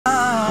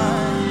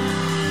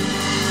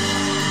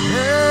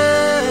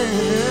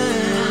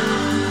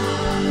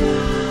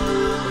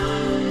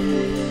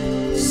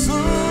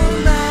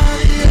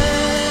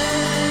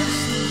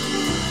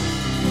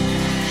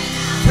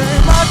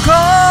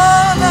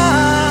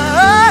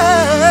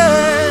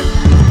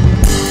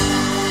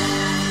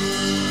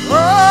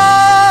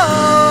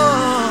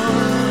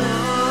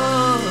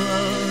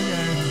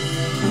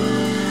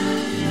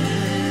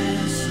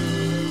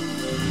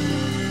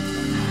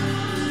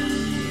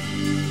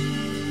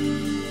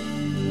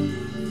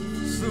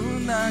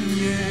nan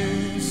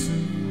Yesu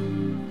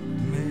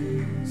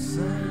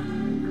mesa.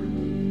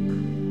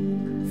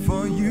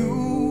 For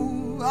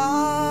you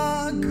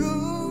are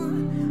good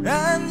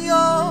and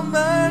your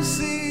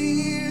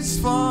mercy is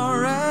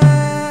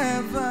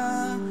forever.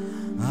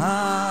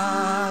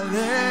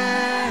 Hallelujah.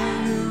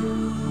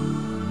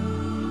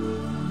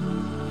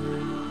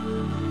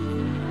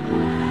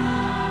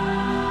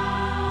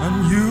 And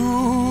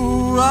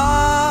you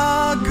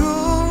are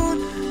good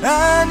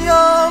and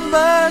your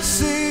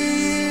mercy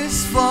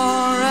is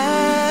forever.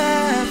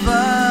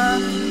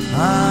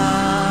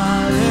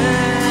 Hallelujah.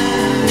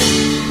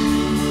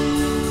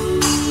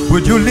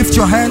 Would you lift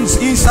your hands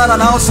inside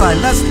and outside?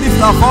 Let's lift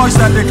our voice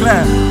and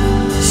declare.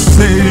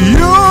 Say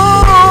you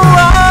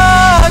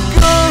are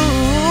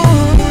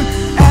good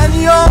and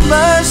your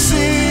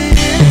mercy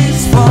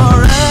is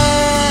forever.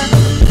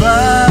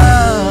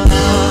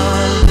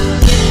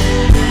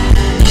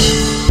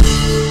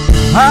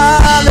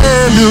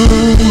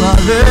 Hallelujah,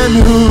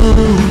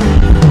 hallelujah.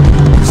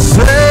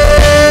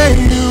 Say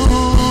you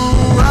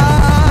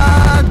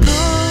are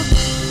good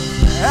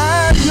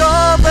and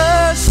your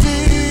mercy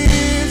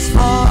is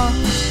forever.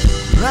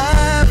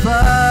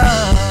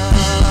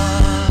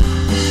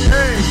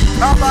 Hey,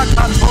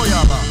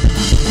 Kabakatoyaba.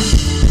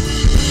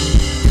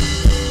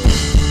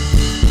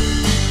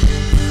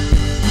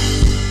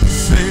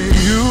 Say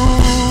you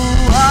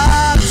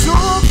are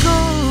too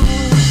good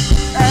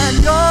and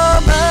your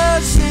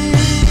mercy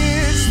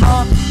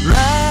forever.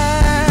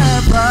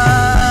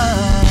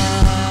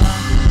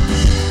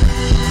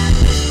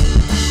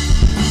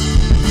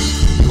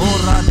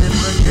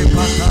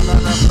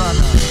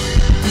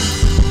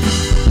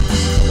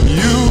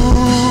 You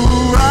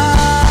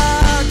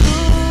are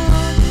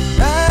good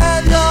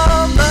and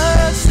your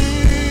mercy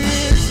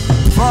is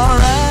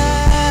forever.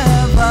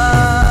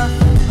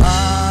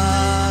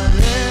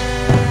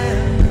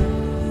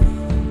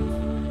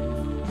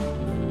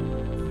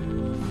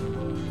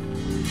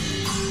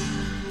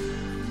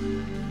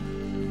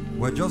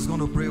 We're just going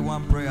to pray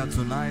one prayer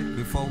tonight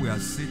before we are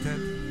seated.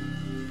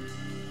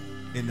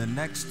 In the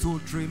next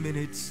 2-3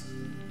 minutes,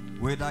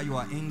 whether you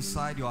are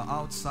inside, you are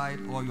outside,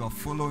 or you are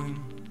following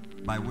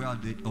by way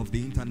of the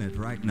internet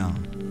right now,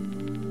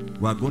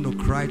 we are going to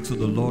cry to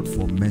the Lord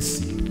for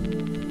mercy.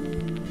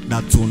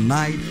 That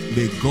tonight,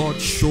 may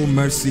God show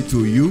mercy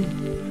to you,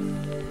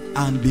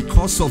 and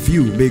because of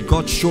you, may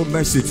God show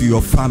mercy to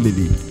your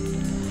family.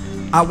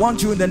 I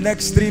want you in the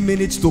next 3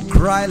 minutes to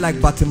cry like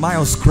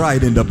Bartimaeus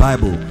cried in the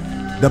Bible.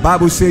 The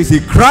Bible says he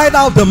cried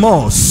out the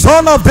more,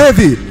 Son of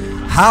David,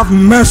 have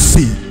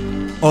mercy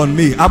on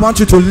me. I want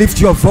you to lift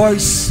your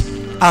voice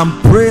and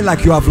pray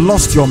like you have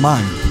lost your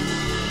mind.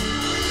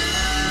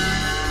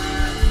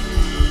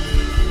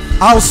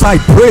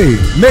 Outside, pray.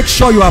 Make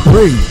sure you are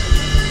praying.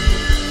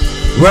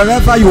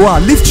 Wherever you are,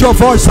 lift your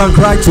voice and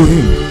cry to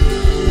him.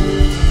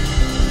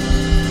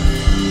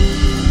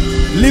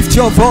 Lift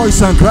your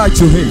voice and cry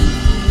to him.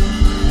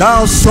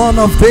 Thou Son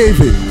of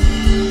David,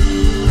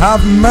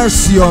 have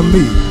mercy on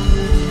me.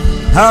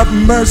 Have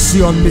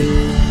mercy on me.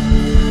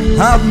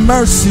 Have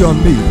mercy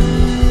on me.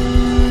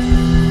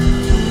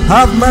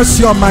 Have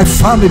mercy on my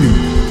family.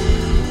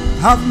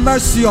 Have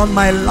mercy on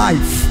my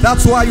life.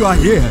 That's why you are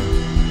here.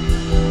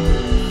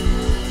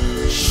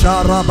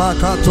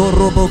 Sharabakato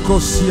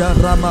robokosia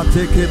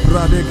ramateke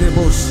pradeke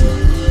bosia.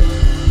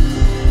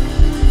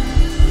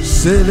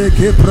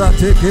 Seleke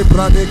prateke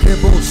pradeke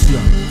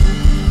bosia.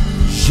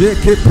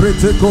 Sheke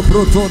preteko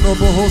protono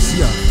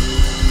bohosia.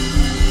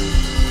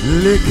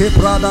 Leke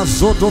prada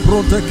soto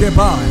proteke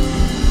bai.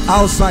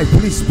 Outside,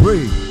 please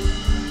pray.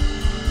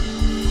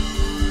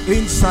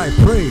 Inside,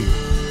 pray.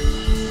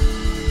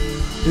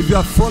 If you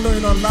are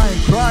following online,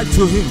 cry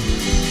to him.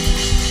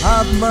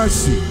 Have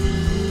mercy.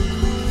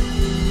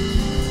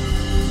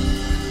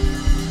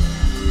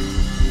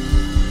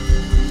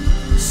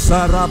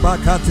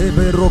 Sarabakate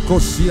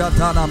berokosia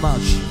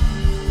tanamash.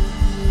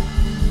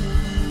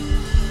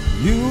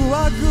 You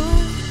are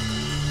good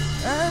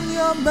and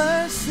your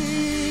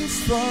mercy is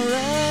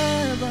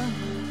forever.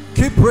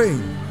 Keep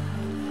praying.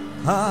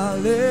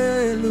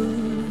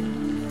 Hallelujah.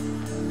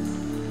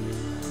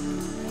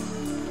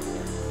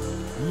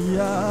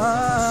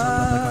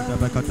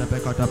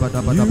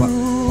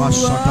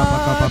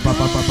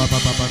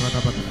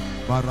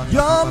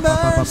 Your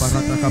mercy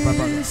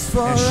is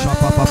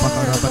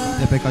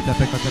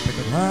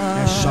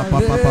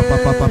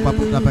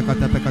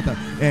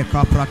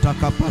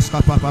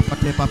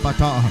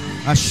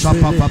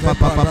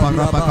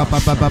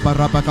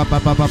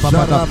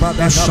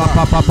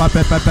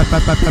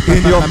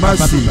in your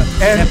mercy,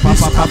 and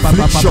this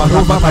affliction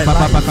over my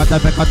life, and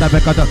this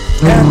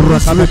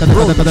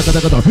reproach,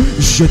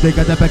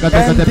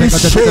 and this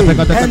shame,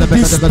 and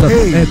this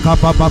pain,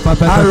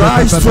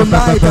 arise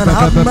tonight and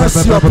have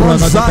mercy upon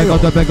Zion,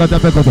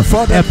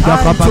 for the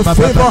time to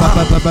favor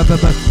her.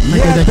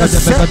 Yet the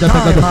set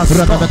time has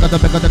come.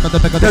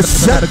 The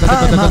set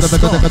time has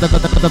come.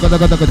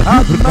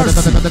 Have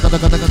mercy.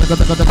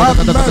 Have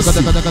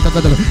mercy.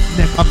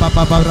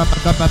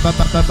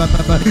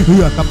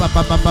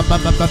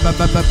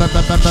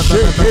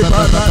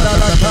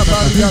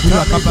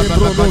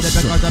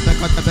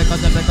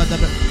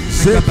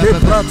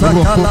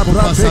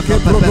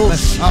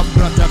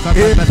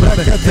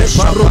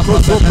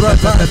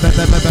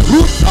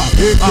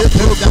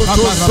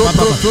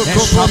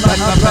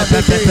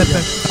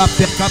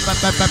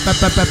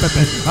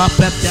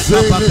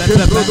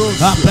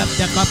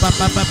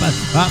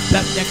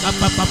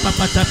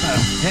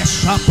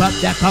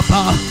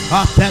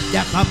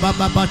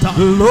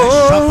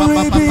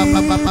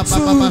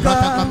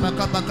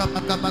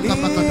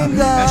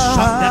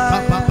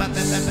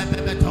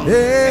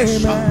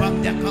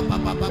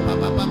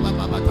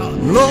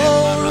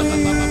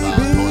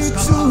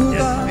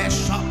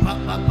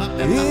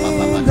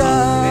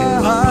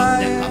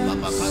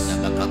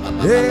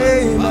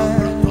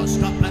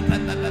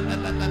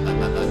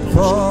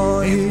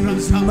 For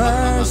his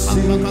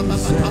mercy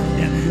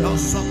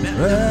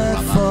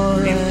forever.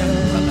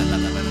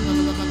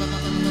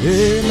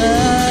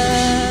 Amen.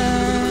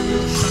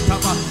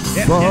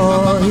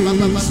 For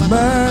his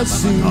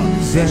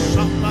mercies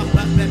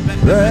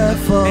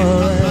forever.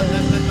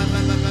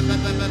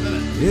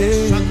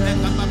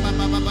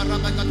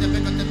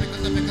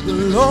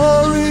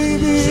 Glory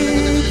be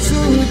to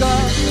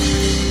God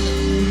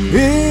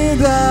in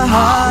the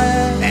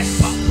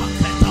highest.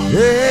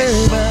 Amen.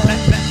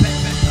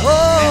 Oh,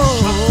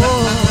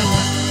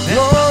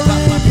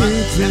 glory be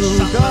to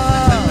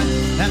God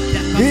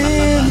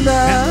in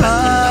the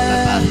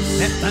highest.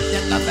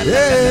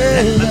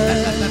 Amen.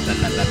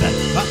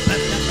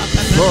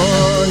 For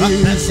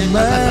his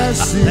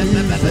mercy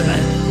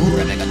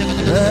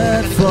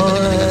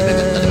forever.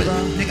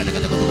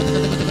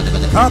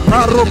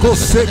 Kaparoko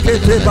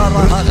sekete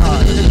barahata.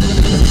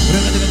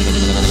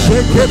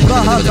 Sheke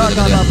brahata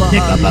galabahari.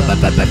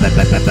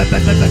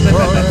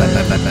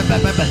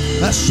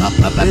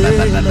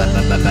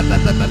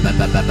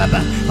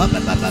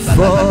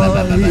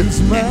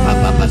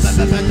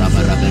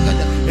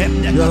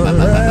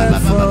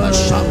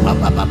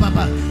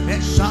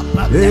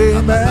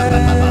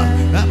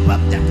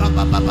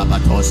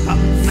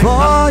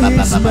 For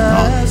his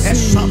mercy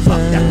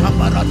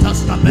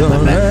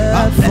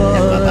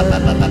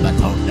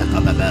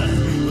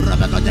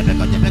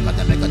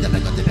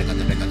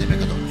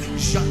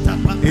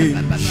in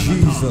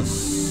Jesus'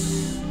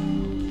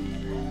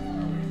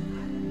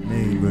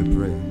 name we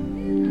pray.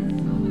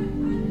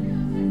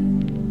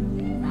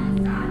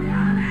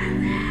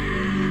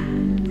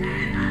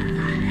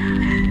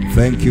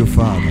 Thank you,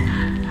 Father.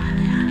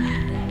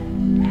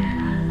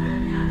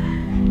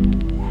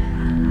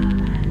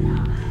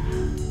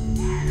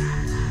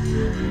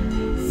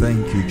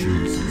 Thank you,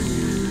 Jesus.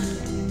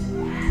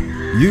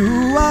 You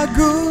are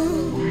good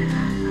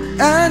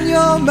and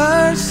your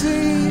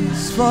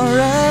mercies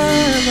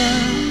forever.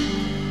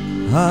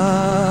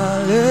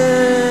 Hallelujah.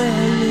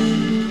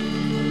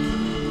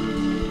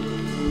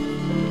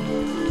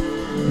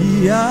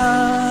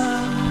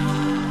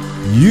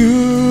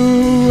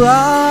 You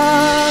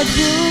are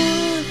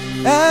good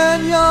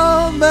and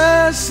your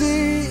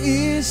mercy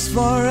is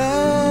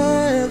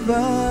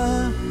forever.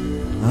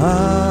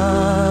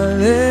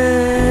 Hallelujah.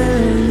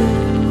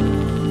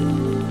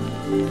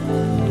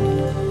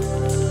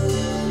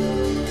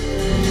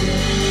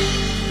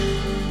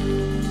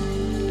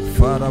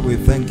 Father, we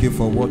thank you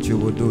for what you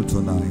will do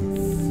tonight.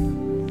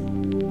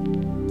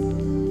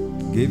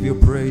 Give you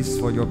praise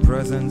for your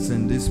presence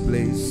in this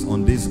place,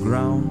 on this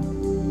ground.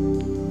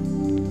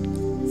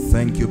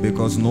 Thank you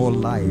because no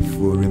life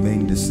will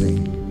remain the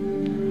same.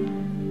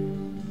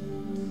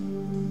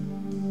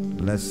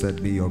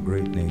 Blessed be your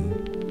great name.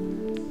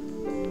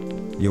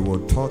 You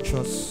will touch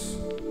us.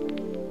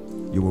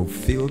 You will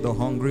fill the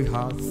hungry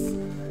heart.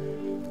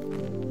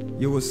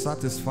 You will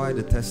satisfy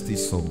the thirsty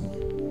soul.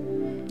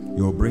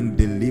 You will bring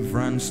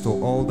deliverance to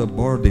all the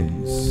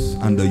burdens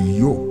and the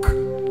yoke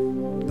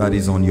that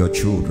is on your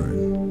children.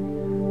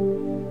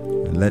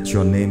 And let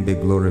your name be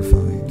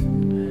glorified.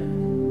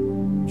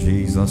 In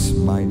Jesus'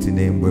 mighty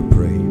name we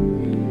pray.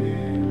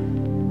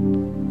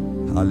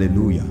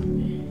 Hallelujah.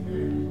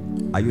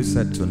 Are you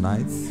set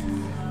tonight?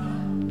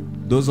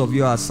 Those of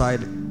you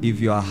outside,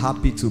 if you are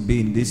happy to be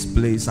in this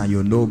place and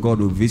you know God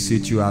will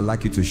visit you, I'd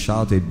like you to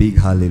shout a big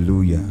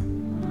hallelujah.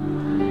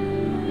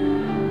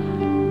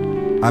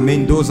 I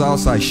mean, those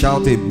outside,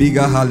 shout a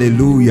bigger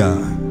hallelujah.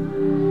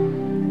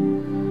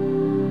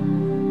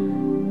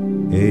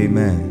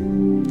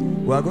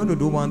 Amen. We are going to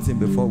do one thing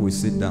before we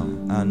sit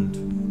down. And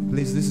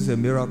please, this is a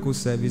miracle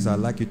service. I'd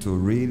like you to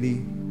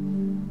really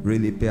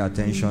pay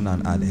attention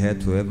and adhere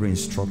to every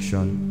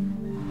instruction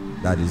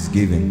that is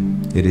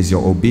given. It is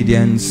your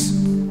obedience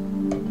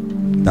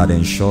that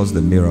ensures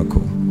the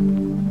miracle.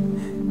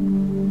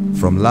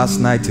 From last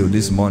night till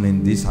this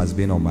morning, this has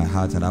been on my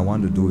heart and I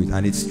want to do it.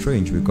 And it's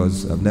strange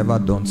because I've never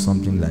done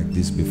something like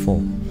this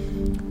before.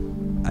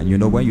 And you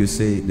know, when you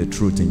say the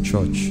truth in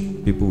church,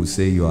 people will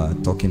say you are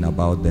talking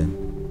about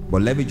them.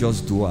 But let me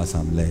just do as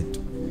I'm led.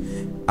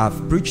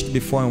 I've preached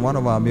before in one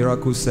of our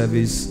miracle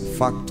service,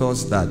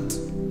 factors that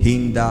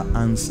hinder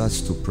answers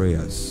to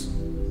prayers.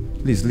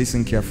 Please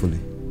listen carefully.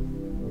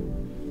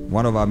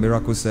 One of our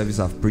miracle service,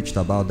 I've preached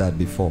about that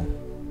before.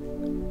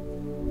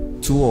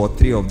 2 or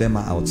 3 of them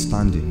are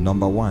outstanding.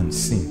 Number 1,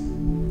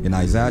 sin. In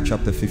Isaiah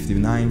chapter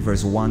 59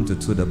 verse 1 to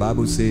 2, the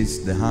Bible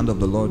says, the hand of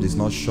the Lord is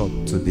not short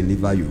to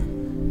deliver you,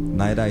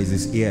 neither is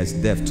his ears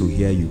deaf to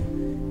hear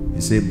you.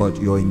 He said, but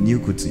your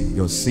iniquity,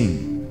 your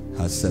sin,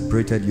 has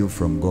separated you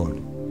from God.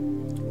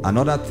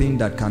 Another thing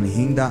that can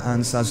hinder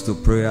answers to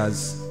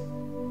prayers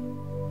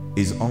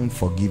is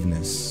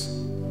unforgiveness.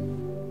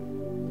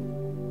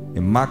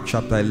 In Mark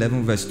chapter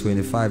 11 verse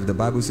 25, the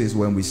Bible says,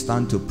 when we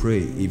stand to pray,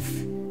 if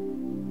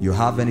you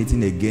have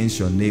anything against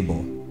your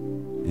neighbor,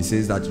 it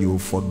says that you will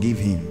forgive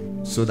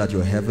him, so that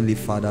your heavenly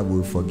Father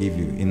will forgive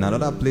you. In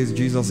another place,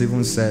 Jesus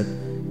even said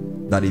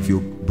that if you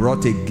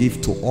brought a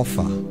gift to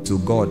offer to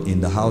God in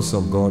the house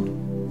of God,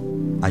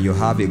 and you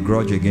have a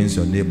grudge against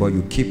your neighbor,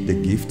 you keep the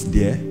gift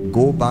there,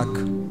 go back,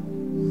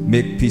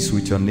 make peace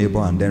with your neighbor,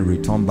 and then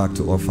return back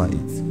to offer it.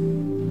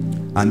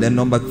 And then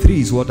number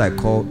 3 is what I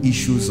call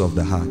issues of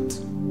the heart.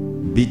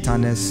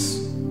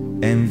 Bitterness,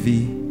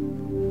 envy,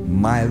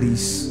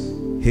 malice,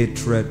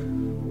 hatred.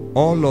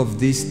 All of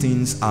these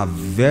things are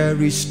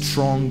very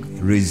strong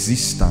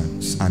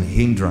resistance and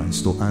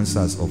hindrance to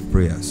answers of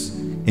prayers.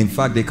 In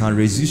fact, they can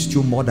resist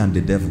you more than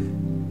the devil,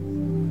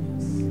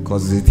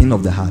 because it's a thing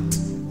of the heart.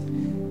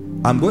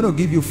 I'm going to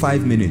give you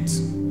 5 minutes.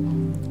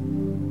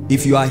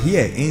 If you are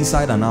here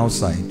inside and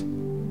outside,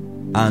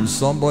 and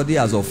somebody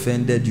has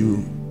offended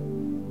you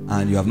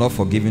and you have not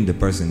forgiven the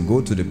person,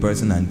 go to the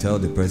person and tell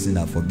the person,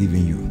 I've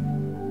forgiven you.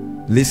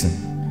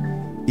 Listen.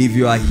 If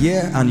you are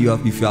here and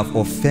if you have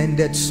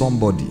offended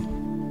somebody,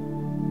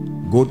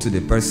 go to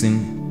the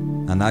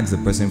person and ask the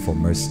person for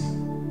mercy.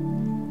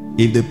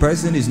 If the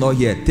person is not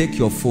here, take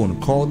your phone,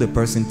 call the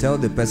person, tell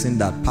the person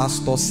that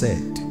pastor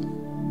said.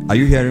 Are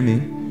you hearing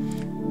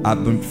me?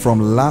 I've been,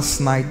 from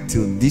last night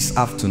till this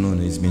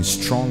afternoon, it's been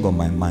strong on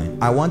my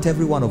mind. I want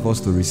every one of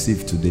us to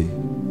receive today.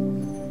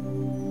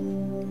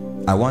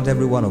 I want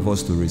every one of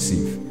us to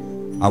receive.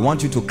 I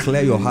want you to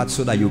clear your heart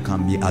so that you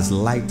can be as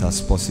light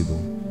as possible.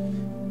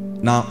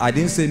 Now, I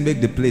didn't say make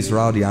the place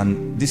rowdy,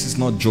 and this is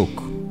not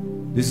joke.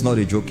 This is not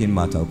a joking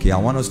matter, okay? I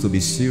want us to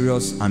be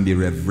serious and be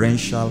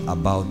reverential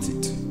about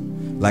it.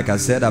 Like I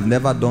said, I've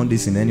never done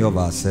this in any of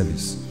our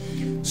service.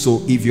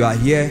 So if you are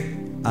here,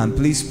 and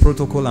please,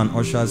 protocol and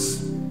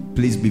ushers,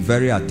 please be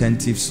very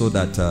attentive so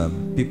that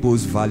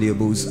people's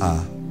valuables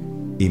are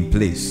in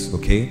place,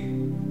 okay?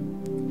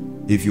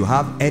 If you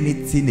have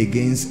anything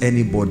against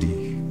anybody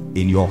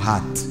in your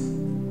heart,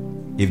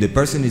 if the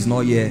person is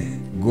not here,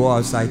 go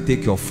outside,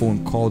 take your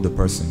phone, call the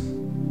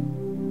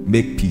person,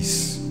 make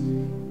peace.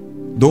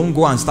 Don't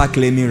go and start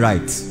claiming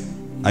rights.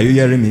 Are you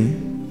hearing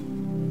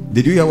me?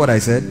 Did you hear what I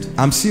said?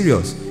 I'm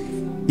serious.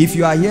 If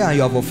you are here and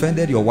you have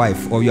offended your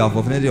wife or you have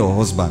offended your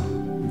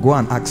husband, go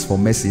and ask for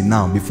mercy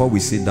now before we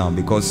sit down,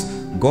 because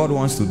God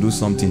wants to do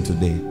something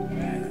today.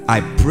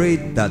 I pray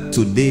that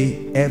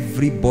today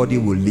everybody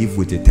will live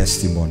with a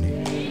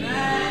testimony.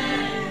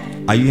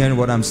 Are you hearing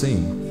what I'm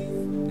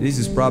saying? This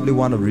is probably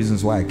one of the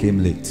reasons why I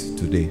came late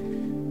today.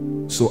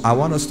 So I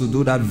want us to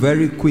do that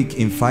very quick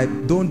in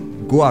 5.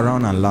 Don't go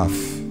around and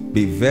laugh.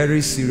 Be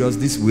very serious.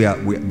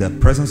 The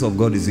presence of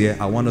God is here.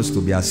 I want us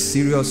to be as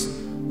serious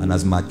and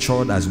as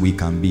matured as we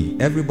can be.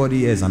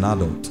 Everybody here is an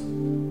adult.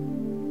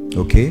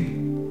 Okay?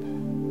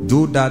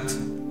 Do that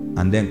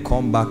and then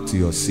come back to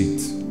your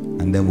seat,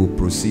 and then we'll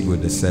proceed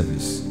with the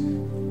service.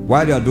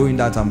 While you are doing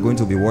that, I'm going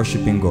to be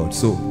worshiping God.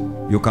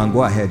 So you can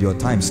go ahead. Your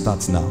time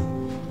starts now.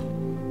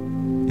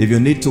 If you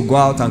need to go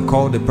out and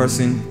call the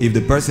person, if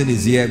the person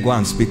is here, go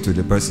and speak to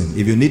the person.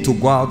 If you need to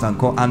go out and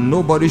call, and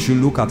nobody should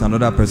look at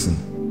another person.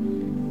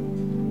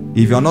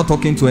 If you're not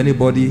talking to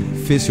anybody,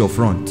 face your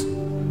front.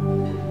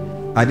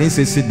 I didn't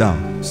say sit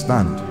down,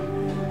 stand.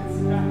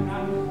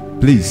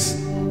 Please.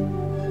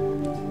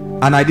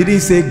 And I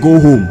didn't say go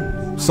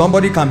home.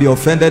 Somebody can be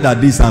offended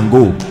at this and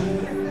go.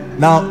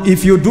 Now,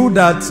 if you do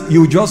that,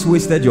 you just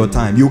wasted your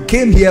time. You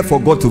came here for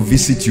God to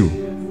visit you.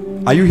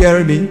 Are you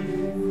hearing me?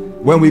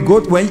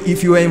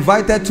 If you are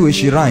invited to a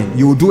shrine,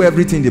 you will do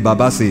everything the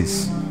Baba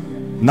says.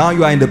 Now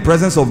you are in the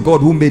presence of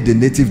God who made the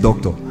native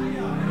doctor.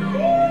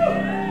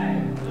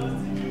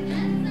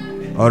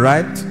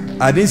 Alright?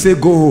 I didn't say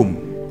go home.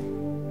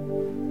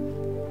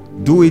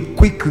 Do it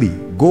quickly.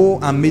 Go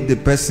and meet the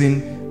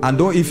person. And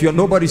don't, if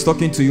nobody's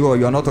talking to you or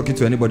you're not talking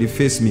to anybody,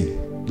 face me.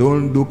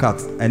 Don't look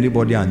at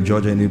anybody and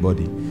judge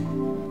anybody.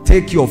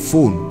 Take your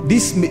phone.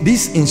 This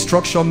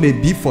instruction may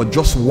be for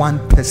just one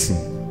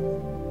person.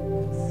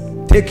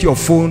 Take your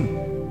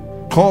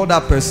phone, call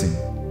that person.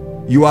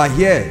 You are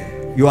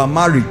here, you are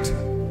married,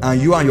 and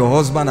you and your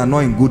husband are not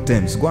in good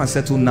terms. Go and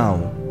settle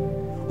now.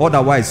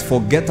 Otherwise,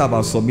 forget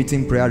about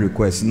submitting prayer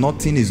requests.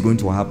 Nothing is going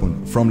to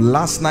happen. From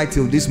last night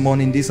till this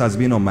morning, this has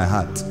been on my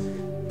heart.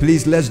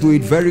 Please, let's do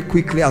it very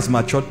quickly as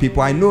matured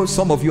people. I know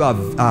some of you are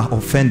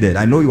offended.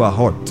 I know you are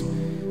hurt.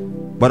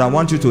 But I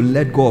want you to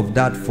let go of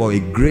that for a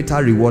greater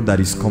reward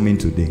that is coming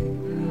today.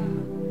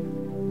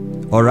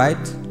 All right?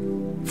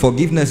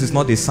 Forgiveness is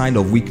not a sign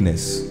of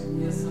weakness.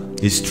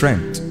 It's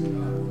strength.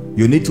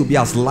 You need to be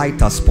as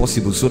light as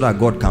possible so that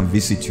God can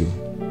visit you.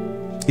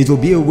 It will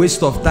be a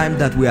waste of time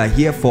that we are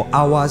here for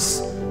hours,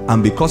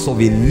 and because of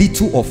a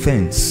little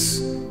offense.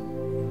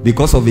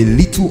 Because of a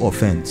little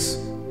offense.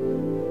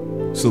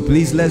 So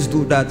please, let's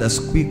do that as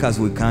quick as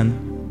we can,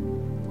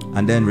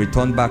 and then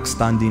return back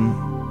standing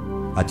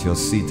at your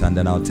seat, and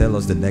then I'll tell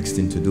us the next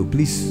thing to do.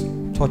 Please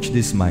touch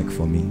this mic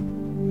for me.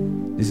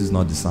 This is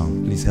not the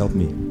sound. Please help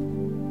me.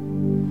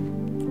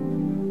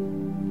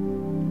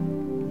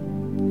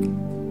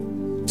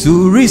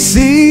 To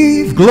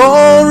receive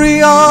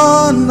glory,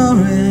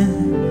 honor,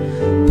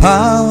 and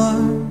power,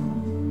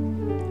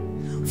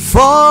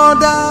 for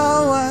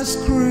thou hast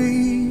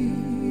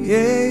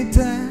created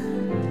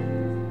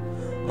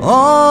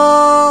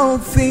all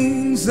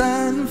things,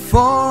 and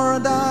for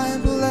thy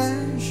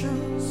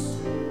pleasures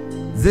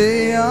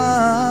they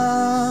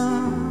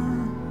are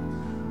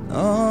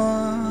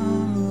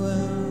all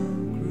well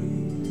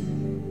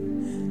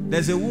created.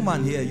 There's a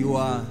woman here. You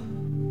are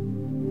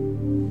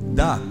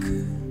dark,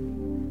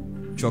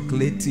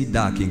 chocolatey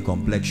dark in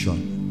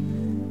complexion.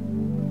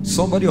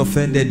 Somebody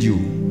offended you.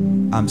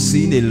 I'm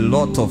seeing a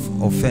lot of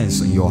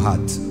offense in your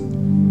heart.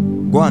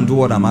 Go and do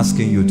what I'm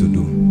asking you to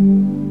do.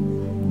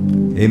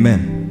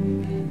 Amen.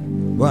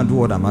 Go and do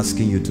what I'm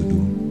asking you to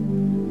do.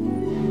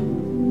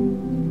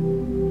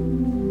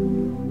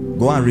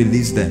 Go and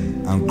release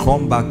them and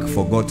come back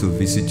for God to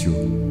visit you.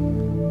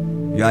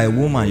 You are a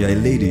woman, you are a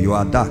lady, you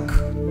are dark.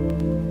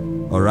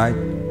 Alright?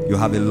 You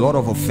have a lot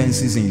of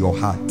offenses in your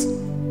heart,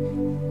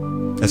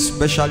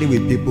 especially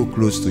with people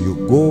close to you.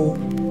 Go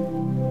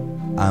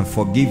and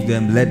forgive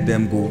them, let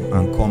them go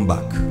and come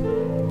back.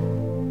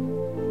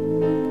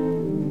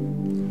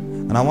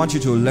 And I want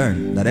you to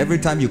learn that every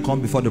time you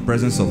come before the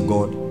presence of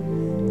God,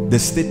 the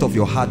state of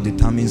your heart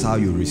determines how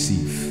you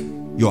receive.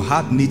 Your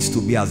heart needs to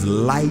be as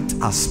light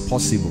as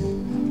possible.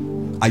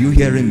 Are you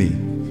hearing me?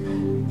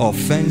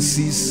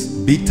 Offenses,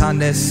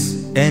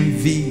 bitterness,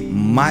 envy,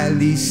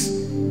 malice,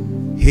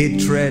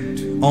 hatred,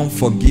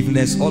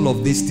 unforgiveness, all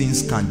of these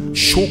things can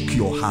choke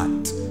your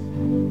heart.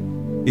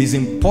 It's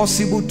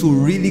impossible to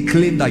really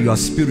claim that you are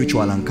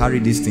spiritual and carry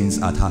these things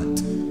at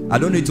heart. I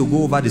don't need to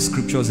go over the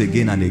scriptures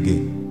again and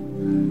again.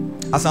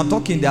 As I'm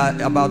talking, there are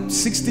about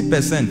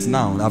 60%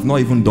 now I've not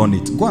even done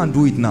it. Go and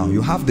do it now.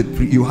 You have the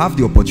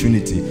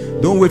opportunity.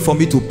 Don't wait for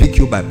me to pick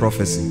you by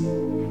prophecy.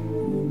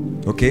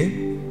 Okay?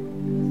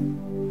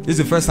 This is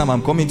the first time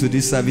I'm coming to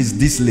this service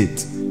this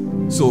late.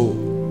 So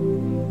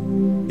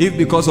if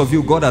because of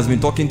you God has been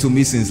talking to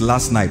me since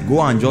last night,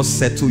 go and just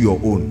settle your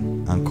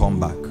own and come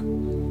back.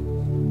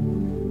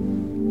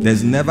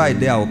 There's never a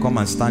day I will come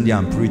and stand here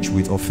and preach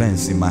with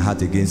offense in my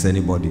heart against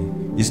anybody.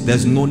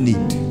 There's no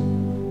need.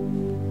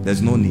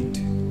 There's no need.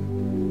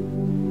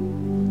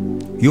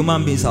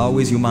 Human beings are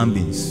always human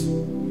beings.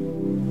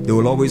 They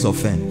will always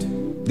offend.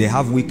 They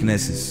have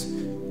weaknesses.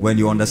 When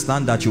you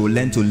understand that, you will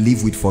learn to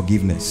live with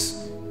forgiveness.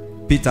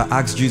 Peter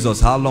asked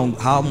Jesus, how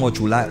much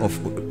will I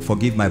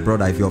forgive my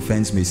brother if he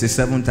offends me? He says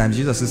 7 times.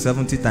 Jesus says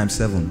 70 times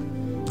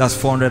 7. That's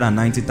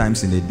 490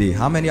 times in a day.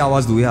 How many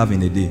hours do we have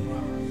in a day?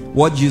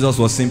 What Jesus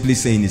was simply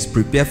saying is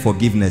prepare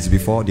forgiveness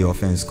before the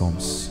offense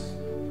comes.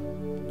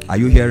 Are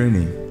you hearing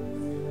me?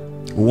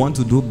 We want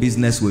to do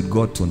business with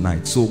God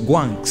tonight. So go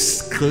and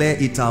clear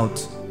it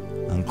out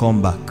and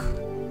come back.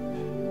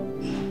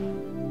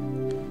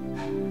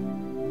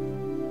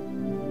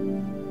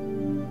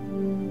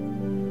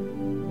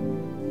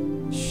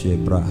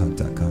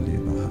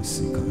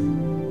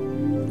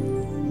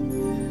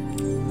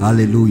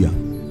 Hallelujah.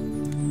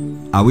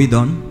 Are we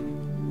done?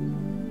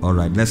 All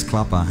right, let's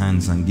clap our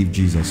hands and give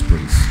Jesus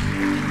praise.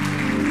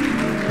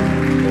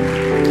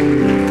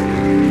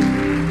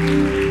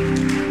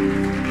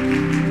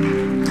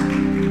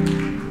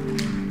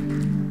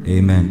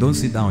 Amen. Don't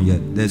sit down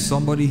yet. There's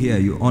somebody here.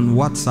 You on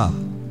WhatsApp.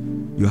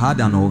 You had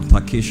an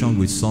altercation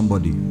with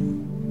somebody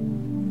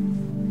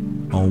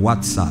on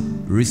WhatsApp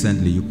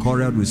recently. You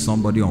quarreled with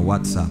somebody on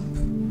WhatsApp.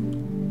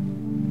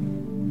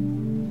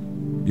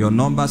 Your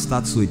number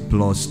starts with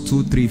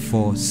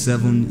 +234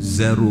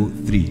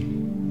 703.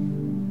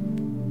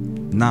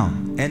 Now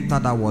enter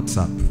that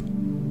WhatsApp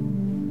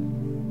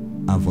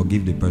and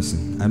forgive the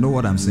person. I know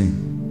what I'm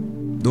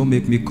saying. Don't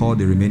make me call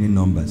the remaining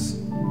numbers.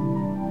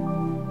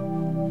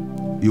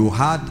 You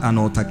had an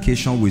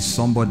altercation with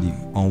somebody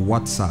on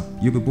WhatsApp.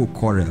 You people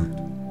quarreled.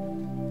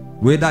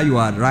 Whether you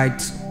are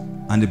right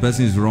and the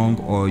person is wrong,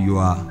 or you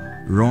are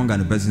wrong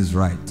and the person is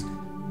right.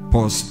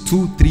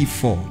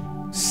 +234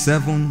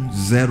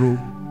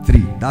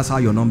 703. That's how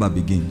your number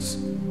begins.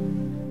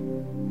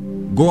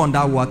 Go on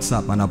that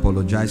WhatsApp and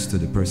apologize to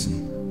the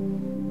person.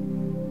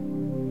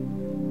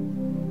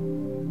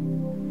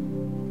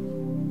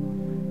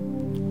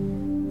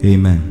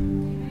 Amen.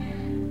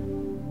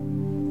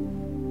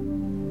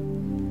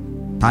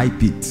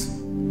 Type it.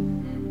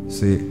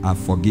 Say, I've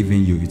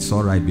forgiven you. It's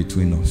all right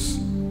between us.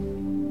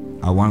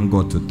 I want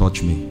God to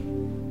touch me.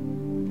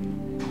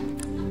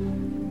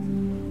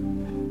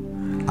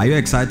 Are you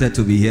excited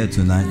to be here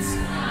tonight?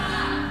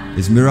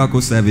 It's miracle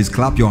service.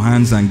 Clap your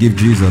hands and give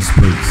Jesus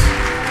praise.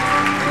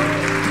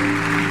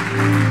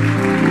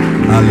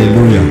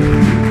 Hallelujah.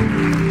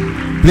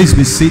 Please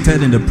be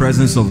seated in the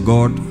presence of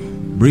God.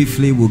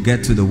 Briefly, we'll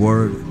get to the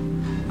word,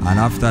 and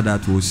after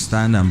that, we'll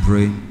stand and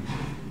pray.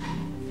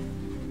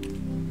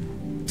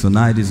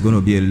 Tonight is going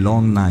to be a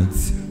long night.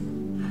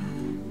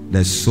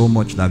 There's so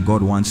much that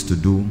God wants to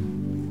do.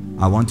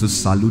 I want to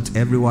salute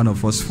every one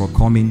of us for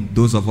coming.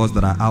 Those of us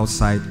that are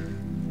outside,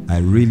 I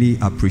really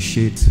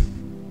appreciate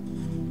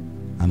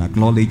and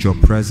acknowledge your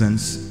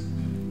presence.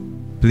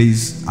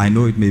 Please, I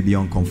know it may be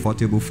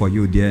uncomfortable for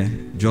you there.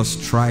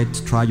 Just try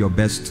your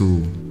best to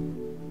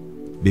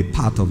be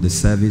part of the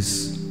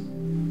service.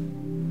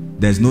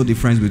 There's no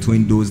difference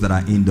between those that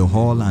are in the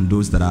hall and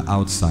those that are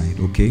outside,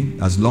 okay?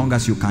 As long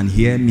as you can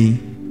hear me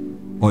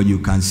or you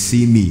can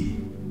see me,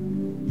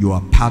 you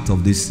are part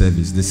of this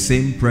service. The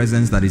same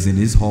presence that is in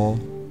this hall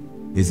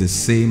is the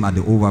same at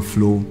the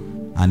overflow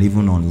and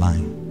even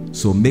online.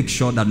 So make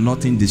sure that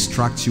nothing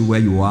distracts you where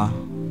you are.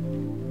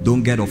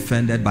 Don't get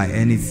offended by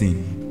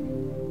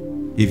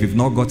anything. If you've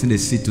not gotten a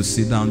seat to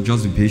sit down,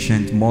 just be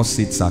patient. More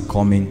seats are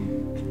coming.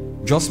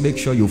 Just make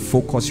sure you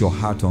focus your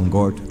heart on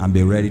God and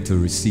be ready to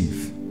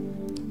receive.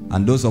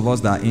 And those of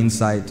us that are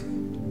inside,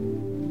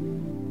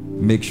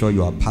 make sure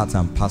you are part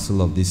and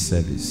parcel of this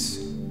service.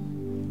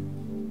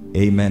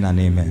 Amen and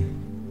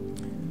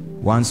amen.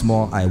 Once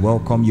more, I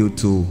welcome you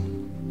to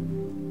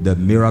the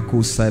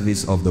miracle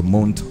service of the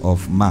month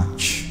of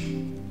March.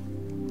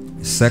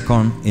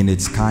 Second in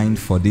its kind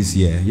for this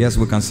year. Yes,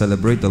 we can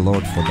celebrate the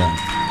Lord for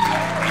that.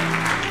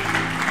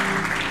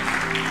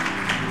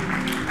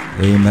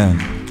 Amen.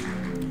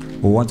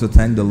 We want to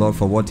thank the Lord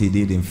for what He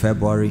did in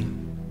February.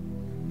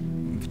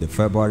 The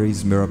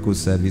February's miracle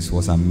service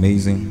was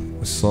amazing.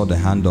 We saw the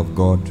hand of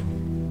God,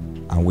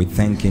 and we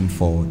thank Him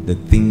for the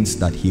things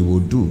that He will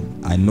do.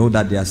 I know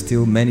that there are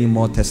still many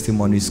more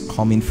testimonies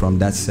coming from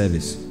that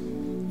service.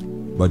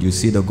 But you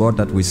see, the God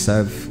that we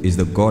serve is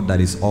the God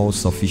that is all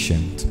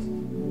sufficient.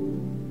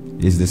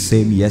 It is the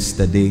same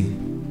yesterday,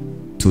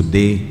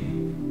 today,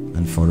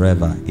 and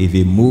forever. If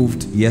He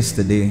moved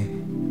yesterday,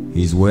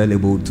 He is well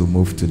able to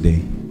move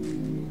today.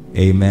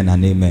 Amen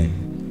and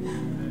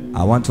amen.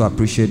 I want to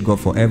appreciate God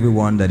for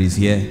everyone that is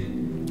here.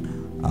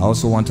 I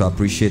also want to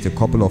appreciate a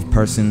couple of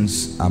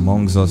persons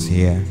amongst us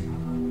here.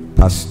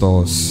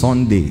 Pastor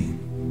Sunday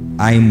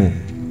Aimo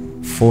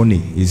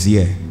Foni is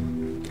here.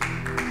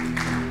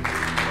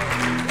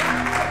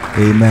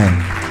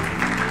 Amen.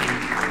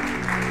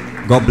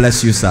 God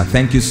bless you, sir.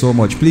 Thank you so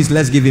much. Please,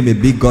 let's give him a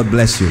big God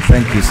bless you.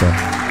 Thank you, sir.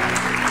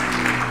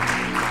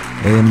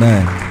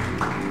 Amen.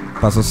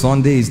 Pastor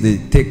Sunday is the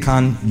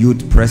Tekan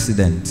Youth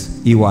President,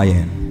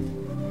 EYN.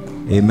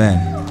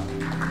 Amen.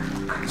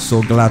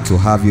 So glad to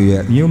have you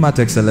here.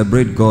 PNEUMATECH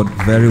celebrate God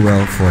very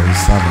well for His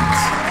servants.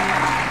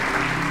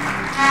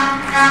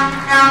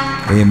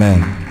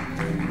 Amen.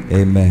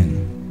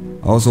 Amen.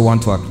 I also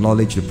want to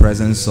acknowledge the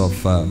presence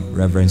of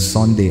Reverend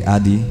Sunday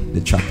Addy,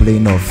 the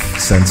chaplain of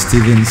St.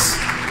 Stephen's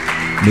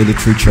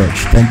Military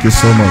Church. Thank you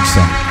so much,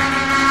 sir.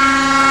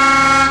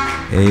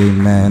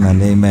 Amen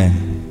and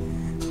amen.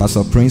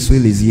 Pastor Prince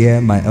Will is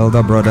here, my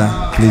elder brother.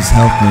 Please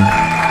help me.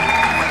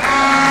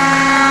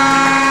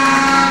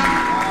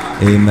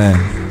 Amen.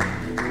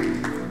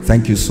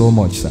 Thank you so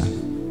much, sir,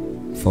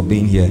 for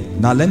being here.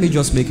 Now, let me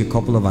just make a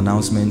couple of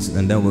announcements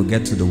and then we'll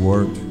get to the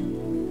word.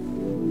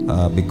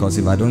 Because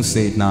if I don't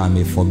say it now, I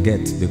may forget,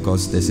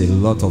 because there's a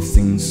lot of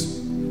things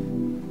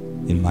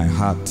in my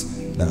heart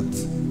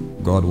that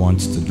God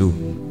wants to do.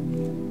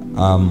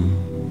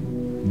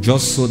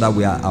 Just so that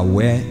we are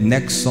aware,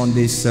 next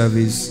Sunday's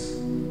service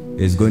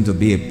is going to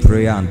be a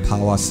prayer and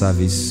power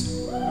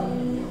service.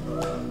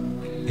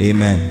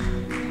 Amen.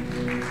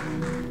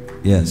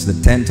 Yes, the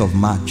 10th of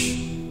March.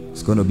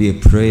 It's going to be a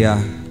prayer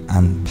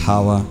and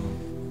power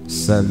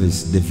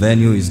service. The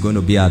venue is going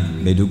to be at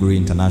Maiduguri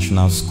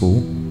International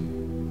School.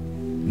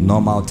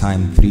 Normal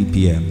time 3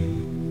 p.m.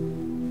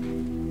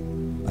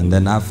 And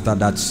then after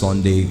that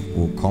Sunday,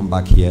 we'll come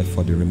back here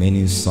for the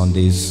remaining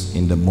Sundays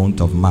in the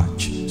month of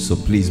March. So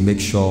please make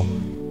sure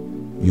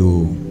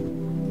you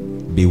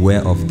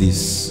beware of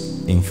this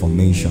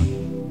information.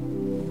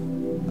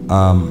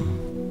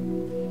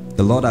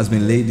 The Lord has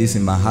been laid this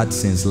in my heart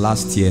since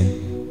last year,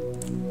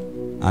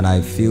 and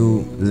I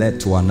feel led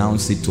to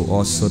announce it to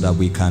us so that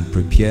we can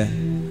prepare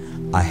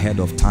ahead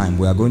of time.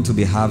 We are going to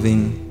be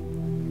having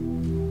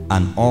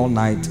an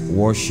all-night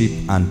worship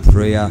and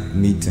prayer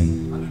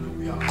meeting.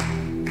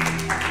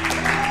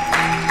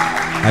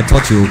 I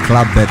thought you would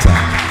clap better.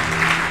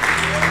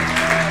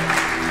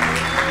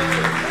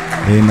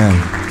 Amen.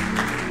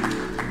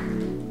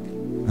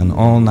 An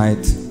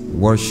all-night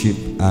worship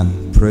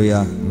and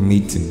prayer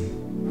meeting.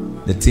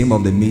 The theme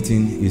of the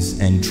meeting is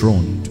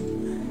enthroned.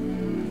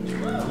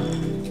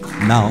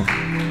 Now,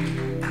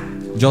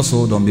 just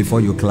hold on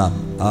before you clap.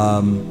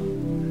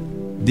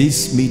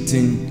 This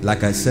meeting,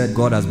 like I said,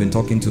 God has been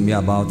talking to me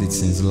about it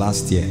since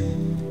last year.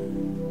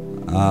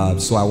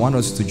 So I want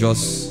us to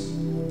just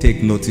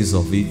take notice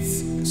of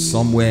it.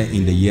 Somewhere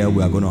in the year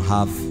we are going to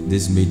have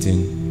this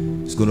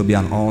meeting. It's going to be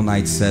an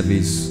all-night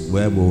service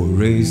where we'll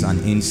raise an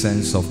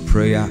incense of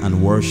prayer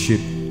and worship.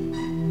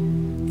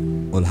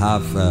 We'll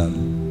have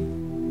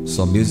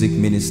some music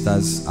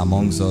ministers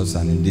amongst us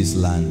and in this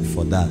land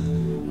for that.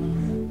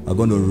 We're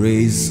going to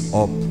raise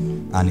up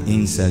an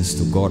incense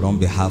to God on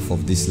behalf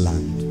of this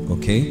land.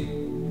 Okay?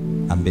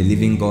 I'm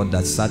believing God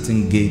that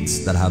certain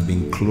gates that have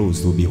been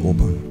closed will be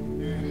open.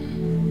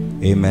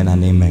 Amen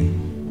and amen.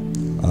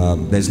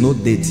 There's no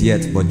date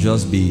yet, but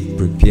just be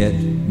prepared.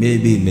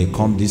 Maybe it may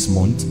come this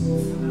month,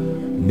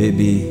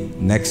 maybe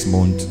next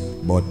month,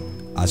 but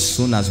as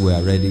soon as we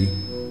are ready,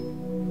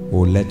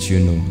 we'll let you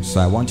know.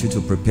 So I want you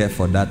to prepare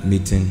for that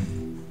meeting.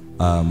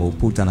 We'll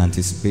put an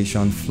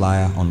anticipation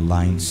flyer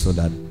online so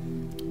that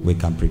we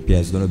can prepare.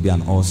 It's going to be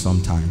an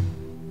awesome time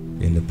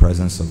in the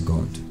presence of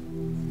God.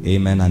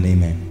 Amen and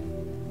amen.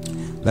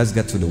 Let's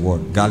get to the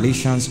word.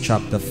 Galatians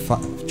chapter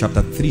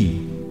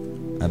 3.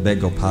 I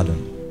beg your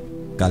pardon.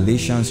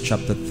 Galatians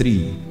chapter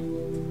 3.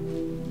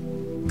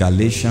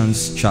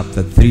 Galatians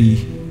chapter 3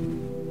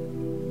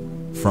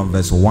 from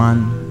verse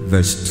 1,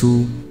 verse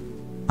 2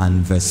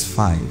 and verse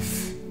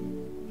 5.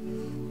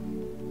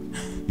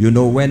 You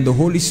know, when the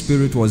Holy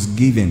Spirit was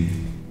given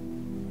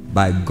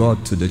by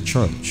God to the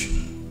church,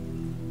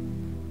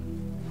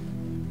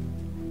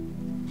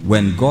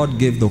 when God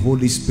gave the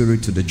Holy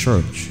Spirit to the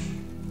church,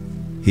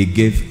 He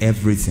gave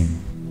everything.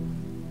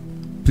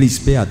 Please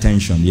pay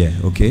attention here,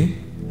 okay?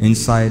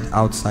 Inside,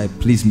 outside,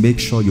 please make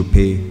sure you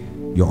pay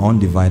your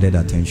undivided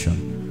attention.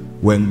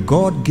 When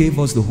God gave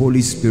us the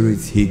Holy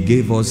Spirit, He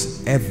gave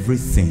us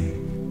everything.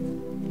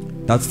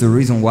 That's the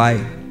reason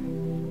why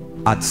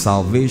at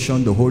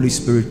salvation, the Holy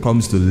Spirit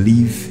comes to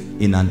live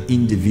in an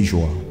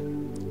individual.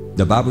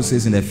 The Bible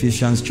says in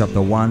Ephesians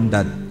chapter 1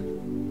 that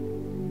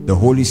the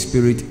Holy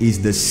Spirit is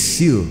the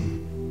seal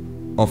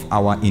of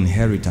our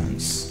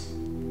inheritance.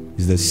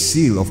 Is the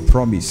seal of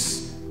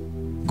promise.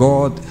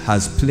 God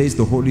has placed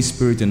the Holy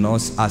Spirit in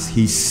us as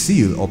His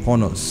seal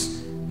upon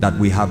us, that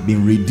we have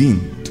been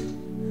redeemed.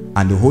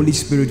 And the Holy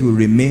Spirit will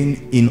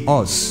remain in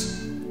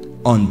us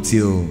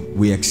until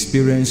we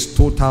experience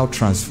total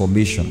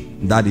transformation.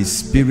 That is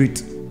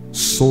spirit,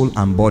 soul,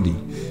 and body.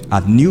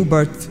 At new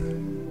birth,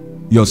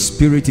 your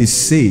spirit is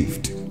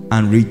saved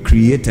and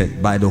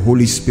recreated by the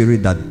Holy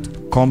Spirit that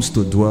comes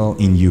to dwell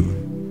in you.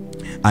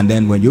 And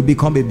then when you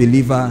become a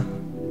believer,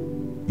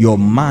 your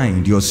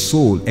mind, your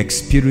soul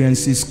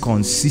experiences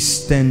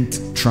consistent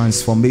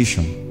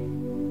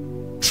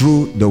transformation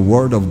through the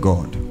Word of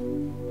God.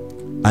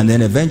 And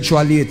then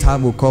eventually a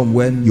time will come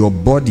when your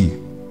body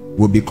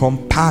will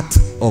become part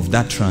of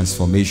that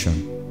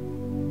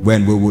transformation.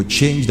 When we will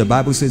change, the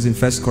Bible says in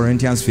 1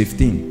 Corinthians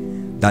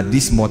 15 that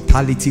this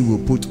mortality will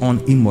put on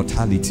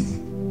immortality.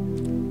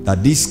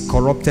 That these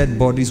corrupted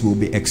bodies will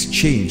be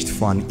exchanged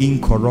for an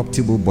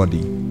incorruptible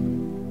body.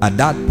 At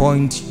that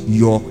point,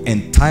 your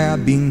entire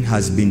being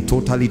has been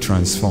totally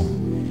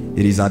transformed.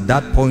 It is at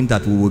that point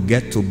that we will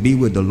get to be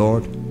with the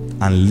Lord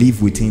and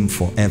live with Him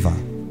forever.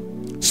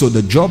 So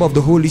the job of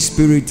the Holy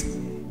Spirit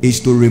is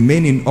to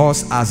remain in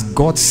us as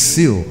God's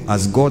seal,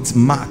 as God's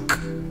mark,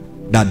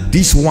 that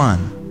this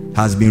one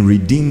has been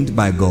redeemed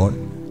by God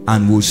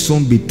and will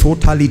soon be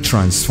totally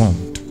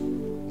transformed.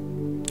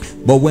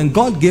 But when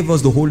God gave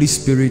us the Holy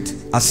Spirit,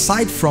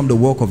 aside from the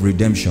work of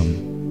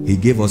redemption, He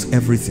gave us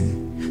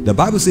everything. The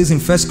Bible says in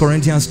 1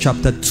 Corinthians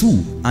chapter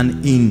 2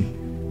 and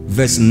in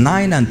verse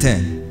 9 and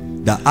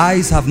 10, the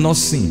eyes have not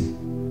seen,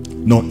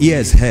 nor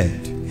ears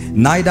heard,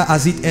 neither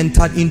has it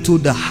entered into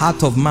the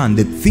heart of man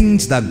the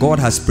things that God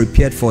has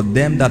prepared for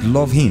them that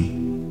love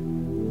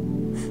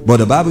Him. But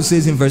the Bible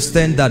says in verse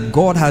 10 that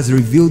God has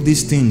revealed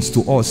these things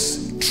to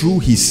us through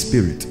His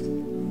Spirit.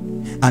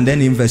 And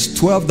then in verse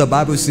 12, the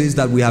Bible says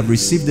that we have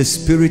received the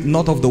Spirit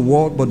not of the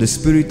world, but the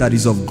Spirit that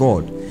is of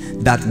God,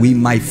 that we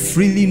might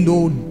freely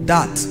know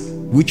that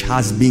which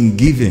has been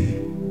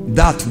given.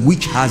 That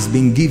which has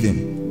been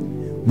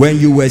given. When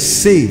you were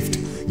saved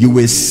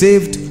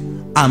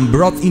and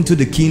brought into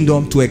the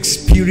kingdom to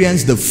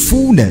experience the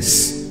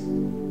fullness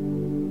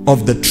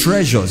of the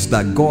treasures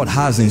that God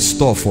has in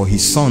store for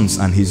His sons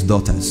and His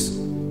daughters.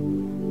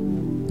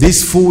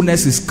 This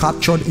fullness is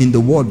captured in the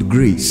word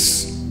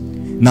grace.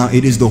 Now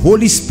it is the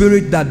Holy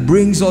Spirit that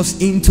brings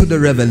us into the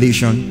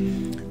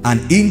revelation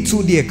and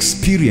into the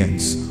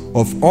experience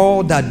of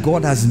all that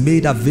God has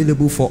made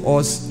available for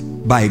us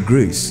by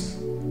grace.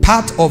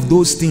 Part of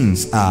those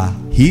things are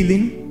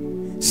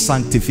healing,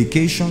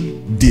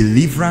 sanctification,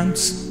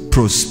 deliverance,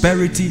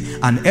 prosperity,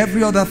 and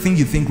every other thing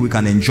you think we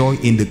can enjoy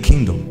in the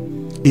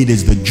kingdom. It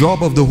is the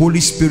job of the Holy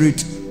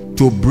Spirit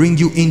to bring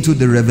you into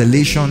the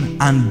revelation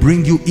and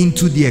bring you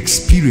into the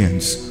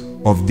experience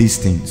of these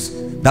things.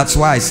 That's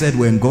why I said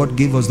when God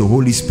gave us the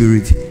Holy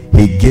Spirit,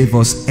 He gave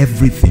us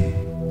everything.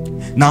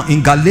 Now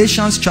in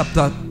Galatians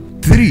chapter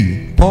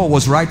 3, Paul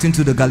was writing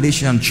to the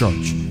Galatian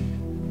church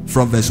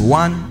from verse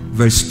 1,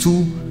 verse 2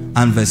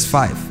 and verse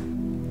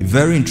 5. A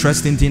very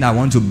interesting thing I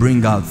want to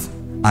bring out,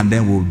 and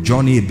then we'll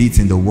journey a bit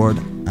in the word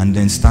and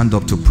then stand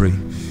up to pray.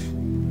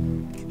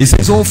 It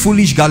says, "O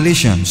foolish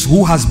Galatians,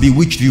 who has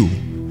bewitched you,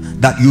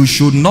 that you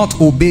should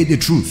not obey the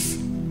truth,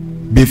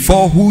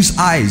 before whose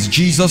eyes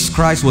Jesus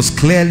Christ was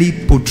clearly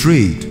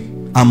portrayed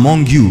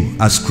among you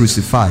as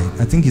crucified."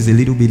 I think it's a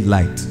little bit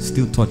light.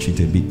 Still touch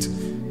it a bit.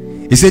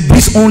 He said,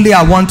 "This only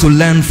I want to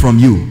learn from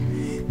you.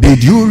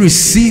 Did you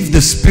receive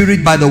the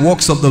Spirit by the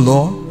works of the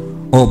law,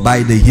 or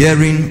by the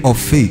hearing of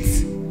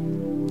faith?"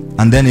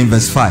 And then in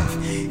verse 5,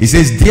 it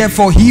says,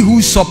 "Therefore he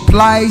who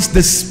supplies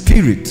the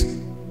Spirit,"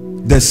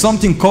 there's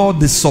something called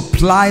the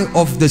supply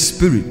of the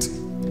Spirit.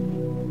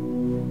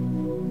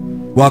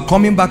 We are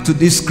coming back to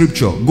this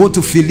scripture. Go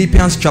to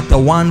Philippians chapter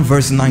 1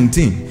 verse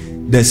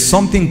 19. There's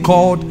something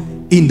called,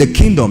 in the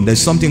kingdom,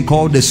 there's something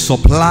called the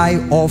supply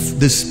of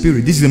the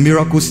Spirit. This is a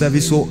miracle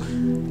service, so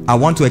I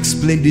want to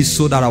explain this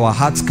so that our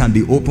hearts can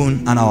be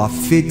open and our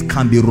faith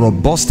can be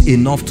robust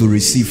enough to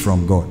receive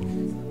from God.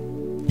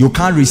 You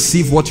can't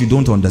receive what you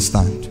don't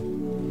understand.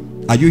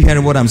 Are you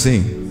hearing what I'm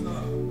saying?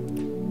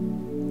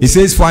 He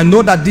says, "For I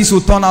know that this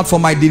will turn out for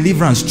my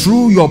deliverance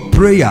through your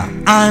prayer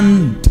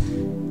and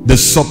the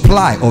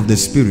supply of the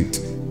Spirit."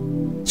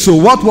 So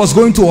what was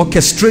going to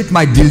orchestrate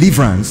my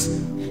deliverance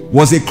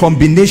was a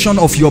combination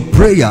of your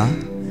prayer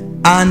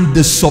and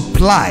the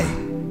supply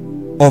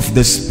of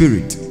the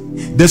Spirit.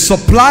 The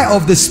supply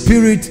of the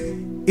Spirit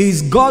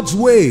is God's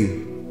way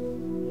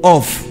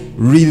of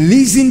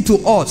releasing to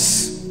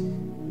us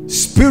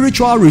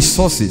spiritual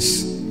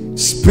resources,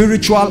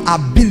 spiritual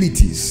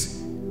abilities,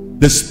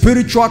 the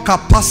spiritual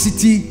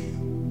capacity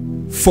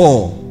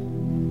for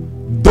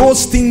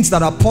those things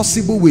that are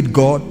possible with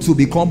God to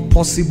become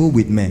possible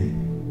with men.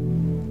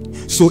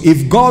 So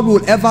if God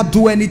will ever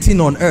do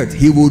anything on earth,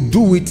 he will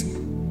do it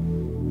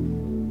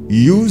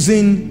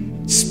using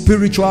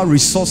spiritual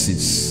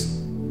resources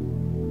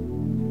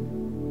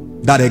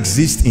that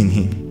exist in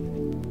him.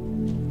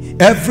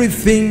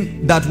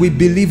 Everything that we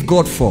believe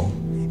God for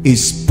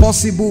is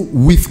possible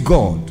with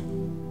God.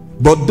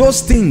 But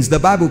those things, the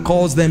Bible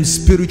calls them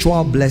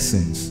spiritual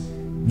blessings.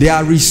 They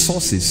are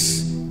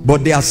resources,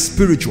 but they are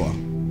spiritual.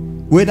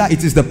 Whether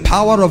it is the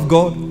power of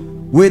God,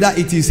 whether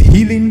it is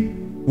healing,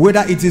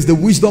 whether it is the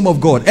wisdom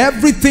of God,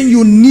 everything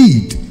you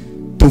need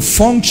to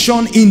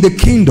function in the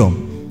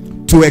kingdom,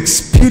 to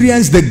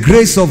experience the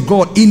grace of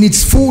God in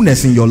its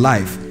fullness in your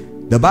life,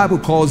 the Bible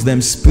calls them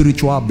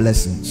spiritual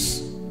blessings.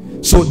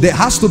 So there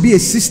has to be a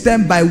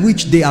system by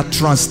which they are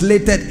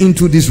translated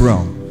into this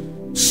realm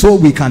so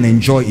we can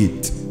enjoy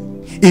it.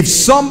 If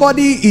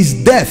somebody is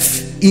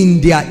deaf in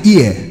their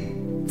ear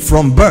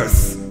from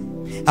birth,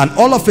 and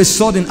all of a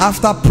sudden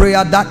after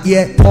prayer that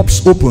ear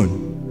pops open,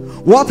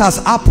 what has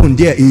happened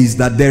there is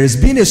that there has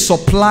been a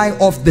supply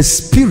of the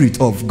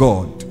Spirit of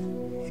God,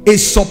 a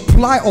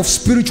supply of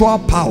spiritual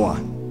power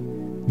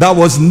that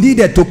was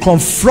needed to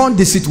confront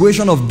the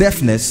situation of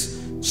deafness,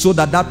 so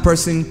that that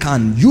person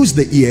can use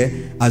the ear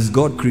as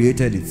God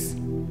created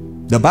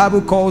it. The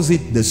Bible calls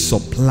it the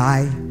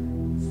supply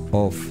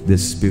of the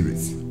Spirit.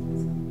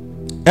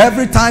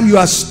 Every time you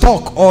are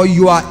stuck or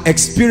you are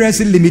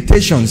experiencing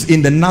limitations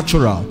in the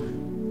natural,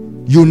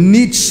 you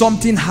need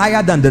something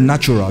higher than the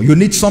natural. You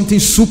need something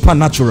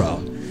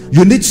supernatural.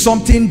 You need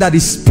something that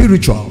is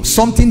spiritual,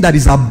 something that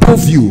is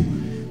above you,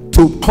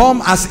 to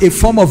come as a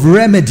form of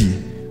remedy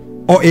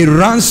or a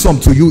ransom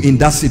to you in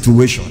that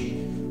situation.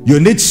 You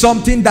need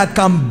something that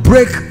can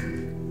break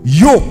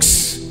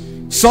yokes,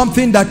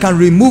 something that can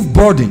remove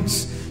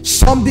burdens,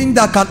 something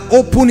that can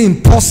open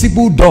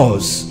impossible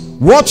doors.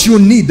 What you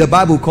need, the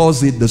Bible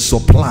calls it the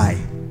supply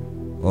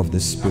of the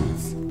Spirit.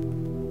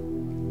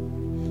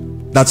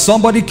 That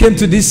somebody came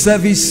to this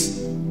service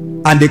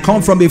and they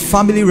come from a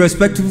family,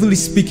 respectively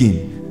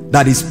speaking,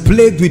 that is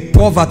plagued with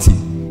poverty.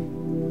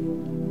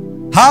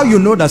 How you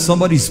know that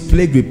somebody is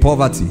plagued with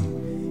poverty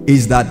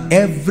is that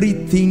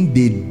everything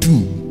they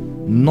do,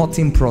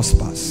 nothing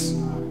prospers.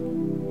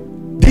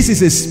 This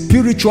is a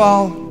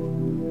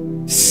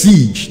spiritual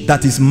siege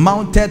that is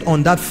mounted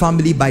on that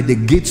family by the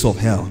gates of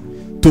hell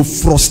to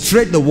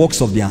frustrate the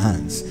works of their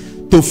hands,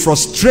 to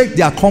frustrate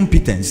their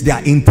competence,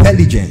 their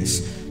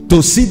intelligence,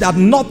 to see that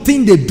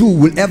nothing they do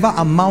will ever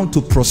amount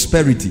to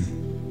prosperity,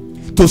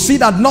 to see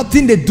that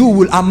nothing they do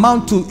will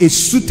amount to a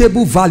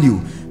suitable value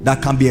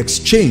that can be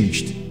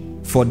exchanged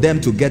for them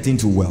to get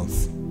into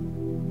wealth.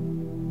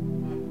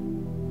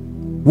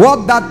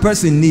 What that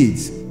person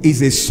needs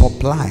is a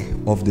supply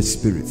of the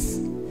Spirit,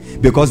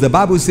 because the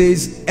Bible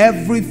says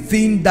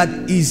everything that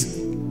is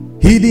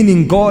hidden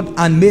in God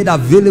and made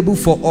available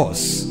for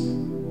us,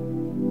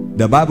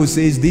 the Bible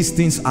says these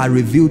things are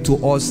revealed to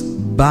us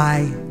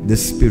by the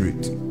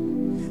Spirit.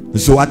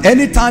 So at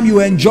any time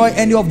you enjoy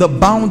any of the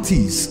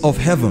bounties of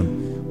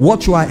heaven,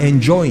 what you are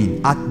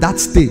enjoying at that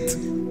state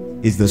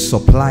is the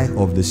supply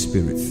of the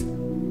Spirit.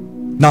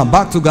 Now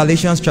back to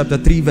Galatians chapter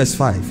 3 verse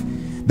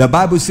 5. The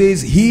Bible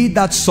says, he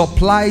that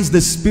supplies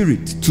the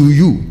Spirit to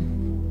you.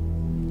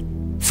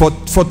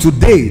 For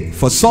today,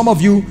 for some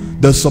of you,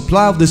 the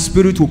supply of the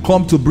Spirit will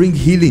come to bring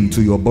healing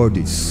to your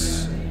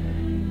bodies.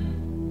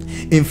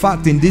 In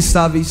fact, in this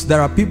service,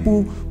 there are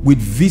people with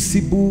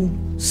visible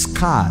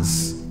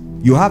scars.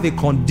 You have a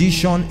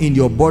condition in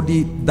your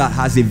body that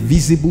has a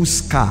visible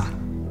scar.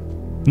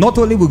 Not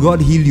only will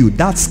God heal you,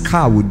 that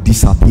scar will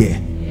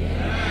disappear.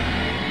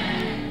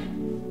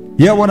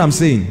 Hear what I'm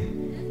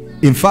saying?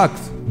 In fact,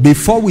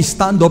 before we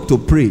stand up to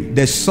pray,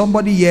 there's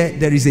somebody here,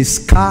 there is a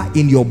scar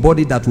in your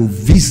body that will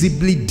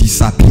visibly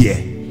disappear.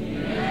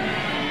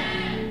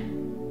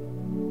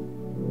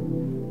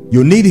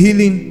 You need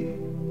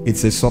healing,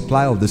 it's a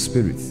supply of the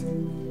Spirit.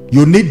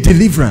 You need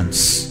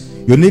deliverance,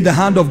 you need the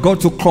hand of God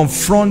to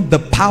confront the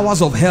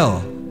powers of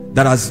hell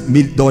that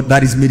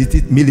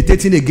is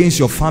militating against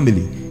your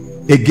family,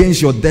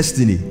 against your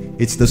destiny.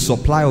 It's the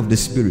supply of the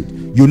Spirit.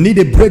 You need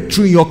a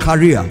breakthrough in your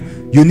career,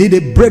 you need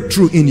a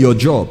breakthrough in your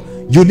job,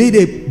 you need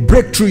a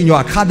breakthrough in your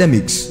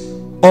academics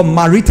or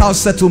marital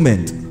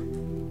settlement.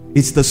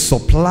 It's the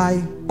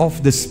supply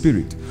of the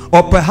Spirit.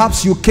 Or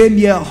perhaps you came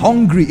here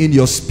hungry in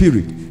your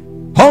spirit,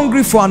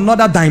 hungry for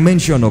another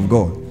dimension of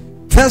God,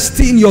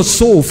 thirsty in your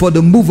soul for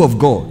the move of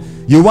God.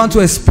 You want to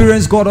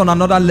experience God on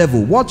another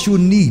level. What you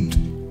need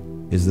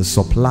is the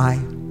supply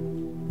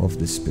of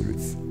the Spirit.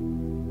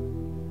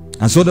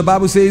 And so the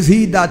Bible says,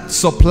 he that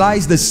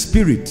supplies the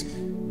Spirit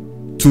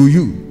to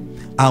you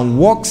and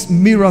works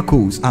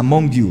miracles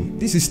among you.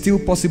 This is still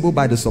possible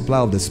by the supply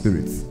of the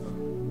Spirit.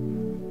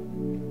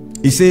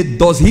 He said,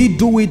 does he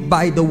do it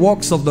by the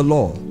works of the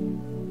law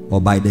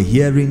or by the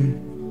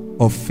hearing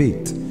of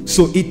faith?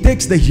 So it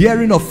takes the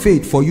hearing of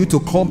faith for you to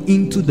come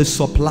into the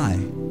supply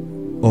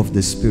of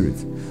the Spirit.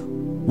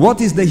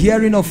 What is the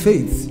hearing of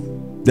faith?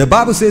 The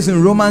Bible says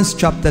in Romans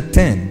chapter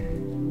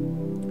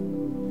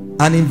 10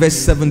 and in verse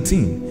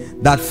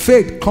 17 that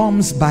faith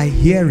comes by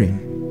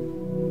hearing,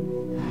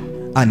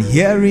 and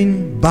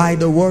hearing by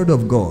the word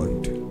of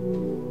God.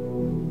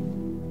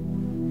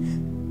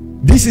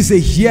 This is a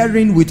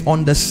hearing with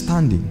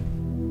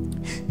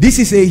understanding. This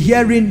is a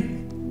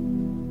hearing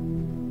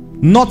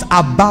not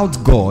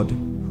about God,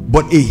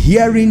 but a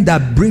hearing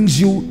that brings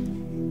you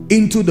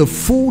into the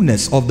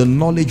fullness of the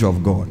knowledge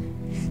of God.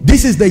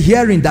 This is the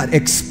hearing that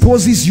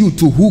exposes you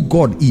to who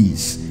God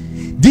is.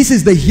 This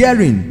is the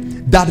hearing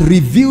that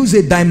reveals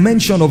a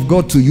dimension of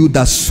God to you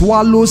that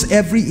swallows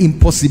every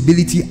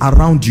impossibility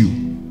around you.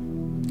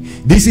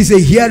 This is a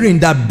hearing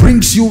that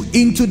brings you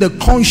into the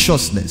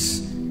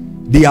consciousness,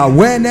 the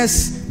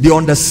awareness, the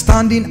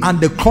understanding, and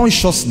the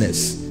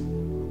consciousness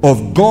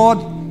of God,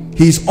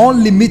 his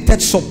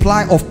unlimited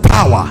supply of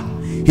power,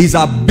 his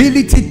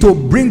ability to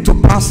bring to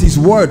pass his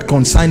word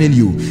concerning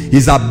you,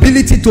 his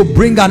ability to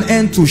bring an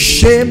end to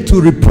shame, to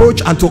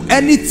reproach, and to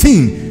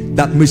anything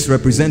that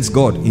misrepresents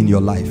God in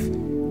your life.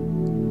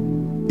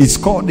 It's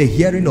called the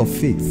hearing of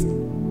faith.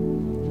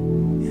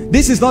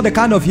 This is not the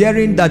kind of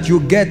hearing that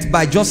you get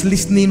by just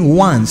listening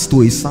once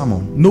to a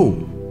sermon.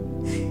 No.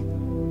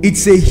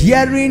 It's a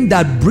hearing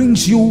that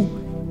brings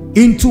you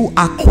into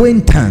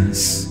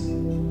acquaintance,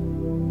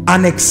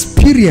 an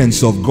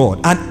experience of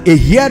God, and a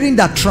hearing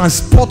that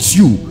transports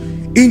you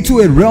into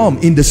a realm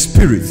in the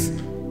Spirit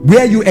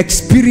where you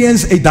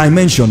experience a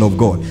dimension of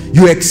God.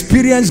 You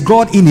experience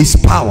God in his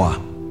power.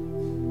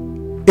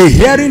 A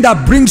hearing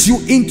that brings you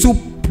into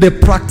the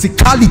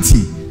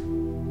practicality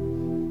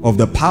of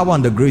the power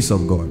and the grace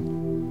of God.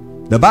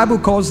 The Bible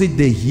calls it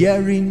the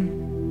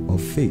hearing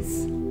of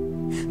faith.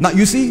 Now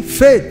you see,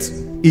 faith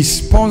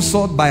is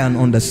sponsored by an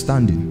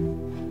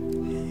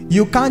understanding.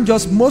 You can't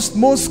just,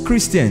 most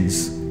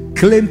Christians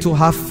claim to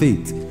have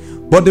faith,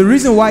 but the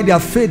reason why their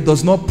faith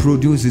does not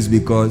produce is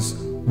because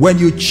when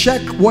you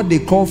check what they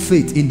call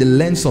faith in the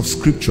lens of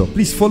scripture,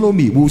 please follow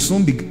me, we'll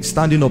soon be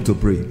standing up to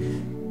pray,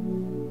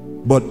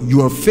 but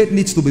your faith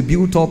needs to be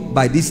built up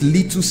by this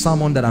little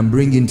sermon that I'm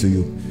bringing to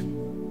you.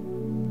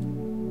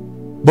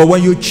 But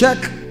when you check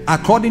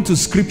according to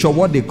scripture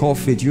what they call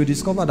faith, you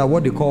discover that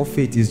what they call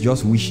faith is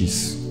just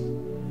wishes.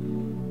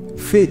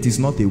 Faith is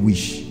not a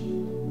wish.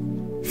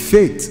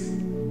 Faith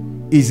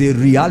is a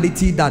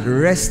reality that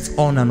rests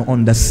on an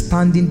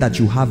understanding that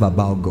you have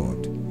about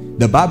God.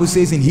 The Bible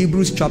says in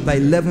Hebrews chapter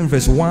 11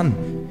 verse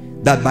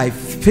 1 that by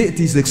faith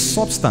is the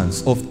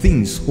substance of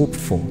things hoped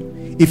for.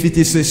 If it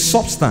is a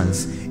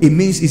substance, it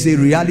means it's a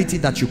reality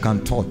that you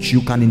can touch,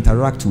 you can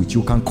interact with,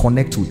 you can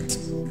connect with.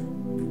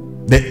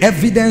 The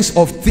evidence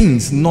of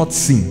things not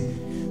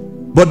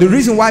seen. But the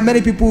reason why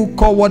many people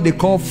call what they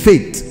call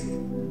faith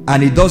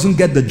and it doesn't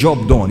get the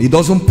job done, it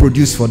doesn't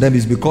produce for them,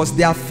 is because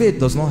their faith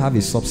does not have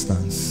a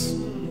substance.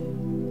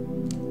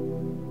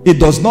 It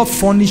does not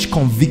furnish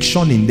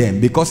conviction in them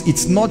because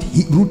it's not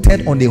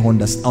rooted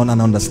on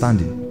an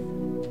understanding.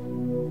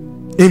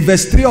 In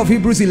verse 3 of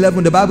Hebrews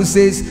 11, the Bible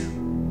says,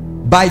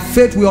 by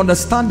faith we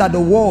understand that the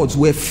worlds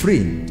were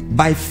framed.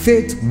 By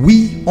faith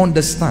we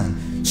understand.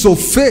 So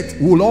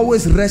faith will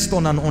always rest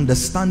on an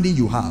understanding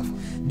you have.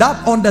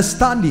 That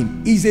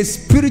understanding is a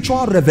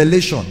spiritual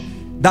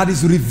revelation that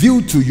is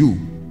revealed to you.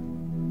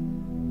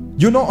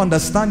 You know,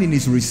 understanding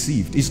is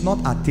received, it's not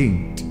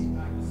attained.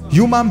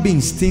 Human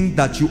beings think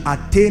that you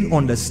attain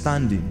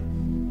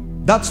understanding.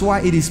 That's why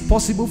it is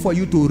possible for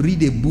you to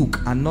read a book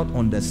and not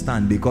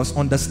understand, because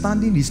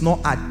understanding is not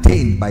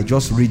attained by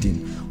just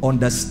reading.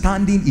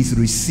 Understanding is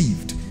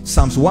received.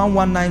 Psalms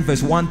 119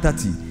 verse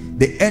 130,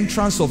 the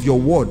entrance of your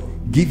word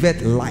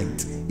giveth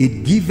light,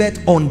 it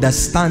giveth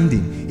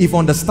understanding. If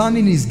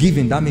understanding is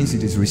given, that means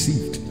it is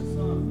received.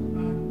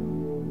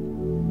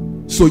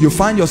 So you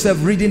find yourself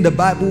reading the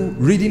Bible,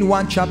 reading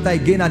one chapter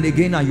again and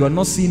again, and you are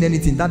not seeing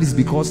anything. That is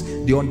because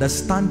the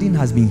understanding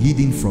has been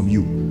hidden from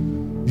you.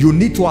 You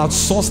need to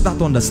outsource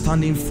that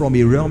understanding from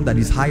a realm that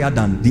is higher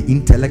than the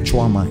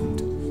intellectual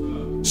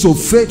mind. So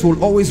faith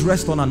will always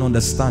rest on an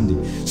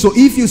understanding. So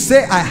if you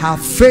say, I have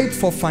faith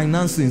for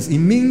finances, it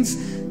means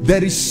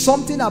there is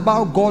something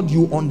about God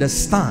you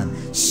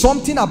understand,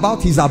 something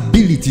about his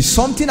ability,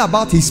 something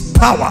about his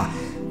power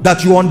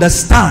that you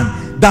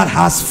understand, that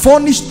has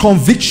furnished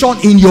conviction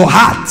in your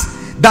heart,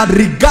 that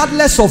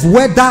regardless of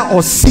weather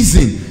or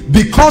season,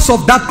 because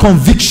of that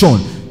conviction,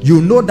 you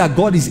know that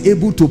God is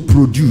able to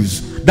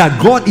produce,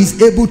 that God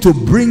is able to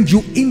bring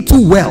you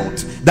into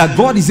wealth, that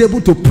God is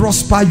able to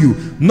prosper you,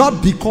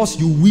 not because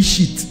you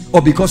wish it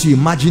or because you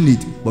imagine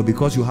it, but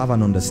because you have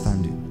an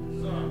understanding.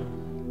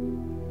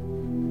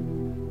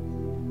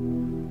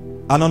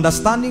 An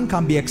understanding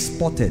can be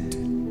exported.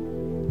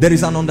 There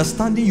is an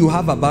understanding you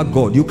have about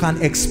God. You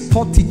can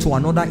export it to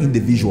another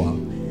individual,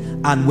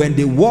 and when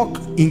they walk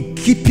in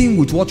keeping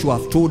with what you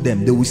have told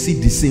them, they will see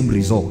the same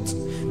result.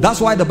 That's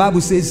why the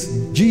Bible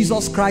says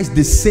Jesus Christ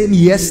the same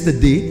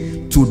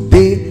yesterday,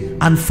 today,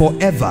 and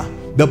forever.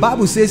 The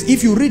Bible says,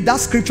 if you read that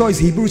scripture, is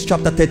Hebrews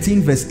chapter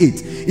 13 verse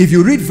 8. If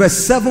you read verse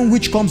 7,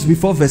 which comes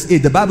before verse 8,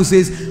 the Bible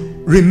says,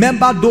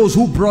 remember those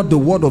who brought the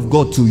word of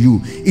God to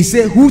you. It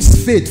says,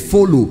 whose faith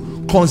follow,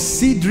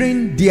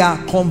 considering their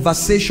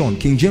conversation.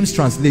 King James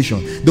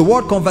translation. The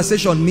word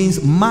conversation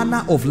means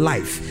manner of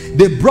life.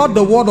 They brought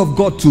the word of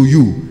God to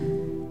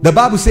you. The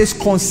Bible says,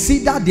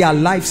 consider their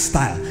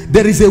lifestyle.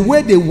 There is a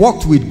way they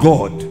walked with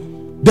God.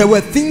 There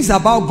were things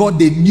about God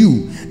they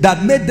knew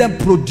that made them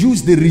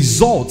produce the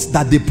results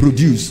that they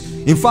produce.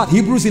 In fact,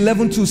 Hebrews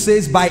 11:2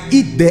 says, by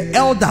it the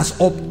elders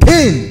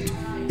obtained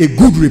a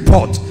good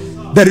report.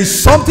 There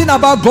is something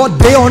about God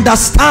they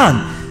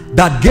understand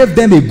that gave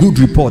them a good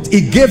report.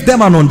 It gave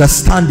them an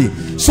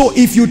understanding. So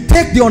if you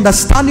take the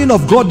understanding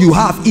of God you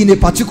have in a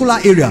particular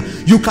area,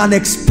 you can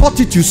export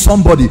it to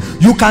somebody.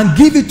 You can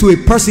give it to a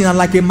person, and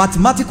like a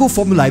mathematical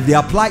formula, if they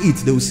apply it,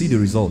 they will see the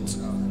results.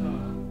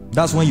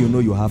 That's when you know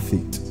you have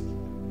faith.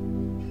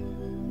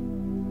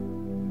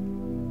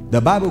 The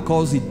Bible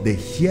calls it the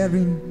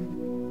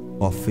hearing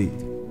of faith.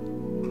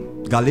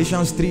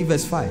 Galatians 3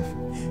 verse 5.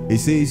 It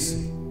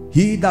says,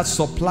 he that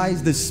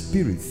supplies the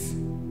Spirit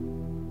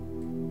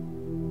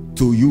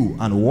to you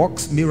and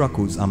works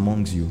miracles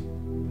amongst you,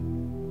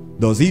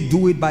 does he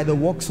do it by the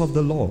works of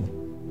the law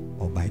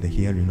or by the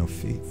hearing of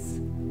faith?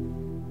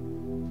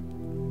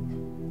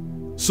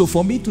 So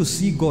for me to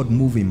see God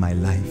move in my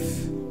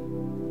life,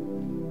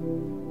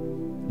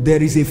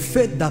 there is a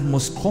faith that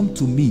must come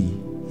to me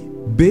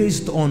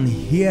based on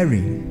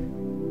hearing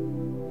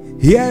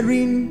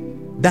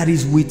that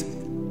is with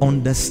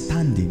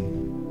understanding,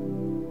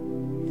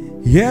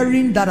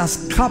 hearing that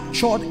has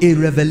captured a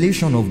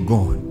revelation of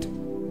God.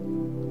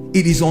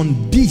 It is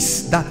on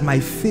this that my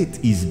faith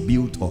is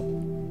built up.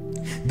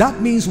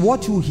 That means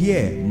what you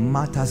hear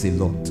matters a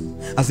lot.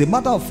 As a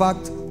matter of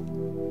fact,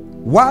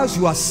 whilst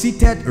you are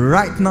seated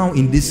right now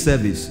in this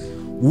service,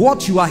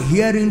 what you are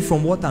hearing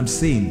from what I'm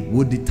saying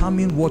will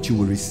determine what you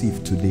will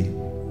receive today.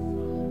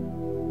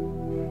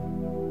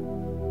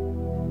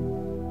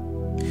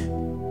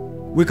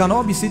 We can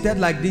all be seated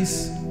like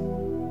this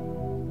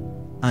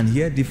and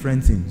hear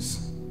different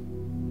things.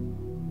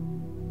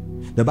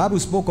 The Bible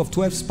spoke of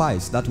 12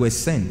 spies that were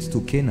sent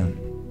to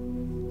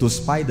Canaan to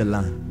spy the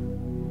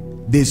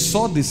land. They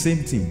saw the same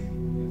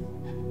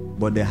thing,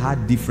 but they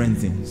had different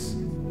things.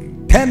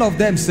 10 of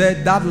them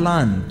said that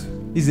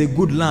land is a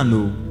good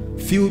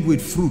land, filled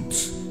with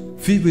fruits,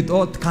 filled with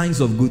all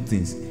kinds of good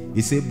things.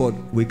 He said, but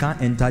we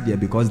can't enter there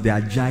because there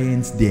are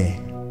giants there.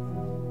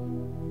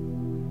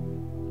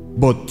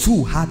 But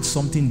 2 had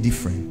something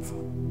different.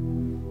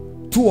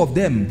 2 of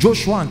them,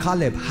 Joshua and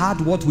Caleb, had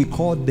what we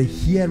call the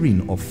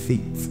hearing of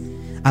faith.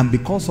 And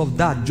because of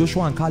that,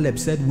 Joshua and Caleb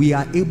said, we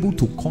are able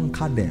to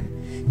conquer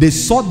them. They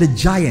saw the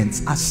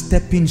giants as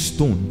stepping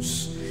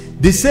stones.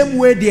 The same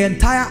way the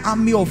entire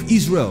army of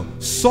Israel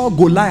saw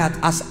Goliath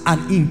as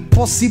an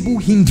impossible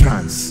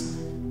hindrance.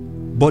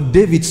 But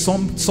David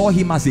saw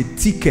him as a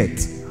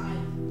ticket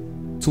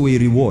to a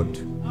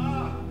reward.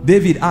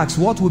 David asked,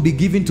 what will be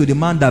given to the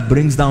man that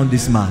brings down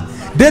this man?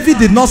 David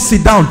did not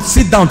sit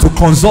down to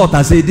consult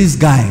and say, this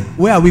guy,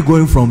 where are we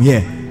going from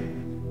here?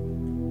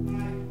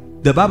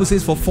 The Bible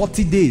says for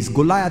 40 days,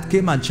 Goliath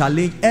came and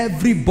challenged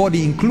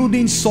everybody,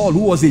 including Saul,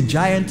 who was a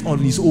giant on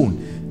his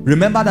own.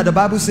 Remember that the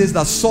Bible says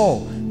that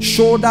Saul,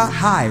 shoulder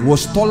high,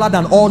 was taller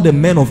than all the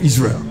men of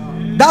Israel.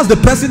 That's the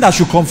person that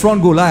should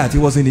confront Goliath. He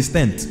was in his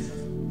tent.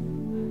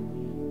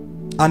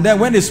 And then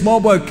when the small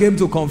boy came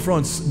to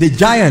confront, the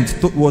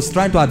giant was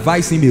trying to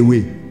advise him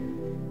away.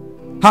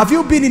 Have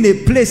you been in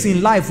a place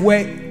in life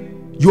where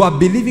You are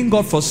believing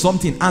God for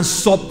something, and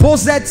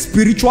supposed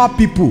spiritual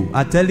people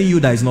are telling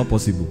you that it's not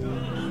possible.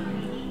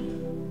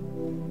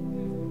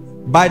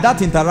 By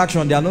that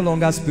interaction, they are no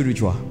longer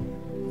spiritual.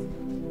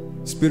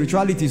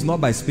 Spirituality is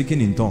not by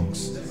speaking in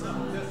tongues.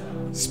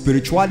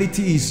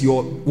 Spirituality is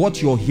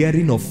what your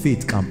hearing of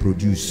faith can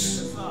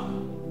produce.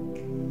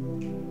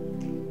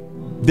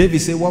 David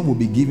said, what will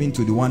be given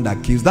to the one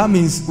that kills? That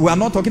means we are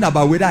not talking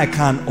about whether I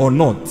can or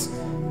not.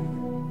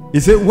 He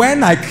said,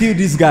 when I kill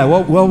this guy,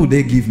 what will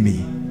they give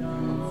me?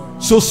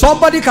 So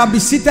somebody can be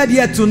seated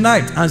here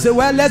tonight and say,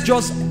 well, let's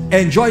just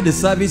enjoy the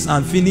service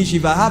and finish.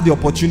 If I have the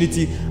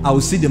opportunity, I will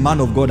see the man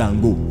of God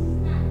and go.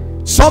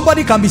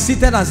 Somebody can be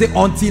seated and say,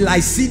 until I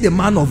see the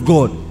man of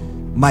God,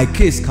 my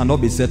case cannot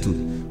be settled.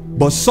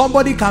 But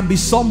somebody can be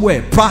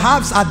somewhere,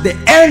 perhaps at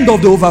the end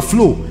of the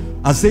overflow,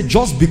 and say,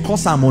 just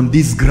because I'm on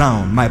this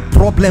ground, my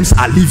problems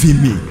are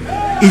leaving me.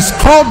 It's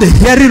called the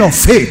hearing of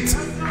faith.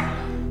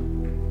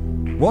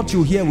 What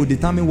you hear will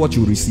determine what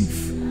you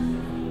receive.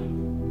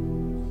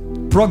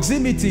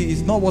 Proximity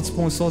is not what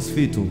sponsors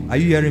faith. Are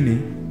you hearing me?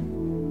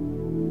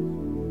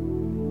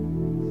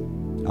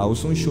 I will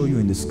soon show you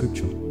in the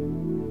scripture.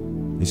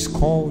 It's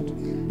called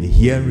the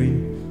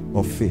hearing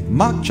of faith.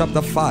 Mark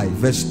chapter 5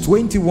 verse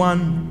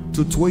 21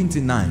 to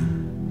 29.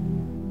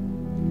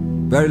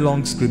 Very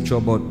long scripture,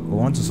 but I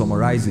want to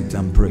summarize it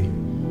and pray.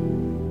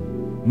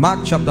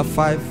 Mark chapter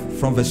 5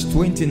 from verse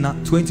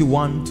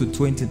 21 to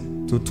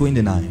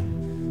 29.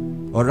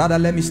 Or rather,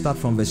 let me start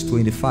from verse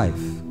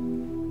 25.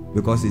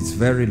 Because it's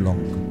very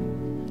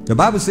long. The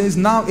Bible says,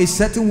 now a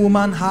certain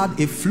woman had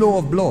a flow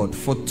of blood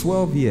for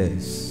 12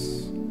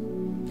 years.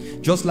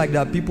 Just like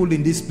there are people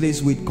in this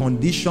place with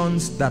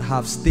conditions that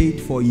have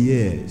stayed for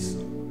years.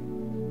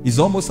 It's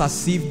almost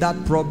as if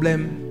that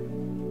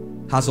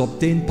problem has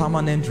obtained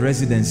permanent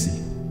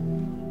residency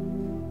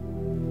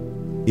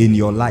in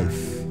your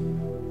life.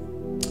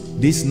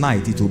 This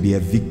night it will be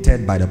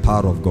evicted by the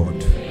power of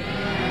God.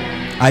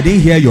 I didn't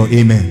hear your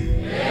amen.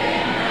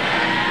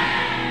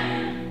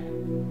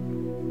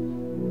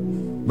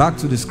 Back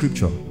to the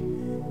scripture.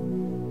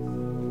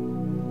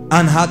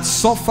 And had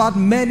suffered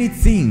many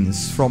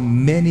things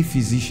from many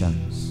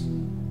physicians.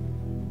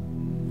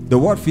 The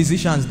word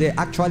physicians there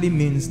actually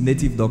means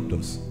native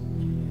doctors.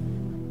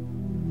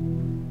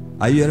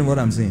 Are you hearing what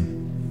I'm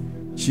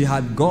saying? She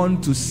had gone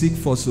to seek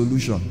for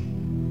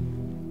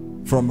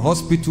solution. From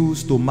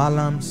hospitals to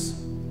malams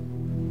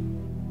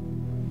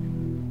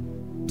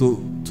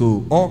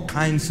to all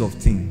kinds of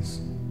things.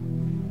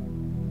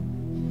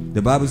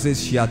 The Bible says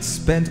she had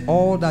spent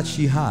all that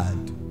she had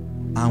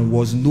and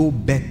was no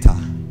better,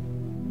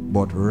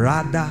 but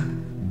rather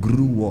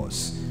grew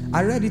worse.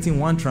 I read it in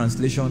one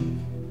translation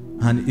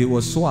and it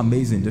was so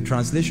amazing. The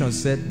translation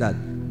said that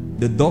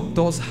the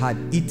doctors had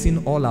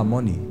eaten all her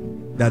money.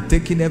 They had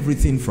taken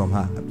everything from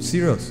her. I'm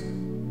serious.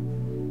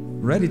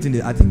 Read it in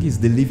the, I think it's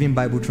the Living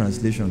Bible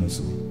translation or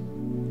so.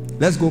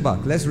 Let's go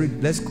back. Let's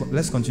read.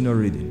 Let's continue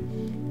reading.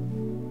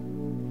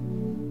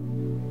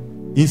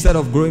 Instead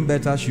of growing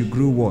better, she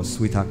grew worse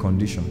with her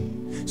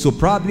condition. So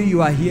probably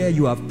you are here,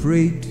 you have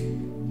prayed,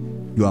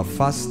 you have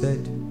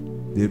fasted,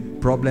 the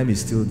problem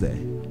is still there.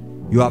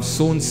 You have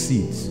sown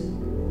seeds,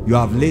 you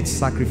have laid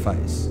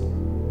sacrifice,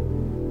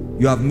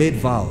 you have made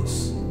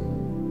vows,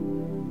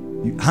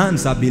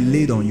 hands have been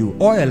laid on you,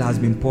 oil has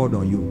been poured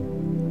on you,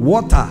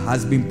 water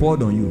has been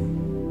poured on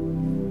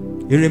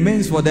you. It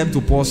remains for them to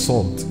pour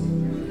salt.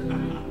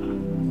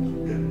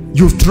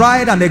 You've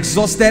tried and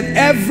exhausted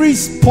every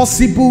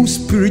possible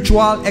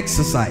spiritual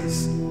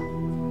exercise,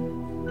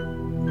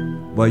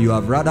 but you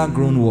have rather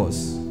grown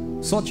worse.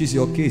 Such is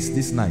your case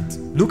this night.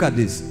 Look at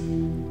this.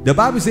 The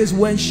Bible says,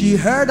 when she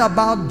heard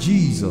about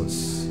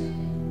Jesus,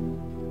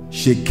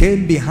 she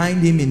came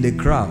behind him in the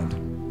crowd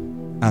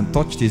and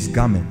touched his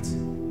garment.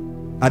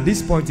 At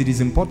this point, it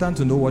is important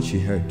to know what she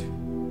heard.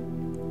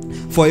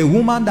 For a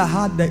woman that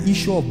had the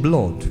issue of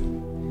blood,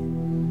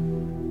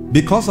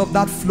 because of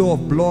that flow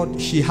of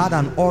blood, she had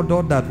an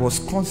odor that was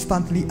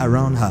constantly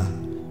around her.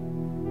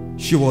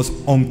 She was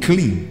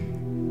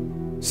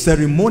unclean.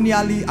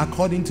 Ceremonially,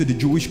 according to the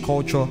Jewish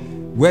culture,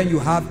 when you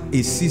have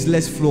a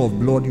ceaseless flow of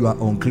blood, you are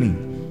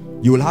unclean.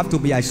 You will have to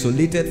be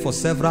isolated for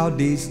several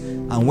days,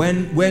 and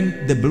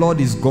when the blood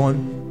is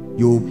gone,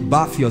 you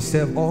bath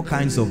yourself, all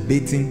kinds of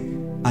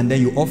bathing, and then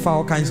you offer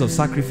all kinds of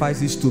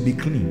sacrifices to be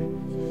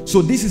clean.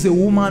 So this is a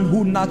woman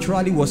who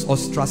naturally was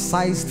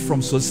ostracized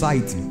from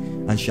society.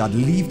 And she had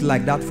lived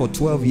like that for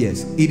 12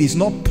 years. It is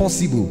not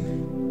possible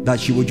that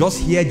she would just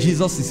hear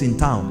Jesus is in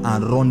town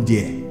and run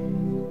there.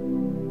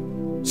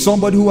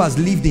 Somebody who has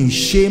lived in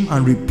shame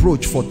and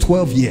reproach for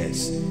 12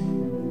 years.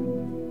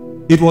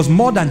 It was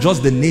more than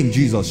just the name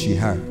Jesus she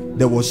heard.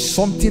 There was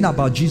something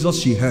about Jesus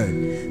she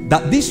heard.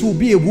 That this will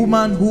be a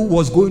woman who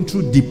was going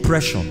through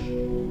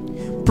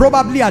depression.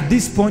 Probably at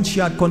this point she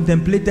had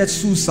contemplated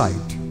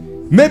suicide.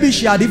 Maybe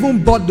she had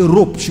even bought the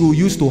rope she would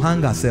use to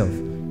hang herself.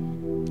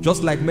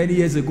 Just like many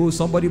years ago,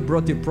 somebody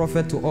brought a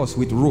prophet to us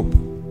with rope.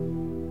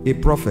 A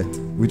prophet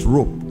with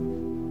rope.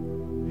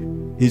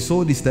 He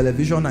sold his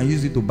television and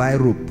used it to buy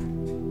rope.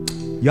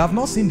 You have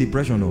not seen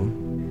depression, no?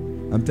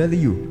 I'm telling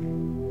you.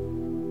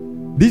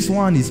 This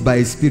one is by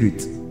a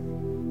spirit.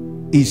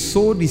 He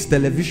sold his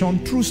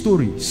television, true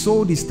story,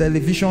 sold his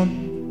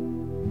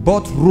television,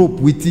 bought rope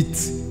with it,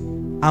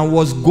 and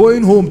was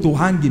going home to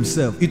hang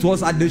himself. It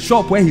was at the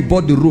shop where he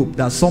bought the rope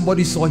that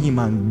somebody saw him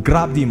and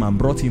grabbed him and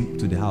brought him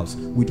to the house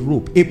with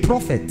rope. A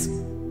prophet.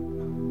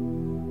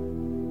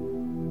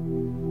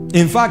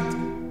 In fact,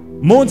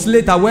 months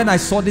later, when I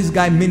saw this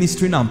guy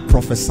ministering and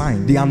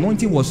prophesying, the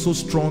anointing was so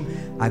strong,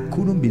 I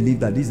couldn't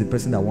believe that this is the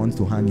person that wants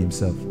to hang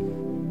himself.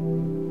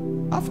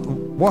 After,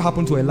 what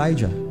happened to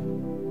Elijah?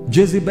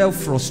 Jezebel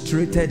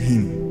frustrated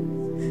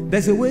him.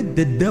 There's a way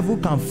the devil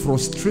can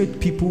frustrate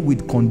people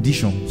with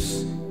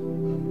conditions,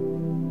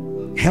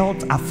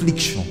 health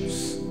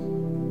afflictions.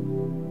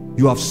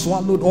 You have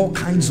swallowed all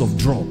kinds of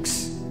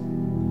drugs.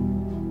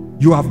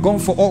 You have gone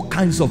for all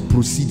kinds of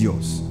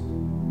procedures.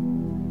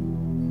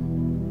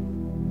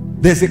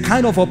 There's a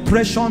kind of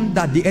oppression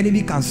that the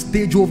enemy can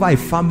stage over a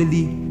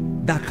family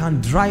that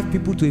can drive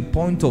people to a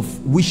point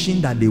of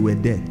wishing that they were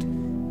dead.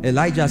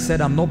 Elijah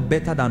said, I'm not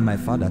better than my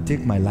father,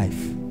 take my life.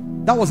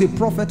 That was a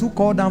prophet who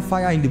called down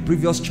fire in the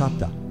previous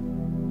chapter.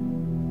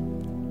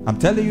 I'm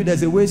telling you,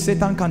 there's a way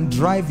Satan can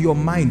drive your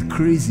mind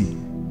crazy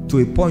to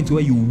a point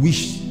where you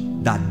wish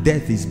that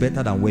death is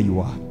better than where you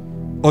are,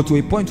 or to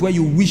a point where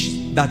you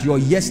wish that your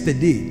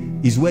yesterday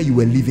is where you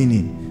were living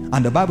in.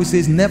 And the Bible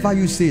says, never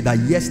you say that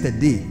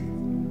yesterday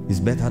is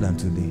better than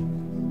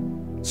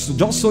today. So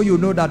just so you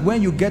know that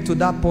when you get to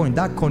that point,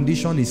 that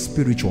condition is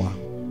spiritual.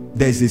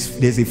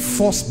 There's a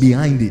force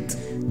behind it.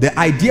 The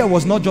idea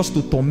was not just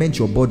to torment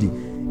your body,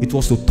 it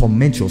was to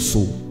torment your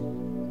soul.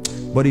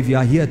 But if you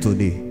are here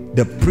today,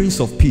 the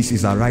Prince of Peace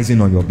is arising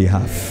on your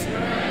behalf.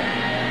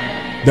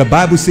 The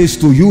Bible says,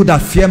 to you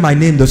that fear my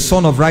name, the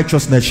Son of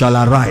Righteousness shall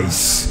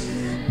arise.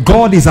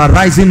 God is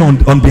arising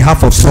on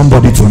behalf of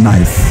somebody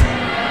tonight.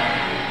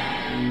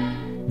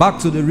 Back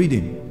to the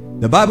reading.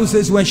 The Bible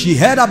says, when she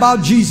heard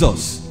about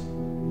Jesus,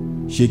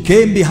 she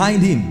came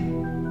behind him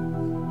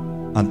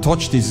and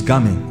touched his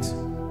garment.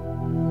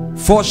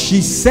 For she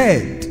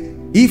said,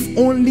 if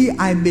only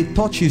I may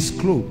touch his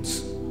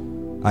clothes,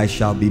 I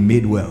shall be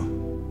made well.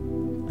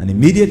 And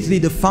immediately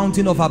the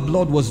fountain of her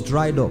blood was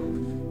dried up,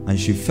 and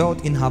she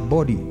felt in her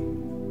body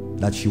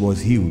that she was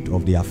healed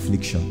of the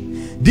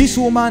affliction. This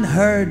woman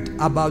heard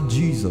about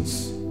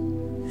Jesus.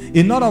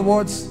 In other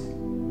words,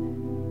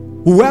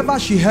 whoever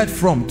she heard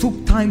from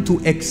took time to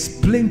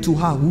explain to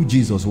her who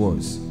Jesus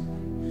was.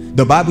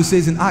 The Bible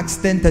says in Acts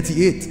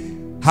 10:38,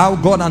 how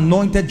God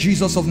anointed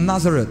Jesus of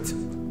Nazareth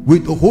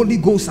with the Holy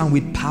Ghost and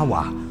with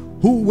power,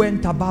 who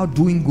went about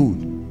doing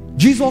good.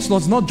 Jesus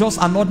was not just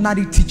an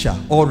ordinary teacher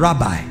or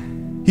rabbi.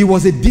 He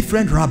was a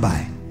different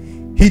rabbi.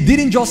 He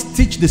didn't just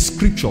teach the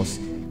scriptures.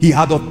 He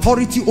had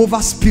authority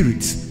over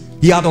spirits.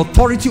 He had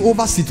authority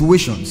over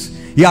situations.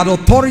 He had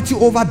authority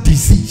over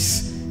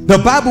disease. The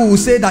Bible will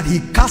say that he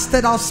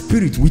casted out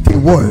spirits with a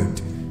word.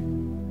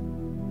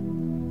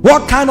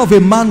 What kind of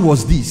a man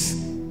was this,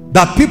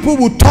 that people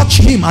would touch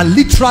him and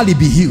literally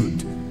be healed?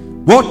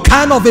 What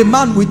kind of a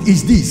man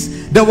is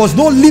this? There was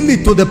no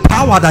limit to the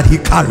power that he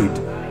carried.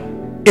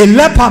 A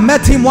leper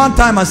met him one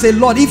time and said,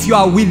 Lord, if you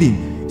are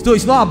willing. So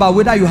it's not about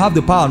whether you have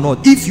the power or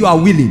not. If you are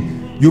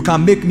willing, you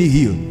can make me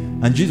heal.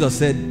 And Jesus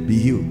said, be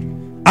healed.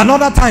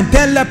 Another time,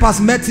 10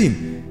 lepers met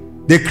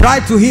him. They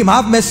cried to him,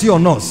 have mercy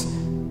on us.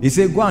 He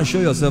said, go and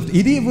show yourself.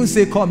 He didn't even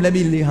say, come, let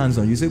me lay hands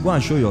on you. He said, go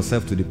and show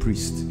yourself to the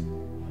priest.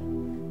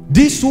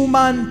 This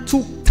woman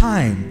took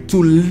time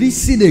to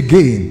listen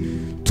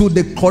again to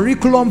the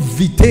curriculum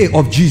vitae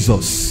of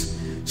Jesus.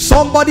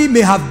 Somebody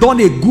may have done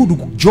a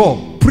good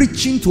job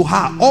preaching to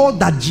her all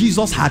that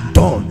Jesus had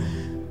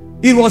done.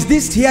 It was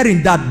this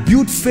hearing that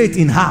built faith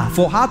in her,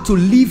 for her to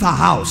leave her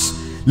house,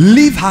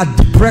 leave her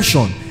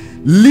depression,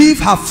 leave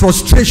her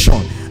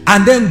frustration,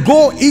 and then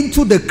go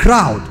into the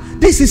crowd.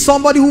 This is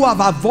somebody who have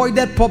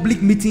avoided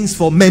public meetings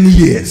for many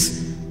years.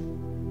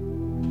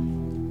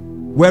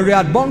 When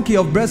Riyad Bonki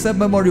of Blessed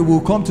Memory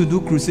will come to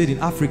do crusade in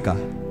Africa,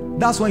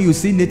 that's when you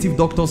see native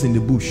doctors in the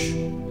bush.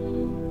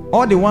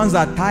 All the ones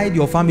that tied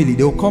your family,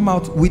 they'll come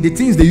out with the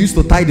things they used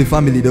to tie the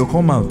family. They'll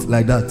come out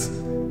like that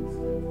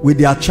with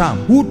their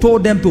charm. Who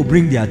told them to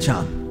bring their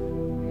charm?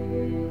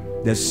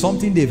 There's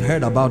something they've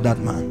heard about that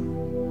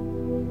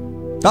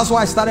man. That's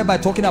why I started by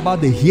talking about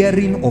the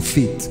hearing of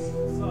faith.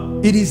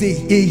 It is a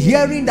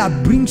hearing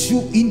that brings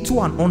you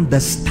into an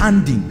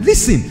understanding.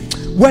 Listen,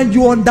 when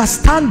you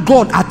understand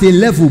God at a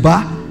level,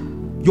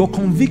 your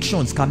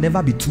convictions can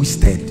never be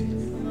twisted.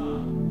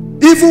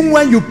 Even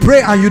when you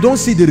pray and you don't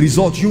see the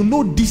result, you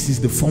know this is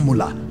the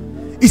formula.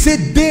 He said,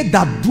 they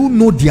that do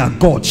know their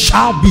God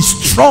shall be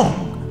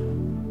strong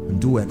and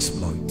do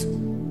exploit.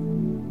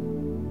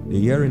 The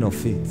hearing of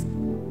faith.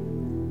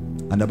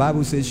 And the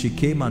Bible says she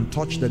came and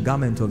touched the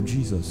garment of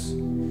Jesus.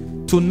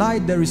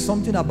 Tonight there is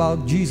something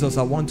about Jesus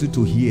I want you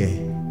to hear,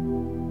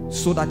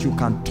 so that you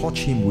can touch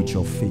him with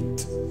your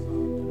faith.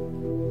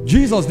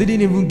 Jesus didn't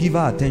even give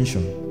her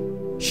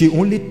attention. She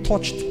only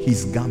touched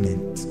his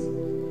garment.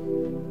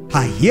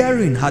 Her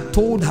hearing had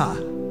told her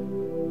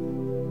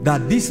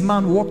that this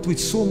man walked with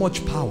so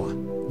much power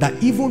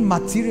that even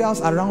materials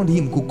around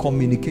him could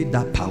communicate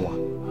that power.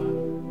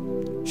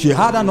 She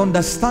had an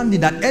understanding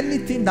that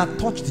anything that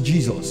touched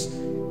Jesus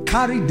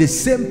carried the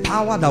same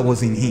power that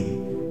was in him.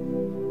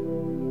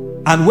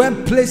 And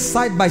when placed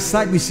side by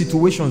side with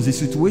situations, the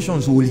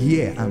situations will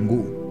hear and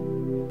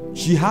go.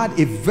 She had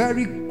a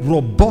very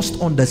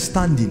robust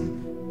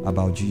understanding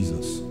about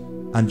Jesus.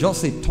 And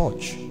just a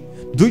touch.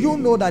 Do you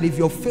know that if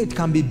your faith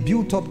can be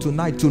built up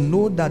tonight to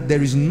know that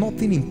there is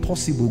nothing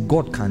impossible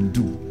God can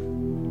do?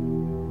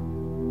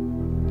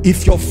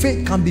 If your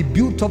faith can be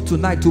built up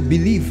tonight to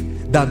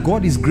believe that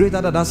God is greater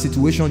than that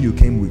situation you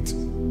came with.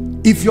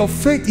 If your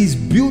faith is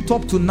built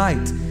up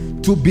tonight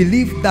to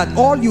believe that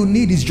all you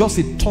need is just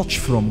a touch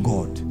from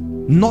God,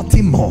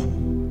 nothing more.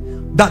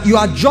 That you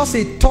are just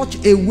a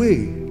touch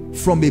away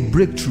from a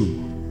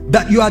breakthrough.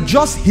 That you are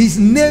just his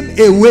name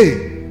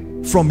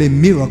away from a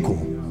miracle.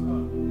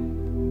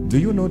 Do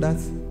you know that?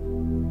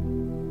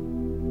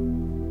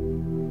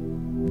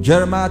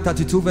 Jeremiah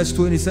 32 verse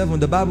 27,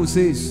 the Bible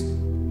says,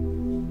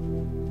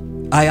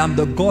 I am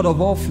the God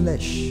of all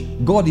flesh.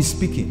 God is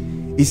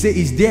speaking. He said,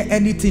 is there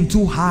anything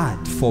too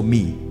hard for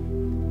me?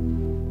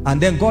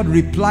 And then God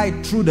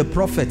replied through the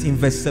prophet in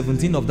verse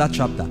 17 of that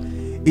chapter.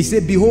 He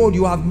said, behold,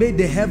 you have made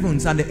the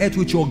heavens and the earth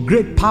with your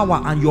great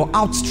power and your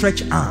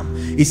outstretched arm.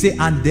 He said,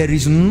 and there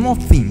is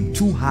nothing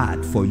too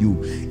hard for you.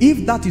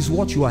 If that is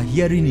what you are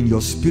hearing in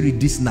your spirit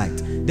this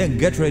night, then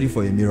get ready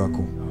for a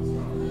miracle.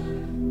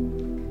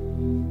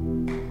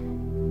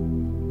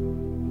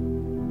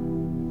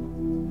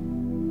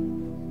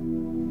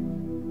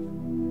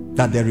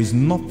 That there is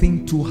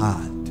nothing too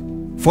hard.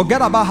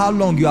 Forget about how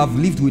long you have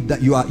lived with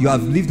that. You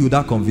have lived with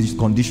that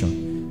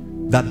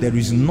condition. That there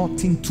is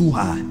nothing too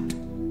hard.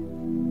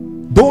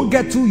 Don't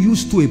get too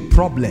used to a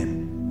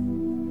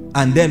problem.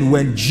 And then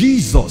when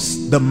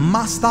Jesus, the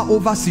master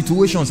over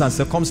situations and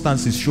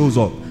circumstances, shows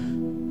up,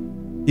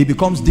 it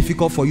becomes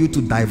difficult for you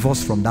to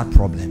divorce from that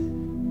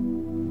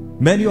problem.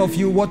 Many of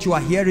you, what you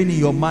are hearing in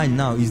your mind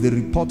now is the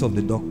report of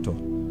the doctor.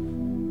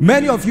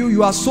 Many of you,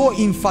 you are so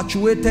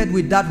infatuated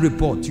with that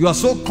report. You are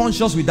so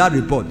conscious with that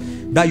report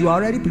that you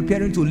are already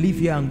preparing to leave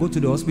here and go to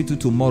the hospital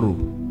tomorrow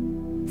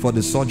for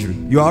the surgery.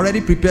 You are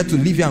already prepared to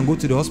leave here and go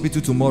to the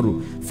hospital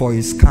tomorrow for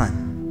a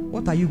scan.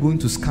 What are you going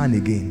to scan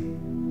again?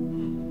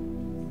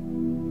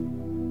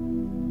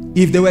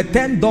 If there were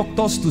 10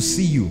 doctors to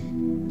see you,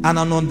 and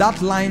on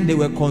that line there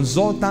were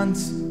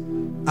consultants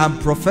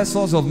and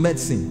professors of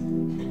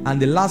medicine,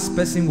 and the last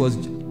person was,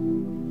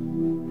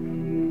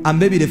 and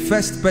maybe the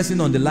first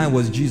person on the line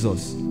was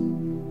Jesus,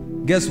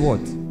 guess what?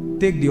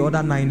 Take the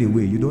other 9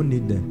 away. You don't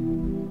need them.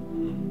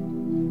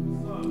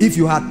 If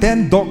you had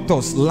 10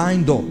 doctors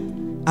lined up,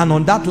 and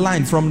on that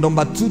line from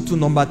number 2 to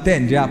number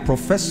 10 there are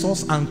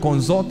professors and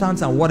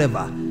consultants and whatever,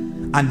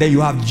 and then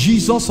you have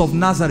Jesus of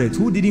Nazareth,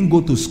 who didn't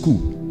go to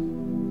school,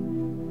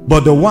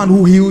 but the one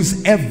who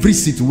heals every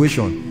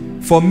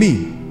situation. For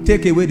me,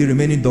 take away the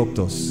remaining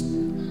doctors.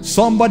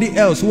 Somebody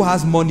else who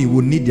has money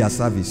will need their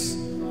service.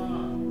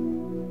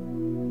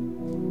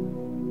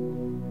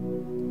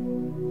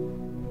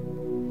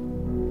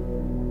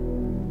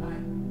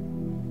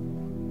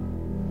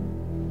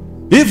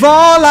 If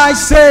all I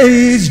say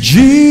is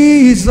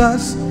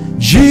Jesus,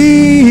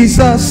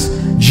 Jesus,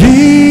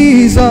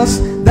 Jesus,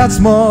 that's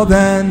more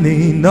than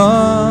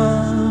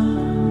enough.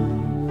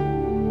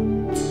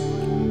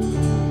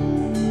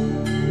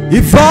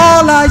 If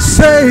all I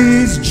say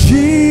is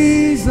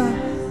Jesus,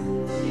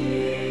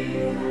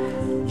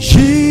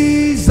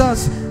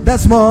 Jesus,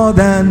 that's more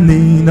than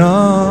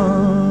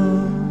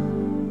enough.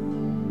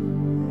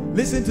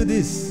 Listen to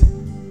this.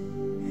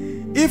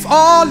 If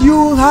all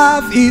you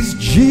have is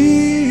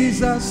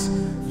Jesus,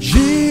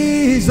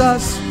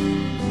 Jesus,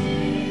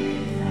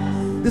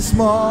 it's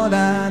more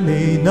than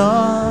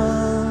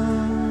enough.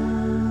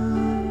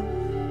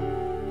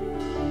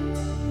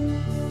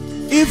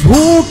 If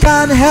who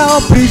can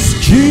help is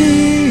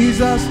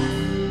Jesus,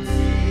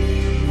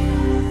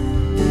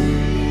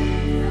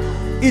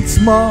 it's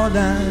more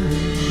than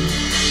enough.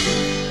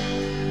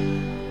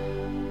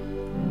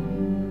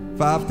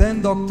 If I have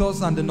 10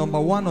 doctors and the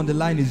number 1 on the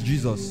line is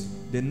Jesus,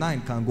 the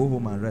 9 can go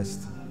home and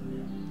rest.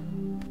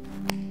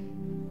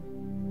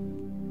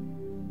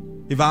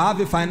 If I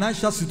have a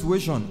financial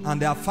situation and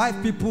there are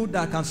 5 people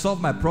that can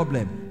solve my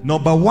problem,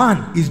 number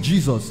 1 is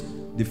Jesus,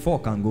 the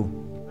 4 can go.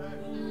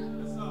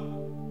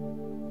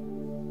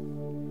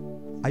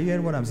 Are you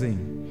hearing what I'm saying?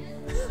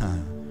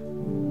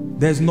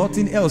 There's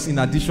nothing else in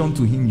addition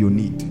to him you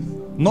need.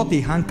 Not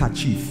a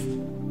handkerchief.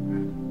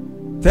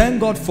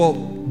 Thank God for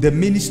the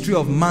ministry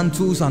of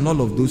mantles and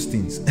all of those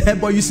things.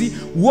 But you see,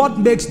 what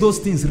makes those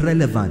things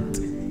relevant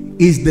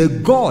is the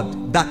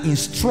God that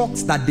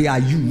instructs that they are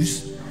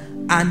used,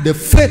 and the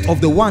faith of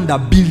the one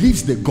that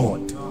believes the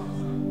God.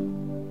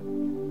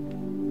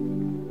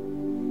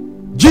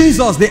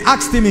 Jesus, they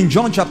asked him in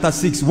John chapter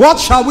 6, what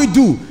shall we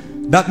do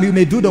that we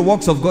may do the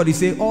works of God? He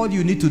said, all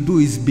you need to do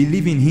is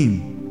believe in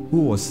him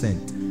who was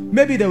sent.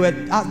 Maybe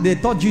they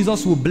thought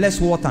Jesus would bless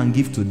water and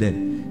give to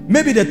them.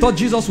 Maybe they thought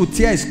Jesus would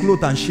tear his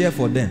clothes and share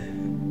for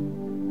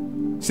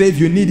them. Say, if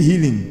you need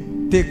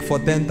healing, take for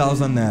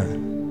 10,000 naira.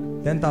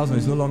 10,000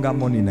 is no longer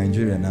money in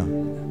Nigeria now.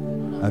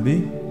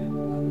 Abi?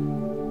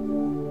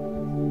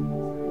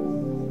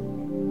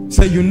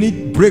 Say you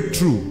need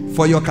breakthrough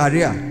for your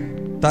career,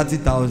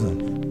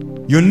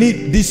 30,000. You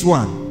need this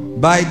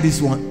one, buy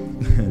this one.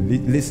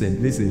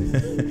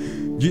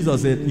 Listen.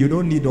 Jesus said, you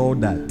don't need all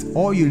that.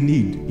 All you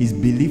need is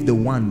believe the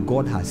one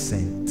God has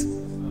sent.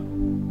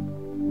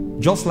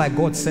 Just like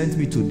God sent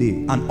me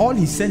today. And all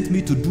he sent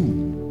me to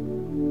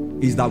do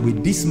is that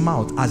with this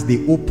mouth, as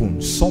they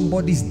open,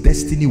 somebody's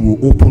destiny will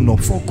open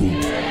up for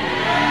good.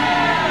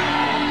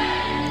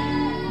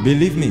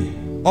 Believe me,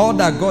 all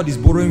that God is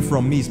borrowing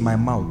from me is my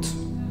mouth.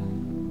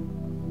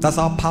 That's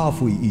how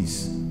powerful he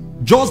is.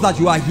 Just that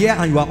you are here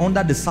and you are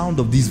under the sound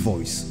of this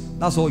voice.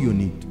 That's all you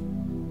need.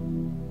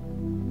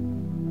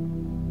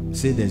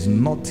 Say there's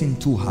nothing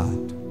too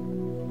hard.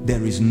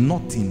 There is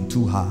nothing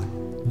too hard.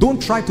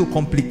 Don't try to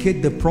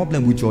complicate the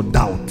problem with your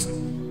doubt.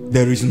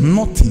 There is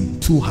nothing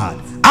too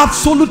hard.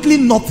 Absolutely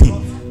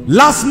nothing.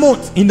 Last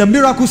month in the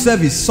miracle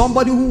service,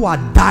 somebody who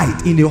had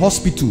died in the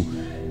hospital,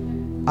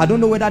 I don't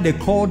know whether they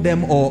called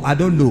them or I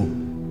don't know,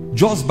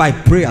 just by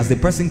prayers the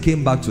person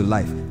came back to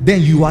life.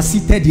 Then you are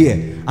seated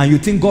here and you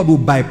think God will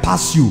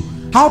bypass you.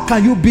 How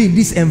can you be in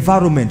this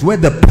environment where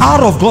the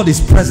power of God is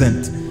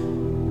present?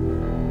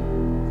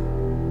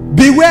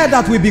 Beware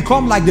that we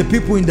become like the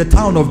people in the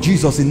town of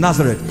Jesus in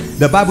Nazareth.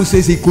 The Bible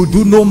says he could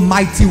do no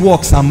mighty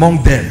works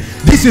among them.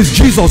 This is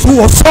Jesus who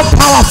was so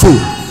powerful.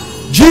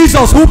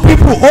 Jesus who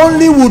people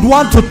only would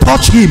want to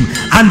touch him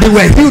and they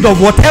were healed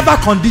of whatever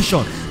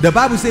condition. The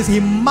Bible says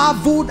he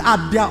marveled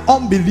at their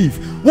unbelief.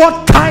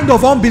 What kind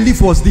of unbelief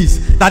was this?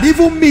 That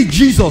even me,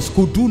 Jesus,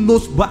 could do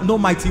no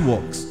mighty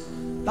works.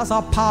 That's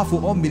how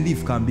powerful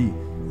unbelief can be.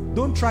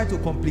 Don't try to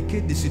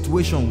complicate the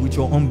situation with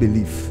your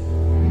unbelief.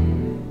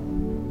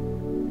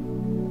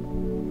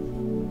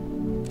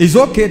 It's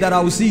okay that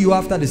I will see you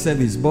after the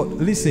service, but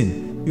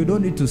listen, you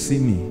don't need to see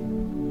me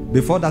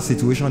before that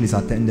situation is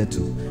attended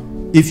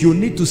to. If you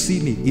need to see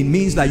me, it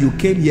means that you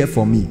came here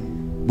for me.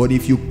 But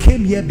if you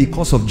came here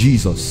because of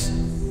Jesus,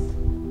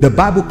 the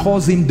Bible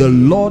calls him the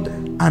Lord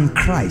and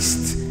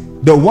Christ,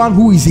 the one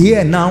who is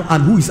here now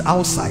and who is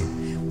outside,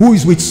 who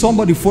is with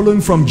somebody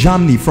following from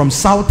Germany, from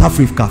South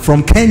Africa,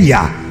 from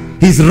Kenya.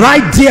 He's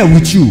right there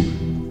with you.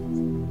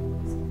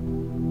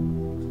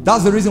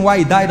 That's the reason why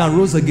he died and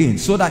rose again,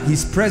 so that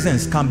his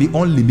presence can be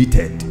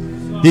unlimited.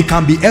 He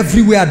can be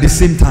everywhere at the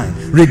same time,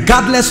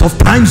 regardless of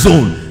time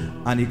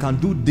zone, and he can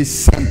do the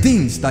same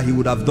things that he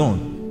would have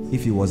done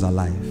if he was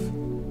alive.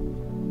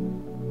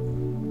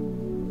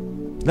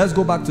 Let's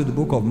go back to the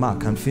book of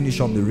Mark and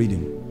finish up the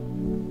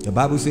reading. The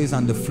Bible says,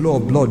 and the flow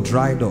of blood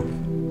dried up.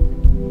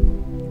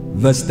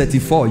 Verse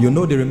 34, you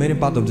know the remaining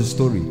part of the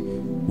story.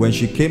 When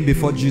she came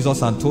before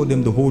Jesus and told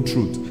him the whole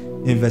truth,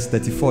 in verse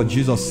 34,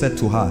 Jesus said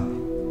to her,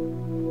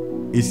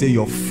 he said,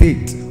 your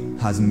faith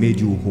has made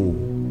you whole.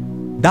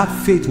 That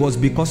faith was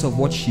because of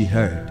what she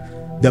heard.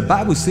 The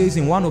Bible says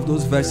in one of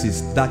those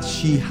verses that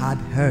she had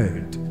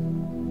heard.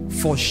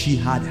 For she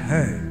had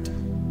heard.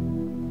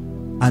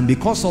 And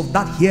because of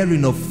that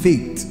hearing of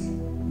faith,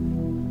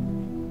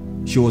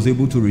 she was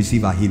able to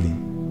receive her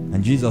healing.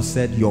 And Jesus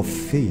said, your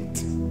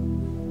faith,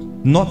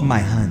 not my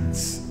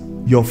hands,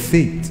 your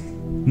faith,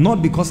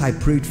 not because I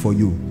prayed for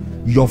you,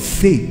 your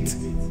faith,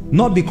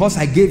 not because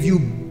I gave you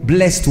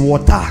blessed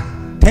water,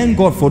 thank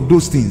God for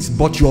those things,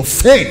 but your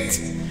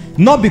faith,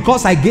 not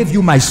because I gave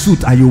you my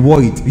suit and you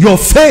wore it, your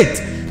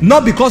faith,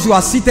 not because you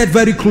are seated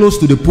very close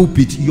to the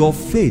pulpit, your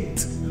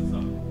faith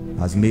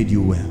has made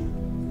you well.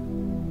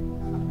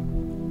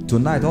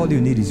 Tonight all you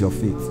need is your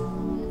faith,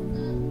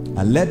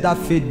 and let that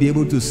faith be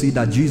able to see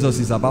that Jesus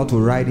is about to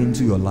ride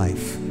into your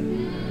life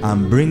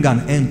and bring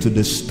an end to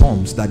the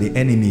storms that the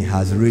enemy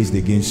has raised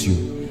against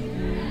you.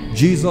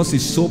 Jesus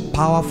is so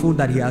powerful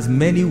that he has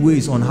many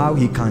ways on how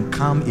he can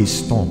calm a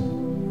storm.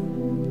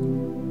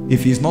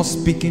 If he's not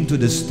speaking to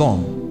the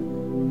storm,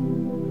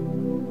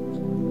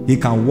 he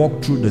can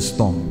walk through the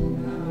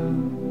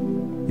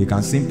storm. He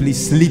can simply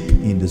sleep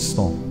in the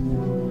storm.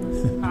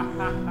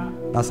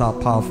 That's how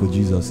powerful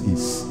Jesus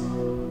is.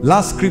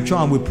 Last scripture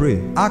and we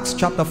pray. Acts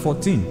chapter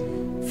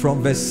 14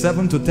 from verse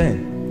 7 to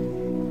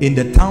 10. In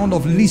the town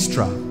of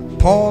Lystra,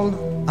 Paul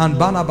and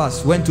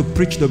Barnabas went to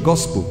preach the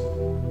gospel.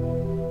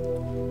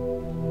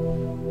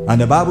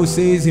 And the Bible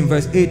says in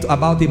verse 8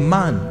 about a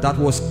man that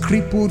was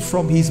crippled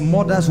from his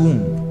mother's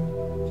womb.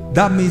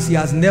 That means he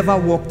has never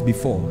walked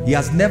before. He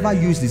has never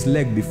used his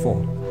leg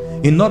before.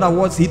 In other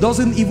words, he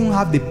doesn't even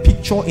have the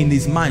picture in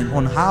his mind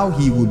on how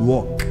he would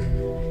walk.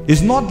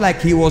 It's not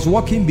like he was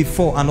walking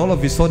before and all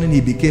of a sudden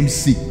he became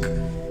sick.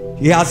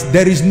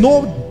 There is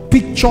no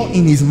picture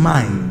in his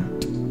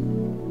mind.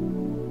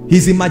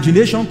 His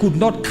imagination could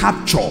not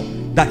capture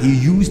that he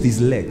used his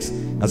legs.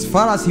 As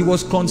far as he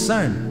was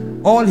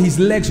concerned, all his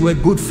legs were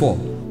good for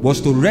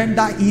was to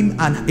render him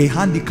a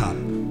handicap,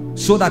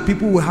 so that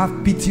people will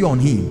have pity on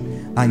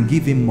him and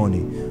give him money.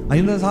 And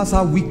you know that's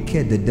how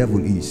wicked the devil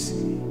is.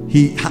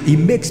 He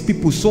makes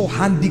people so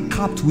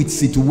handicapped with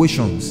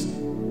situations,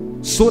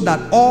 so that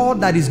all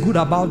that is good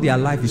about their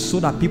life is so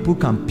that people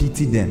can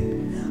pity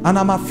them. And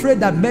I'm afraid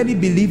that many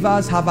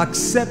believers have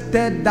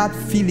accepted that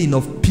feeling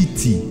of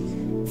pity.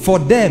 For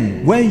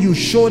them, when you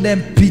show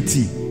them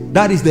pity,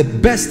 That is the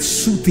best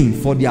soothing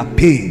for their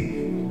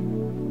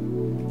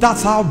pain.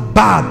 That's how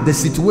bad the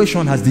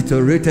situation has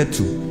deteriorated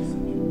to.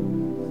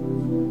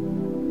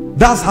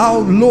 That's how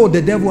low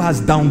the devil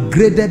has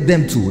downgraded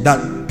them to,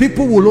 that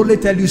people will only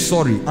tell you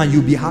sorry and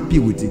you'll be happy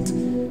with it.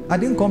 I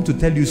didn't come to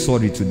tell you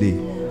sorry today.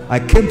 I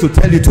came to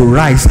tell you to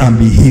rise and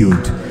be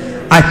healed.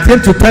 I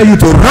came to tell you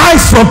to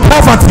rise from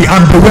poverty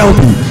and be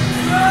wealthy.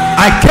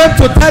 I came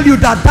to tell you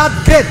that that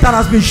gate that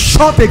has been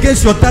shut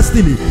against your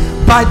destiny,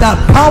 by the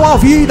power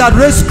of He that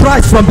raised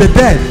Christ from the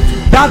dead,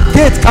 that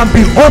gate can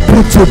be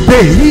opened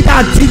today.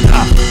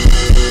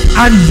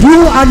 And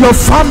you and your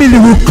family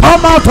will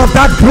come out of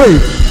that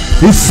grave.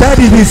 He said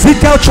in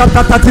Ezekiel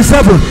chapter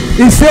 37,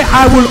 he said,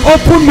 I will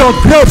open your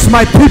graves,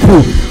 my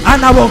people,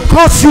 and I will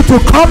cause you to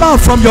come out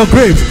from your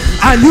graves,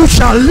 and you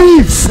shall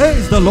live,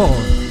 says the Lord.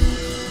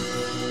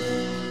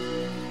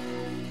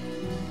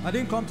 I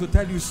didn't come to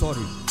tell you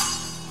sorry.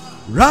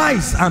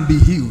 Rise and be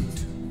healed.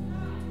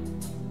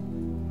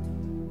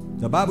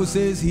 The Bible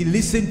says he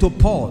listened to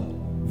Paul,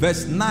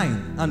 verse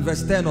 9 and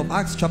verse 10 of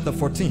Acts chapter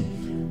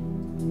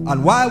 14.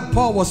 And while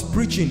Paul was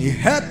preaching, he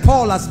heard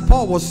Paul as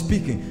Paul was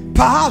speaking.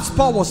 Perhaps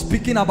Paul was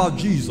speaking about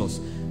Jesus,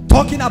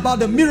 talking about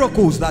the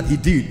miracles that he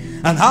did,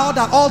 and how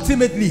that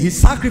ultimately he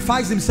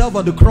sacrificed himself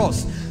on the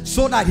cross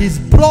so that his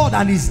blood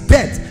and his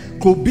death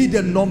could be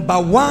the number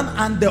one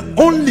and the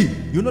only.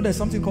 You know there's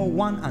something called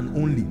one and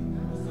only.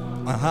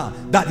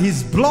 That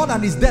his blood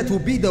and his death will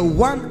be the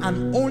one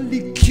and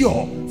only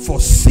cure for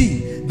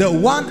sin, the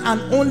one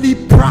and only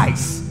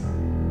price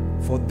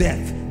for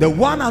death, the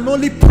one and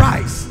only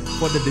price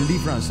for the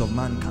deliverance of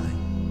mankind.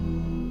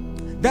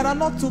 There are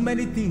not too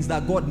many things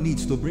that God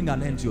needs to bring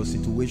an end to your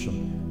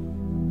situation.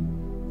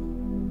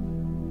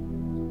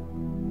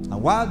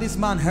 And while this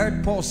man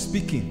heard Paul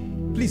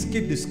speaking, please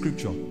keep the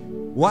scripture.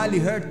 While he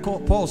heard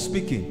Paul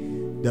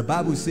speaking, the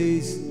Bible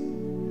says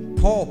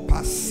Paul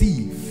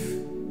perceived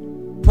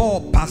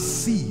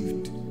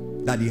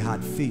that he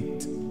had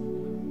faith.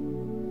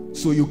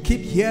 So you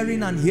keep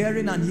hearing and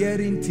hearing and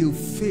hearing till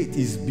faith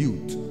is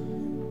built.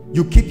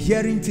 You keep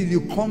hearing till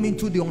you come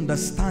into the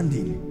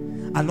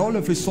understanding, and all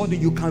of a sudden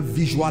you can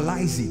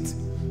visualize it.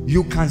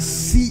 You can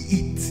see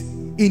it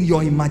in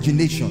your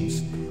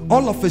imaginations.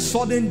 All of a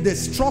sudden the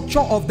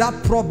structure of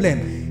that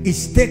problem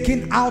is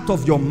taken out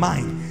of your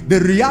mind. The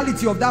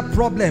reality of that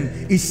problem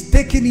is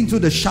taken into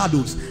the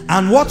shadows,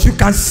 and what you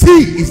can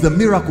see is the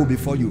miracle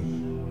before you.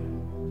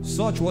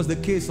 Such was the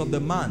case of the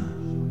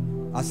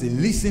man as he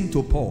listened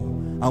to Paul.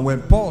 And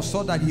when Paul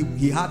saw that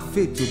he had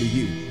faith to be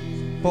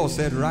healed, Paul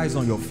said, rise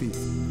on your feet.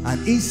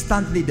 And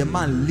instantly the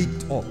man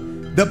leaped up.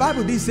 The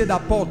Bible didn't say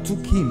that Paul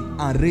took him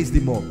and raised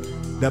him up.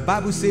 The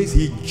Bible says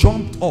he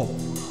jumped up.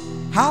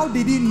 How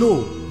did he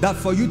know that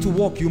for you to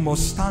walk you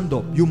must stand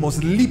up, you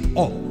must leap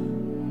up?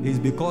 It's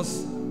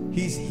because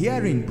his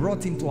hearing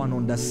brought him to an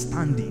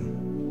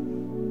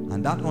understanding,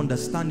 and that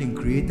understanding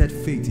created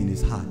faith in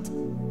his heart.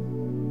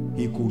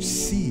 He could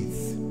see it.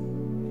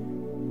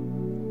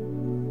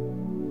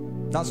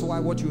 That's why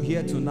what you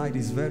hear tonight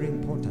is very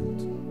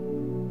important.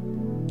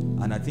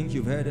 And I think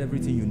you've heard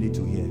everything you need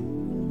to hear.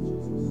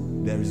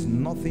 There is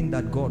nothing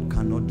that God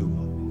cannot do.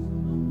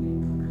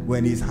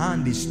 When his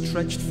hand is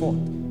stretched forth,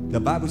 the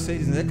Bible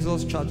says in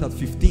Exodus chapter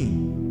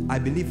 15, I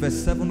believe verse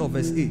 7 or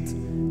verse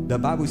 8, the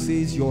Bible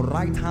says, your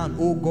right hand,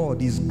 O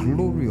God, is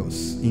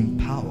glorious in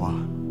power,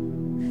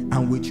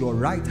 and with your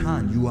right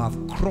hand you have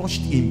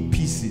crushed in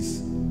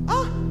pieces.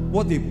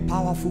 What a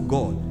powerful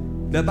God.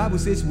 The Bible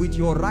says, with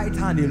your right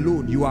hand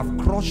alone you have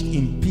crushed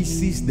in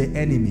pieces the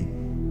enemy.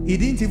 He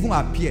didn't even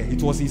appear,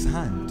 it was his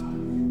hand.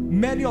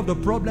 Many of the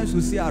problems we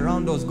see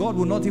around us, God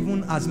will not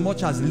even as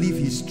much as leave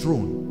his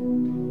throne.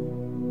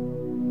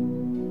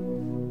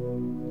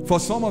 For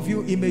some of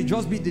you, it may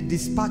just be the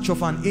dispatch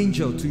of an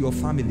angel to your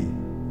family.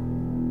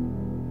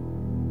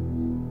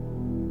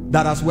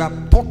 That as we are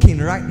talking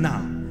right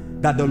now,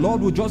 that the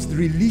Lord will just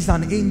release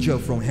an angel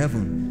from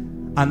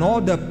heaven, and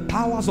all the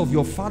powers of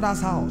your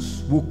father's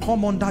house will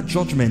come under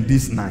judgment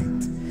this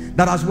night.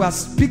 That as we are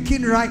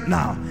speaking right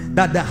now,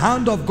 that the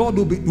hand of God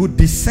will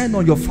descend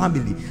on your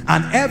family,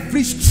 and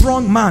every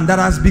strong man that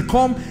has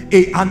become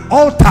an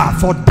altar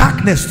for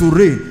darkness to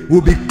reign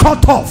will be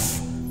cut off.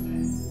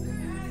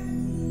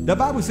 The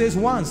Bible says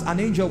once an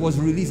angel was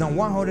released and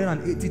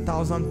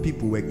 180,000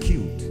 people were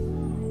killed.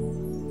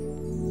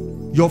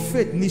 Your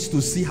faith needs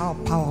to see how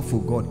powerful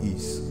God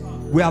is.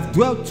 We have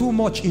dwelt too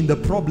much in the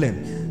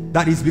problem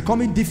that is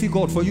becoming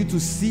difficult for you to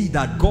see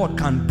that God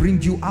can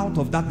bring you out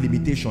of that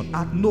limitation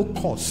at no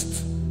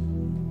cost.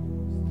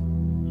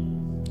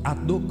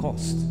 At no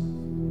cost.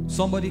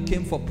 Somebody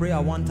came for prayer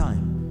one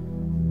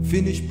time,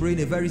 finished praying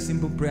a very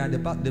simple prayer, and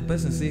the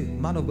person said,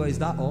 man of God, is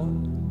that all?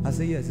 I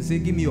said, yes. He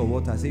said, give me your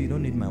water. I said, you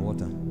don't need my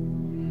water.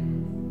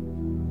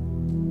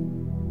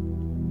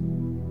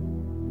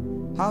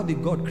 How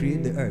did God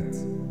create the earth?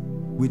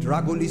 With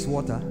Ragolis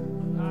water?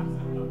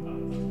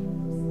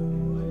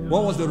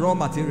 What was the raw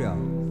material?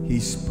 He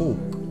spoke.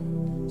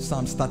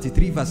 Psalms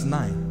 33 verse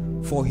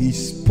 9. For he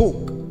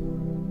spoke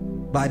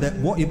by the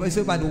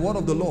word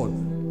of the Lord.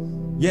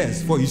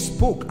 Yes, for he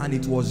spoke and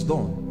it was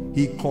done.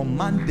 He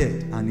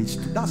commanded, and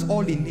that's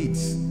all he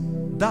needs.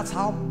 That's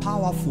how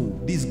powerful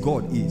this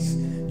God is.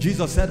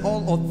 Jesus said,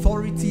 all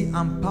authority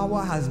and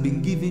power has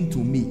been given to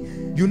me.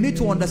 You need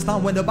to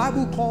understand, when the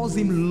Bible calls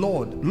him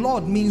Lord,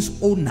 Lord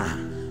means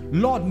owner.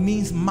 Lord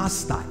means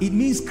master. It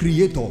means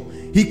creator.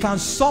 He can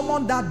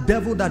summon that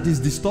devil that is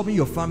disturbing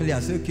your family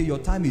and say, okay, your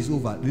time is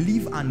over.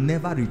 Leave and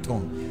never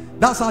return.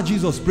 That's how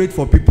Jesus prayed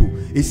for people.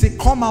 He said,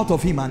 come out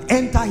of him and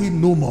enter him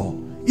no more.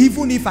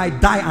 Even if I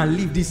die and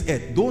leave this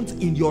earth, don't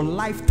in your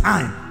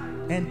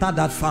lifetime enter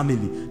that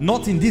family.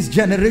 Not in this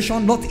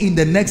generation, not in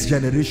the next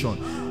generation.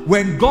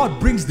 When God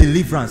brings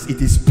deliverance, it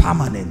is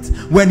permanent.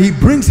 When he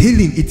brings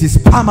healing, it is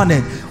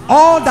permanent.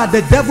 All that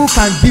the devil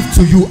can give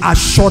to you are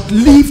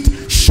short-lived,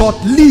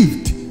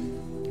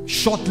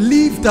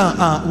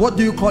 what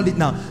do you call it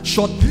now?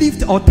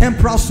 Short-lived or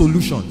temporal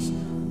solutions.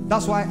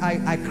 That's why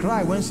I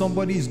cry when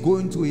somebody is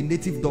going to a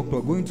native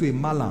doctor, going to a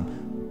malam.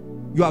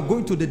 You are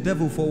going to the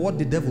devil for what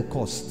the devil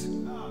cost.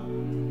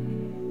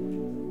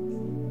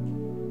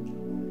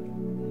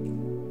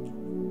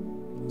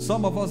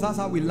 Some of us, that's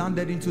how we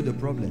landed into the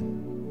problem.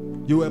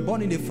 You were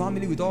born in a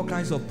family with all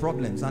kinds of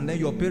problems, and then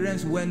your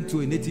parents went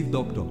to a native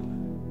doctor.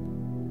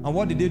 And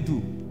what did they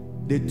do?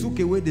 They took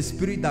away the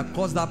spirit that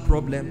caused that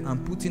problem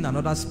and put in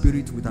another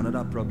spirit with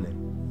another problem.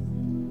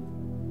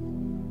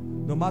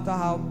 No matter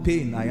how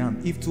pain I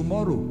am, if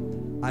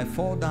tomorrow I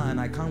fall down and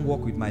I can't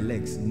walk with my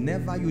legs,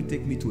 never you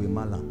take me to a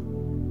malam.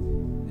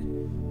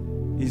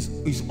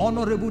 It's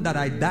honorable that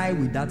I die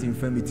with that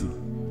infirmity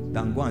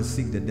than go and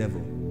seek the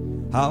devil.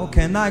 How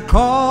can I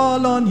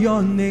call on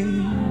your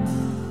name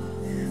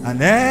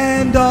and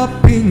end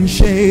up in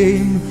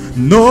shame?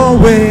 No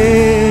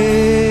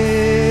way,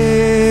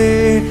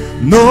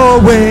 no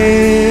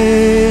way.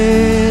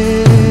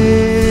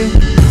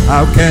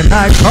 How can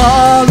I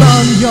call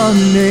on your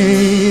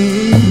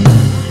name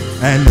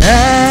and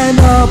end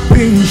up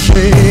in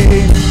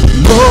shame?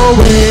 No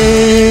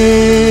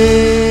way,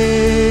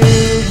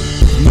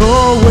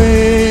 no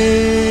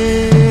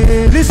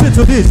way. Listen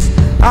to this.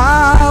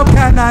 How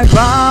can I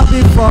bow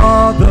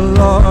before the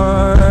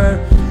Lord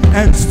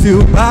and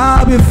still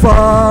bow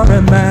before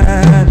a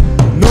man?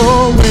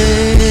 No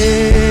way,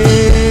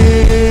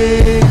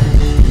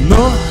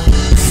 no.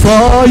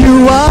 For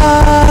you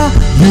are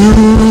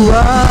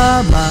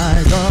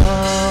my God.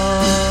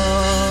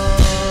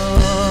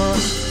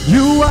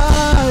 You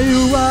are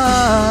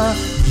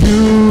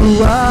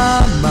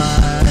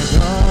my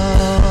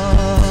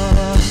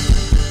God.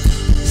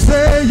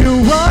 Say you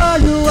are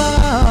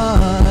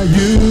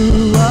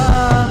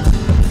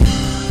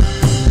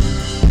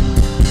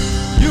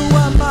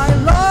my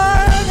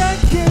Lord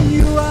and King.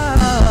 You are.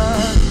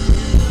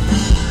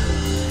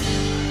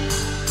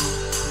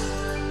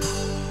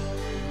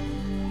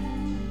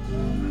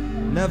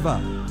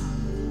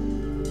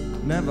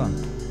 Never.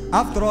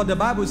 After all, the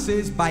Bible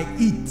says, by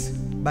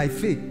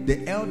faith,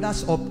 the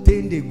elders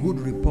obtained a good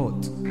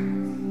report.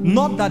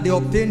 Not that they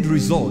obtained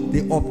result,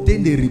 they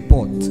obtained a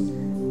report.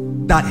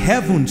 That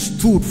heaven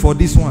stood for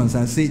these ones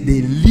and said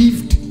they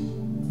lived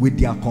with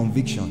their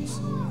convictions.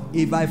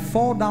 If I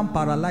fall down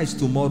paralyzed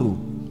tomorrow,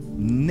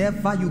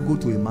 never you go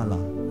to a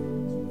malam.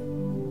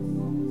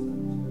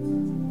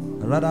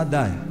 I'd rather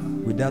die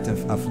with that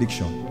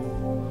affliction.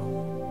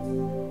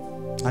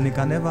 And it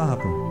can never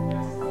happen.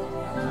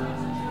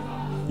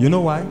 You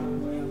know why?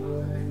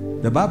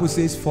 The Bible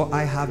says, for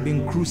I have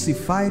been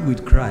crucified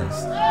with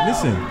Christ.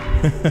 Listen.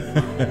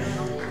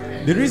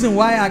 The reason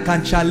why I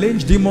can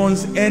challenge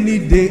demons any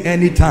day,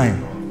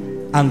 anytime,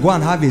 and go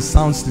and have a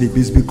sound sleep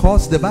is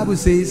because the Bible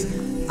says,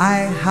 I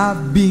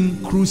have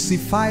been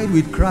crucified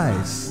with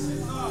Christ.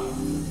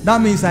 That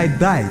means I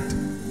died.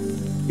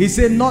 He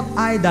said, not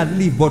I that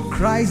live, but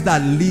Christ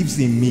that lives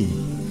in me.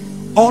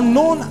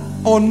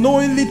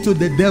 Unknowingly to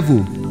the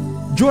devil,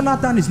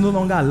 Jonathan is no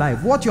longer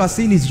alive. What you are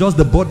seeing is just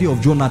the body of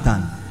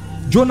Jonathan.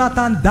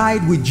 Jonathan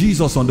died with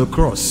Jesus on the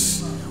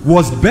cross,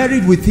 was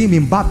buried with him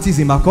in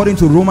baptism according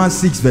to Romans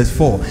 6 verse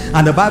 4.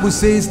 And the Bible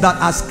says that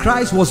as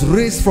Christ was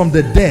raised from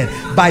the dead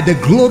by the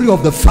glory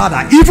of the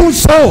Father, even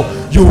so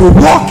you will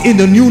walk in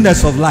the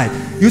newness of life.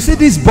 You see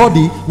this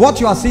body, what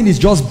you are seeing is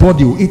just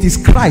body. It is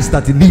Christ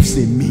that lives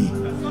in me.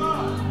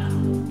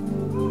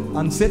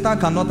 And Satan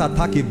cannot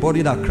attack a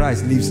body that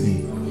Christ lives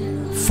in.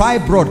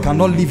 Fibroid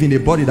cannot live in a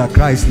body that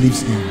Christ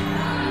lives in.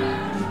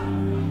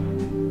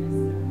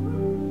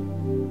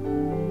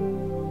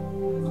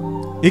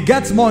 It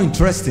gets more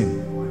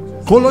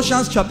interesting.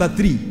 Colossians chapter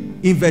 3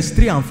 in verse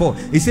 3 and 4.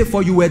 It says,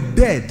 for you were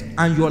dead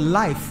and your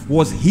life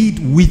was hid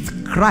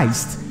with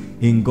Christ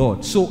in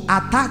God. So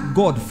attack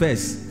God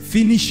first.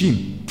 Finish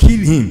him. Kill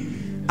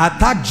him.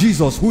 Attack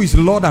Jesus, who is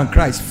Lord and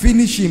Christ.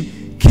 Finish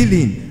him. Kill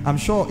him. I'm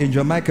sure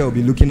Angel Michael will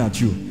be looking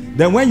at you.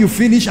 Then when you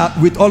finish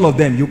with all of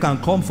them, you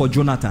can come for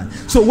Jonathan.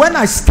 So when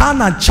I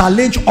stand and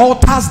challenge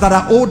altars that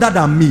are older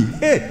than me,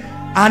 hey,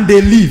 and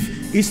they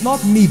leave, it's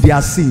not me they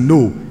are seeing.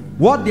 No.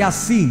 What they are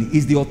seeing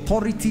is the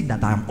authority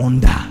that I'm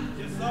under.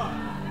 Yes, sir.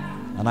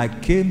 And I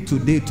came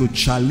today to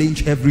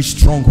challenge every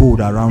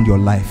stronghold around your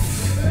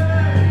life.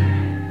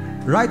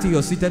 Right in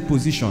your seated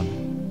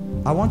position,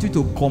 I want you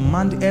to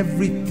command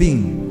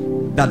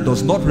everything that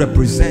does not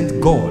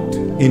represent God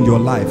in your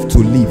life to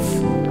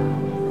leave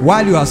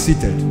while you are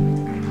seated.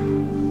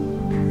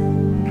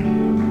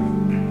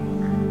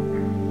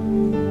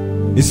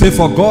 He said,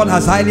 for God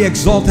has highly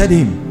exalted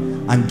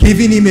him and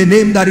given him a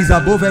name that is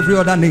above every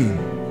other name,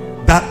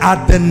 that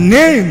at the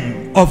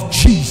name of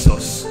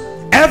Jesus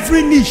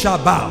every knee shall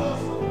bow.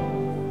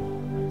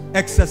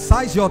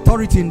 Exercise your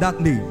authority in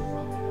that name.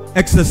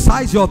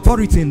 Exercise your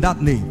authority in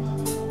that name.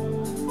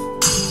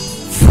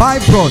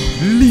 Fibroid,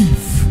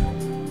 leave.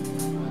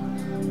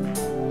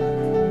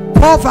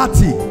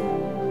 Poverty,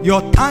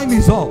 your time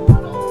is up.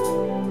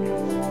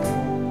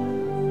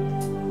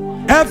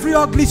 Every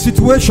ugly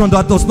situation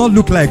that does not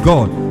look like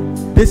God,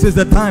 this is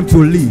the time to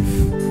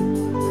leave.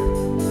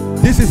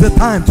 This is the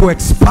time to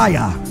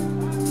expire.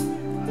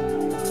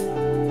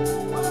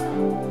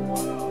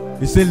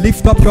 He said,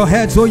 lift up your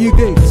heads, O ye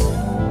gates,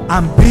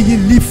 and be ye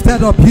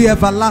lifted up, ye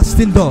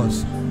everlasting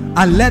doors,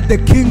 and let the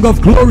King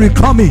of glory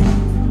come in.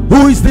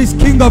 Who is this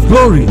King of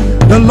glory?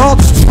 The Lord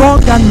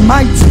strong and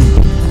mighty,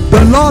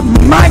 the Lord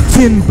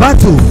mighty in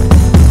battle.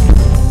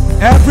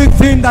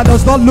 Everything that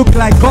does not look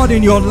like God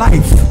in your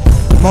life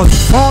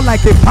must fall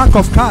like a pack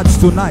of cards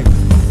tonight.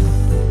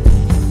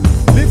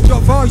 Lift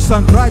your voice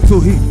and cry to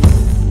him.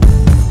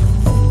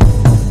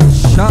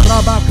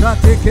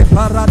 Sharabakrateke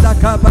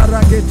paradaka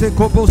baragete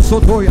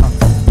kobosotoya.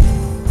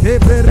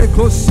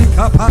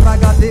 Keberekosika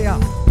paragadea.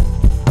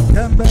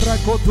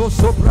 Kemberakoto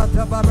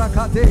soprata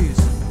barakates.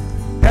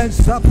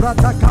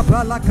 Ensaprata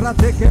kapala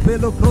krateke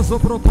belokroso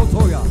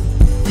prokotoya.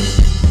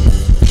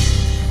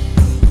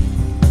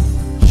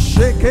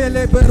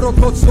 Shekele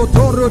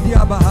berokosotoro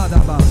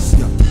diabahada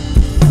basia.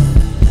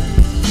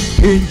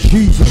 In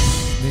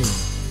Jesus' name.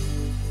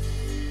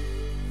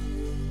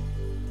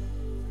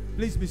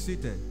 Please be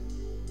seated.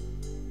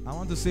 I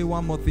want to say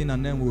one more thing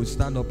and then we'll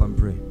stand up and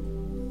pray.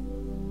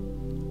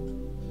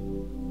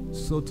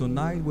 So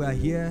tonight we are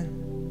here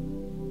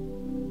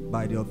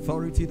by the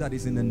authority that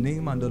is in the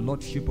name and the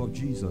Lordship of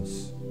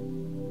Jesus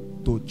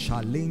to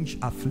challenge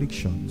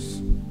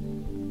afflictions,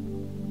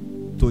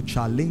 to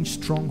challenge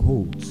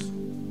strongholds,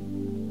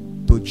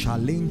 to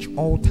challenge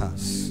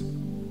altars,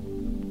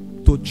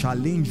 to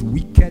challenge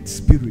wicked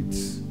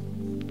spirits.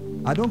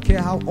 I don't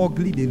care how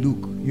ugly they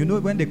look. You know,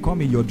 when they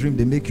come in your dream,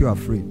 they make you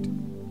afraid.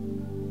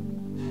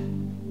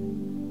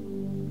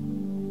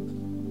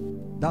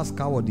 That's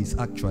cowardice,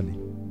 actually.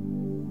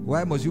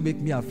 Why must you make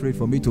me afraid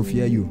for me to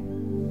fear you?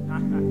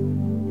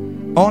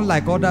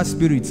 Unlike other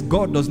spirits,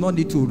 God does not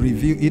need to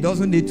reveal. He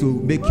doesn't need to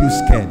make you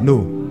scared.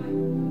 No.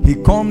 He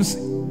comes,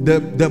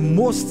 the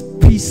most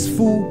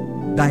peaceful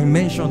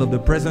dimension of the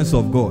presence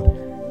of God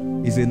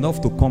is enough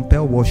to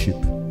compel worship.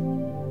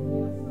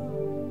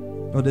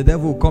 Or the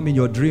devil will come in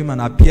your dream and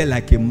appear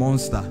like a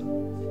monster.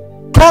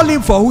 Call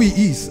him for who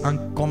he is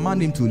and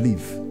command him to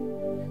leave.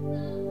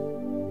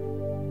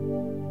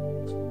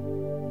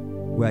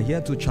 We are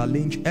here to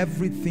challenge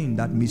everything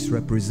that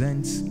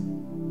misrepresents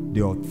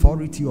the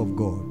authority of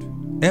God,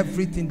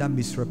 everything that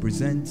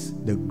misrepresents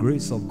the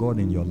grace of God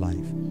in your life,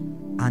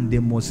 and they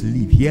must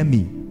leave. Hear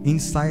me,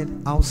 inside,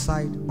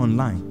 outside,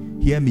 online.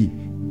 Hear me,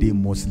 they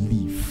must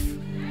leave.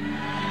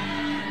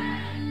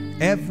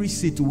 Every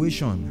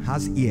situation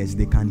has ears.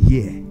 They can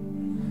hear.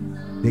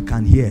 They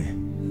can hear.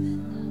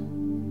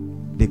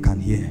 They can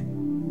hear.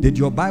 Did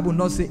your Bible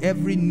not say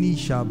every knee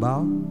shall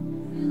bow?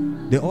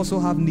 They also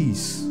have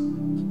knees.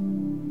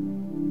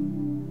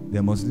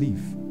 They must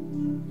leave.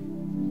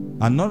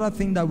 Another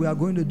thing that we are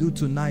going to do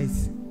tonight,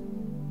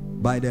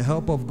 by the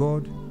help of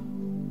God,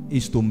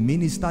 is to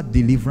minister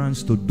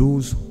deliverance to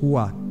those who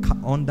are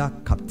under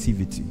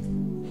captivity.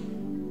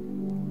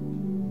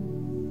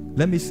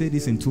 Let me say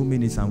this in 2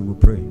 minutes and we'll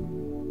pray.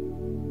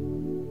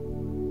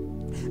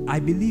 I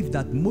believe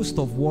that most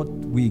of what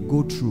we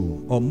go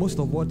through, or most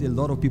of what a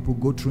lot of people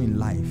go through in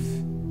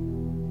life,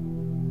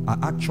 are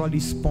actually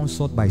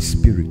sponsored by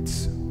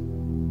spirits.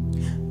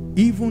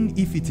 Even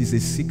if it is a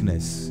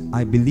sickness,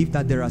 I believe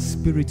that there are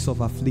spirits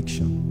of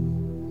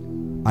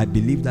affliction. I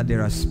believe that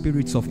there are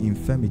spirits of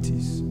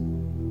infirmities.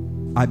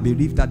 I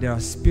believe that there are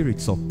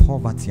spirits of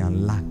poverty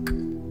and lack.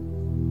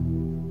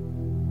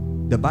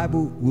 The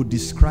Bible would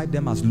describe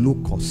them as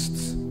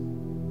locusts.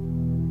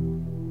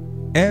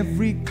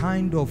 Every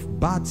kind of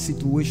bad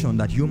situation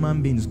that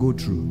human beings go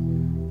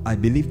through, I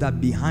believe that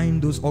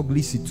behind those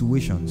ugly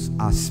situations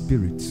are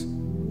spirits.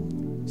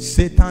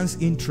 Satan's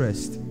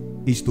interest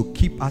is to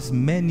keep as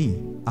many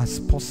as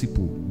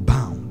possible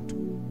bound,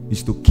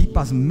 is to keep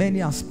as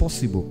many as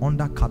possible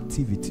under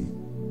captivity.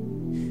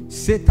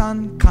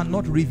 Satan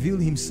cannot reveal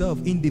himself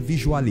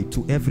individually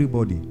to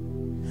everybody,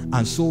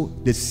 and so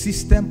the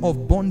system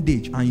of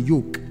bondage and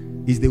yoke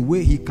is the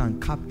way he can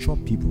capture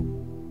people.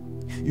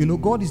 You know,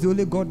 God is the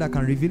only God that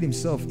can reveal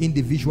himself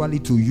individually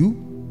to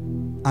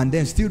you and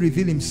then still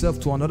reveal himself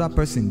to another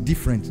person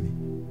differently.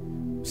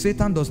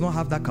 Satan does not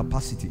have that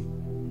capacity.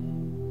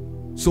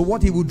 So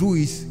what he will do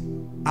is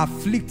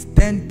afflict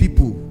 10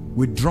 people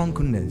with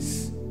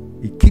drunkenness.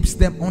 He keeps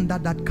them under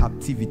that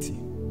captivity.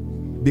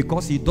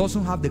 Because he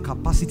doesn't have the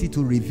capacity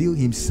to reveal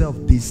himself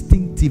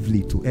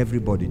distinctively to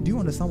everybody. Do you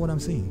understand what I'm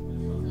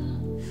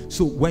saying?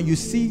 So when you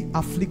see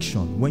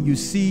affliction, when you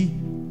see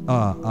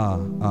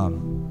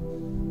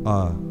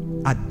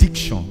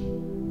addiction,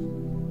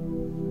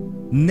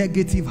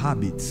 negative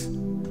habits,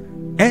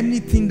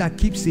 anything that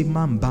keeps a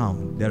man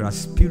bound, there are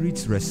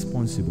spirits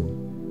responsible.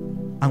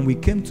 And we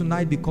came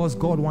tonight because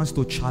God wants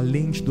to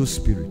challenge those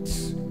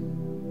spirits.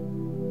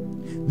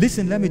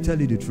 Listen, let me tell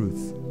you the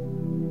truth.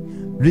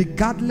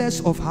 Regardless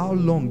of how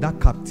long that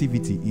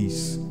captivity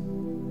is,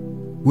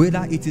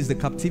 whether it is the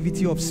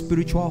captivity of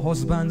spiritual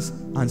husbands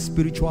and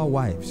spiritual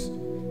wives,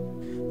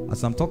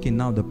 as I'm talking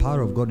now, the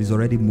power of God is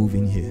already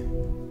moving here.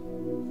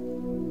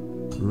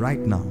 Right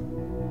now.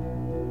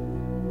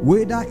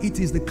 Whether it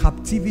is the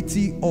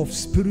captivity of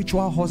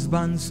spiritual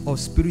husbands or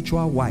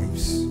spiritual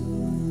wives,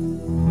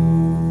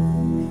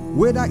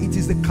 whether it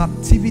is the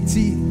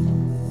captivity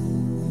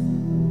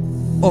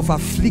of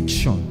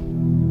affliction.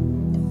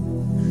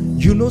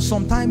 You know,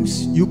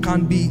 sometimes you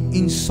can be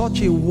in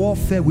such a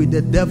warfare with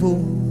the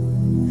devil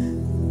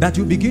that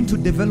you begin to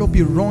develop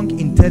a wrong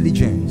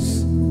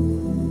intelligence,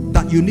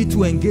 that you need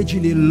to engage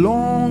in a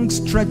long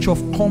stretch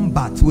of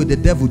combat with the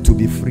devil to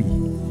be free.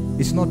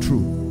 It's not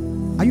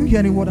true. Are you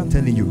hearing what I'm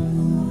telling you?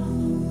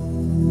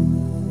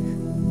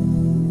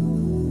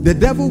 The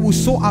devil will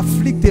so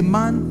afflict a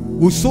man,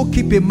 will so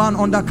keep a man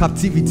under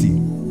captivity,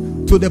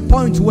 to the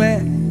point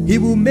where he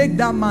will make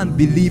that man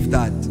believe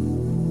that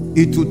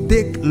it will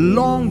take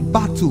long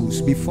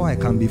battles before I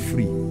can be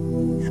free.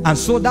 And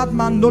so that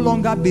man no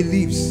longer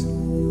believes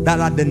that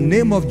at the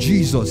name of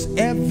Jesus,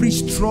 every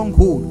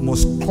stronghold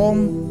must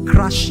come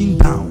crashing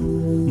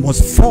down,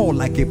 must fall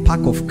like a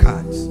pack of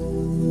cards.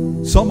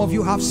 Some of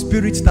you have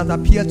spirits that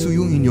appear to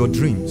you in your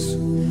dreams.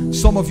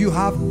 Some of you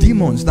have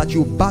demons that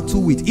you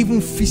battle with,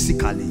 even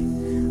physically.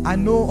 I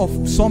know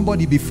of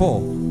somebody before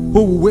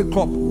who will wake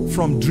up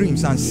from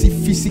dreams and see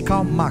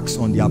physical marks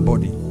on their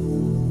body.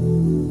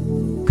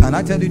 Can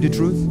I tell you the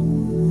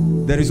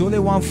truth? There is only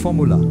one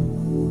formula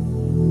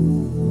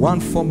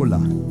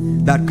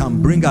that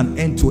can bring an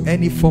end to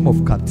any form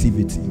of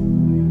captivity.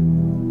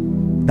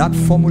 That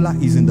formula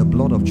is in the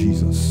blood of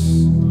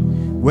Jesus.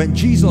 When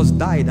Jesus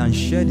died and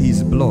shed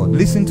his blood,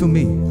 listen to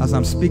me as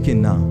I'm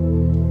speaking now.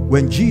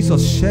 When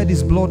Jesus shed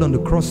his blood on the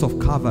cross of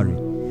Calvary,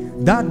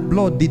 that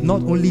blood did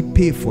not only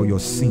pay for your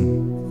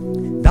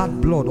sin, that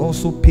blood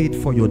also paid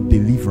for your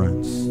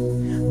deliverance.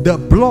 The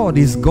blood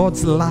is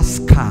God's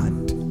last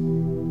card.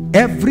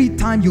 Every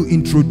time you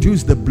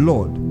introduce the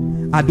blood,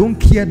 I don't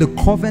care the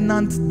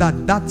covenant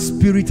that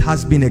spirit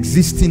has been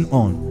existing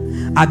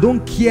on. I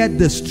don't care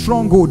the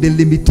stronghold, the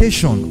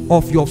limitation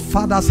of your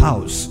father's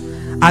house.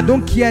 I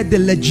don't care the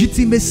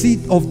legitimacy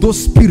of those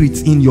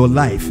spirits in your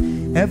life.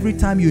 Every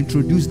time you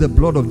introduce the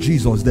blood of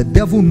Jesus, the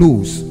devil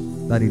knows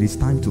that it is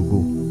time to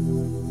go.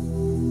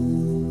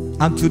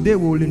 And today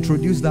we will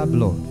introduce that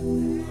blood.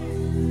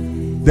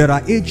 There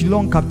are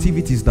age-long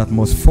captivities that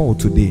must fall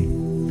today.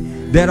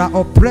 There are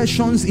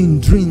oppressions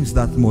in dreams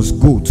that must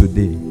go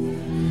today.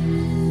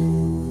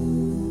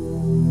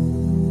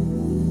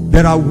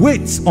 There are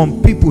weights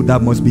on people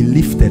that must be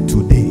lifted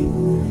today.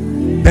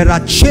 There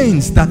are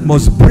chains that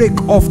must break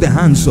off the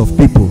hands of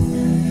people.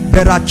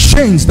 There are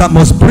chains that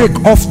must break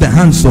off the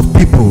hands of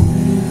people.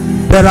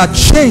 There are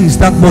chains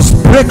that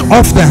must break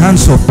off the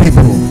hands of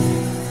people.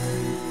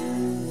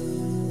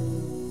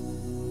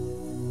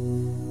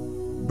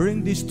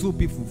 Bring these two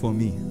people for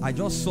me. I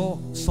just saw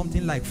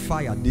something like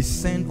fire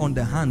descend on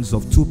the hands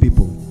of two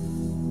people,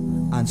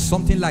 and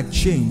something like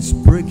chains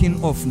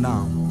breaking off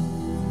now.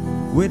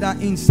 Whether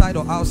inside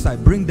or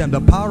outside, bring them.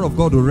 The power of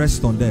God will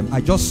rest on them.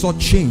 I just saw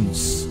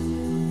chains.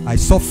 I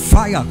saw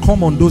fire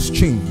come on those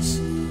chains,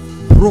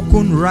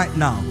 broken right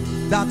now.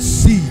 That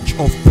siege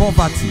of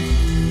poverty,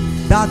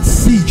 that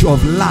siege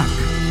of lack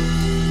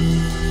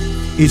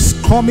is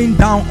coming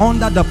down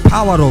under the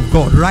power of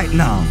God right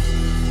now.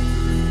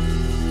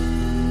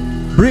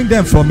 Bring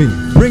them for me.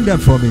 Bring them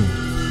for me.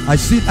 I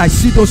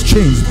see those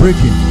chains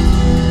breaking.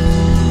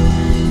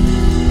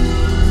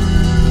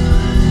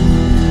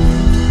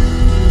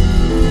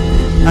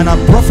 And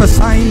I'm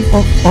prophesying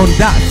on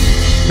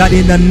that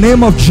in the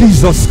name of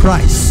Jesus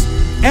Christ,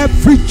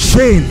 every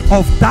chain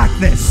of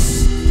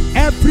darkness,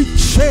 every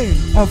chain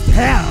of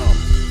hell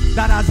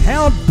that has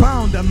held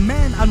bound the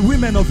men and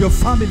women of your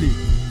family,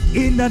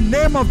 in the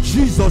name of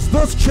Jesus,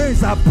 those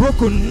chains are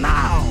broken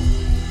now.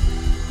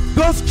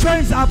 Those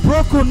chains are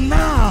broken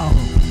now.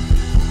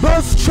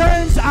 Those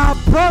chains are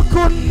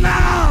broken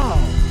now.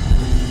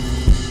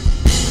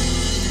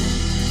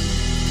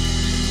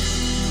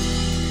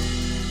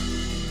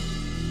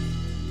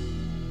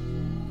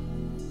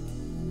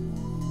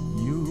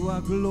 You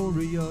are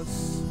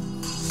glorious,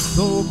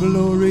 so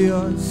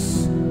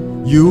glorious.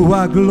 You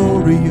are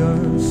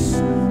glorious,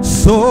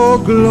 so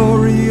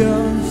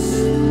glorious.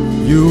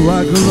 You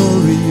are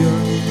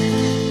glorious,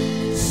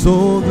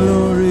 so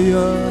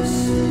glorious.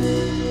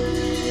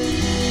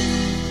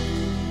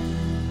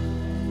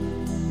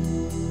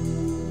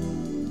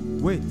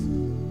 Wait.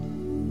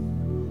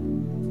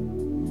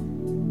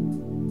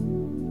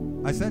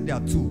 I said there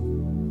are two.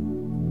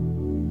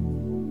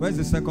 Where's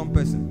the second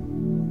person?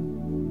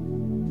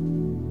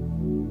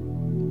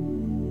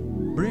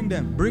 Bring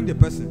them. Bring the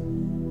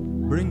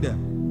person. Bring them.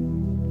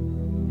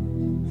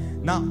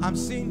 Now, I'm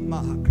seeing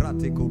I'm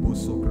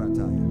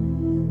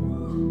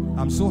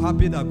so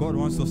happy that God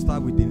wants to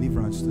start with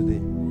deliverance today.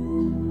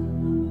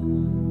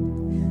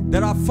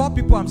 There are 4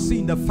 people I'm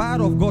seeing. The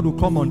fire of God will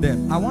come on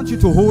them. I want you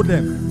to hold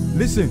them.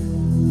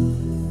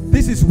 Listen.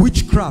 This is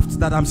witchcraft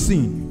that I'm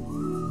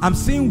seeing. I'm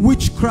seeing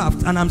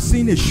witchcraft and I'm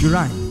seeing a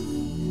shrine.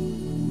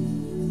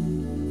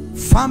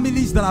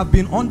 Families that have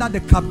been under the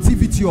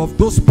captivity of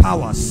those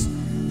powers.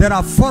 There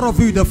are 4 of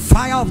you. The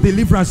fire of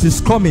deliverance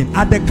is coming.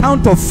 At the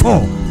count of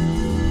 4,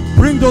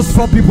 bring those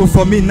 4 people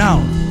for me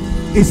now.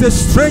 It says,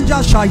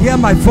 strangers shall hear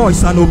my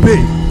voice and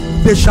obey.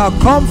 They shall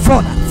come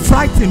forth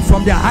frightened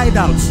from their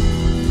hideouts.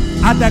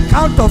 At the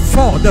count of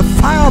 4, the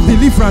fire of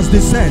deliverance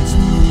descends.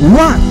 1,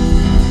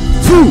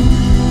 2,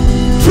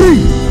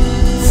 3,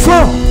 4.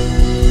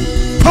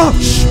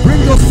 Touch.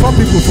 Bring those 4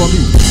 people for me.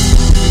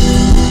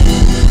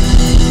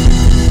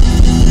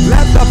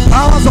 Let the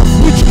powers of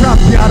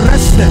witchcraft be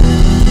arrested.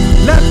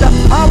 Let the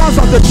powers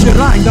of the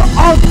shrine, the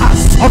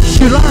altars of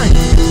shrine,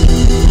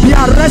 be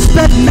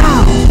arrested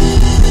now.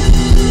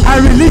 I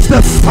release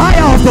the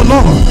fire of the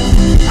Lord.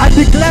 I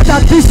declare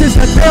that this is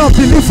the day of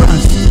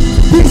deliverance.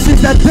 This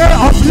is the day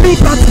of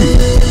liberty.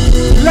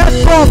 Let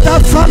go of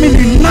that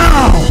family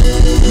now.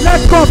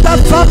 Let go of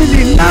that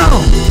family now.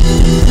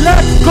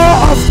 Let go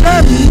of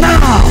them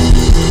now.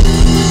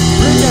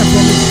 Bring them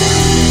for me.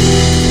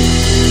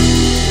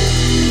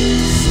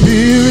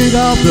 Spirit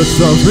of the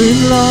sovereign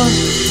Lord,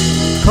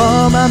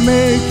 come and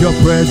make your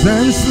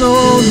presence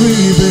known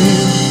within.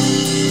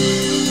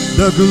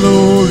 The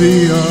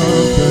glory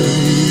of the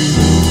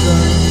living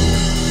God.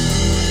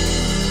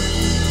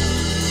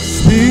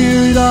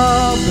 Spirit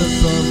of the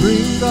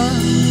sovereign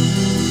God,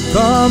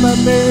 come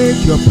and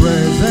make your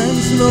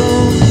presence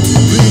known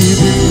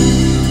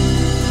within.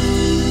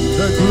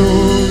 The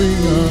glory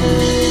of the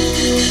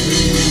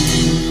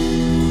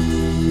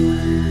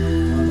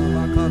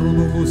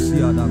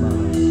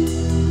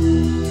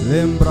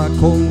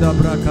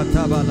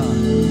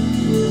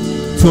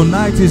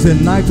Tonight is a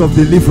night of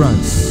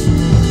deliverance.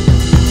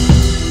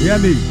 Hear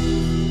me.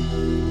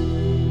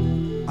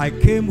 I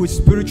came with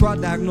spiritual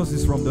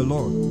diagnosis from the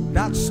Lord.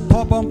 That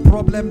stubborn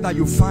problem that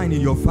you find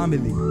in your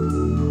family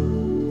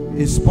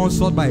is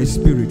sponsored by a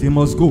spirit. It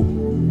must go.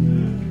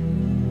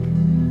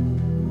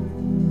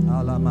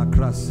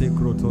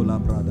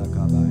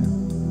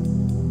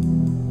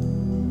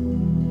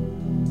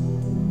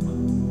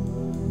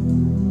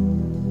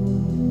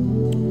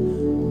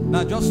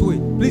 Now just wait.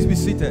 Please be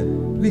seated.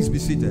 Please be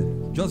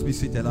seated. Just be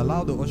seated.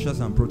 Allow the ushers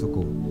and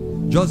protocol.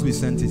 Just be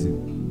sensitive.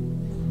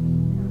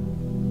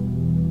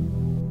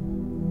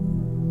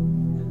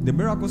 The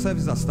miracle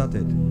service has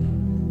started.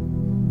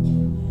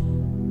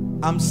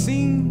 I'm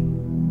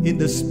seeing in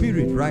the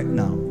spirit right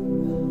now,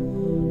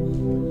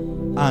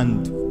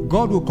 and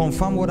God will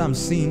confirm what I'm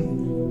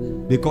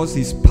seeing, because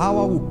his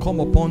power will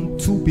come upon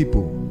 2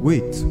 people.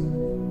 Wait.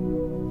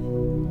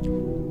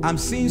 I'm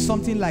seeing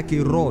something like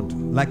a rod,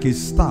 like a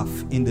staff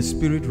in the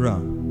spirit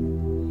realm.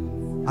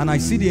 And I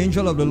see the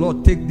angel of the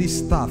Lord take this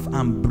staff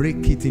and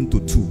break it into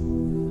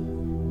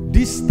 2.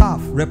 This staff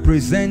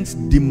represents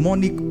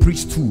demonic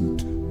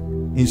priesthood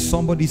in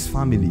somebody's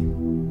family.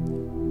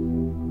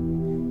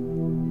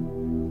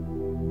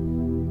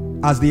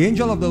 As the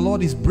angel of the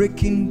Lord is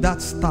breaking that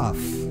staff,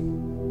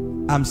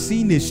 I'm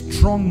seeing a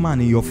strong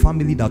man in your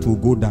family that will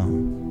go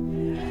down.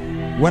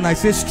 When I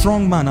say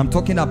strong man, I'm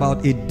talking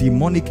about a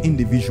demonic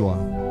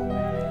individual.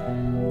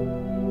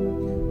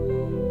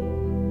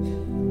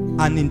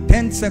 And in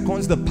 10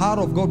 seconds, the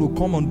power of God will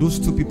come on those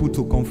 2 people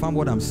to confirm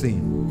what I'm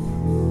saying.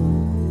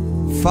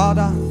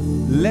 Father,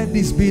 let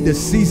this be the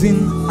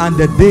season and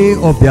the day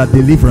of their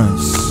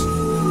deliverance.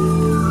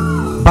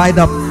 By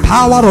the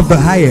power of the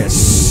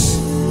highest,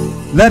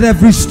 let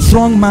every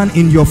strong man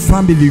in your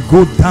family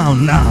go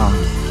down now.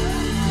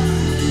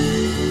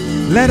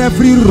 Let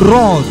every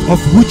rod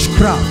of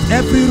witchcraft,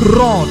 every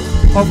rod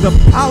of the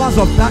powers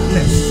of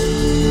darkness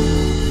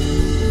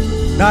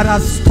that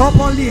has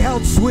stubbornly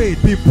held sway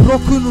be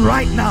broken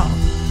right now,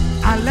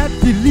 and let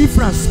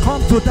deliverance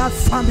come to that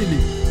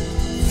family.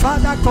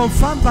 Father,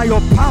 confirm by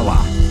your power.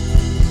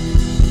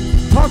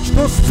 Touch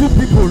those 2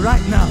 people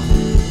right now.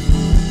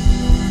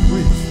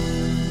 Wait.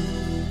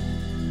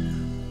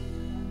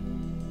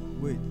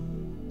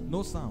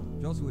 No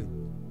sound. Just wait.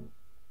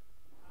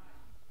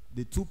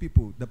 The 2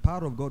 people, the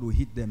power of God will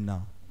hit them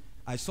now.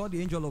 I saw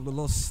the angel of the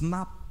Lord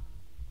snap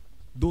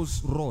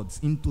those rods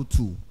into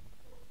 2.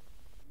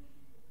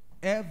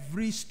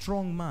 Every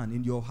strong man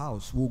in your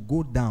house will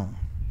go down.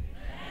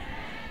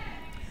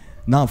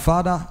 Now,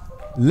 Father,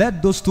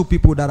 let those 2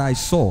 people that I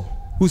saw,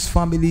 whose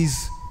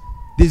families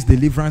this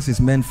deliverance is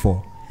meant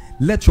for,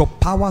 let your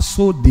power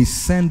so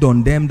descend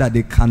on them that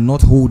they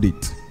cannot hold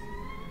it.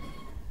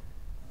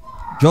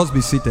 Just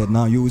be seated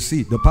now. You will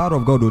see the power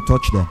of God will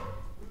touch them.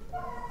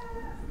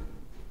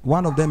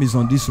 One of them is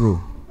on this row.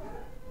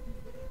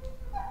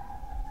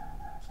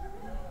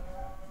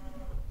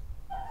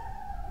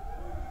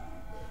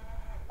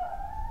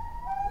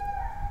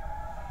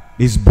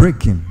 is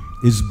breaking,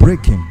 is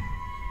breaking,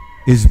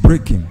 is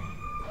breaking,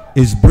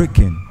 is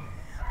breaking.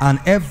 And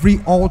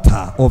every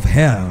altar of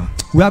hell,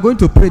 we are going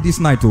to pray this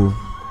night. Oh,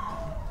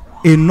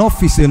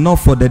 enough is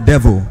enough for the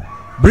devil.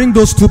 Bring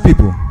those two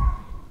people,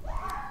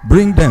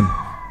 bring them.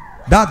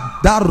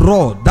 That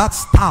rod, that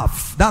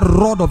staff, that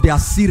rod of the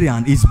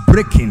Assyrian is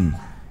breaking,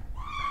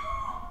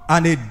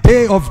 and a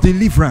day of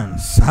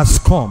deliverance has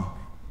come.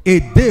 A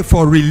day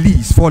for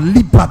release, for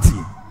liberty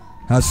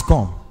has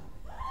come.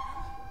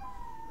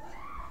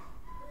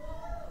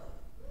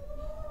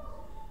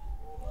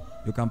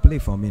 You can play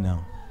for me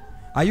now.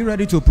 Are you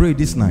ready to pray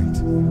this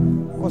night?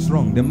 What's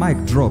wrong? The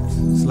mic dropped.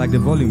 It's like the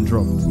volume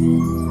dropped.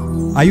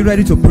 Are you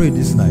ready to pray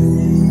this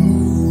night?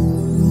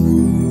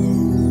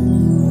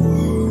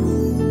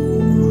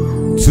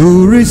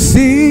 To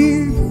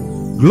receive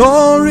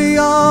glory,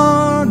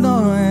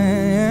 honor,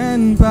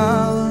 and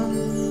power,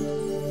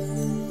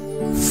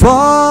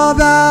 for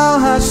thou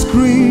hast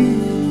created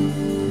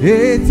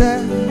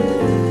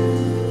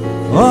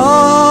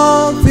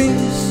all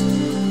things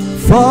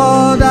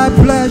for thy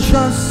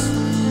pleasures.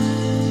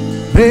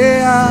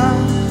 They are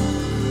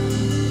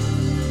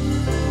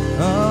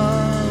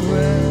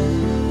aware.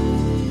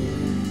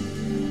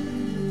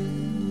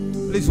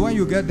 Please, when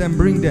you get them,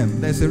 bring them.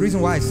 There's a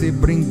reason why I say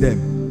bring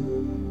them.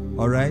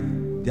 All right?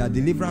 Their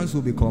deliverance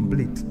will be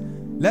complete.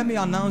 Let me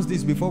announce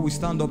this before we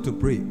stand up to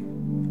pray.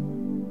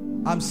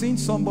 I'm seeing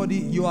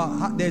somebody,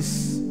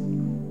 there's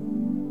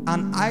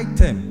an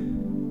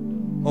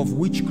item of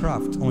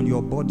witchcraft on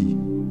your body.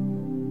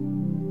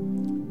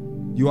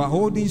 You are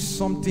holding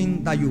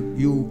something that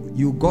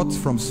you got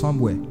from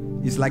somewhere.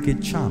 It's like a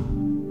charm.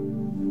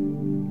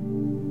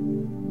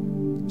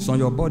 It's on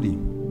your body.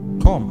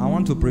 Come, I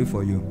want to pray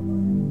for you.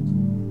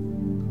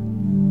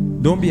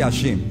 Don't be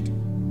ashamed.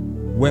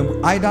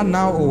 When either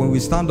now or when we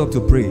stand up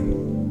to pray,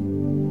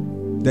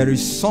 there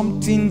is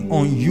something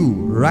on you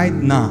right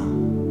now.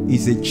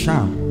 It's a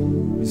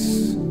charm.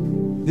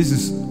 This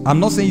is, I'm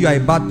not saying you are a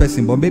bad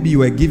person, but maybe you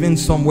were given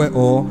somewhere,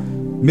 or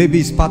maybe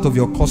it's part of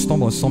your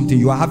custom or something.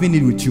 You are having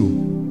it with you.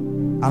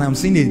 And I'm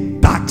seeing a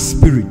dark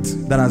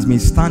spirit that has been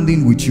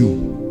standing with you.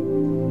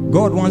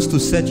 God wants to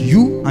set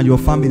you and your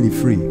family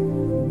free.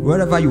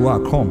 Wherever you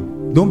are,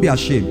 come. Don't be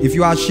ashamed. If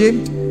you are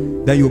ashamed,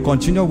 then you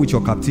continue with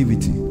your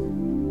captivity.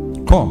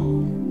 Come.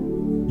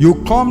 You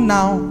come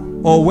now,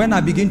 or when I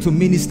begin to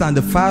minister and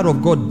the fire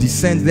of God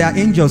descends. There are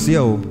angels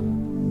here.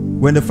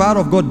 When the fire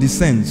of God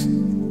descends,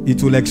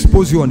 it will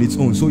expose you on its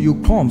own. So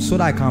you come so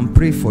that I can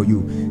pray for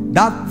you.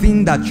 That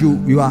thing that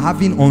you are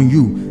having on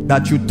you,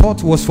 that you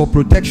thought was for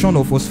protection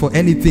or was for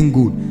anything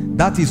good,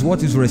 that is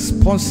what is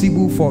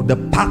responsible for the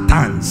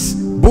patterns,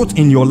 both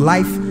in your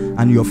life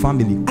and your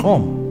family.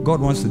 Come.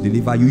 God wants to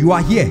deliver you. You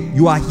are here.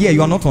 You are here.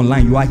 You are not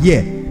online. You are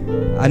here.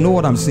 I know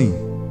what I'm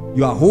saying.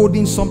 You are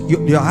holding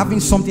you are having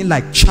something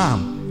like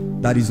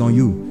charm that is on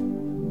you.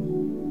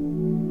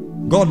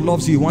 God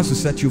loves you. He wants to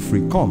set you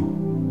free. Come.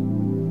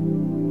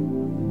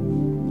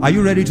 Are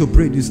you ready to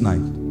pray this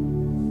night?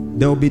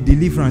 There will be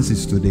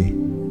deliverances today.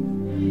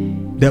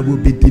 There will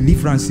be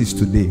deliverances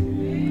today.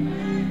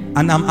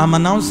 And I'm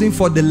announcing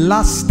for the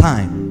last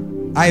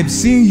time, I have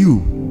seen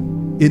you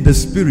in the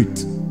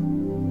spirit.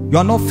 You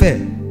are not fair.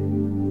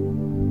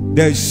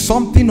 There is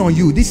something on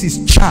you. This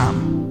is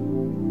charm.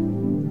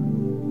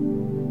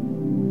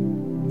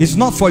 It's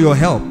not for your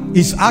help.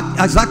 It's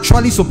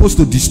actually supposed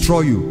to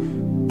destroy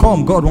you.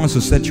 Come, God wants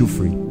to set you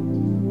free.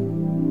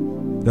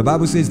 The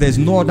Bible says there's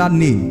no other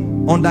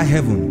name under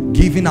heaven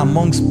given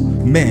amongst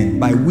men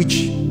by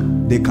which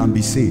they can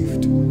be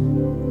saved.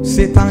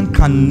 Satan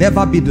can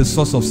never be the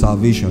source of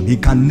salvation. He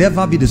can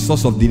never be the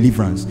source of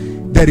deliverance.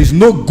 There is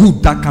no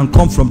good that can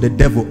come from the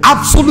devil.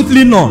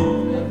 Absolutely none.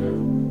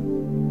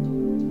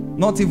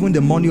 Not even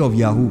the money of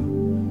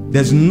Yahoo.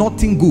 There's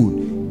nothing good.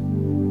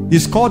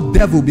 He's called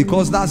devil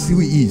because that's who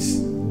he is.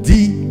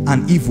 D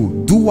and evil,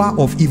 doer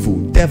of evil,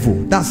 devil,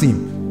 that's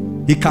him.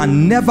 He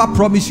can never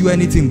promise you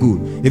anything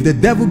good. If the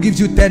devil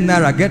gives you 10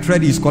 naira, get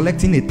ready, he's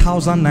collecting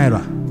 1,000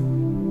 naira.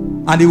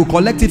 And he will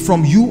collect it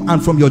from you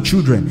and from your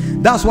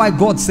children. That's why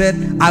God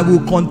said, I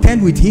will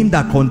contend with him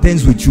that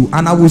contends with you,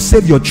 and I will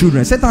save your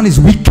children. Satan is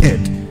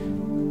wicked.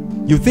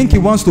 You think he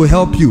wants to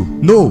help you?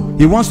 No,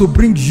 he wants to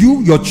bring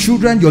you, your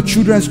children, your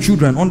children's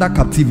children under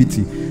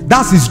captivity.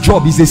 That's his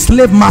job. He's a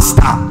slave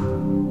master.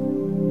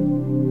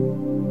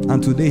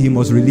 And today he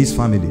must release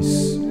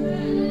families.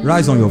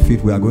 Rise on your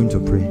feet. We are going to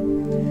pray.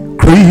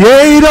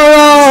 Creator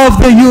of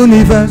the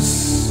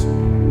universe,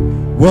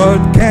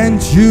 what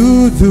can't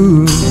you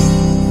do?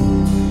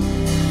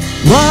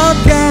 What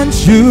can't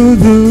you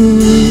do,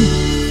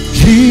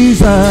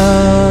 Jesus?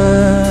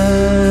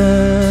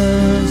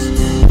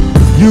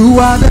 You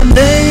are the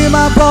name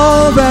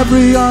above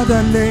every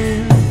other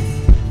name.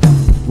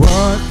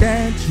 What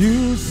can't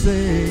you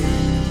say?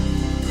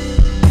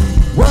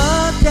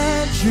 What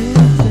can't you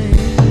say,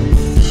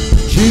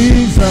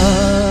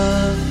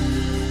 Jesus?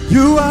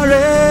 You are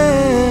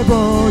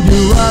able,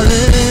 you are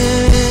able,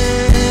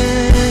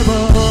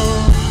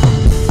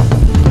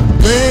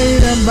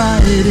 great and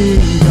mighty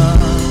God.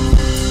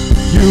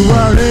 You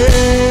are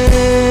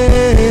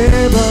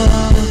able.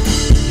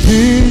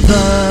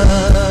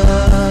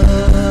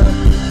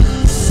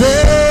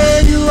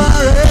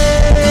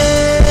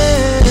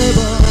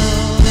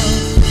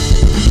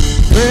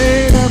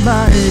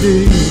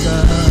 mighty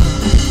God.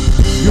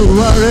 You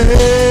are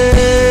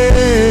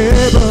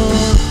able.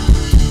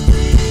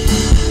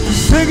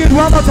 Sing it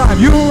one more time.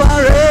 You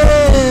are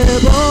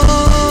able.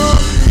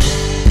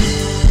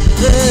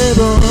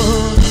 Able.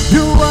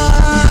 You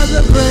are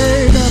the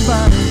great and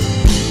mighty.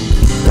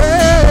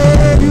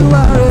 Hey, you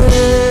are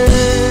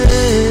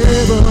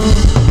able.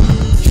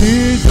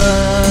 Jesus,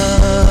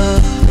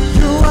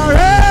 you are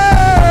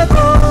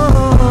able.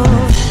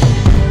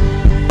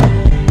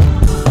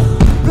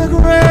 The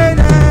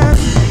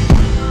greatest.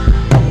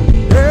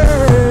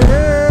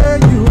 Hey,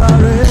 you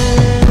are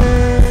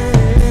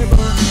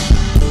able.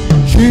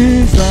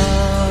 Jesus.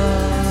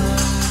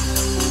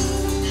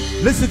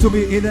 Listen to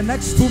me. In the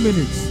next 2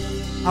 minutes,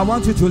 I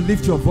want you to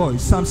lift your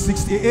voice. Psalm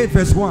 68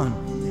 verse 1.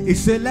 It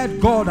said, let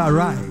God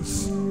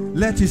arise.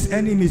 Let his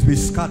enemies be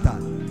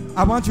scattered.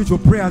 I want you to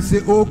pray and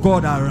say, oh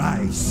God,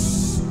 arise.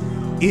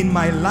 In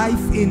my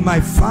life, in my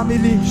family,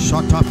 in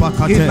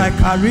my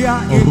career,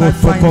 in my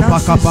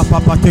finances,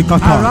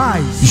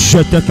 arise.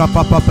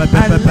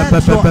 And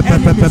let your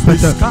enemies be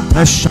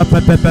scattered.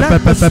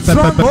 Let the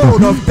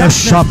stronghold of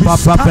darkness be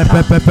scattered.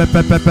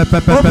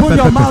 Open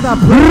your mouth and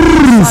pray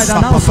inside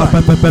and outside.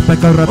 Open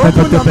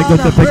your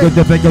mouth and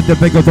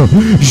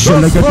pray.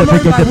 Those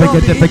following my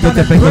word, the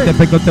internet, pray. Oh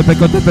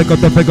God,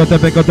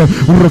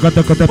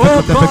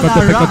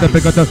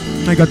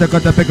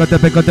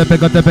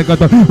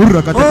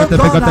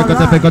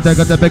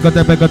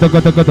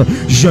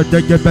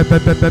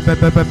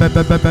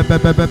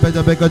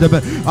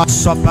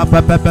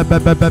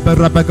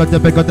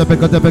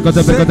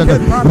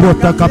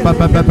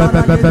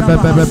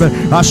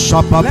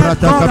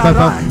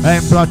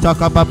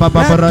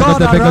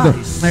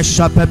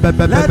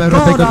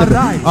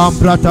 arise.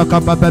 Oh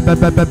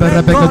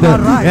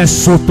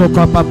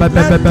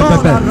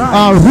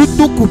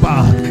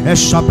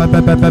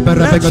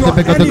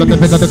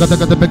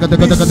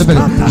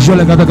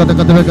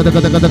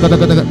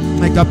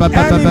God,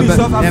 enemies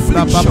of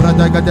affliction,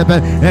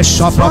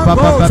 strongholds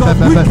of wickedness, strongholds of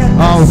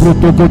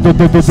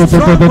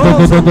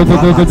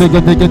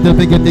poverty,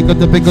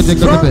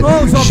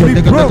 strongholds of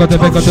reproach,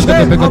 of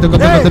shame, of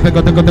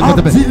pain, of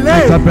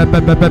delay.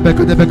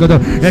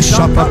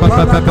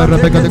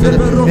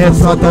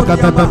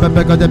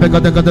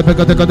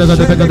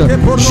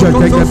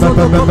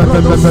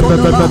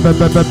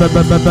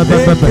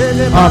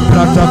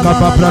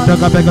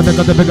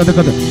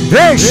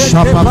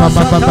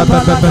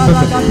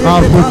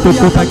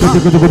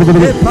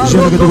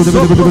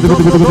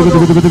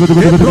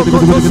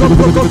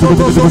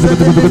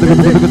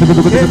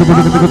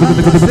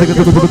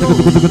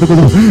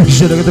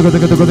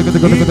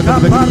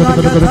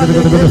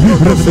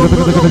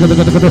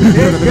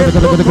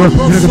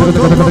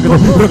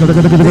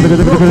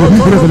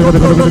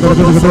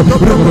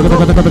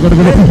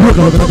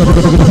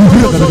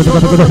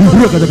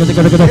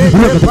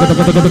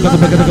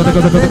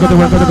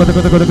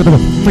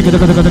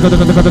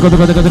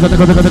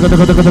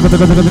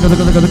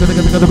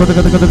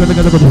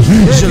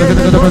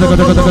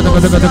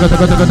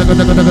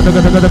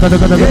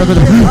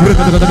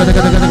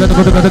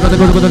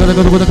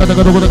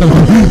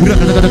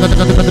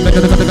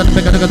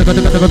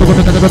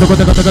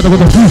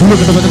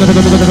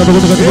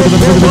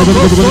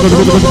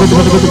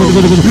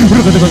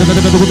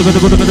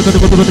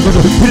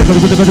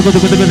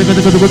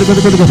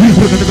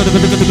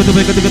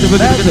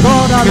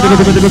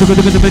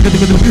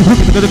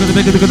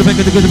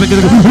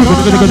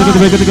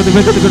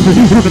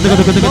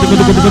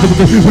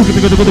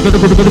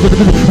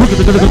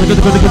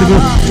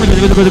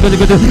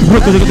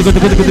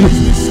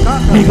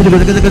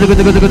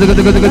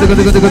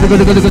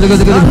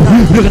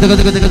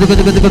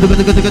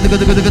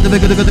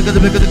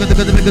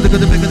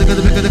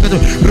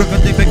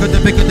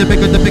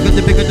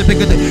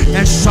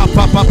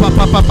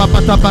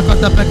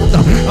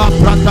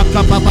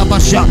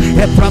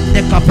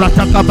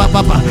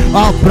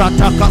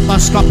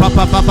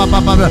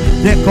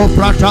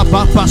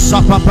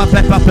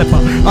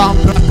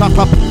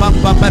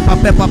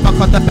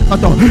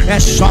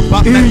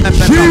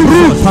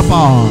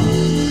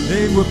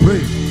 We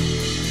pray.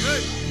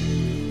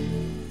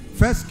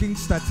 1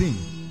 Kings 13.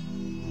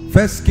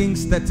 1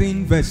 Kings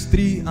 13 verse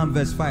 3 and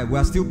verse 5. We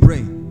are still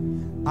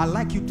praying. I'd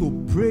like you to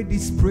pray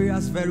these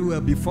prayers very well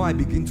before I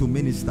begin to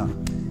minister.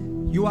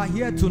 You are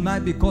here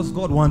tonight because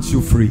God wants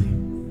you free.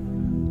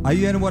 Are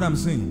you hearing what I'm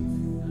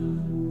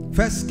saying?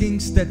 1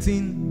 Kings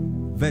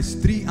 13 verse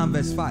 3 and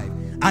verse 5.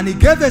 And he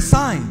gave a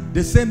sign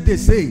the same day,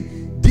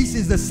 saying, this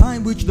is the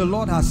sign which the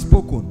Lord has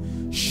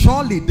spoken.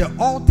 Surely the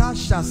altar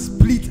shall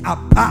split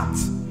apart,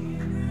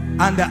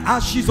 and the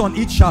ashes on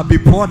it shall be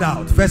poured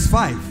out. Verse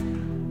 5.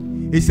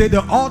 He said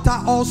the altar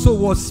also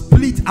was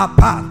split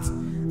apart,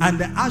 and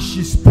the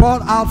ashes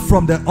poured out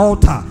from the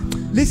altar.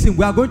 Listen,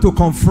 we are going to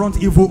confront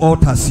evil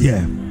altars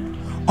here.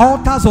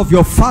 Altars of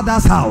your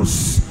father's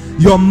house,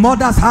 your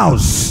mother's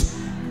house,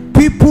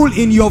 people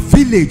in your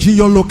village, in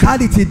your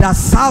locality that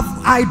serve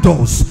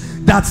idols,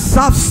 that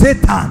serve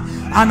Satan,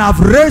 and have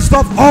raised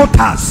up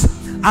altars,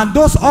 and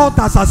those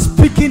altars are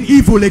speaking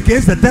evil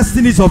against the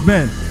destinies of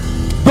men.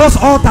 Those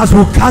altars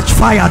will catch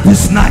fire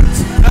this night.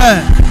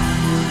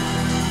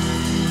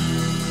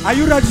 Are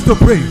you ready to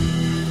pray?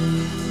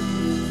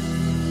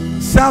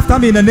 Say after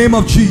me in the name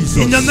of Jesus.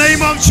 In the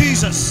name of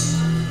Jesus.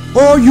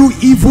 Oh, you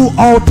evil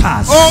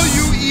altars. Oh,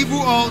 you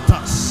evil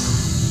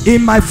altars.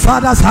 In my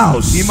father's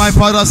house. In my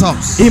father's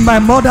house. In my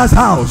mother's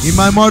house. In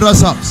my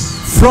mother's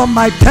house. From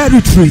my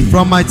territory.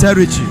 From my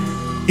territory.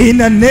 In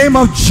the name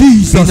of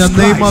Jesus Christ. In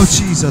the name Christ.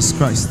 of Jesus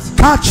Christ.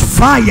 Catch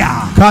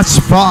fire. Catch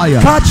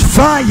fire. Catch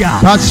fire.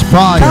 Catch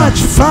fire. Catch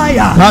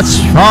fire. Catch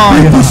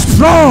fire. Be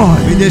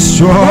destroyed. Be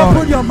destroyed.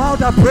 Open your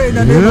mouth and pray in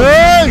the name of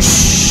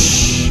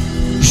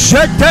Je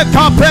te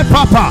cape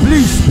papa.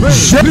 Please pray.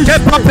 Je te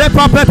pape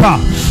papa.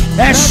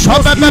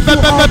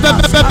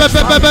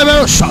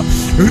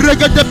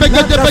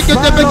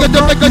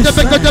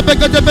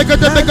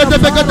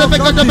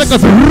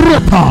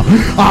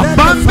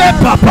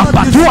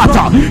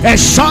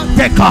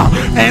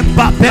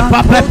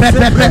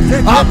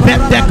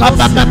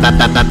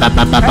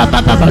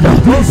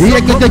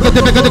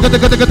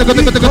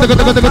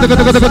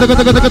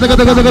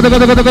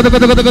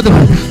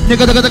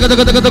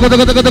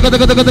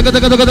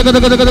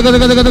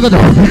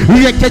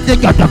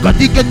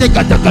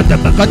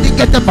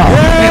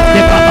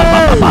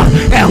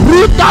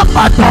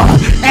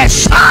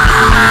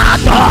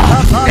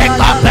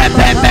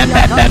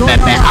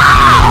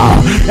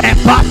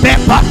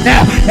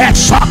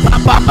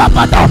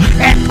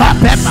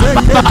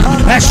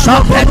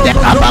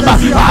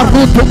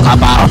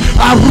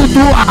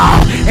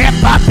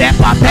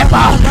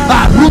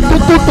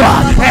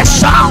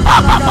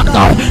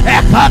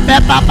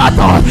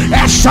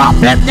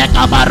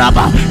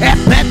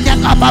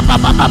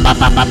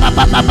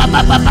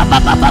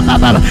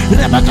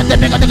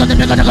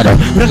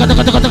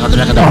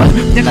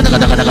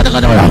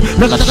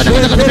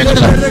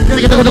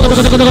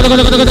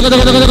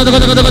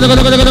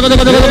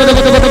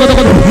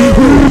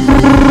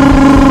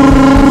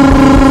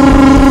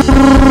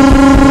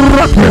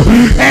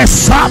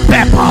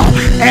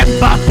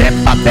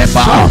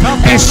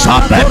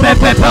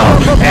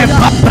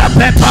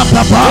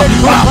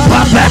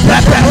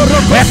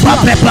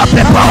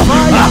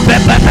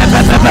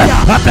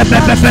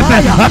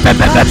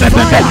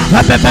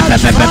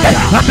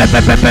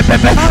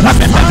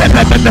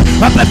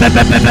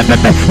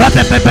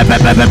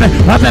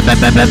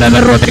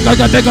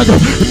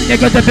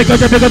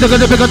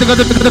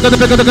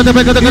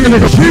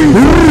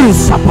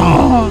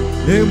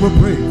 Name we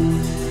pray.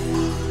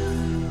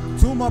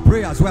 Two more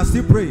prayers. We are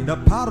still praying. The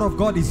power of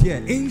God is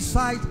here,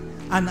 inside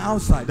and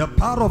outside. The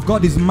power of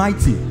God is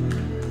mighty.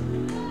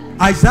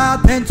 Isaiah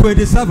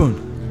 10:27.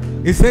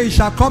 It says, it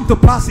shall come to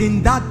pass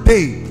in that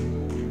day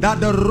that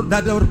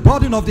the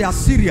burden of the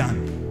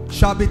Assyrian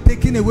shall be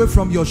taken away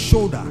from your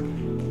shoulder,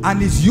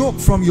 and his yoke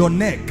from your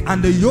neck,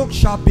 and the yoke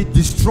shall be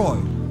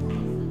destroyed.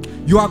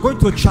 You are going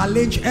to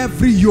challenge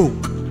every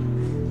yoke,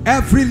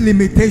 every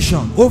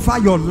limitation over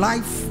your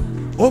life,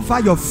 over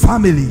your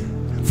family,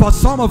 for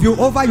some of you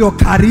over your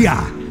career,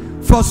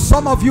 for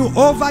some of you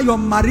over your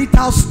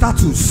marital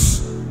status.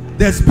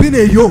 There's been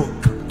a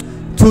yoke.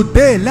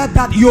 Today, let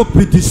that yoke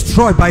be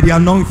destroyed by the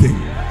anointing.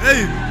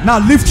 Amen. Now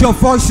lift your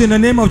voice in the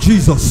name of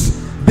Jesus.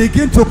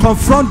 Begin to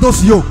confront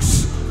those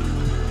yokes.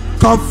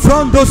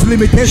 Confront those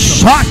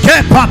limitations. By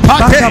the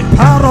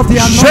power of the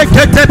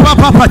anointing.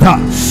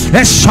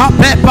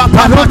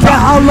 I don't care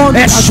how long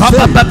it has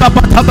been.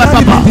 Let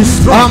it be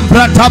destroyed.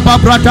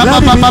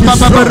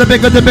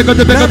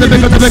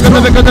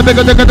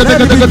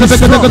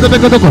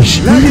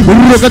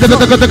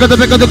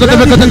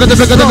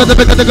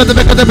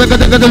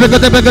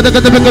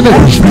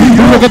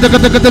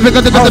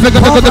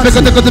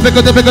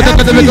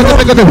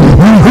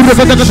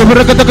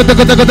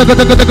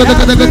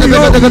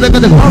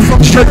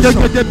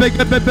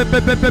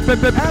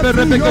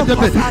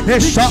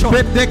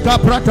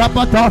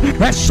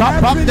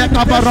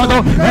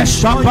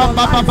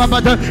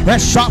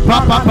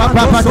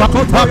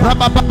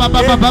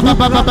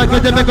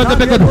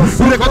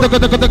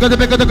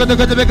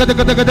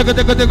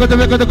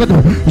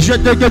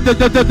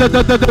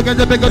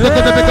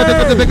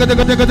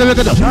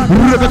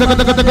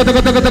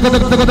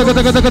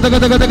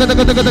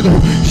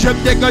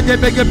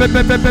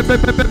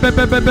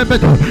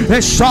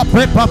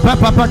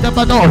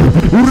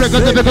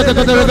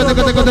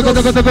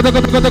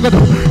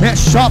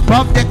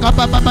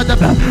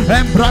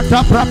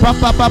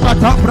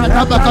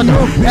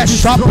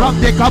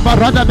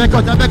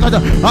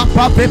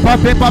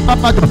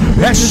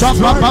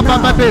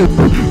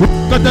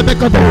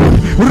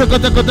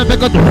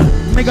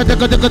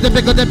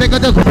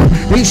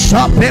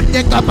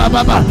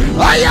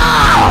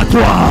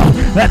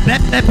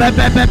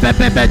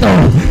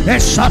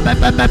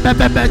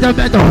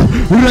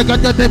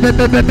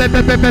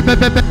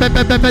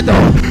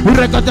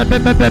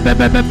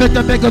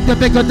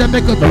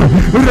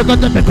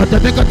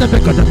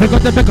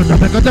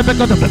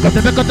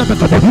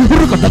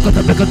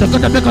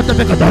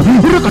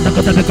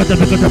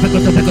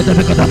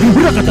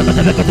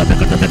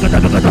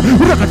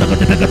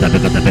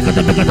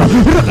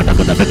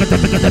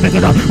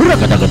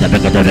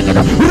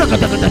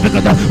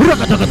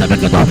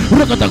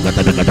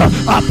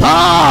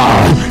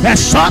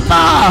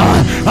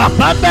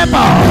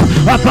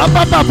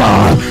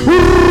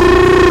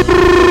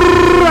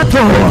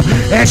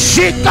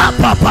 Eshika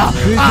papa,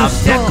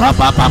 Afeka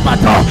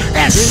papa,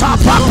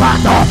 Esapa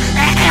papa,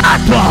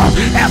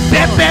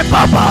 Epepe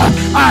papa,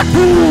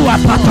 Adu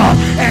apato,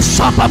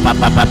 Esapa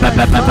papa,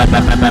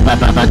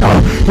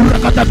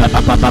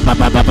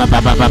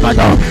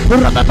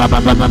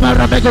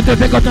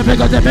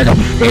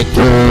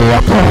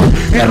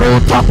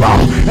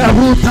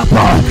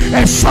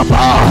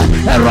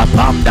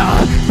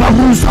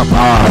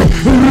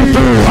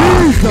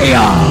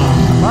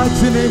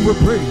 Mighty name we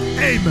pray.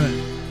 Amen.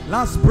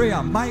 Last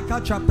prayer,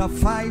 Micah chapter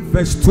 5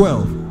 verse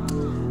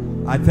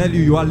 12. I tell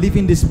you, you are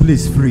leaving this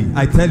place free.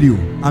 I tell you,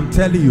 I'm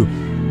telling you,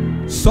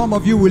 some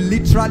of you will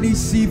literally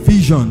see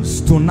visions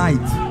tonight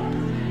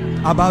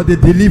about the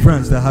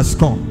deliverance that has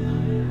come.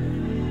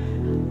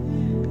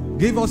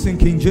 Give us in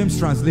King James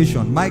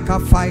translation, Micah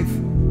 5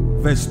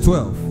 verse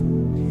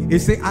 12. It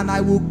says, and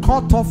I will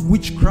cut off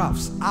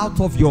witchcrafts out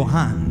of your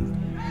hand,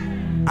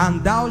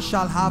 and thou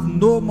shalt have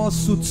no more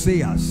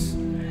soothsayers.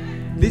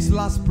 This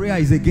last prayer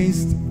is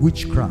against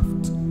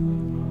witchcraft.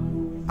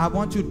 I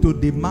want you to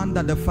demand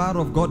that the fire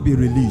of God be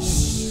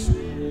released.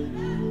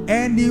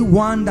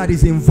 Anyone that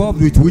is involved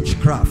with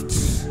witchcraft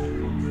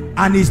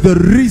and is the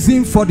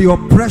reason for the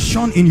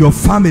oppression in your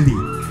family,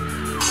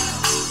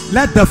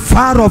 let the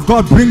fire of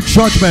God bring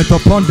judgment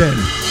upon them.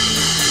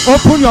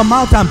 Open your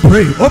mouth and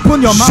pray.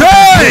 Open your mouth and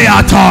pray.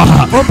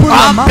 Open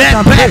your mouth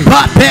and pray.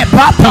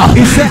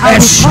 He said, I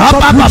will cut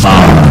off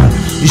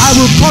witchcraft. I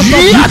will cut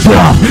off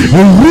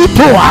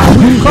witchcraft.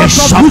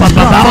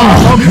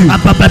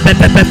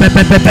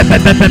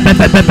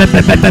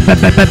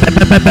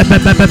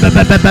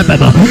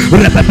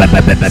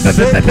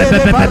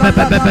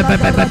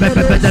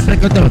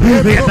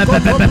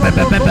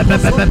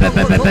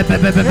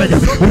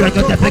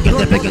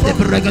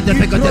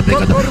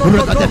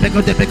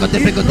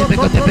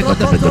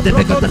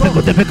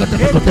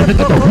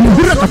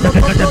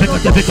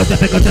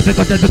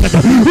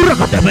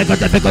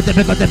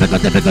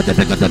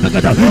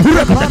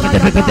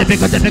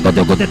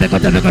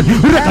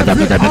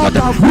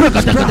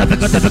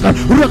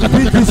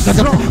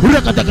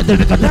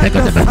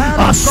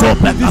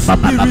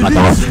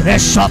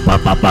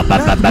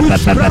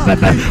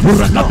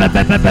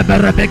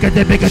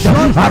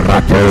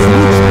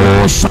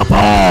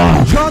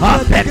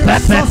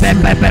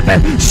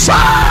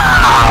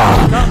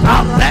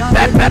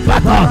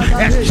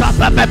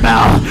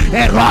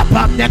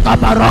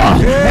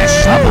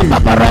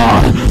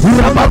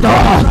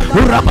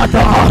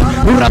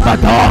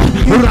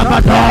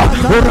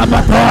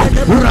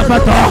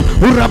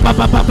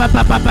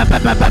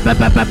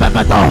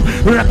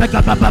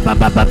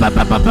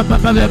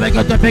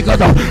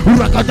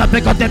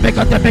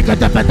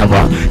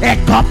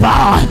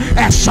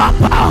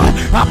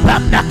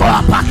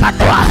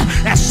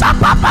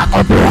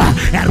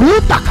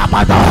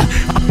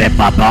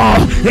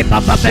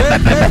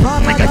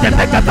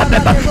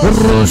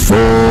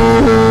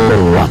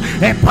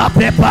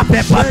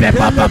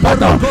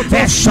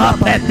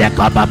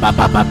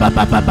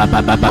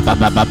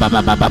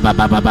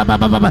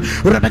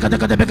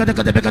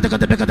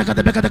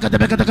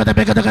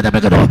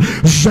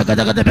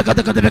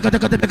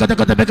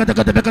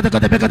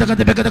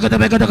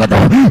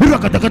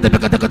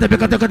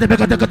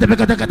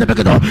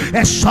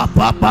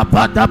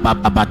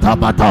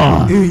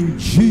 In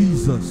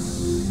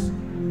Jesus'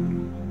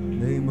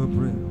 name we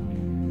pray.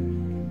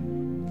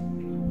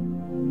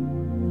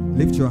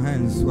 Lift your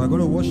hands. We are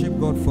going to worship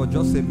God for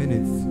just a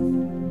minute.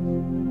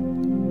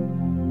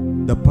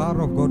 The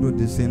power of God will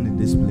descend in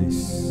this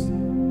place.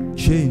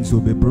 Chains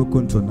will be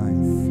broken tonight.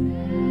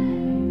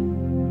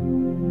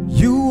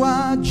 You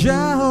are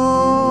Jehovah.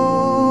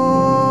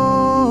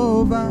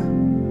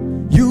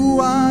 You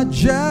are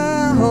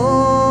Jehovah.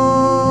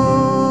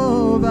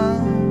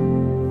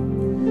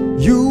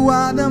 You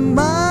are the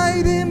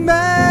mighty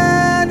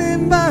man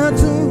in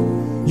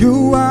battle.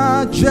 You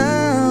are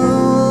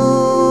Jehovah.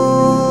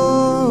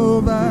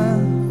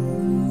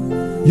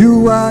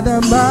 You are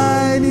the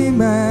mighty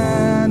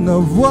man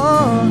of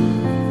war.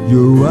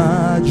 You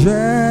are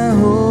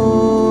Jehovah.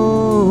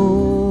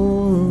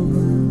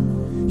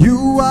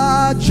 You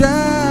are Jehovah.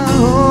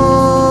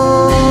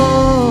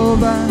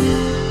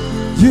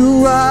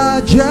 You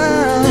are Jehovah.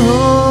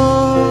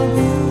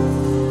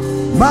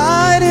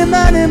 Mighty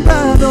man in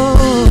battle.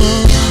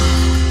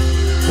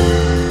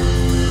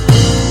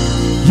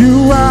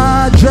 You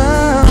are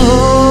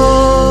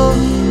Jehovah.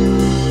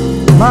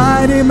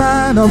 Mighty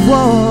man of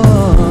war.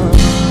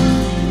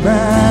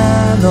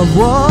 Man of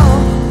war.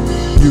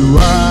 You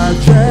are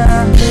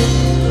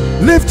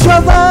Jehovah. Lift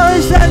your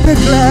voice and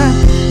declare,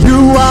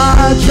 you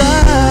are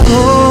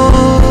Jehovah.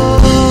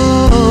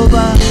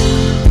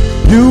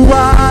 You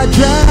are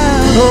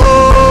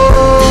Jehovah.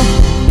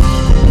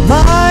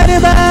 Mighty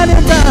man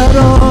in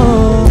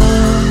battle.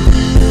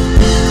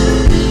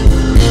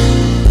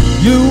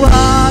 You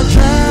are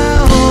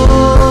Jehovah.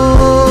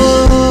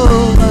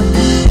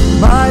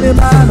 Mighty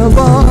man of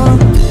war.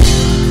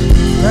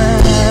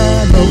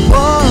 Man of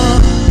war.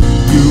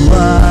 You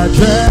are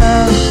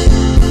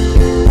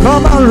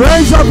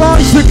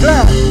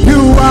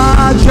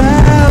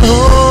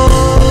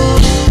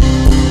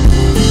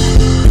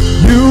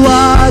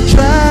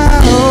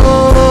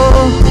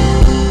Jehovah,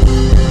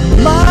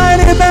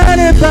 mighty man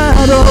in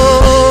battle.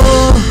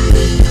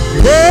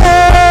 Yeah.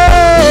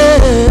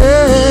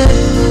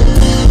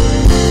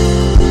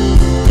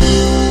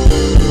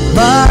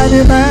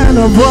 Mighty man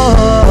of war.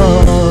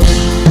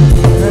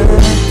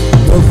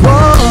 Of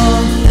war.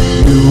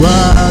 You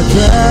are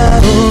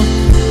Jehovah,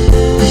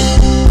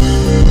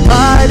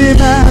 mighty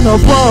man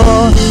of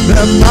war,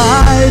 the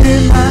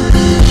mighty man.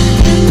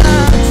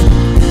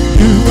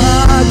 You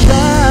are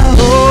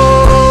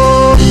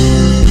Jehovah,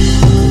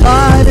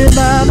 mighty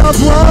man of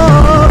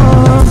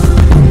war.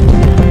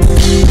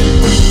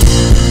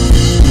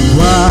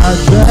 You are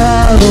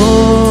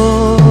Jehovah.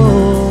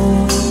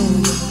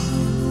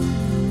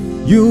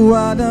 You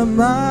are the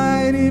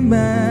mighty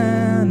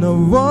man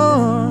of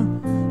war.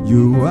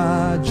 You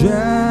are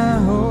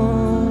Jehovah.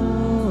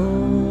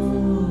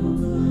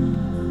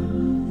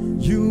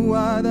 You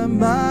are the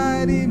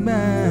mighty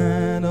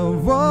man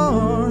of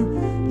war.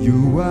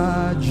 You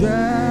are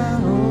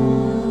Jehovah.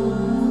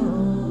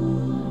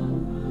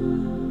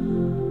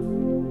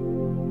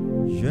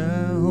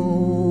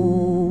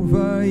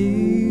 Jehovah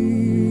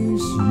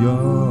is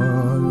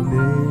your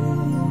name.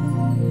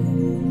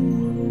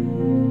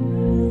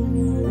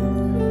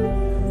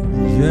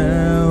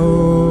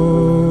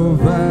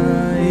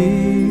 Jehovah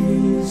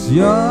is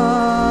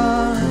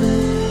your name.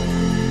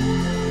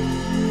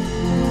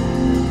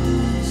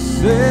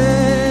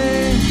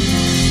 Say,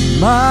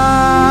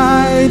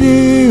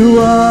 mighty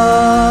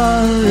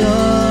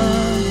warrior,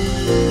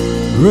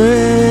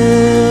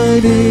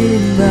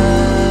 reigning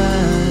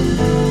man,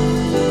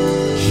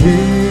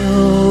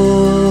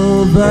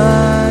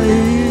 Jehovah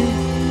is.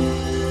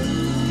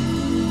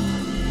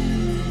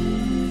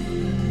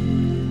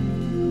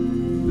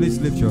 Please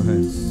lift your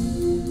hands.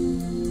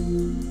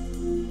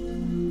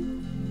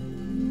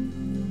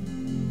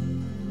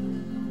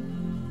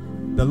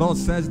 The Lord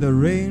says the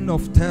reign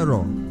of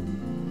terror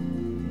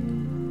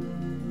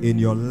in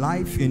your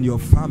life, in your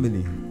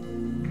family,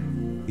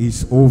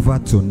 is over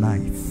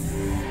tonight.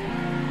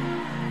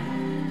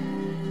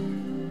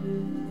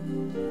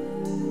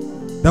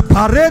 The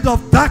parade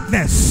of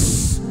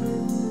darkness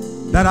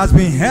that has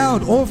been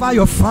held over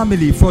your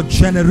family for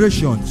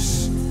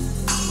generations,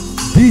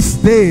 this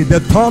day, the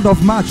 3rd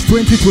of March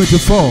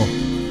 2024,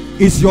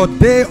 is your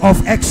day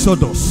of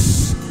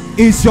exodus,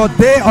 is your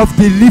day of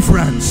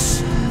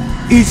deliverance,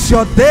 is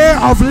your day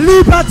of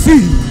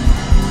liberty,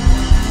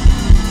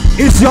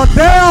 is your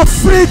day of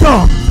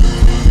freedom.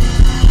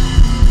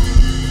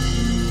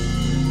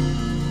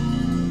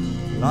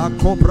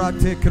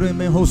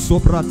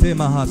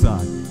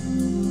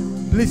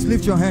 Please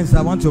lift your hands.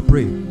 I want to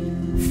pray.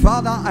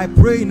 Father, I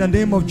pray in the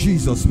name of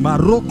Jesus. My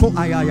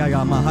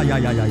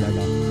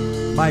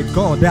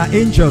God, there are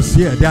angels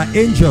here. There are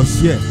angels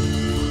here.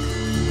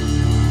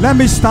 Let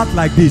me start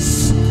like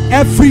this.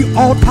 Every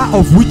altar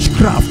of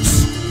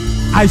witchcraft,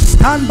 I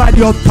stand by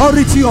the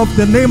authority of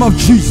the name of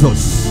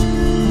Jesus.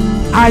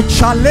 I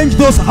challenge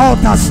those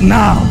altars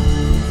now.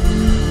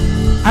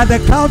 At the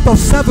count of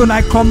 7,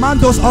 I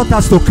command those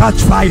altars to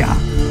catch fire.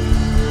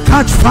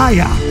 Catch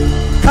fire.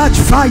 Catch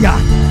fire.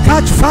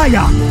 Catch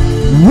fire.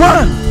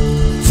 1,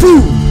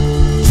 2,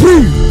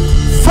 3,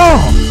 4,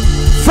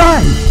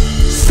 5,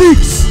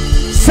 6,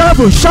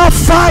 7. Shout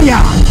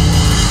fire.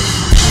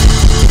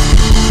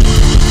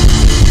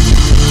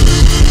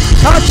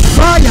 Catch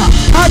fire.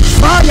 Catch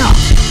fire.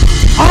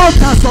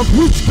 Altars of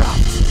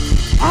witchcraft,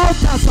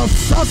 altars of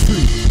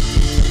sorcery,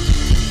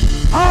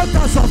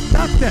 altars of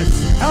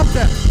darkness. Help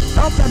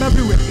them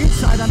everywhere,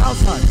 inside and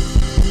outside.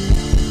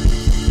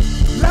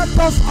 Let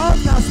those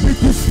altars be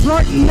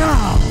destroyed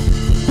now.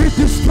 Be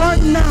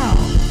destroyed now.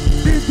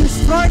 Be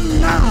destroyed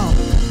now.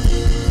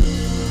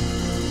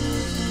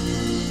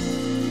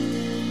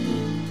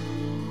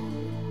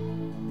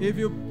 If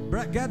you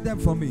get them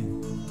for me,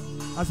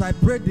 as I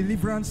pray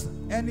deliverance,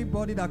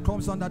 anybody that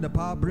comes under the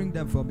power, bring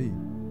them for me.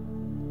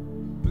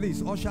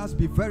 Please, ushers,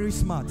 be very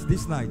smart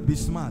this night. Be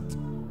smart.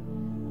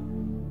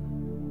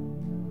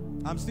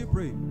 I'm still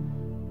praying.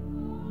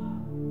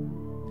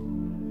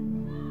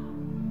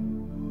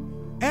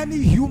 Any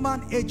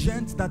human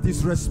agent that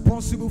is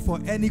responsible for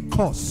any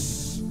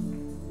cause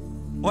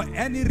or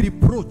any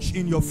reproach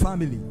in your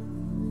family,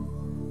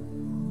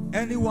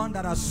 anyone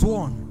that has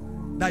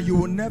sworn that you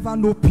will never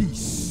know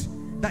peace,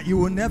 that you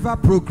will never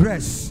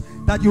progress,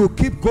 that you will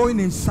keep going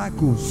in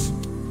circles,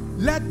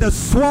 let the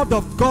sword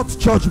of God's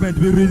judgment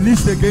be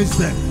released against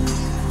them.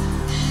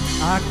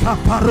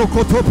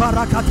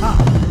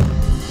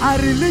 I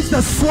release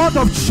the sword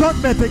of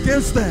judgment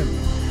against them.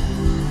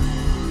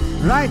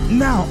 Right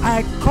now,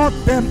 I cut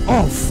them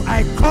off.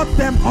 I cut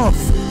them off.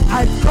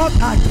 I cut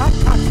them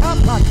off.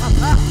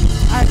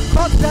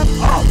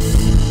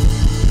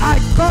 I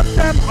cut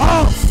them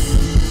off.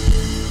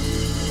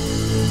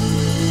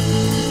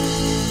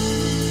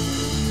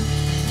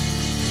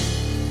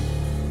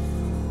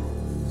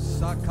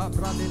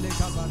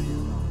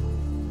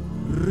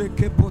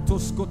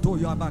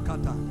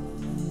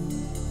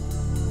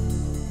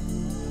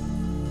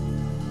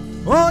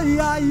 Oh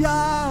yeah,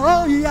 yeah,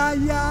 oh yeah,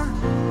 yeah.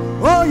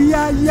 Oh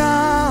yeah,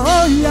 yeah,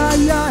 oh yeah,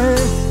 yeah.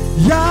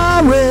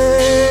 Yahweh,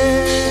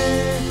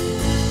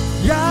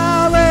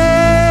 Yahweh.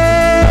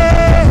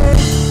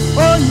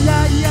 Oh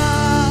yeah,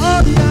 yeah,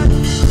 oh yeah.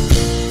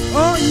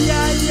 Oh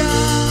yeah,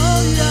 yeah,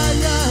 oh yeah,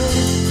 yeah.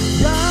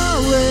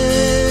 Yahweh,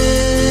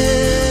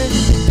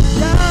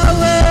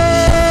 Yahweh.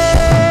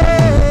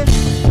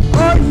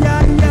 Oh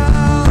yeah,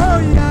 yeah, oh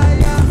yeah,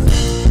 yeah.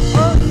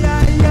 Oh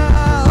yeah,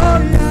 yeah, oh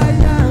yeah,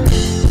 yeah.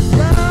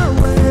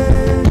 Yahweh.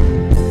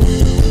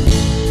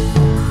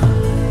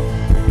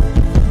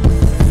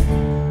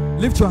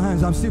 Lift your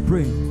hands, I'm still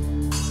praying.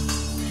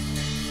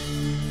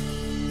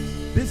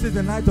 This is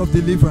the night of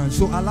deliverance,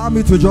 so allow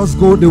me to just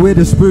go the way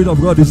the Spirit of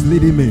God is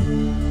leading me.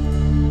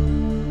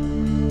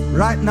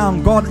 Right now,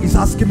 God is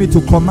asking me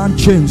to command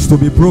chains to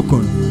be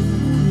broken.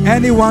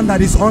 Anyone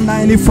that is under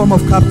any form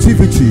of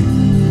captivity,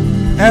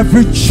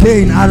 every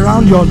chain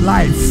around your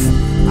life,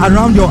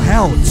 around your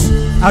health,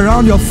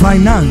 around your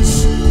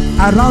finance,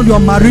 around your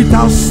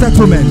marital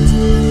settlement,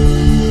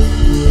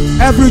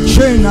 every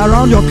chain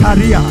around your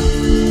career,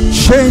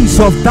 chains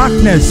of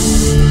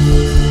darkness,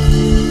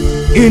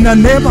 in the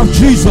name of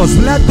Jesus,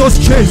 let those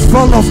chains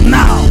fall off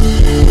now.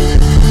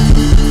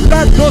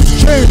 Let those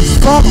chains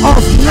fall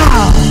off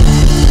now.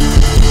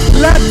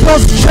 Let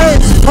those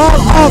chains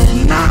fall off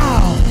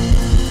now.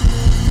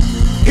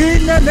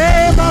 In the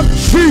name of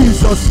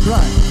Jesus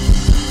Christ.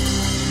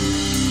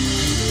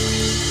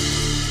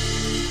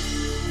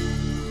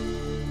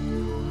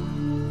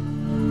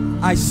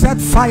 I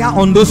set fire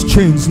on those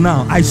chains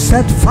now. I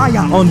set fire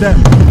on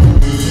them.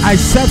 I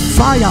set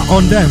fire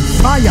on them.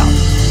 Fire.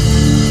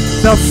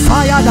 The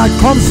fire that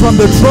comes from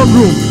the throne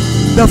room.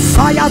 The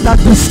fire that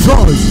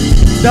destroys.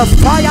 The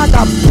fire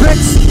that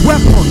breaks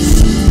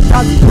weapons.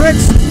 That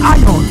breaks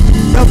iron.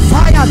 The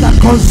fire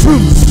that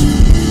consumes.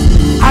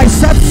 I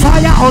set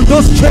fire on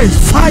those chains.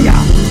 Fire.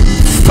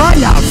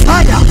 Fire.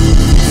 Fire.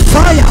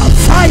 Fire.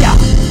 Fire.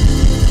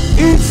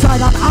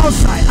 Inside and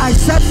outside. I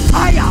set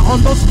fire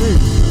on those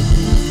chains.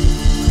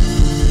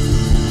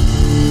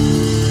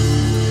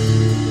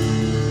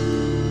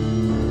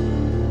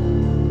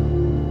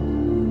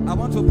 I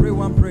want to pray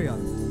one prayer.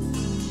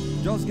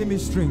 Just give me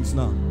strings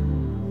now.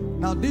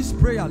 Now this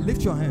prayer,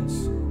 lift your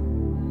hands.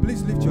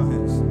 Please lift your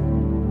hands.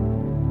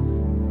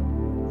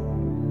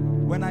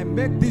 When I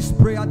make this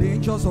prayer, the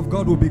angels of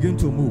God will begin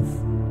to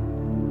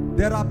move.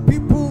 There are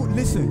people,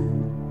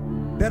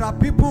 listen, there are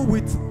people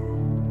with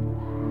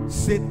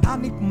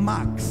satanic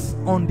marks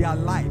on their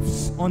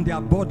lives, on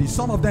their bodies.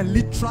 Some of them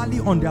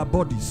literally on their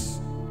bodies.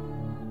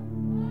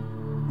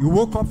 You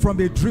woke up from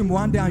a dream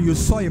one day and you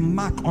saw a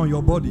mark on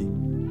your body.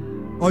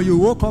 Or you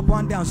woke up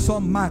one day and saw a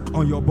mark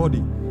on your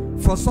body.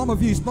 For some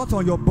of you, it's not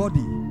on your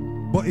body,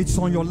 but it's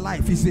on your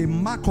life. It's a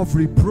mark of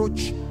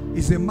reproach.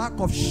 It's a mark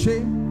of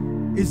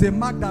shame. It's a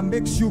mark that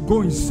makes you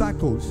go in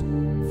circles.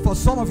 For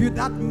some of you,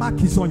 that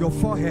mark is on your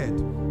forehead.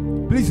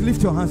 Please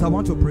lift your hands. I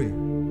want to pray.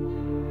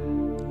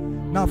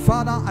 Now,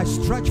 Father, I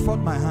stretch forth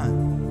my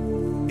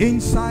hand.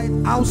 Inside,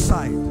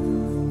 outside,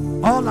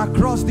 all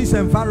across this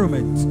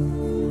environment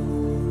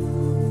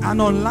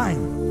and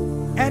online.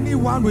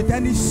 Anyone with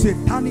any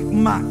satanic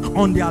mark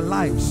on their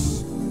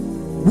lives,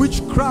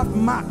 witchcraft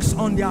marks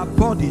on their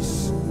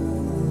bodies,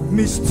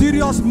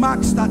 mysterious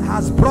marks that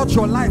has brought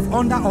your life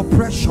under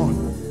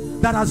oppression,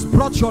 that has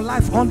brought your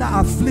life under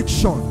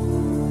affliction,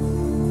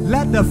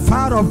 let the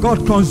fire of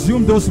God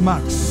consume those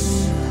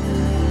marks.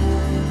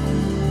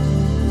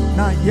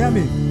 Now hear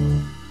me.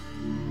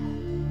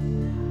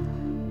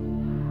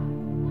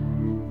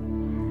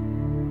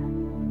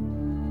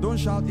 Don't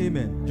shout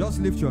amen,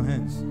 just lift your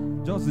hands,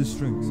 just the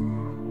strings.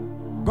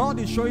 God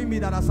is showing me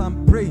that as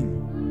I'm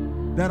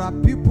praying, there are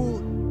people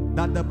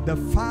that the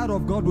fire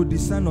of God will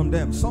descend on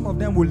them. Some of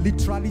them will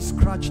literally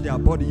scratch their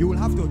body. You will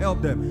have to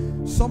help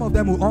them. Some of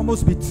them will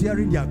almost be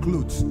tearing their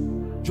clothes.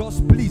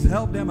 Just please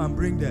help them and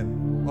bring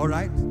them. All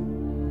right?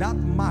 That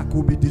mark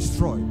will be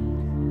destroyed.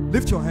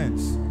 Lift your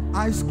hands.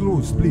 Eyes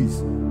closed,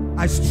 please.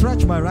 I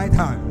stretch my right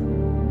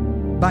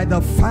hand. By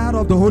the fire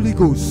of the Holy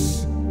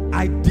Ghost,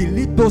 I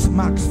delete those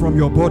marks from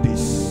your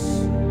bodies.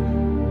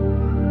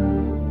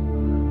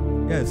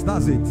 Yes,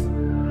 that's it.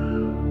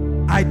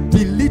 I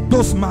delete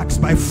those marks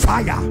by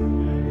fire.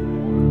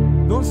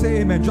 Don't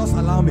say amen, just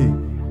allow me.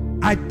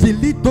 I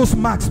delete those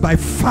marks by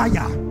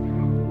fire.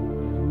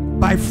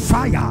 By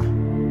fire.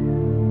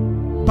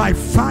 By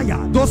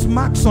fire. Those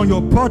marks on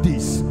your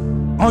bodies,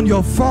 on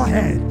your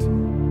forehead,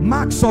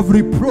 marks of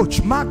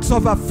reproach, marks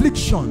of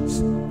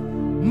afflictions,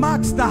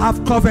 marks that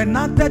have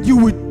covenanted you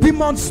with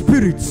demon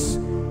spirits,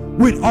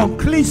 with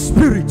unclean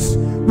spirits,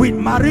 with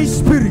marine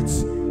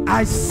spirits.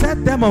 I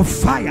set them on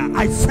fire.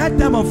 I set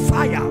them on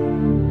fire.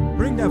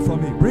 Bring them for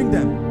me. Bring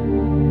them.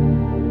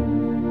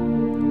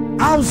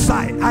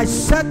 Outside, I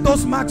set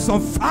those marks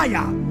on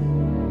fire.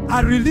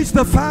 I release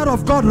the fire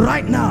of God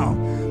right now.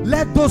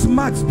 Let those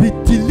marks be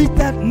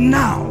deleted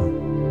now.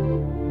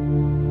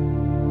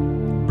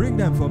 Bring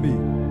them for me.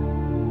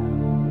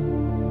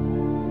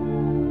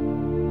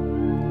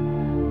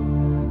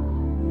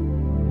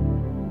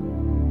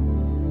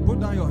 Put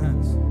down your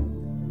hands.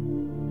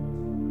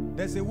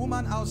 There's a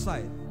woman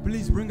outside.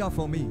 Please bring her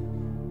for me.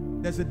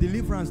 There's a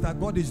deliverance that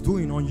God is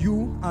doing on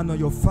you and on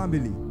your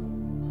family.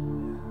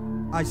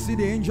 I see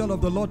the angel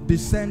of the Lord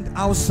descend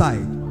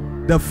outside.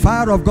 The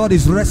fire of God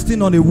is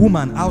resting on a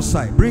woman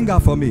outside. Bring her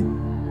for me.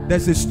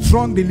 There's a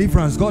strong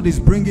deliverance God is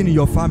bringing in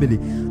your family,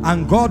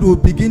 and God will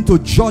begin to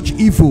judge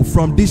evil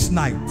from this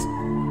night.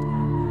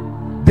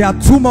 There are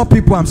 2 more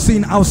people I'm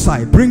seeing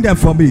outside. Bring them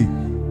for me.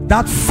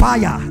 That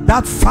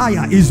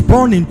fire is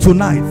burning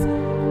tonight.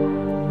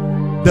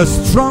 The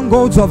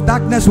strongholds of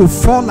darkness will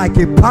fall like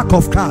a pack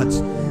of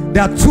cards.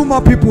 There are 2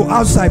 more people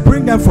outside.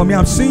 Bring them for me.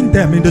 I'm seeing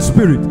them in the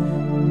spirit.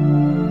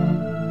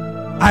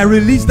 I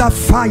release that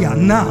fire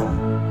now.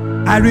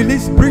 I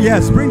release, bring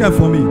them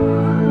for me.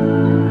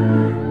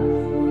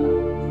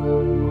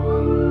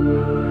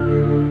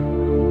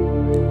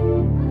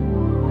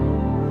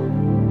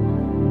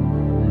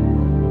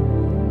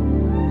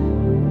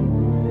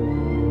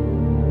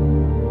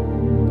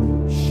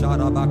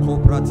 Sharabako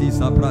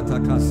pratisa prata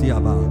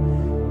kasiaba.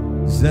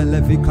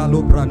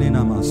 Zelevikalo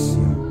pranena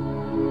masia.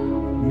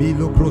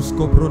 Milo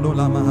kroskoprono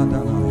la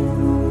mahadana.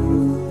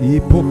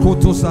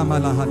 Ipokoto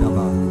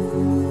samalahadaba.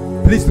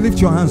 Please lift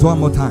your hands one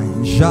more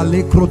time.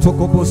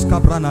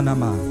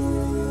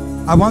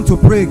 I want to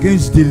pray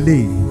against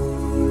delay.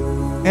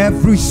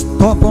 Every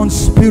stubborn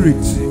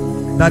spirit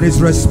that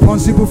is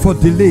responsible for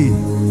delay,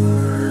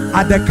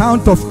 at the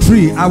count of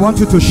 3, I want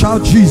you to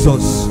shout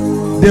Jesus.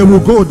 They will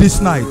go this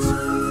night.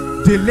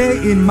 Delay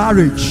in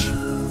marriage,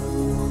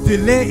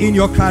 delay in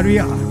your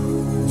career,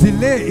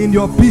 delay in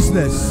your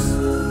business,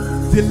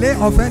 delay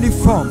of any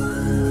form.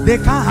 They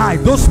can't hide.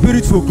 Those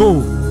spirits will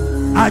go.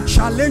 I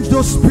challenge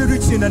those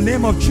spirits in the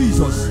name of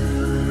Jesus.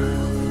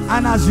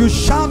 And as you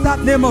shout that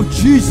name of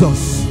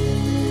Jesus,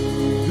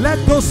 let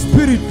those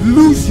spirits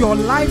lose your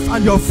life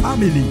and your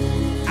family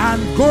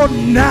and go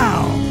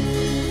now.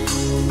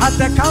 At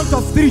the count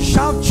of 3,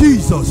 shout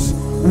Jesus.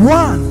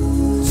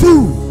 1,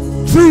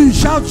 2, 3,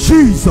 shout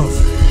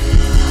Jesus.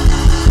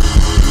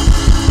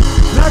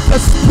 Let the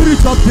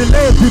spirit of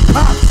delay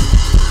depart.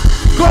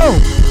 Go,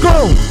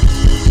 go,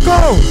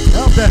 go.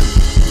 Help them.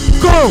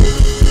 Go,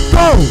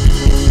 go.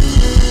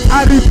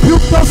 I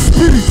rebuke those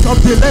spirits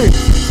of delay.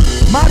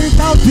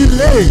 Marital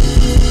delay,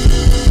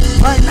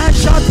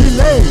 financial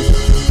delay,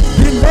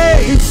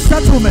 delay in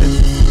settlement,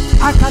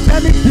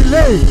 academic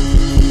delay.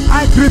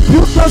 I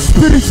rebuke those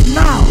spirits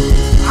now.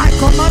 I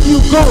command you,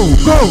 go,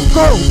 go,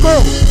 go,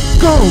 go,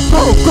 go,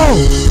 go, go,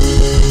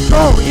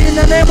 go in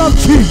the name of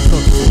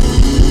Jesus.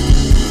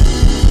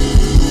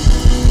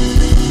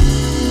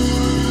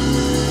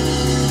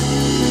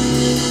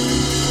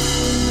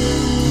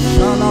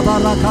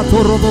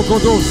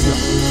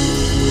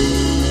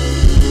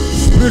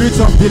 Spirits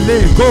of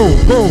delay, go,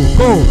 go,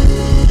 go,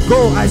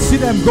 go. I see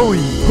them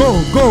going.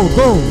 Go, go,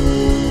 go,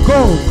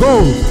 go,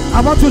 go.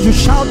 I want you to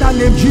shout that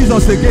name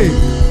Jesus again.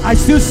 I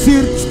still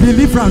see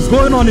deliverance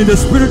going on in the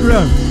spirit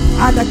realm.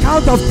 At the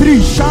count of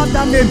 3, shout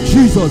that name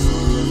Jesus.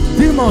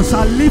 Demons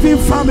are leaving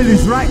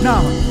families right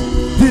now.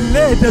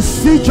 Delay, the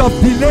siege of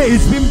delay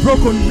is being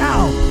broken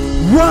now.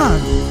 1,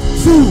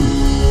 2,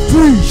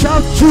 3,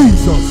 shout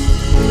Jesus.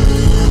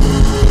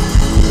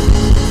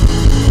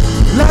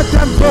 Let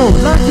them go,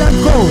 let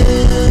them go,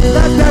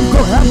 let them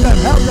go. Help them,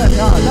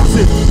 yeah, that's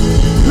it.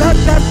 Let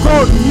them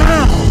go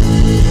now.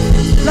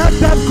 Let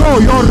them go.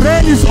 Your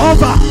reign is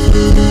over.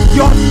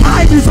 Your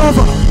time is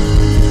over.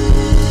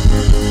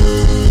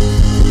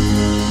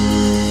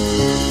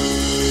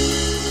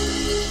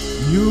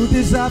 You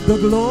deserve the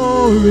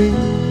glory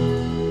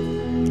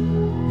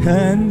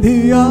and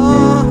the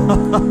honor.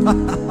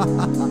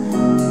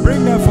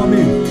 Bring them for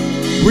me.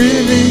 We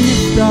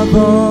lift our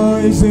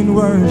voice in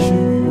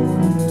worship.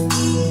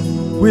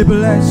 We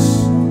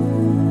bless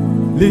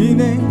the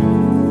name,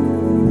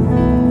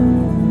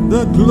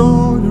 the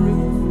glory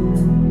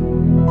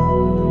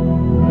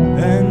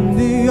and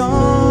the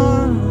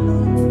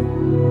honor.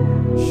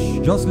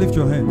 Just lift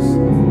your hands.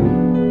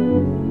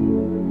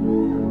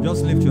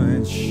 Just lift your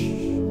hands.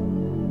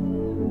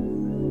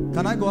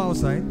 Can I go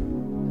outside?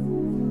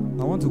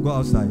 I want to go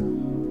outside.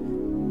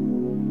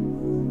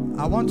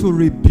 I want to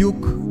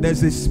rebuke.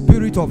 There's a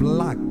spirit of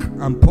lack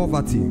and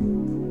poverty.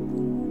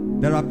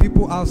 There are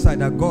people outside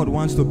that God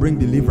wants to bring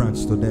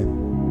deliverance to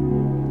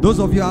them. Those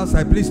of you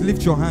outside, please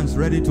lift your hands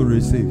ready to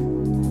receive.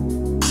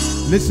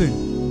 Listen.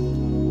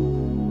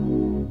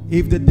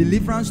 If the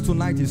deliverance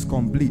tonight is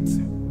complete,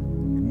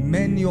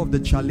 many of the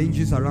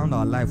challenges around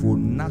our life will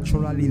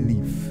naturally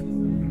leave.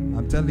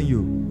 I'm telling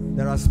you,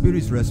 there are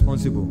spirits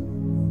responsible.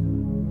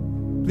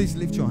 Please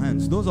lift your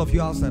hands. Those of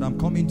you outside, I'm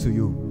coming to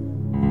you.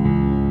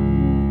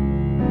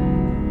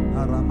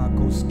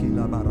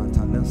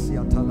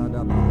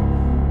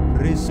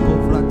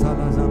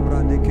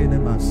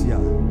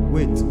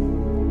 Wait.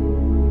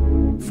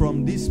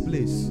 From this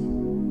place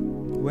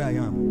where I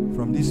am,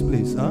 from this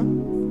place,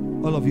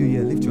 all of you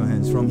here, lift your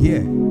hands. From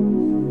here,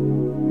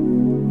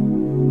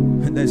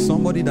 and there's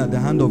somebody that the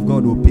hand of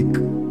God will pick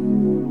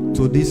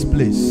to this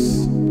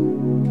place.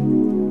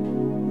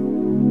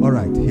 All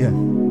right, here.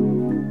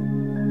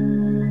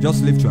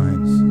 Just lift your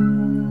hands.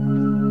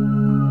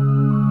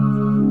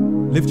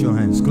 Lift your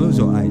hands, close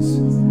your eyes.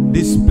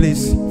 This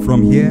place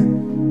from here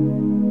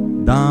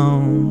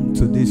down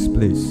to this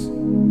place,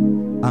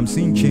 I'm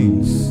seeing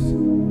chains.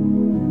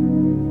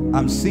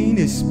 I'm seeing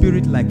a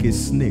spirit like a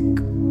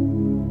snake.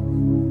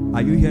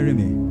 Are you hearing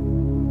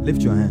me?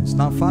 Lift your hands.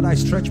 Now, Father, I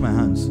stretch my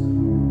hands.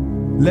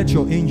 Let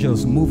your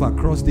angels move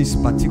across this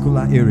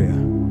particular area.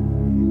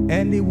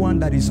 Anyone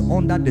that is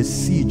under the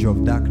siege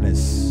of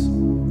darkness,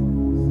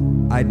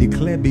 I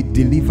declare, be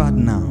delivered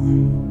now.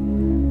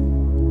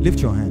 Lift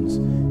your hands.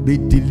 Be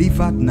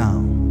delivered now.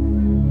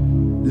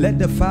 Let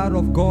the fire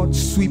of God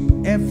sweep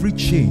every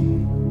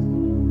chain,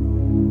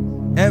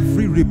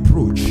 every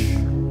reproach,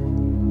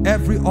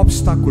 every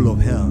obstacle of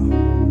hell.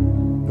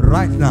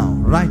 Right now,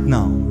 right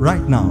now,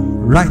 right now,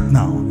 right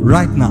now,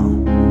 right now,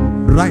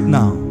 right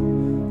now,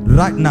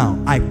 right now.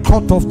 I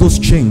cut off those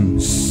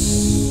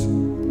chains.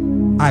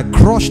 I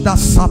crush that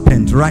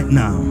serpent right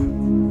now.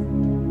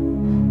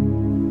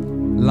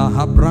 La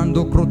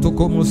habrando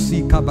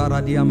krotokomosi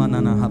kabaradia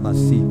manana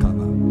habasi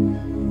kaba.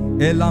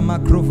 I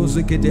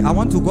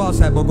want to go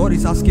outside, but God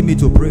is asking me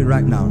to pray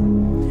right now.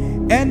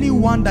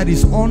 Anyone that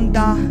is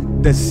under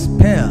the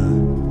spell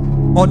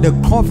or the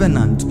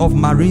covenant of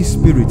marine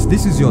spirits,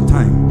 this is your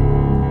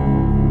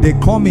time. They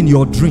come in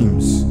your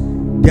dreams.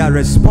 They are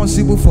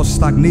responsible for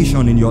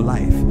stagnation in your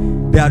life.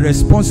 They are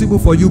responsible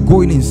for you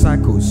going in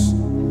cycles.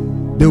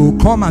 They will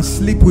come and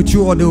sleep with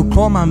you, or they will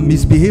come and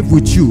misbehave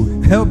with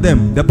you. Help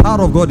them. The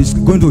power of God is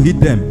going to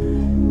hit them.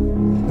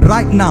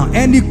 Right now,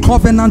 any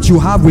covenant you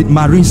have with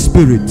marine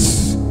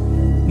spirits,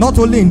 not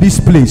only in this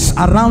place,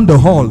 around the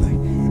hall,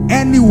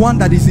 anyone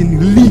that is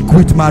in league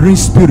with marine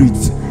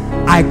spirits,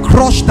 I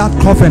crush that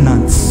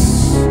covenant.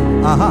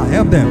 Aha,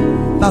 help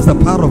them. That's the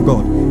power of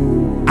God.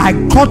 I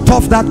cut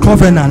off that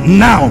covenant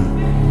now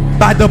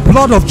by the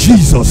blood of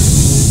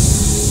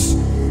Jesus.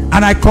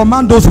 And I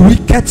command those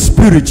wicked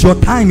spirits, your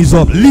time is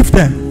up. Lift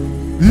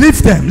them.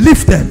 Lift them.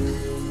 Lift them.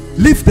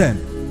 Lift them.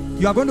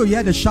 You are going to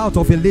hear the shout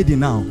of a lady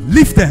now.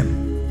 Lift them.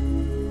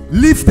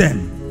 Lift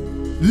them.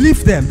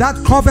 Lift them.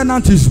 That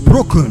covenant is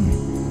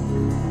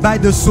broken by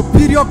the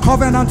superior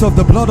covenant of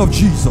the blood of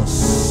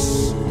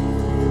Jesus.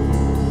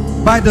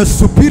 By the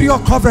superior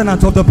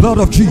covenant of the blood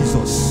of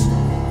Jesus.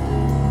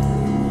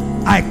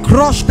 I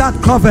crush that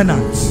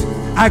covenant.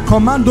 I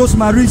command those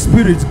marine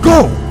spirits,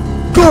 go,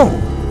 go,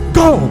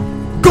 go,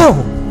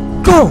 go,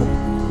 go,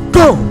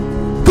 go,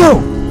 go.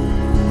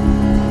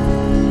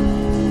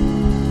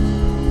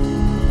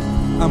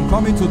 I'm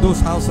coming to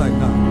those outside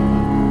now.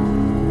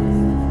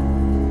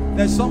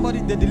 There's somebody,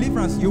 the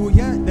deliverance, you will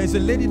hear, there's a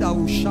lady that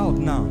will shout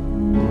now.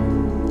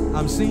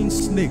 I'm seeing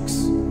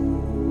snakes.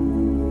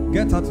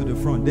 Get her to the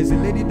front. There's a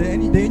lady,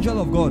 the angel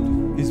of God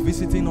is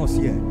visiting us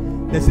here.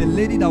 There's a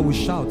lady that will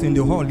shout in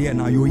the hall here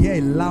now. You will hear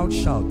a loud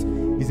shout.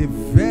 It's a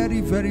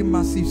very, very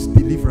massive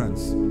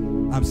deliverance.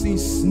 I'm seeing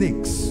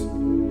snakes,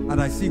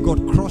 and I see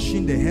God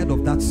crushing the head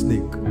of that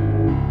snake.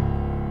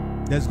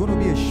 There's going to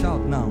be a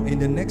shout now in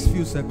the next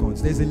few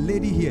seconds. There's a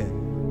lady here.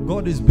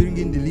 God is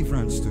bringing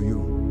deliverance to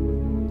you.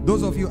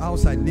 Those of you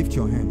outside, lift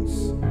your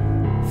hands.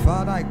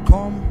 Father, I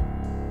come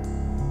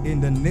in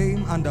the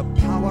name and the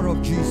power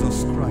of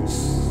Jesus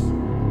Christ.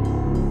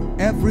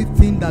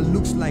 Everything that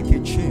looks like a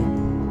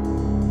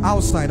chain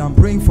outside, I'm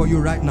praying for you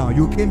right now.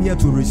 You came here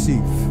to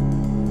receive.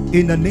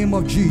 In the name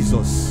of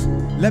Jesus,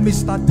 let me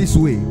start this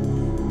way.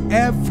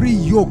 Every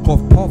yoke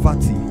of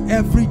poverty,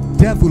 every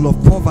devil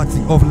of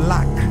poverty, of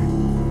lack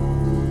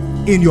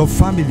in your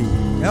family,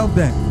 help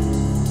them.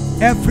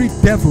 Every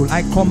devil,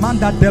 I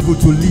command that devil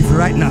to leave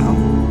right now.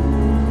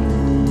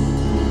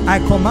 I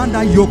command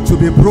that yoke to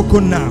be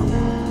broken now.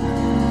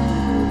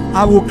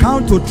 I will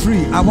count to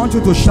 3. I want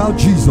you to shout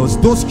Jesus.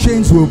 Those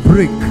chains will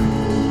break.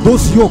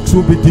 Those yokes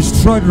will be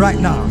destroyed right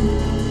now.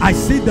 I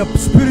see the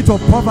spirit of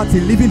poverty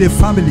leaving a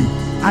family.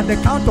 At the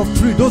count of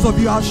 3, those of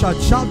you out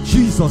shout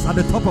Jesus at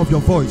the top of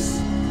your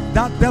voice.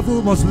 That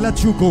devil must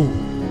let you go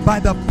by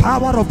the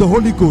power of the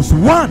Holy Ghost.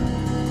 1,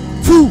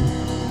 2,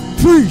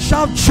 3.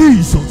 Shout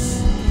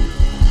Jesus.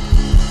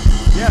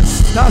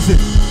 Yes, that's it.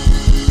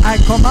 I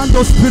command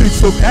those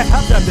spirits to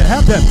help them.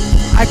 Help them.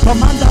 I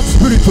command that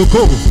spirit to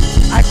go.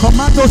 I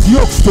command those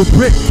yokes to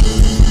break.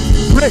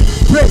 Break,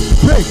 break,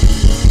 break,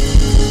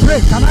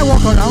 break. Can I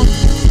walk around?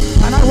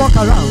 Can I walk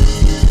around?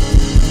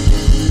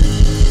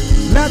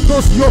 Let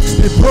those yokes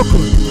be broken.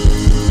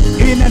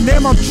 In the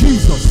name of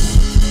Jesus.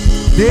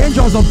 The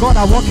angels of God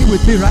are working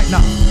with me right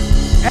now.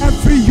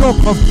 Every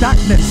yoke of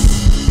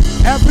darkness,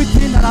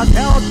 everything that has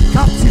held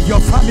captive your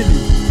family,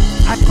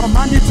 I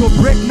command it to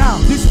break now.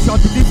 This is your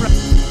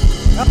deliverance.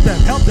 Help them,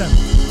 help them.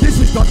 This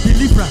is your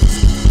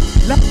deliverance.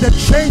 Let the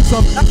chains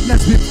of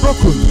darkness be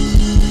broken.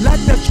 Let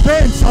the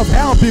chains of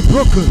hell be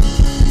broken.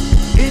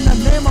 In the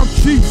name of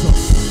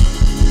Jesus.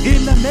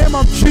 In the name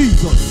of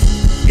Jesus.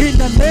 In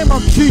the name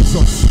of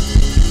Jesus.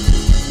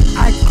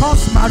 I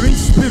curse marine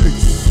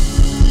spirits.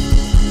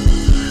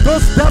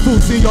 Those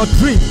devils in your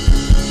dream,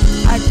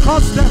 I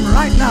curse them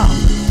right now.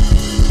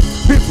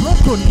 Be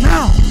broken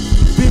now.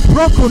 Be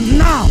broken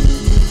now.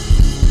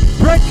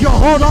 Break your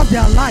hold of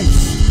their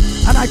lives.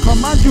 And I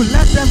command you,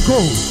 let them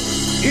go.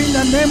 In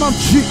the name of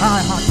Jesus.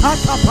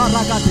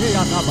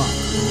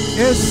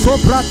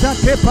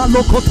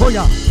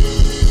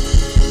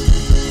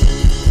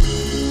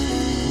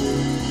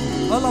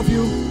 All of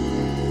you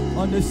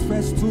on these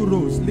first 2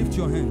 rows, lift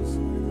your hands.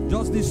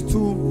 Just these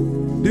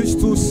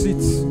two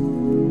seats.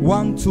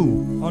 1,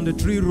 2 on the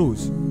 3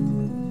 rows.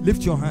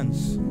 Lift your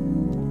hands.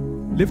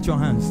 Lift your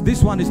hands.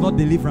 This one is not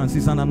deliverance,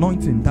 it's an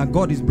anointing that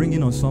God is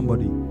bringing on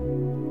somebody.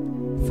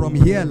 From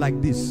here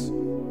like this,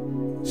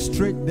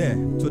 straight there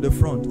to the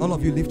front. All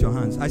of you lift your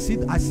hands. I see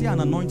an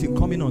anointing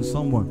coming on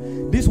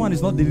someone. This one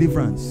is not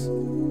deliverance,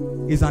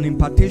 it's an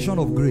impartation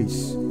of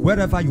grace.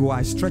 Wherever you are,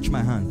 I stretch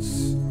my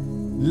hands.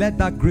 Let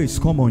that grace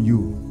come on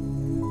you.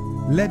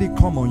 Let it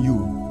come on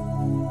you.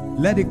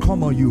 Let it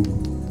come on you.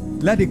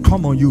 Let it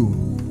come on you.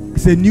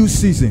 It's a new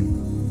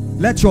season.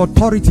 Let your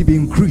authority be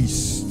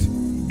increased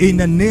in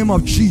the name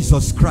of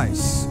Jesus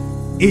Christ.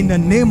 In the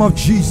name of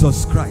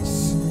Jesus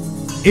Christ.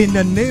 In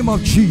the name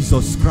of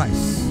Jesus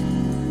Christ.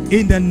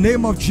 In the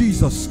name of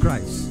Jesus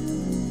Christ.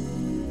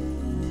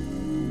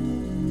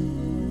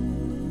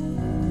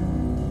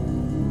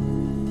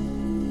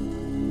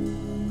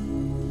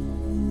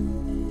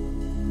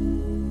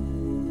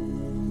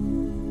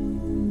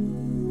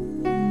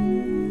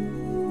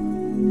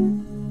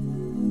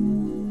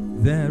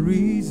 There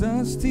is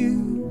a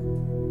still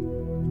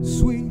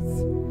sweet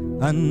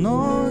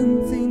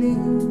anointing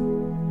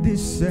in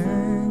this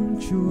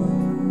sanctuary.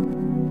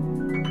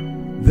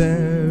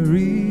 There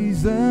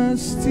is a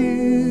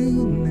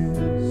stillness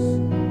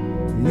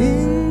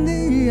in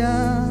the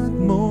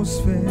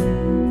atmosphere.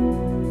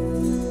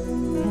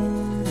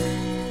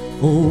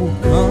 Oh,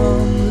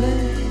 come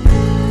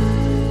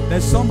let.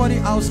 There's somebody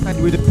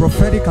outside with a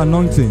prophetic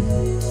anointing.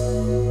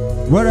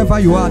 Wherever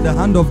you are, the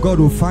hand of God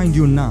will find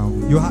you now.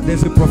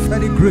 There's a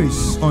prophetic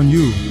grace on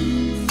you.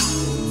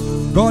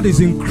 God is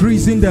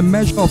increasing the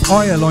measure of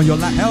oil on your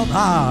life.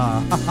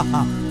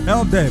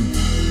 Help them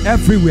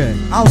everywhere,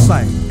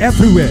 outside,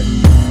 everywhere.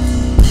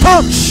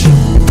 Touch,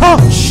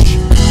 touch,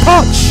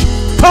 touch,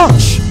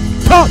 touch,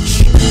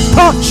 touch,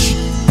 touch,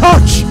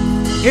 touch.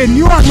 A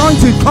new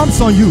anointing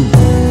comes on you.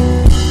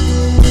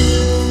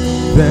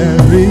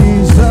 There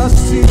is a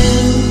sea.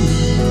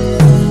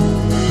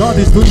 God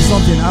is doing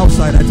something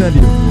outside, I tell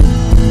you.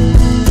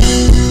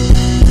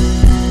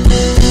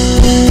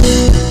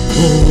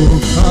 Oh,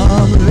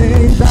 come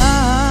lay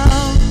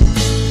down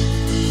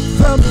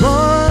the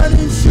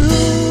burdens you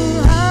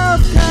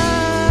have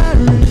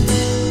carried,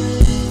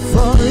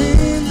 for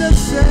in the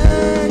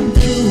sanctuary,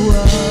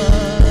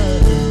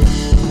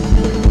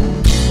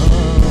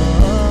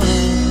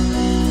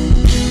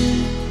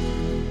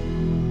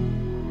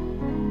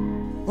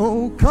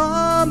 oh,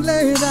 come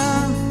lay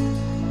down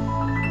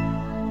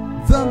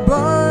the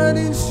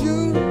burdens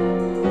you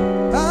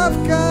have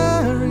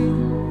carried.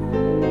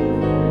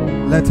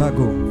 Let her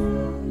go.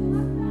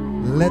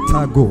 Let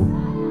her go.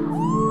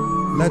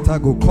 Let her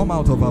go. Come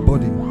out of her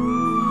body.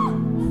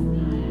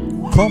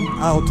 Come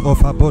out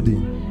of her body.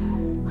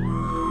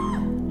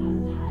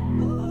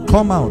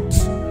 Come out.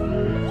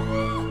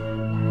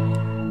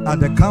 At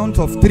the count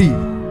of 3,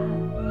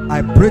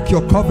 I break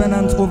your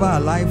covenant over her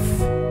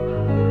life.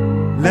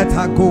 Let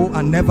her go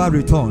and never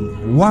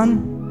return.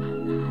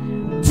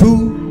 1,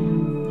 2,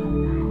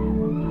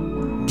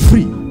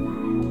 3.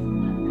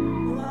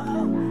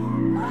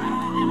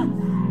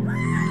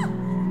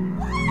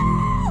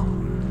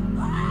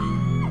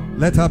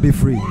 Let her be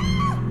free.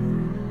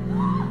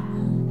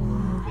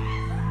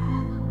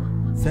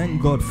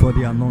 Thank God for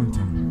the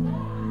anointing.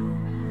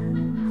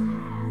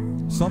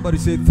 Somebody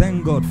say,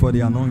 thank God for the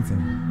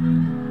anointing.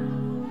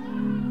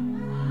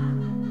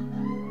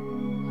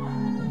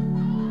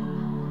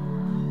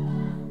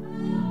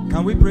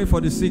 Can we pray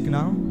for the sick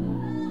now?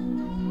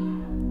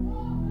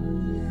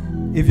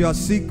 If you are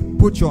sick,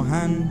 put your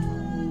hand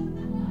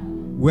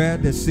where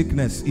the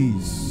sickness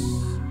is.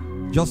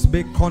 Just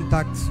make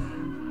contact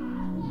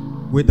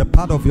with the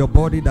part of your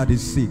body that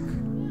is sick.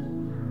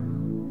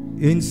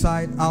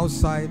 Inside,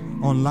 outside,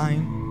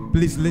 online.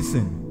 Please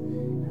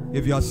listen.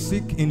 If you are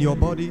sick in your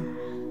body,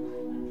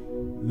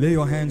 lay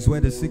your hands where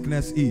the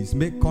sickness is.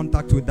 Make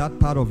contact with that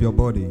part of your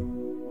body.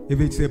 If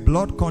it's a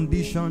blood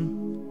condition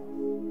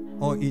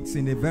or it's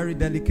in a very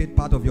delicate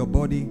part of your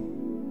body,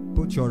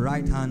 put your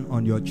right hand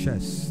on your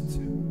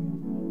chest.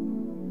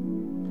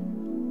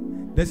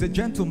 There's a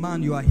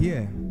gentleman, you are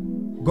here.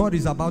 God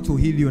is about to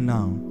heal you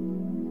now.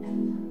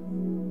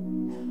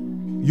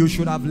 You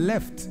should have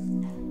left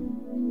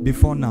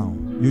before now.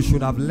 You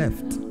should have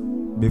left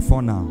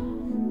before now.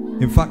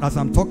 In fact, as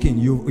I'm talking,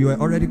 you are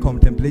already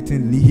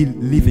contemplating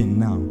leaving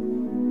now.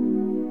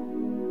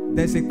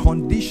 There's a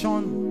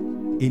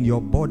condition in your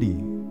body,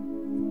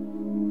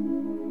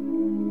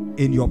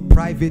 in your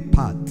private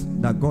part,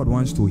 that God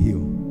wants to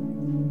heal.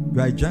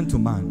 You are a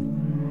gentleman.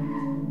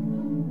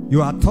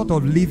 You are thought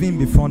of leaving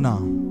before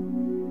now,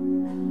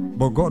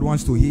 but God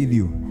wants to heal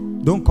you.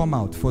 Don't come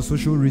out for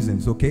social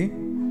reasons, okay?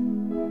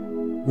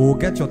 We'll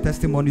get your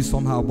testimony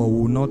somehow, but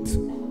we'll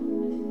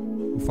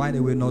find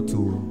a way not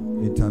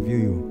to interview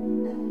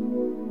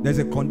you. There's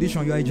a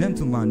condition. You are a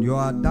gentleman. You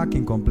are dark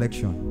in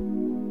complexion.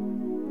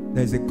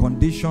 There's a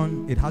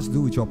condition, it has to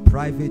do with your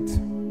private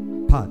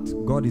part.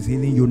 God is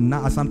healing you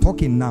now. As I'm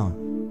talking now,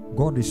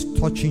 God is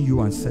touching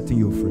you and setting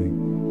you free.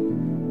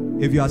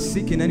 If you are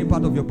sick in any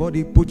part of your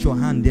body, put your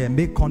hand there,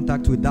 make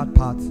contact with that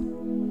part.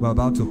 We're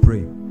about to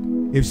pray.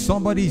 If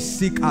somebody is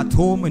sick at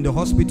home, in the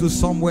hospital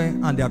somewhere,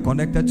 and they are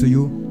connected to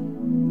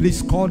you,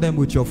 please call them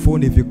with your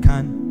phone if you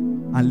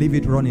can and leave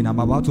it running. I'm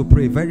about to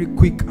pray very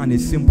quick and a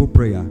simple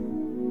prayer.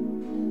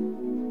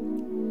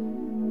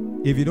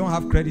 If you don't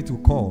have credit to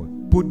call,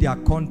 put their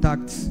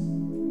contacts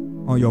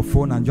on your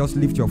phone and just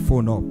lift your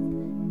phone up.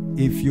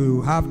 If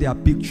you have their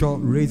picture,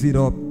 raise it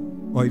up.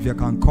 Or if you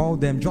can call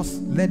them,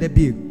 just let it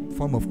be a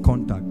form of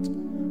contact.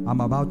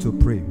 I'm about to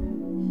pray.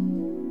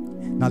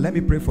 Now let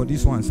me pray for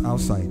these ones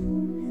outside.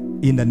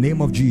 In the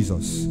name of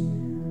Jesus,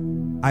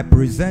 I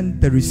present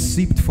the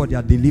receipt for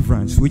their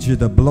deliverance, which is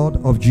the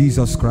blood of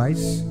Jesus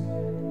Christ.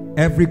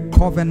 Every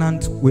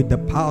covenant with the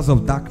powers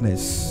of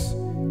darkness,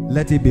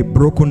 let it be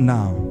broken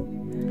now.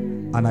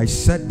 And I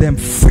set them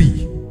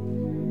free.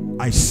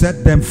 I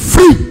set them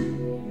free.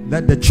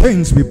 Let the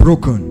chains be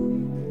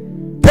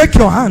broken. Take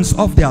your hands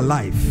off their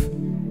life.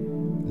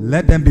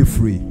 Let them be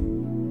free.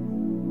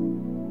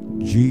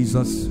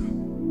 Jesus'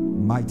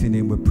 mighty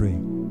name we pray.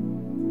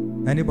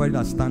 Anybody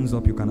that stands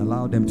up, you can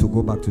allow them to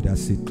go back to their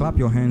seat. Clap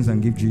your hands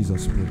and give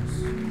Jesus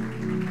praise.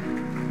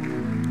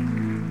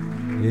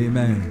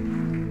 Amen.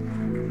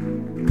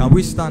 Can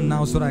we stand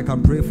now so that I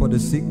can pray for the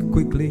sick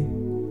quickly?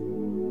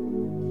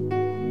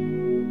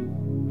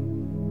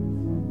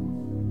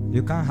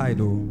 You can't hide,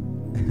 though.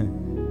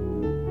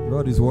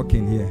 God is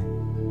working here.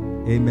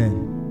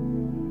 Amen.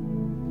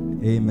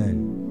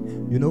 Amen.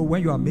 You know,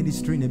 when you are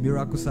ministering a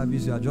miracle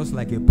service, you are just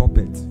like a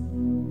puppet.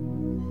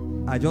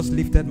 I just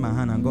lifted my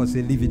hand and God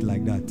said, leave it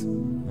like that.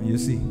 And you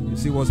see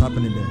what's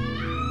happening there.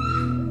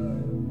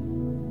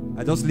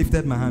 I just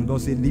lifted my hand.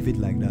 God said, leave it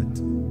like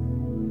that.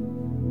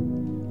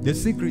 The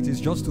secret is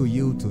just to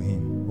yield to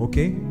Him.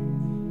 Okay?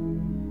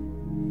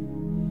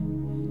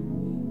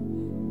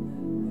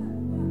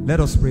 Let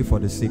us pray for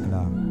the sick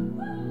now.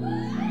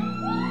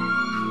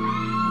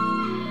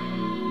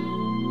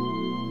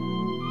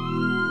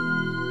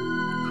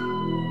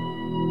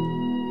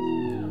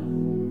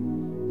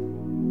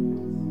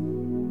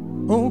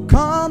 Oh,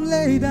 come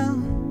lay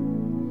down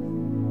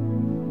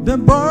the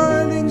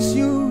burdens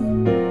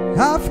you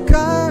have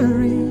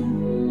carried,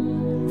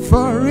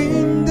 for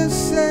in the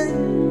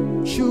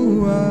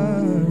sanctuary,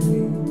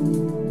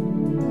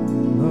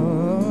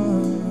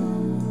 Lord,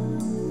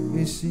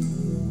 you see.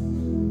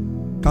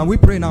 Can we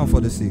pray now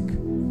for the sick?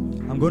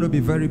 I'm going to be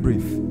very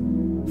brief.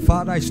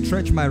 Father, I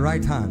stretch my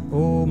right hand.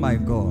 Oh my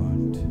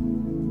God.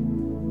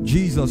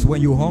 Jesus,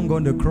 when you hung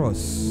on the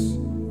cross,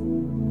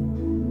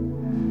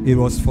 it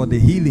was for the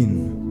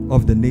healing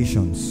of the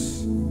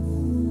nations.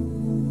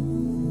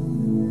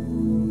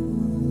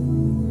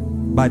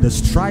 By the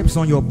stripes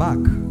on your back,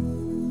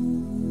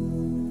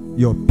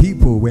 your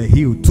people were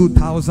healed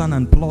 2,000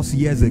 and plus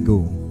years ago.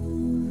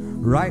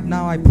 Right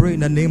now I pray in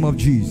the name of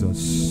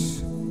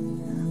Jesus.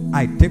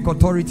 I take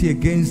authority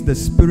against the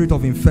spirit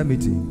of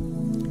infirmity,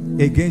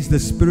 against the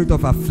spirit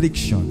of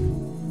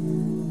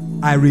affliction.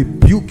 I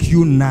rebuke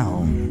you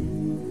now.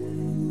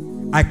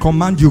 I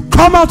command you,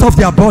 come out of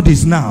their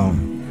bodies now.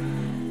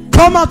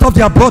 Come out of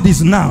their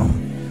bodies now.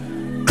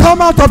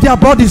 Come out of their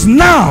bodies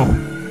now.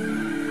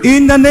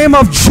 In the name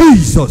of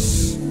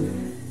Jesus.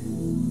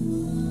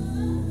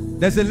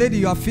 There's a lady,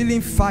 you are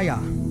feeling fire.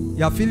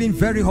 You are feeling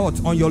very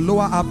hot on your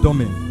lower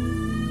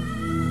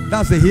abdomen.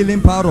 That's the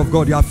healing power of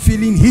God. You are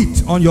feeling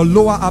heat on your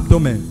lower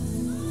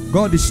abdomen.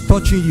 God is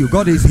touching you.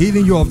 God is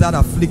healing you of that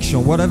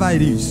affliction, whatever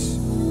it is.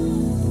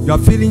 You are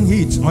feeling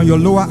heat on your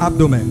lower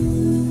abdomen.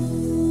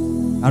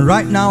 And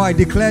right now I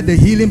declare the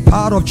healing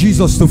power of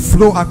Jesus to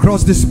flow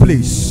across this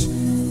place,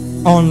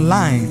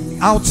 online,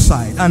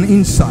 outside and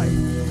inside.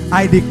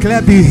 I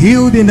declare, be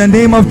healed in the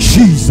name of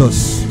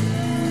Jesus.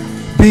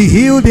 Be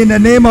healed in the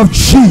name of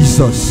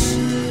Jesus.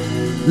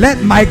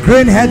 Let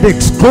migraine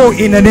headaches go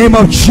in the name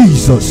of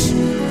Jesus.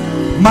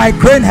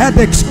 Migraine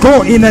headaches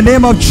go in the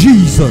name of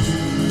Jesus.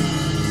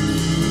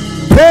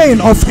 Pain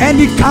of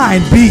any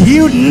kind, be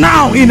healed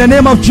now in the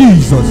name of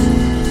Jesus.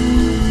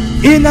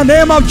 In the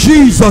name of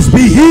Jesus,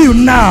 be healed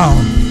now.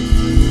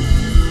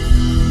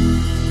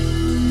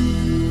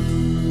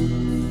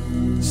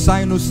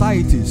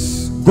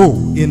 Sinusitis, go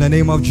in the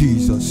name of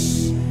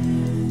Jesus.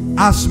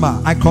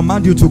 Asthma, I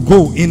command you to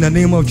go in the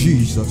name of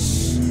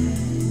Jesus.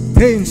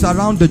 Pains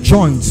around the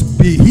joints,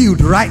 be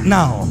healed right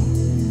now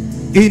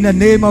in the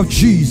name of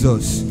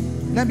Jesus.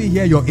 Let me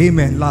hear your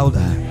amen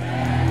louder.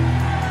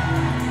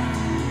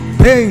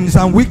 Pains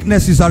and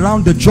weaknesses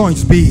around the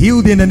joints, be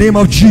healed in the name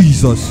of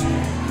Jesus.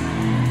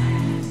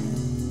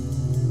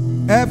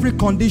 Every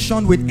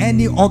condition with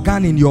any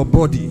organ in your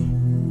body,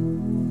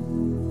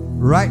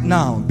 right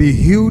now, be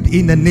healed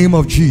in the name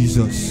of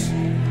Jesus.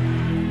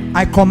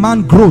 I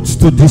command growths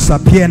to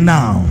disappear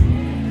now.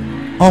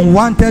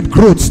 Unwanted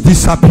growths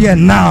disappear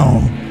now.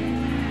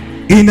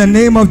 In the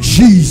name of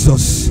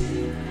Jesus,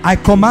 I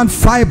command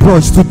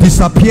fibroids to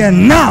disappear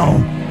now.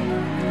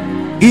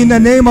 In the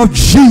name of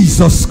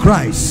Jesus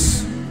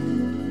Christ.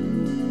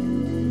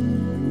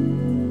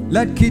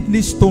 Let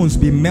kidney stones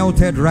be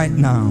melted right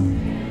now.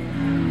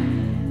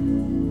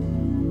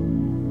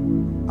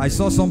 I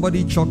saw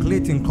somebody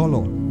chocolate in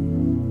color.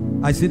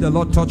 I see the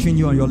Lord touching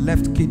you on your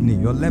left kidney.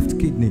 Your left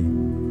kidney.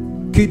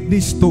 Kidney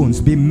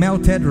stones be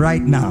melted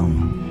right now.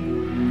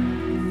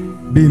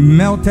 Be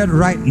melted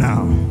right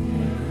now.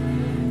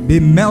 Be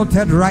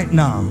melted right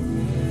now.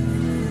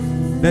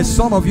 There's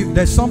some of you,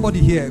 there's somebody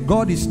here.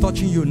 God is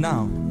touching you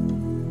now.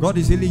 God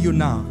is healing you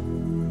now.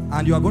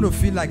 And you are going to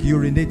feel like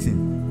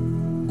urinating.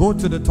 Go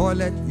to the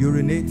toilet,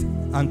 urinate,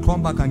 and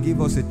come back and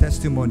give us a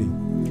testimony.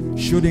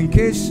 Should in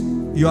case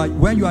you are,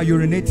 when you are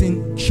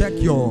urinating, check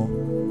your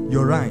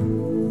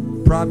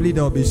urine. Probably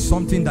there will be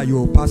something that you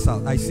will pass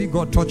out. I see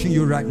God touching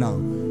you right now.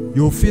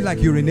 You will feel like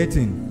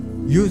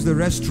urinating. Use the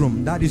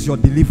restroom. That is your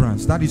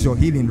deliverance. That is your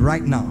healing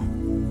right now.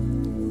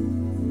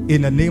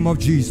 In the name of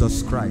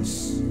Jesus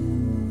Christ.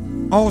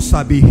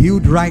 Also be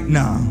healed right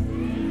now.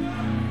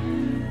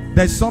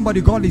 There's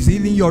somebody, God is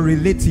healing your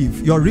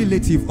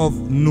relative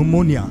of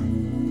pneumonia.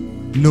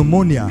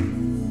 Pneumonia.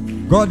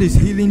 God is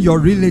healing your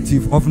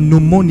relative of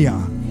pneumonia.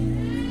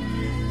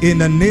 In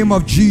the name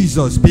of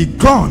Jesus, be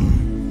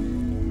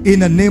gone. In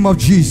the name of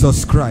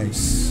Jesus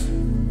Christ.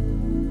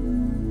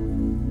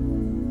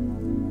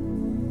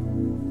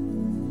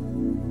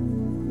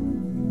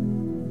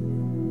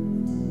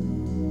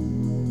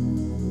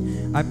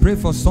 I pray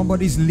for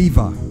somebody's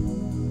liver.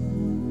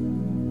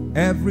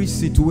 Every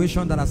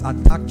situation that has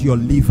attacked your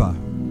liver,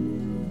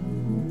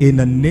 in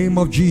the name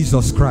of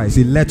Jesus Christ,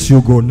 it lets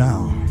you go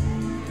now.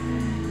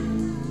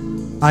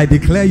 I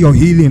declare your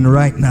healing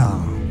right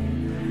now.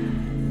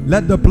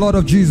 Let the blood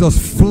of Jesus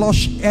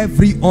flush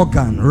every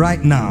organ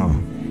right now.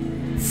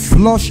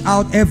 Flush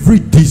out every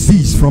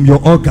disease from your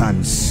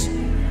organs.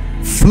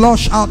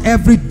 Flush out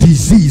every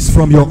disease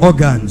from your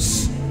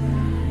organs.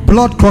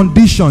 Blood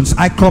conditions,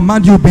 I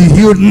command you be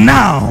healed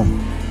now.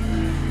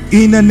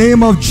 In the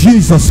name of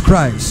Jesus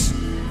Christ.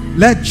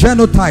 Let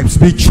genotypes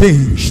be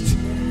changed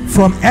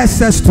from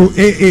SS to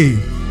AA,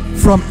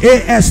 from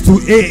AS to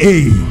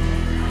AA,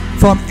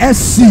 from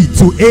SC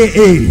to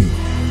AA.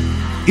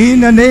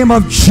 In the name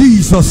of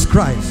Jesus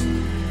Christ.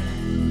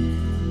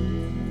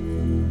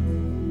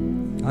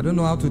 I don't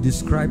know how to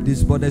describe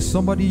this, but there's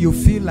somebody you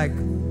feel like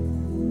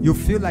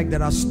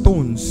there are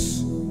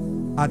stones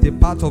at a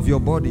part of your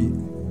body.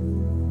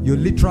 You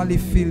literally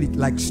feel it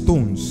like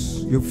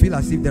stones. You feel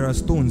as if there are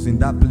stones in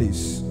that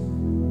place.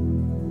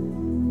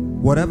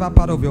 Whatever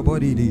part of your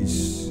body it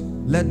is,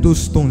 let those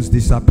stones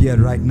disappear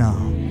right now.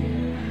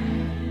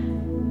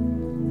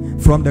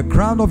 From the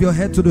crown of your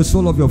head to the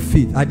sole of your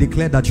feet, I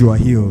declare that you are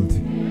healed.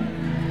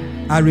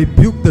 I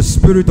rebuke the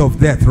spirit of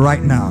death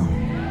right now.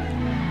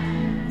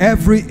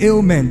 Every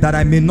ailment that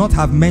I may not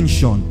have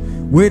mentioned,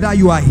 whether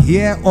you are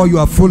here or you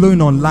are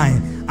following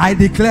online, I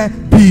declare,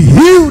 be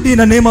healed in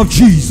the name of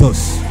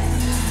Jesus.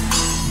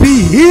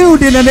 Be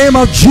healed in the name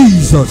of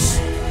Jesus.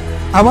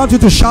 I want you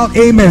to shout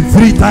amen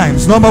 3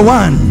 times. Number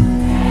 1,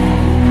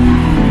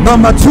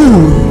 number 2,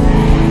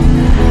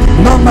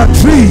 number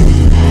 3.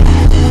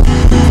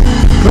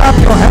 Clap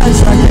your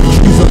hands and give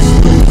Jesus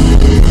praise.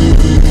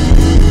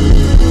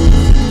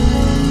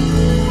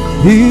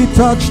 He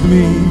touched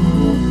me.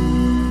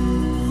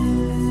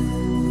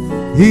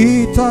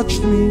 He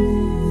touched me.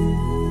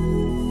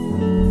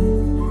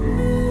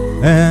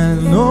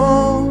 And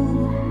oh,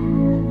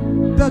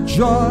 the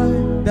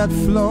joy that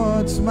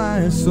floods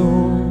my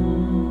soul.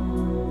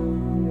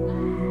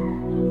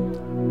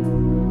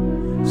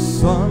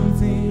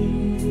 Something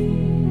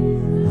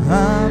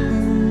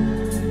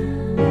happened,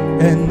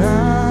 and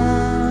now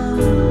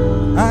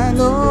I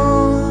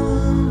know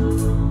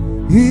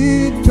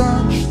He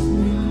touched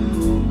me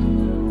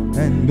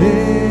and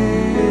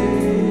made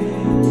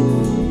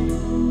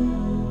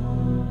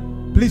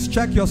me. Please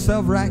check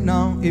yourself right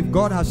now if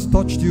God has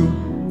touched you.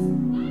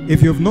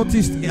 If you've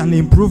noticed an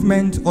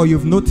improvement or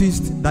you've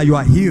noticed that you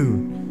are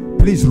healed,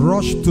 please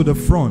rush to the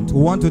front.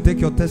 We want to take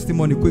your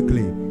testimony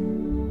quickly.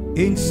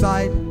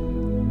 Inside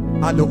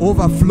at the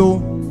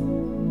overflow,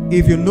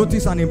 if you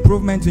notice an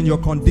improvement in your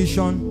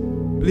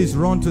condition, please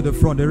run to the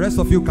front. The rest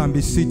of you can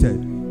be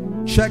seated.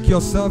 Check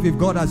yourself if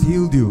God has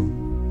healed you.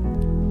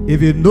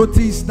 If you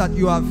notice that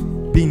you have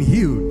been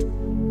healed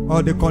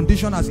or the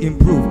condition has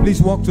improved,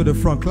 please walk to the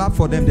front. Clap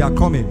for them, they are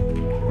coming.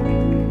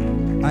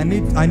 I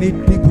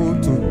need people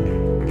to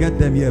get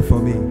them here for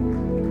me.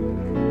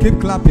 Keep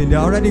clapping, they're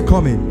already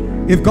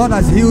coming. If God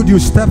has healed you,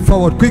 step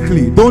forward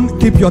quickly. Don't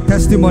keep your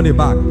testimony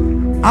back.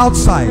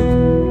 Outside,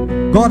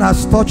 God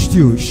has touched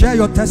you. Share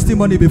your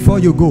testimony before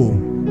you go.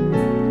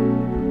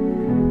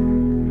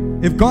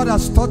 If God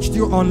has touched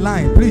you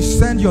online, please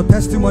send your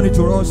testimony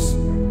to us.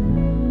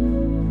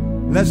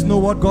 Let's know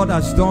what God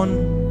has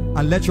done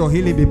and let your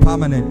healing be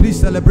permanent. Please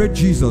celebrate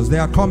Jesus. They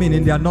are coming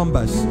in their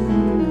numbers.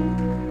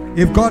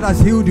 If God has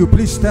healed you,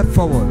 please step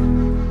forward.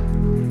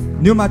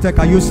 PNEUMATECH,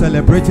 are you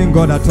celebrating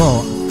God at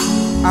all?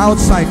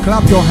 Outside,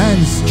 clap your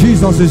hands.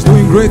 Jesus is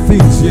doing great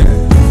things here.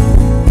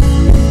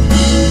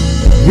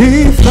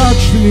 He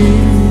touched me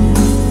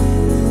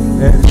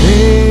and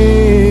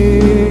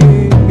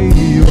made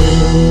me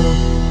whole.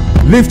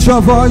 Lift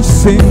your voice,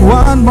 sing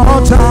one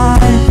more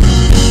time.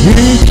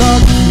 He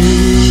touched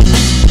me.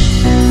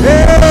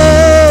 Hey.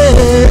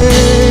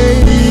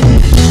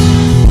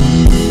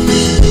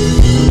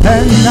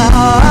 And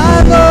now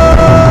I know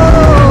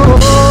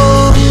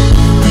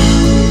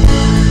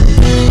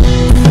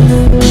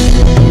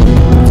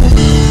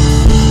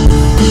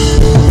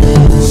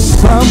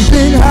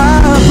something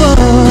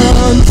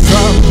happened,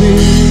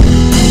 something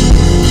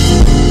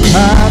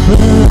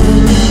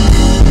happened,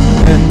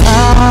 and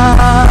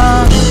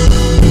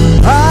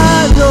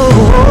I know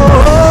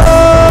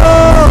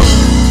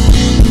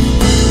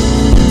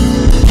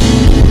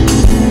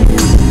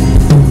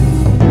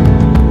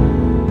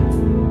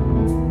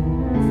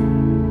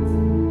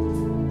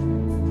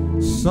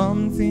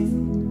something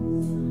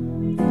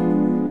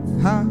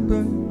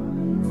happened,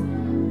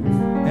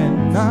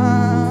 and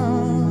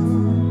now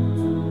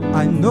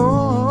I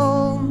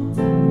know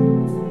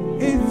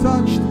it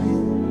touched me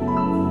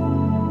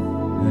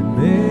and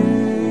made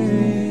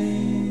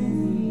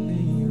me.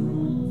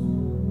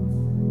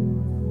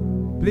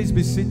 Please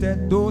be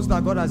seated. Those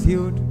that God has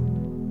healed,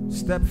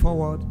 step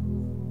forward.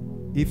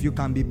 If you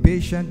can be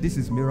patient, this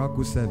is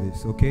miracle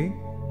service, okay?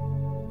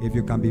 If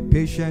you can be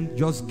patient,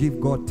 just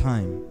give God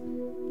time.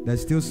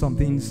 There's still some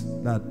things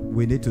that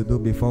we need to do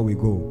before we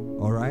go,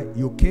 all right?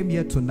 You came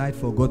here tonight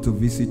for God to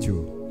visit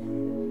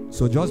you.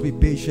 So just be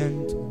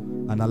patient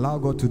and allow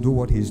God to do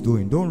what He's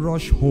doing. Don't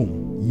rush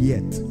home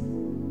yet.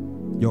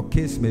 Your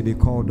case may be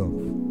called off.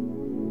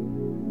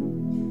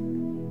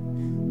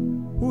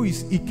 Who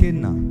is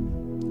Ikenna?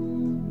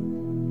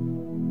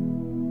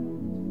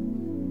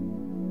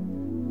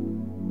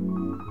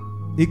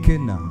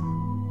 Ikenna.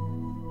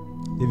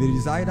 If it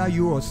is either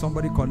you or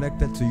somebody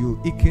connected to you,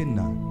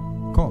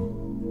 Ikenna, come.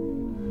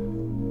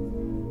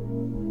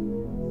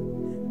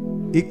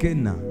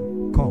 Ikenna,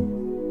 come.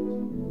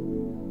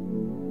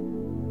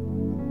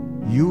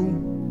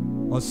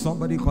 You or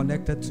somebody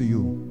connected to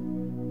you.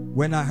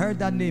 When I heard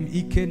that name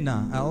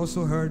Ikenna, I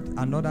also heard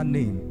another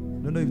name.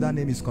 I don't know if that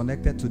name is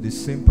connected to the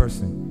same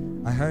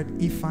person. I heard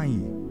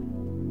Ifeanyi.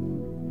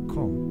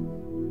 Come.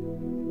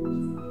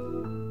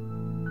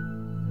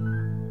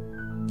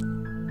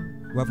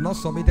 We have not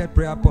submitted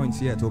prayer points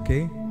yet,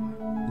 okay?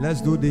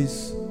 Let's do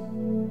this.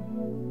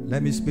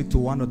 Let me speak to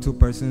one or two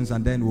persons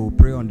and then we'll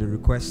pray on the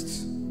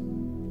requests.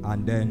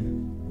 And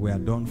then we are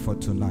done for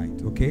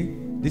tonight, okay?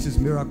 This is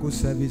miracle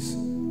service,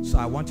 so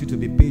I want you to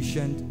be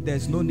patient.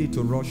 There's no need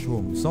to rush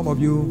home. Some of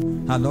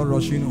you are not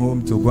rushing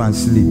home to go and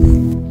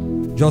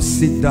sleep. Just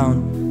sit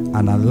down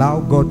and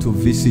allow God to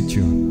visit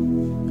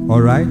you.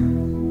 All right?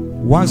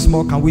 Once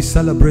more, can we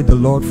celebrate the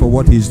Lord for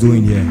what He's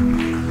doing here?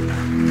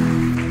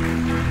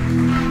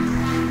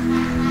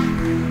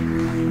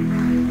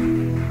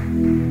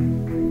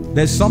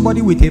 There's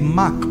somebody with a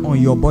mark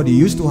on your body. You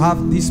used to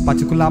have this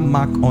particular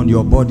mark on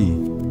your body.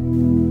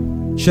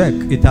 Check,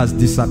 it has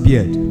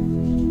disappeared.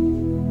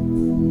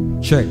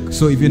 Check.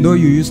 So if you know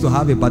you used to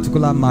have a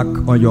particular mark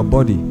on your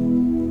body,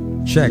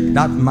 check,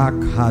 that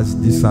mark has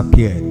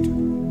disappeared.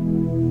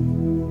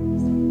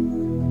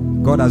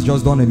 God has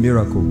just done a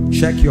miracle.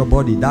 Check your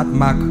body. That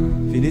mark,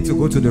 if you need to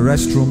go to the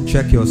restroom,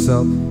 check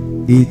yourself.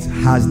 It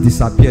has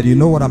disappeared. You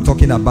know what I'm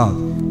talking about.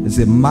 There's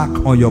a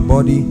mark on your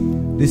body.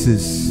 This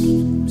is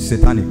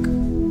satanic.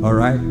 All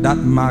right, that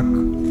mark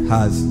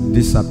has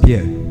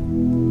disappeared.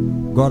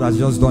 God has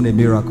just done a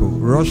miracle.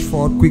 Rush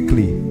forward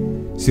quickly.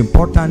 It's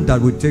important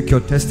that we take your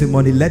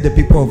testimony. Let the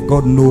people of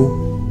God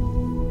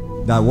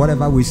know that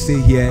whatever we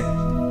say here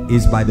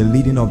is by the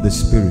leading of the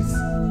Spirit.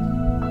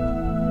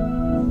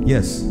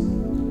 Yes.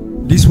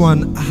 This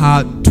one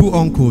had two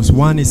uncles.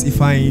 One is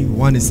Ifeanyi,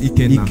 one is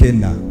Ikenna.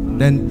 Ikenna.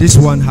 Then this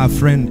one, her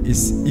friend,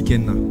 is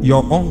Ikenna.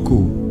 Your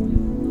uncle.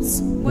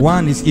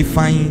 One is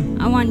Ifeanyi.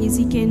 And one is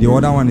Ikenna. The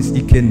other one is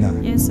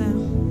Ikenna. Yes, sir.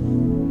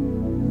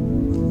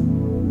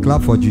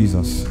 Clap for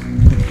Jesus.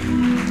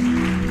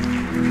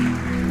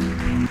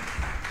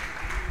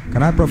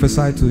 Can I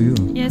prophesy to you?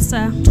 Yes,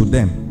 sir. To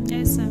them.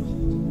 Yes, sir.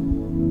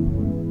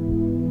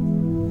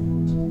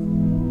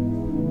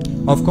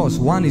 Of course,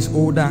 one is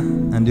older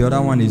and the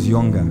other one is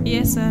younger.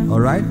 Yes, sir. All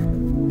right?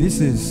 This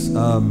is,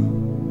 I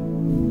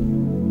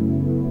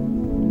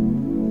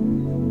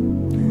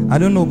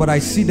don't know, but I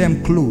see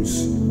them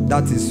close.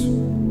 That is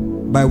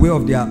by way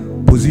of their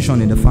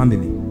position in the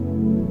family.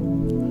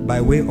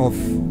 By way of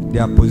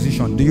their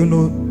position. Do you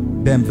know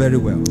them very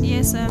well?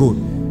 Yes, sir.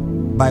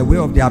 Good. By way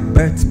of their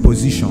birth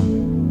position,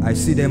 I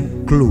see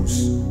them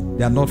close.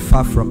 They are not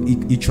far from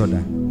each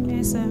other.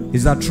 Yes, sir.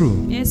 Is that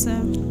true? Yes, sir.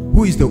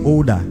 Who is the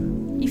older?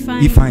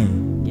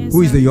 Ifeanyi. Yes,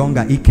 Who is sir. the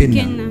younger? Ikenna.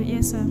 Ikenna.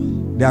 Yes, sir.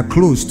 They are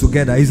close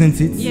together, isn't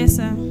it? Yes,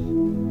 sir.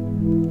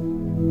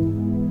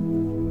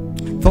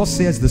 Thus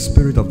says the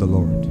Spirit of the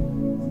Lord,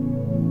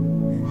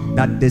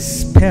 that the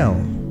spell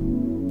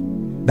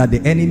that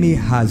the enemy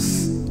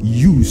has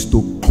used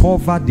to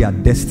cover their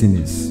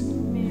destinies.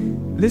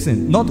 Amen.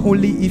 Listen, not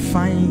only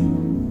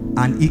Ifeanyi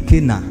and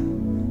Ikenna,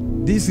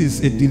 this is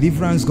a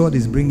deliverance God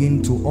is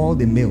bringing to all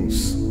the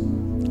males.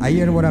 Are you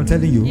hearing what I'm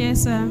telling you?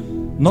 Yes, sir.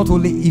 Not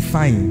only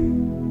Ifeanyi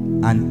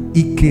and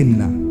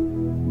Ikenna.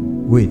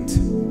 Wait.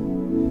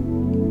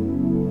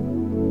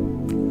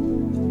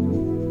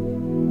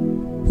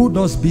 Who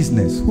does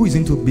business? Who is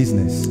into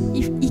business?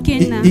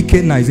 Ikenna.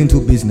 Ikenna is into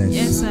business.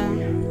 Yes, sir.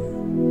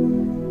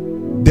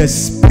 The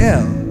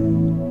spell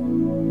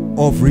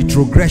of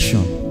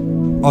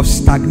retrogression, of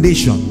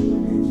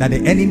stagnation that the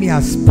enemy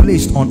has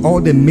placed on all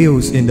the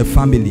males in the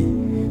family.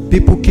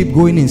 People keep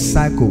going in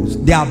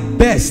cycles. Their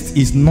best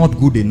is not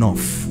good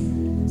enough.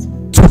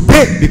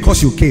 Today,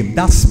 because you came,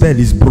 that spell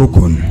is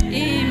broken.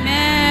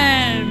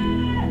 Amen.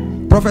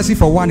 Prophecy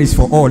for one is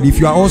for all.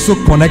 If you are also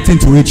connecting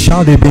to it,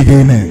 shout a big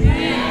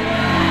amen.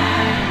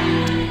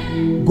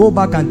 Go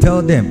back and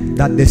tell them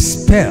that the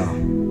spell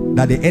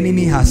that the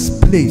enemy has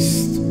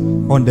placed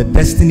on the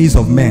destinies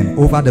of men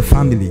over the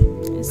family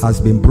has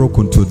been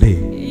broken today.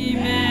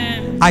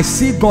 Amen. I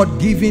see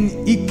God giving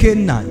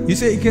Ikenna. You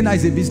say Ikenna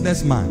is a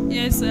businessman.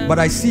 Yes, sir. But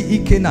I see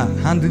Ikenna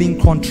handling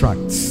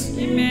contracts.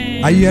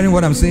 Amen. Are you hearing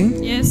what I'm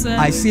saying? Yes, sir.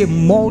 I see a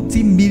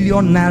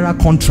multi-million naira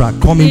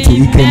contract coming to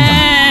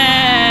Ikenna.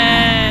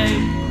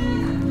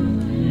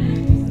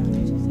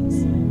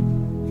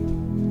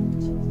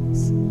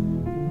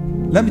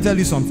 Let me tell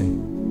you something.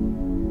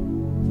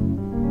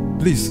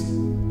 Please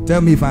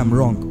tell me if I'm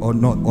wrong or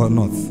not.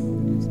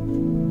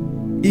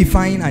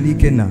 Ifeanyi and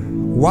Ikenna,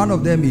 one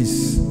of them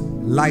is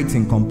light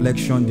in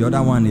complexion, the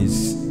other one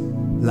is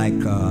like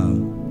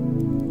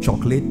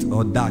chocolate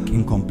or dark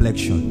in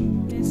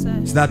complexion. Yes, sir.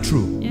 Is that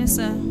true? Yes,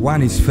 sir.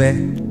 One is fair,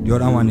 the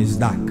other one is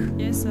dark.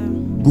 Yes, sir.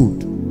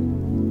 Good.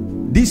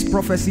 This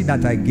prophecy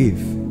that I gave,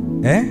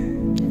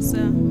 Yes,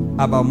 sir.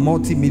 about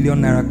multi-million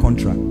naira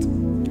contract,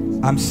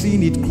 I'm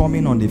seeing it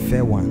coming on the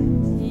fair one.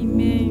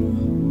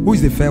 Amen. Who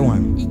is the fair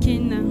one?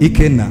 Ikenna.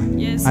 Ikenna.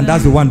 Yes, And sir.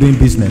 that's the one doing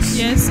business.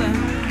 Yes, sir.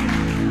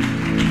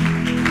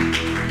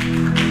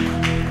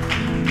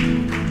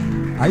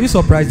 Are you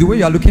surprised the way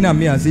you are looking at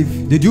me as if,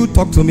 did you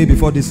talk to me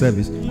before this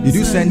service? No, did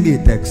you sir. send me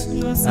a text?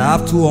 No, sir. I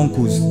have two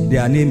uncles.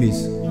 Their name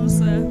is. No,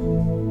 sir.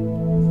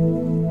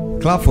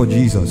 Clap for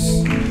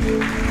Jesus.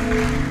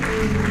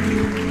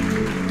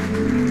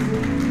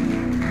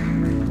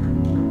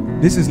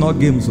 This is not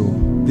games, so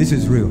this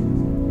is real.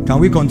 Can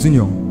we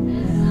continue?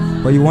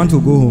 But you want to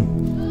go home.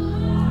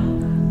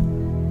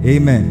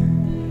 Amen.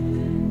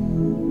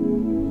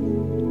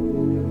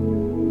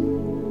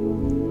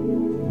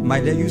 My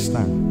dear, you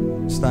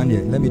stand. Stand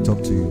here. Let me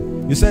talk to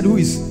you. You said who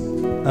is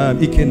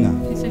Ikenna?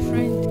 He's a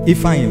friend.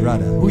 Ifeanyi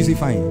rather. Who is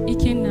Ifeanyi?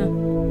 Ikenna.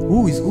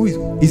 Who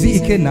is he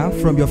Ikenna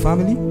from your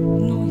family?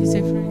 No, he's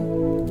a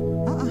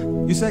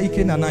friend. You said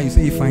Ikenna, now you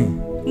say Ifeanyi.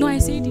 No, I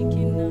said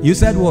Ikenna. You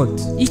said what?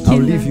 Ikenna. I'll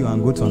leave you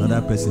and go to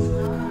another person.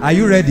 Are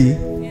you ready?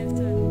 Yes,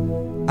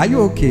 sir. Are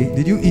you okay?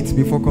 Did you eat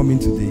before coming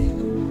today?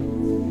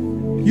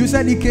 You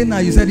said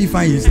Ikenna, you said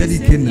Ifeanyi, you said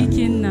Ikenna.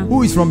 Ikenna.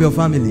 Who is from your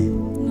family? No.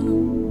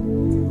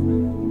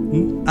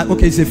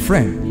 Okay, it's a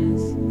friend.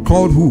 Yes.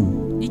 Called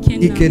who?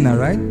 Ikenna. Ikenna,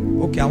 right?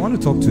 Okay, I want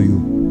to talk to you.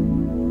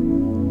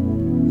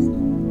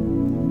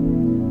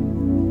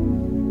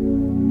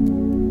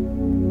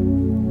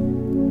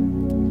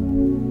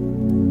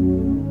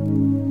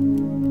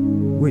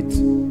 Wait.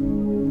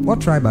 What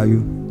tribe are you?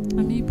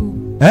 I'm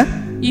Igbo. Eh?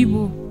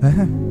 Igbo.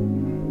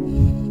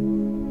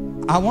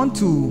 I want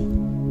to.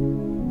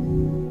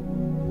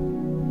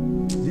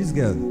 This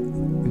girl,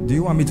 do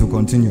you want me to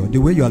continue? The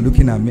way you are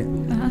looking at me.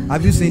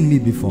 Have you seen me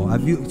before?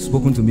 Have you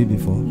spoken to me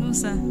before? No,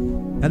 sir.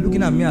 You're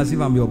looking at me as if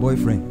I'm your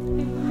boyfriend.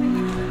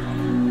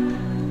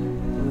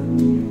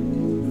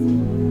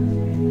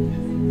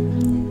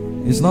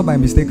 It's not by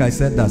mistake I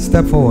said that.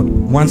 Step forward.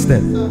 One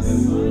step. I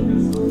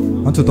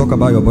want to talk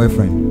about your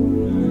boyfriend.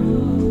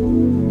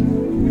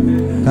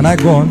 Can I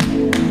go on?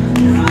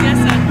 Yes,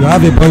 sir. You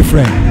have a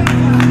boyfriend.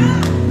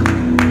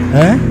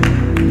 Eh?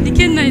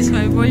 Ikenna is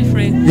my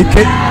boyfriend.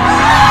 Wait.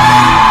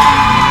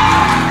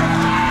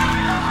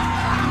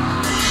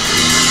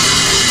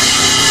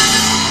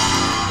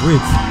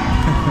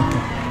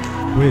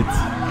 Wait.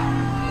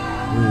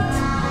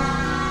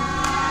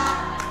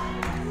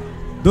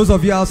 Those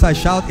of you outside,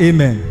 shout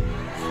amen.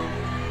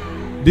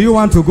 Do you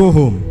want to go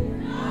home?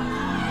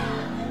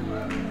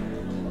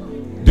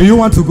 Do you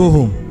want to go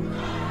home?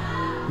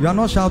 You are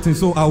not shouting,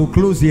 so I will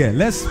close here.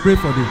 Let's pray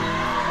for this.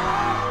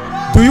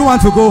 Do you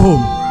want to go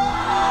home?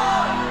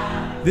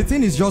 The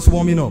thing is just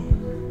warming up.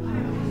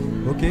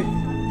 Okay?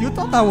 You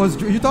thought I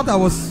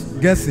was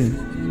guessing.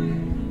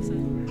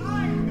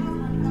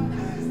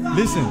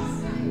 Listen.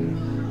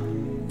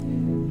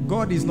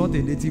 God is not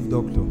a native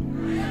doctor.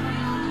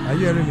 Are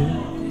you hearing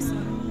me?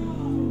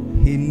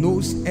 He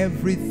knows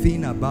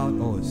everything about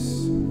us.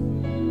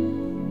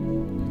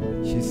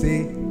 She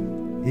say,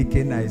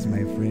 Ikenna is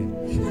my friend.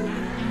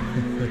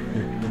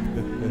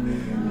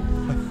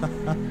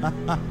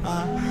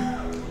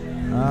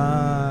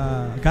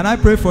 Can I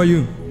pray for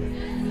you?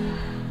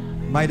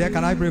 My dear,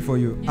 can I pray for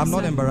you? Yes, I'm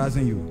not sir.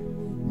 embarrassing you.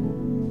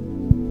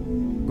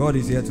 God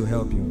is here to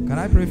help you. Can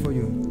I pray for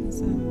you? Yes,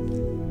 sir.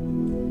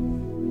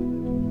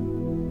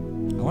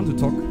 I want to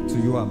talk to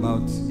you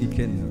about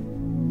Ikenna.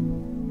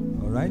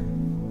 Alright?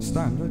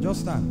 Stand. No, just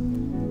stand.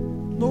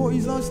 No,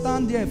 it's not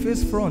stand there.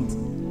 Face front.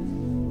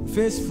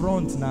 Face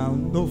front now.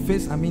 No,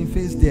 face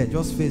there.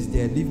 Just face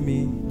there. Leave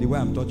me the way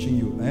I'm touching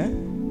you. Eh?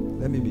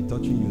 Let me be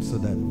touching you so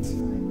that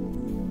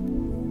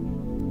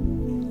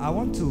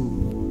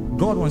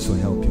God wants to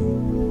help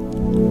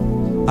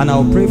you. And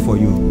I'll pray for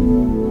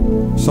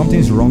you.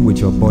 Something's wrong with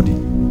your body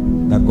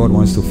that God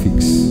wants to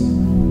fix.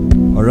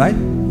 Alright?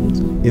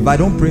 If I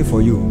don't pray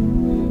for you,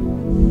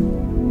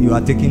 you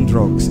are taking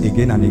drugs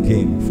again and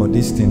again for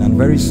this thing, and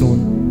very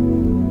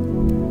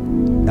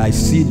soon I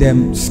see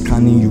them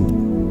scanning you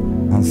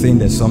and saying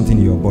there's something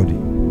in your body.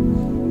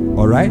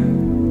 Alright?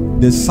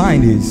 The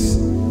sign is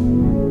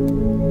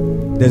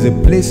there's a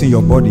place in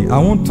your body. I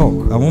won't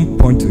talk, I won't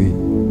point to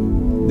it.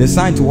 The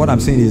sign to what I'm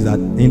saying is that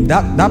in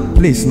that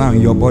place now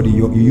in your body,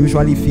 you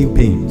usually feel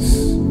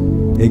pains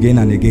again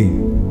and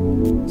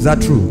again. Is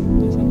that true?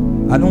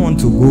 I don't want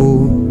to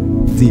go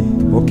deep.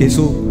 Okay,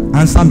 so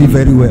answer me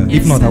very well.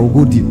 Yes, if not, sir. I will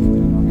go deep.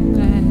 Go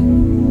ahead.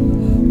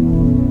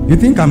 You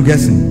think I'm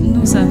guessing?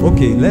 No, sir.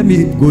 Okay, let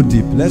me go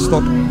deep. Let's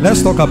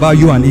talk about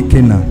you and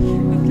Ike now.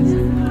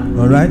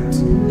 All right?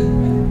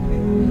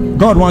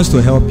 God wants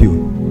to help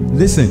you.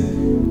 Listen.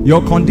 Your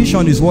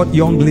condition is what,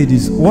 young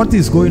ladies, what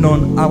is going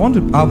on? I'm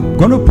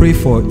going to pray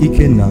for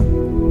Ikenna.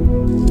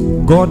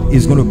 God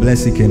is going to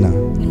bless Ikenna.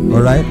 All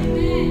right?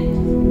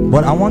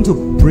 But I want to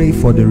pray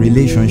for the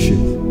relationship.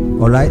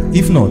 All right?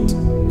 If not,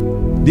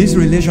 this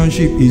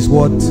relationship is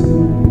what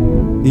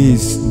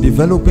is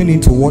developing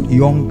into what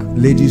young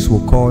ladies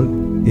will call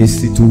a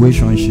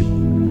situationship.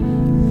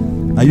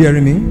 Are you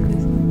hearing me?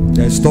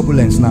 There's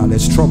turbulence now.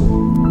 There's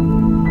trouble.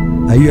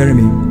 Are you hearing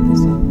me?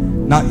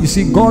 Now, you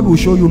see, God will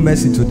show you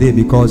mercy today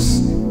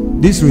because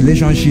this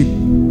relationship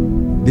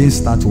didn't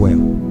start well.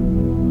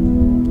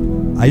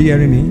 Are you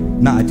hearing me?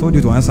 Now, I told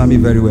you to answer me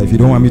very well if you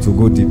don't want me to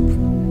go deep.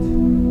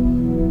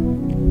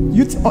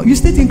 You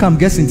still think I'm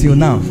guessing till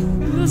now?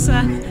 No,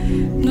 sir.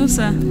 No,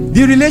 sir.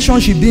 The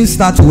relationship didn't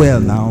start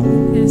well now.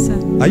 Yes, sir.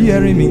 Are you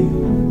hearing me?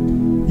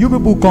 You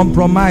people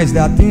compromise.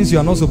 There are things you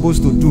are not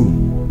supposed to do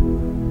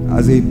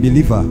as a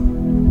believer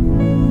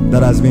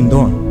that has been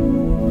done.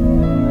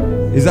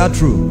 Is that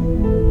true?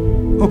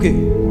 Okay,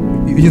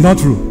 it's not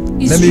true.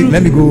 It's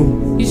let true. me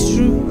go. It's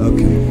true.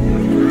 Okay.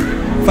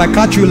 If I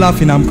catch you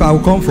laughing, I'll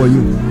come for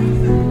you.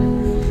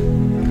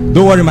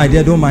 Don't worry, my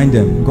dear. Don't mind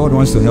them. God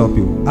wants to help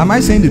you. Am I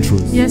saying the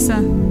truth? Yes,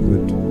 sir.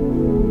 Good.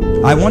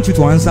 I want you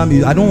to answer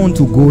me. I don't want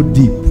to go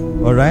deep.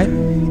 All right?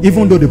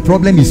 Even though the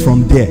problem is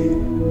from there,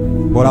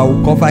 but I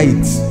will cover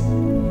it.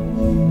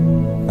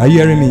 Are you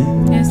hearing me?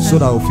 Yes, sir. So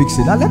that I will fix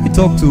it. Now let me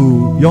talk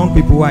to young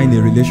people who are in a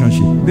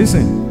relationship.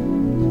 Listen.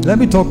 Let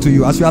me talk to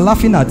you. As you are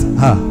laughing at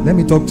her, let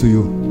me talk to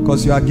you,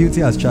 because you are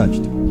guilty as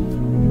charged.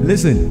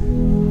 Listen.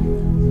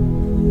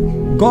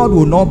 God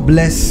will not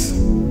bless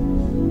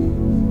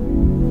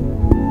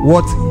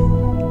what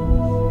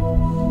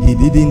He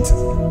didn't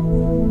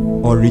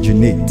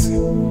originate.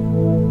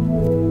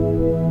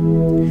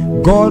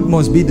 God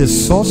must be the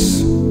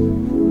source,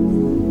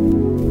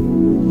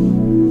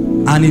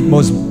 and it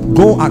must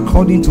go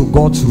according to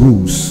God's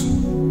rules.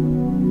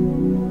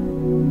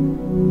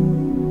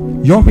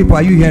 Young people,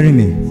 are you hearing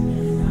me?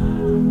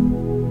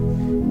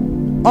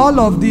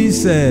 All of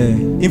this,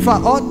 in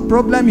fact, all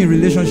problem in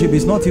relationship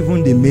is not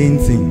even the main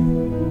thing.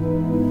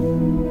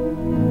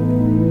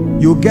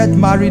 You get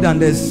married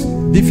and there's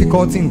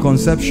difficulty in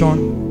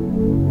conception,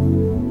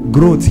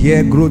 growth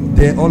here, growth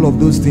there, all of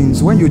those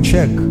things. When you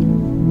check,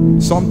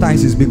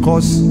 sometimes it's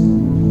because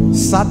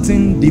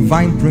certain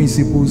divine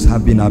principles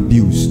have been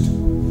abused.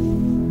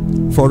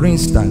 For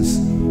instance,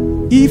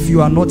 if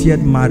you are not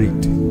yet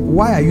married,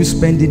 why are you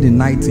spending the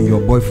night in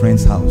your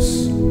boyfriend's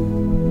house?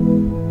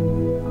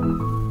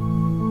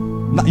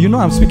 Now, you know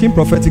I'm speaking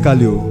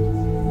prophetically,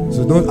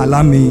 so don't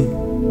allow me.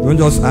 Don't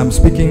just, I'm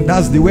speaking.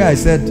 That's the way I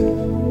said.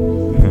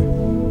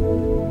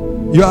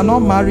 You are not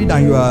married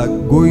and you are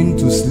going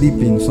to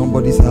sleep in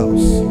somebody's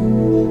house.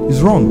 It's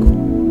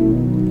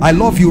wrong. I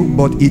love you,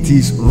 but it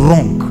is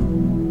wrong.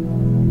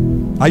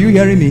 Are you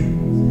hearing me?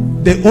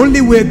 The only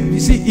way, you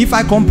see, if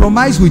I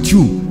compromise with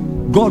you,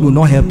 God will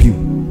not help you.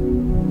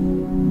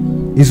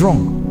 It's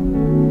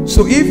wrong.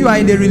 So if you are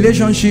in a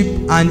relationship,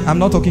 and I'm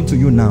not talking to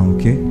you now,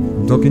 okay?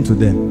 I'm talking to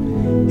them.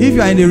 If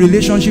you are in a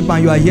relationship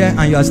and you are here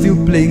and you are still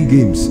playing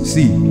games,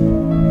 see,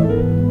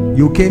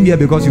 you came here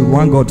because you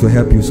want God to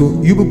help you. So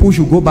you people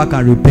should go back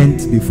and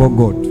repent before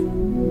God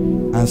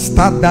and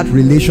start that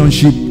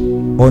relationship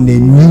on a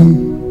new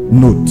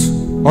note.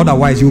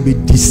 Otherwise, you'll be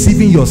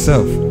deceiving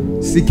yourself,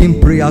 seeking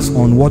prayers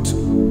on what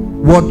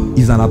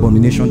is an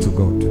abomination to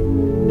God.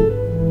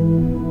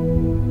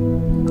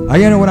 Are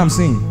you hearing what I'm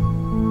saying?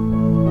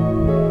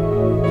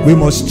 We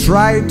must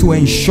try to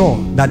ensure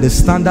that the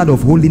standard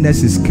of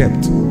holiness is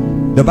kept.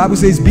 The Bible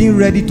says being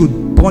ready to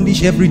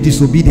punish every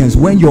disobedience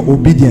when you're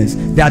obedience.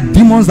 There are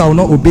demons that will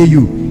not obey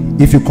you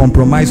if you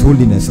compromise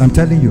holiness. I'm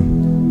telling you.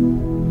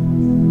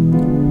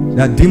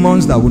 There are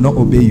demons that will not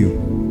obey you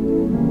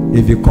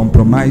if you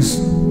compromise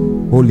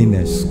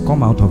holiness.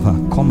 Come out of her.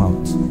 Come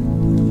out.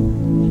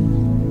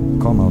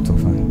 Come out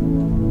of her.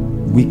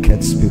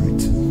 Wicked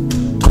spirit.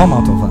 Come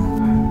out of her.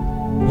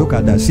 Look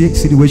at that. See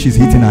the way she's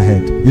hitting her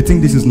head. You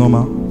think this is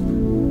normal?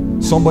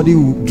 Somebody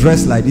who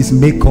dress like this,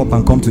 makeup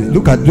and come to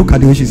look at the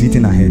way she's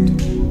hitting her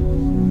head.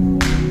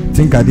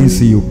 Think I didn't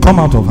see you. Come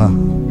out of her.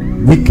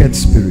 Wicked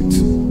spirit.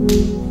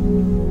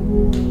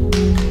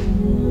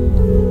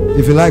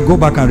 If you like, go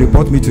back and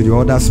report me to the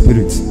other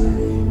spirits.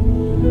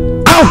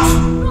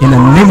 Out in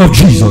the name of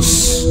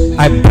Jesus.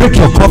 I break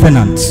your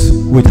covenant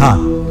with her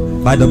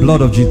by the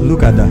blood of Jesus.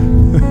 Look at that.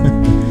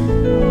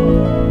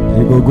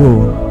 You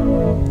go.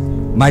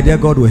 My dear,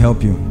 God will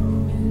help you.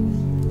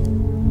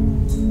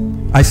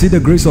 I see the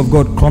grace of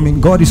God coming.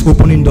 God is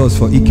opening doors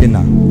for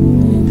Ikena.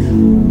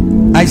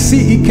 I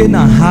see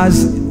Ikena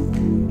has,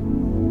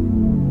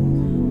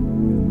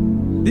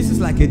 this is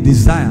like a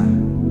desire.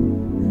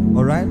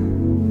 All right?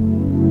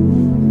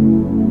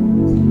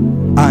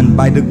 And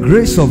by the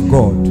grace of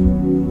God,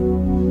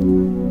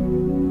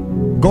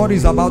 God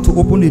is about to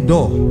open a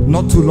door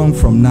not too long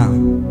from now.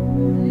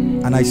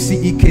 And I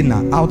see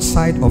Ikena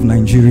outside of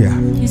Nigeria.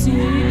 He's in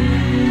the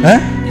UK. Eh?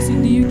 He's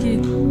in the UK.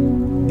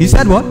 He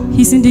said what?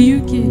 He's in the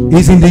UK.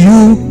 He's in the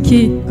UK. UK.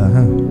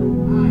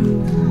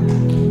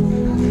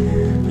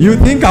 You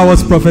think I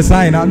was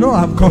prophesying? I know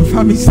I'm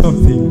confirming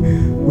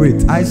something.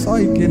 Wait, I saw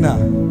Ikena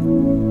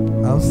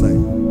outside.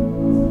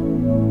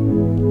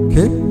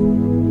 Okay?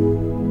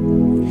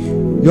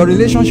 Your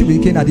relationship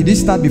with Ikena, did it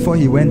start before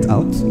he went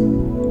out?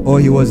 Or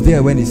he was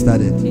there when he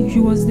started? He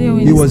was there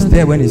when He was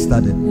there when he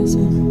started. Yes, sir.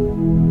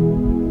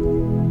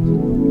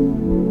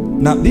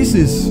 Now this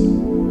is,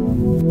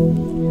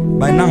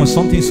 by now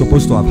something is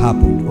supposed to have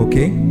happened,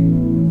 okay?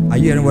 Are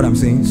you hearing what I'm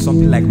saying?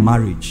 Something like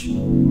marriage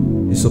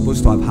is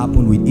supposed to have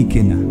happened with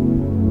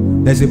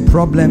Ikena. There's a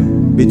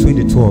problem between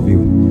the two of you.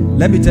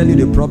 Let me tell you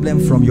the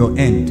problem from your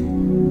end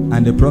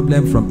and the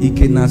problem from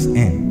Ikena's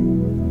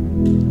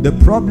end. The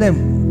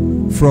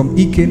problem from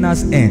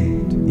Ikena's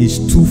end is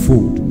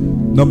twofold.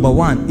 Number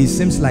one, it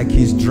seems like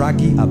he's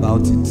draggy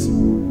about it.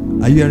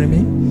 Are you hearing me?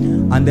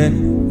 And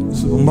then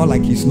more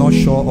like he's not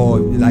sure, or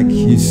like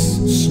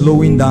he's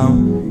slowing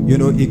down. You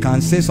know, he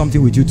can say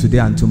something with you today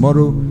and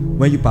tomorrow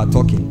when you are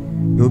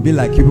talking, it will be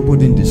like you people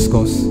didn't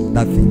discuss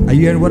that thing. Are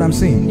you hearing what I'm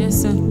saying?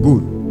 Yes, sir.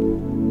 Good.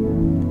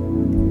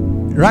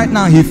 Right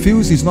now he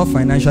feels he's not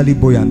financially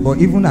buoyant, but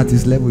even at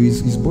his level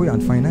he's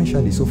buoyant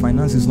financially, so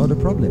finance is not a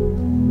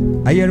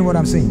problem. Are you hearing what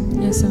I'm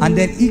saying? Yes, sir. And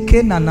then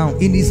Ikena now,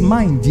 in his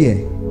mind,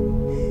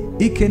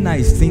 Ikena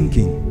is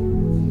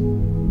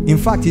thinking, in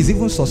fact he's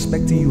even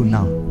suspecting you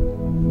now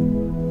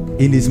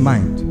in his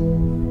mind.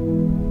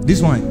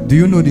 This one, do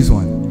you know this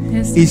one?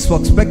 Yes, sir. He's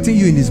suspecting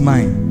you in his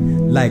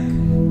mind, like,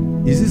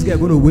 is this guy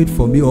going to wait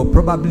for me, or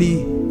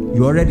probably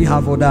you already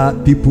have other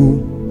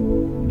people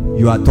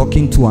you are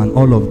talking to and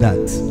all of that.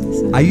 Yes,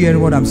 sir. Are you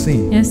hearing what I'm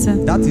saying? Yes, sir.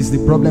 That is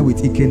the problem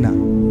with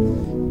Ikena.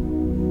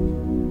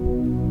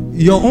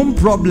 Your own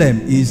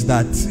problem is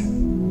that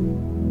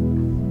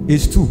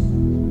it's two.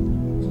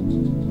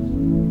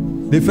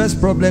 The first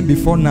problem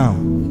before now,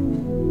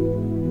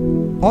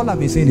 all I've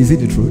been saying, is it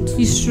the truth?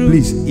 It's true.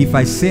 Please, if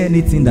I say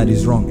anything that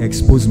is wrong,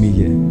 expose me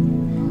here.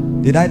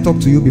 Did I talk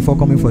to you before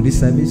coming for this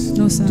service?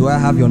 No, sir. Do I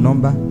have your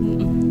number?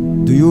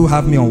 Do you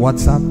have me on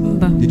WhatsApp?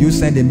 Mba. Did you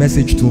send a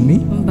message to me?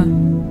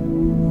 Mba.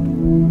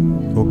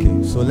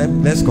 Okay, so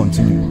let's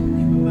continue.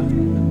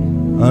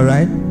 All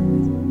right.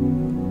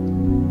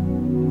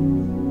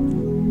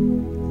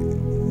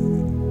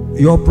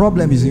 Your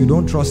problem is you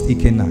don't trust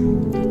Ikena.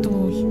 At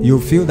all. You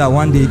feel that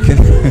one day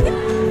Ikena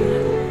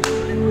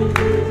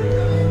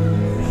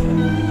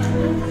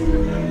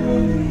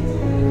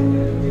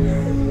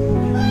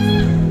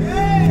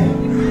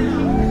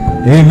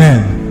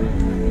Amen.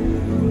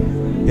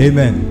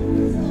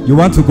 Amen. You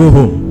want to go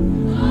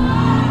home?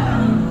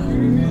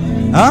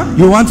 Huh?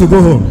 You want to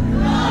go home?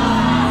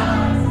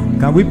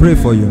 Can we pray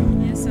for you?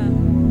 Yes, sir.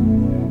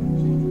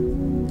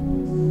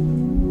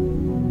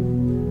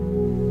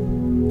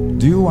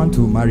 Do you want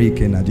to marry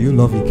Ikena? Do you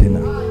love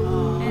Ikena?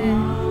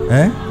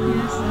 Eh?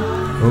 Yes,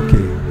 sir.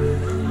 Okay.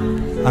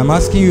 I'm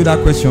asking you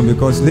that question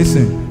because,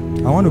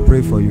 listen, I want to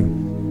pray for you.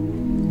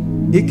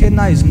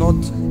 Ikena is not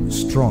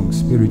strong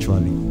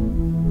spiritually.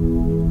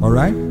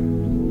 Alright?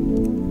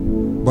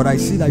 But I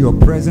see that your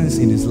presence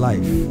in his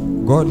life,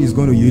 God is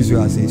going to use you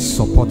as a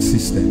support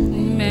system.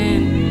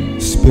 Amen.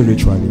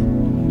 Spiritually.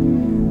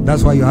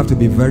 That's why you have to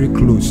be very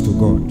close to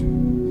God.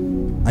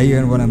 Are you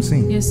hearing what I'm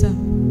saying? Yes, sir.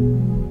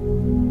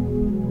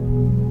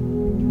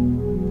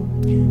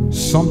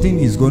 Something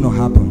is going to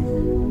happen.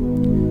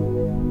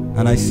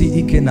 And I see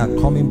Ikena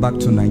coming back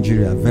to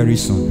Nigeria very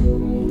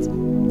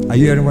soon. Are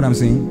you hearing what I'm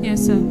saying?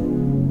 Yes, sir.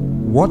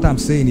 What I'm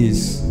saying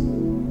is,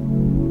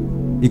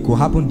 it could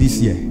happen this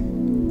year.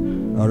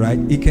 Alright?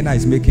 Ikena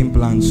is making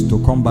plans to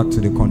come back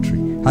to the country.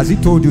 Has he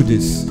told you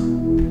this?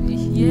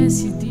 Yes,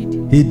 he did.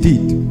 He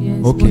did?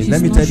 Yes, Okay, but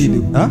let me he's tell not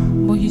you. sure. Huh?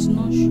 But he's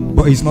not sure.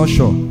 But he's not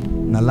sure.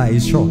 Nala,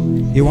 he's sure.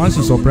 He wants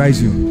to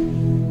surprise you.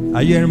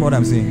 Are you hearing what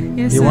I'm saying?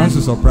 Yes, he sir. wants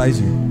to surprise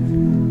you.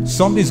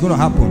 Something is going to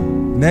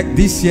happen.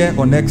 This year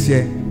or next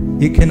year,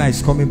 Ikena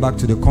is coming back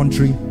to the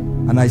country,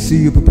 and I see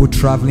you people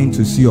traveling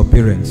to see your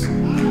parents.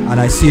 And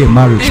I see a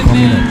marriage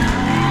coming up.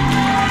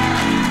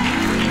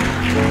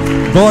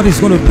 God is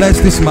going to bless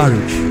this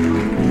marriage.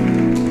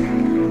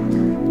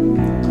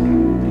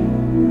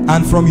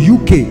 And from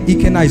UK,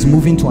 Ikena is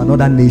moving to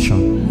another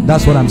nation.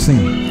 That's what I'm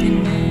saying.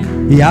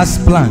 Amen. He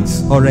has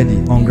plans already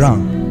on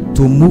ground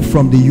to move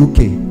from the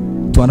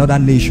UK to to another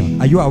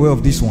nation. Are you aware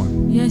of this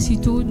one? Yes, he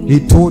told me.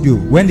 He told you.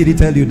 When did he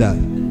tell you that?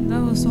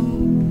 That was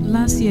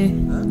last year.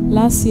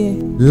 Last year.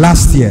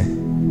 Last year.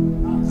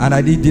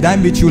 And did I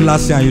meet you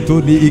last year and you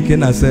told me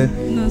Ikena said,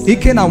 No, sir.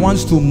 Ikena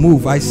wants to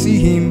move. I see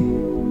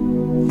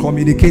him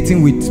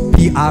communicating with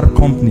PR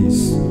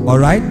companies. All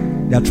right?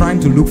 They are trying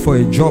to look for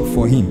a job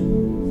for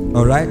him.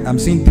 All right? I'm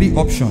seeing 3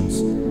 options.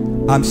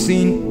 I'm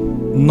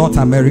seeing North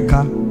America,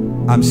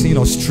 I'm seeing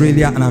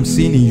Australia, and I'm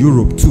seeing in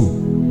Europe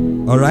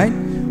too. All right?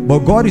 But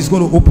God is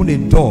going to open a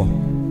door.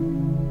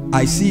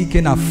 I see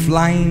Ikena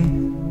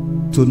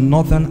flying to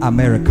Northern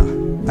America.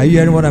 Are you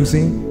hearing what I'm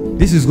saying?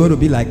 This is going to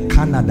be like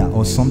Canada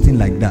or something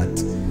like that.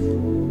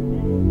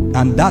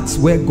 And that's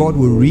where God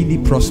will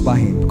really prosper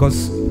him,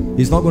 because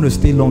he's not going to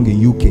stay long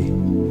in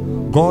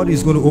UK. God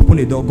is going to open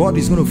a door. God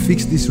is going to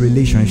fix this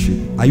relationship.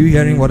 Are you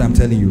hearing what I'm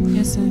telling you?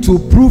 Yes, sir. To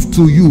prove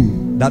to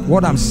you that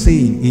what I'm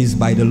saying is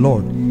by the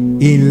Lord,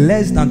 in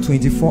less than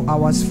 24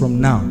 hours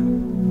from now,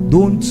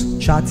 don't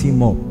chat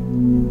him up.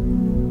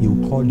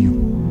 He'll call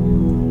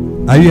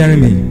you. Are you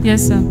hearing me?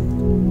 Yes, sir.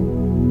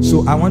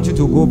 So I want you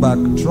to go back.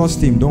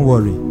 Trust him. Don't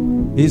worry.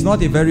 He's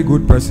not a very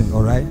good person,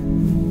 all right?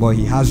 But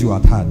he has you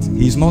at heart.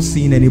 He's not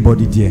seeing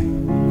anybody there,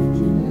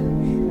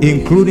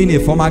 including a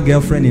former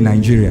girlfriend in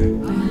Nigeria.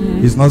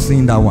 He's not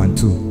seeing that one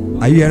too.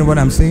 Are you hearing what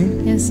I'm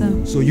saying? Yes,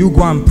 sir. So you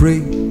go and pray,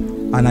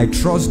 and I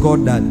trust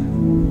God that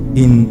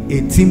in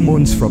 18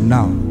 months from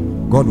now,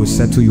 God will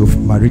settle you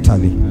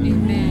maritally.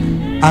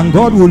 Amen. And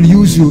God will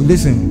use you.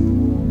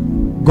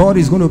 Listen, God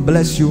is going to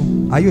bless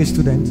you. Are you a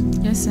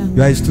student? Yes, sir.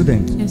 You are a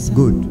student? Yes, sir.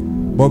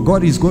 Good. But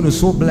God is going to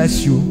so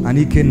bless you and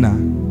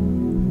Ikena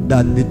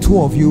that the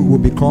 2 of you will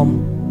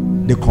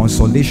become the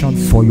consolation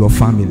for your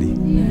family.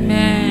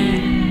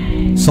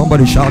 Amen.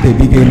 Somebody shout a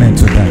big amen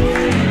to that.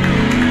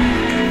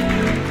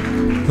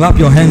 Clap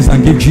your hands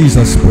and give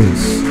Jesus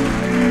praise.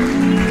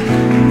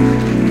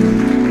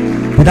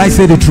 Did I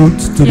say the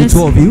truth to Yes. the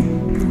 2 of you?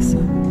 Yes,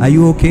 sir. Are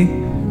you okay?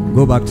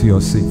 Go back to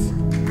your seat.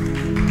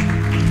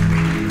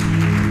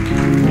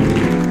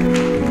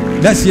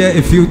 Let's hear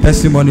a few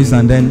testimonies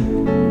and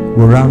then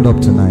we'll round up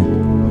tonight.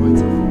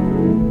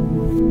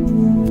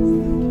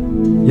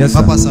 Yes,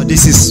 sir. Papa, sir,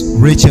 this is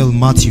Rachel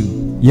Matthew.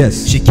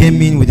 Yes. She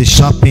came in with a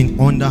sharp pain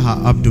under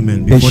her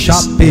abdomen. A before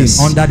sharp this- pain yes.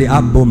 under the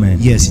abdomen.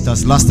 Yes, it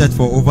has lasted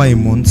for over a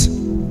month.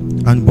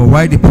 And but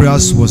while the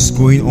prayers was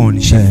going on,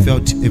 she Yeah.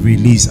 felt a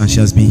release and she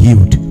has been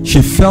healed.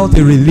 She felt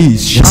a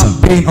release. Yes, Sharp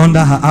sir. pain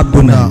under her Under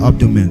abdomen. her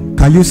abdomen.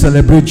 Can you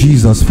celebrate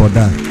Jesus for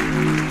that?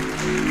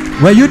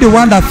 Were you the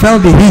one that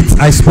felt the heat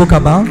I spoke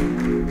about?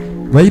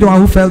 Were you the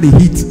one who felt the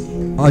heat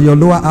on your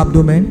lower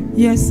abdomen?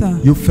 Yes, sir.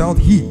 You felt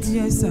heat.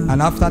 Yes, sir.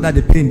 And after that,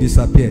 the pain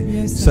disappeared.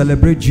 Yes, sir.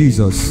 Celebrate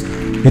Jesus.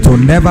 It will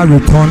never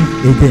return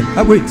again.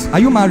 Wait, are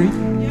you married?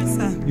 Yes,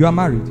 sir. You are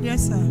married.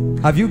 Yes, sir.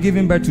 Have you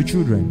given birth to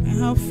children?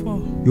 I have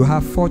 4. You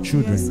have 4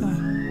 children. Yes, sir.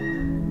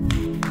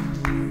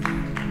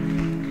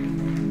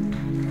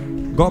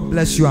 God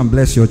bless you and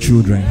bless your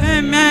children.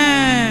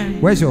 Amen.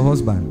 Where's your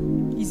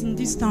husband? He's in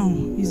this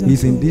town. He's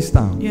He's at in home. this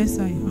town Yes,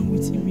 sir. I'm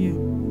with him here.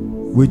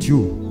 with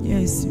you.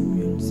 Yes,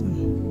 real, sir.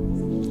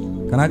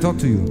 Can I talk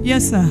to you?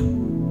 Yes, sir.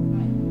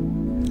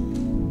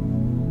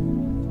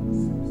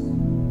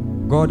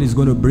 God is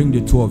going to bring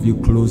the 2 of you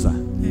closer.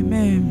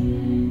 Amen.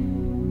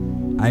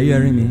 Are you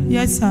hearing me?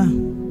 Yes, sir.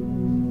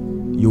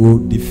 You will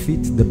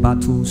defeat the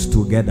battles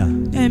together.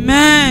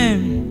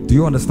 Amen. Do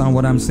you understand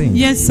what I'm saying?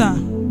 Yes, sir.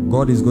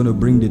 God is going to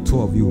bring the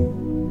 2 of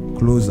you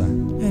closer.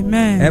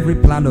 Amen. Every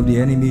plan of the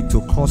enemy to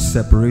cause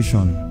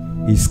separation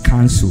is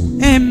cancelled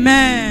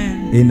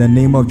Amen. in the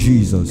name of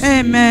Jesus.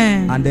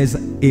 Amen. And there's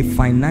a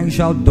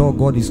financial door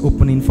God is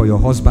opening for your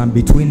husband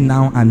between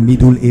now and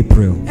middle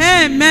April.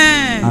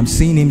 Amen. I'm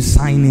seeing him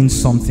signing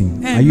something.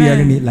 Amen. Are you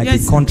hearing me? Like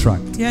Yes, a sir.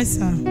 contract. Yes,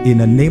 sir. In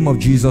the name of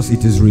Jesus,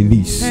 it is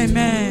released.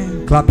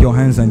 Amen. Clap your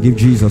hands and give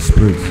Jesus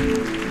praise.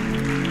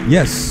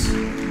 Yes.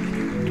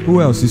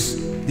 Who else is?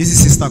 This is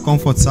Sister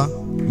Comfort, sir.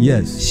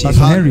 Yes. She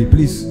Pastor had- Henry,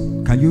 please.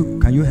 Can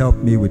you help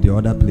me with the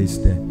other place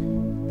there?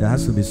 There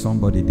has to be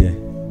somebody there.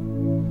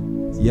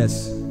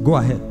 Yes. Go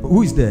ahead.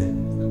 Who is there?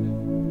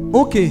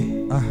 Okay.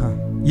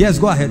 Yes.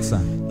 Go ahead, sir.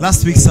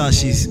 Last week, sir,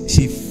 she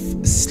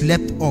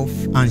slept off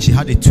and she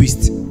had a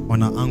twist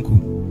on her ankle.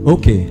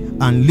 Okay.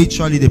 And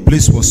literally the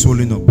place was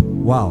swollen up.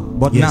 Wow.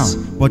 But Yes.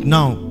 now But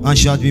now, and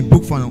she had been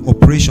booked for an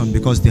operation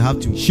because they have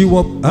to. she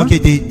was Okay,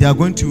 they are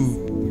going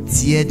to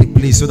tear the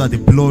place so that the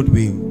blood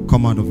will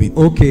come out of it.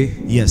 Okay.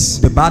 Yes.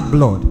 The bad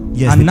blood.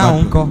 Yes. And the now, bad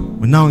uncle, blood.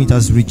 But now it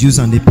has reduced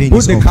and the pain put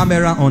is the off.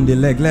 camera on the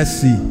leg. Let's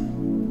see.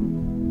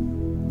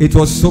 It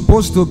was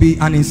supposed to be,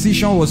 an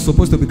incision was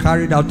supposed to be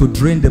carried out to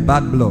drain the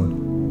bad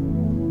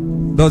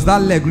blood. Does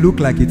that leg look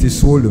like it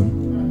is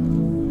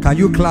swollen? Can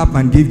you clap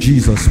and give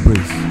Jesus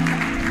praise?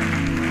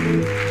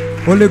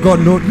 Only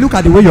God knows. Look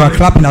at the way you are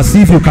clapping as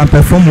if you can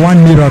perform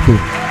one miracle.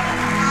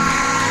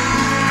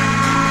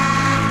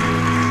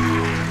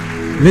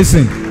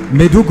 Listen,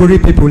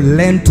 Meduguri people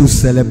learn to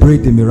celebrate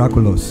the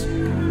miraculous.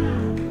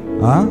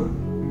 Huh?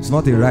 It's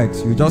not a right.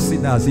 You just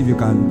sit there as if you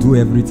can do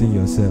everything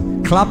yourself.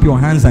 Clap your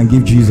hands and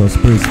give Jesus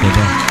praise for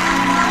that.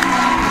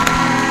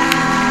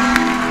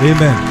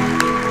 Amen.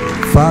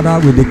 Father,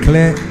 we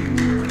declare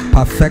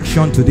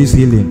perfection to this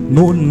healing.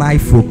 No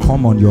knife will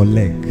come on your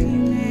leg.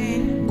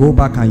 Amen. Go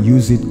back and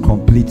use it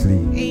completely.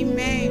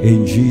 Amen.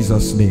 In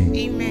Jesus' name.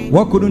 Amen.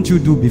 What couldn't you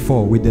do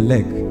before with the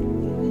leg?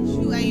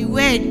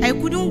 I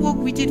couldn't walk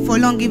with it for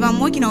long. If I'm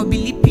walking, I'll be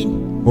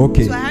leaping.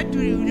 Okay. So I had to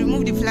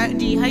remove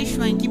the high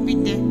shoe and keep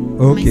it there.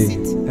 Okay.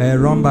 My seat.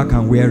 Run back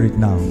and wear it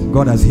now.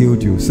 God has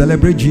healed you.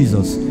 Celebrate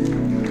Jesus.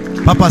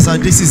 Papa, sir,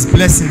 this is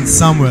Blessing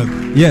Samuel.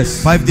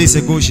 Yes. 5 days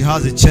ago, she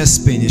has a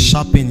chest pain, a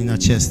sharp pain in her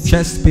chest.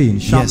 Chest pain,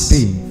 sharp Yes.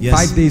 pain. Yes.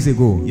 5 days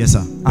ago. Yes,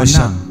 sir. And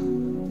now,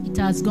 It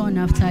has gone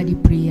after the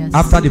prayers.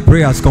 after the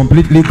prayers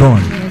completely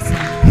gone, Yes,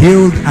 sir.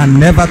 healed and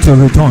never to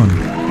return.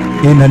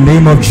 In the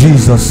name of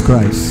Jesus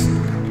Christ.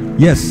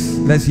 Yes,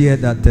 let's hear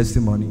that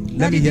testimony.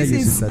 Let me hear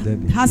you, Sister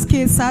Debbie.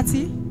 Haske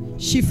Sati.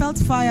 She felt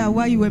fire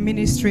while you were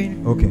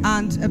ministering. Okay.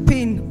 And a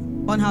pain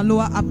on her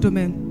lower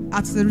abdomen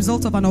as a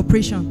result of an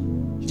operation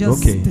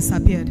just Okay.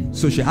 disappeared.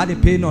 So she had a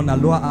pain on her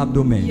lower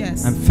abdomen.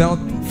 Yes. And felt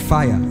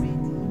fire.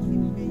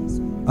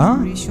 Huh?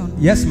 Operation.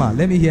 Yes, ma.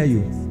 Let me hear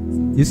you.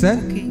 You said?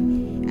 Okay.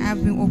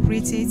 I've been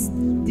operated.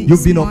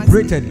 You've been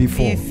operated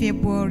before?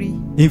 February.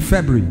 In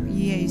February.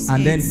 Yes.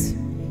 And then-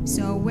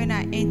 So when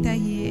I enter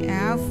here, I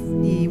have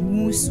the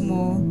wound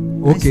small.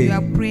 Okay. As we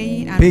are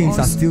praying, and Pains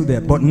are also- still there.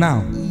 But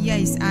now,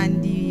 Yes,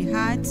 and the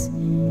heart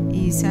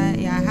is I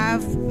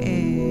have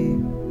a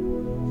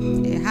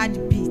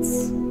heartbeat.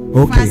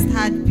 Okay. Fast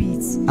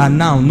heartbeat. and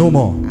now, no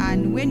more.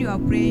 And when you are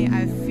praying,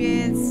 I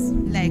feel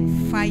like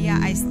fire.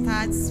 I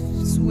start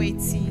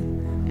sweating.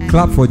 And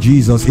Clap for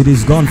Jesus. It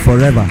is gone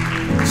forever.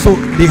 So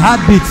the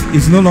heartbeat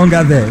is no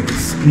longer there.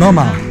 It's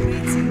normal.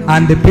 breathing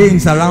And the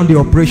pains around the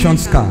operation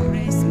scar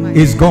press my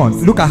is gone.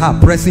 Look at her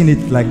pressing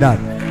it like that.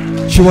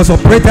 She was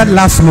operated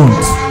last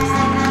month.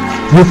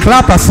 You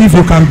clap as if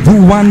you can do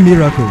one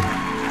miracle.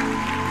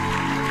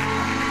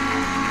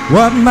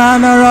 What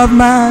manner of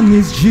man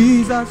is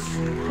Jesus?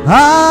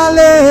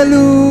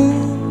 Hallelujah.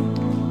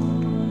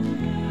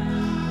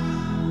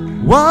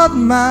 What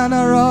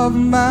manner of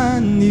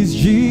man is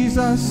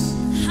Jesus?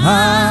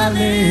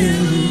 Hallelujah.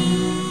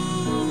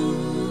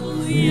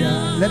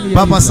 Let me hear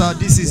Papa, you. sir,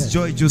 this is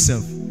Joy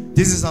Joseph.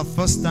 This is our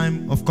first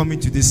time of coming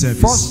to this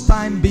service. First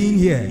time being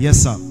here.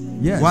 Yes, sir.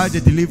 Yes. While the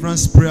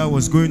deliverance prayer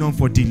was going on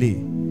for delay,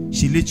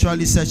 she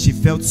literally said she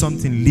felt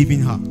something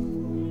leaving her.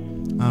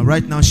 And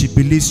right now she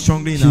believes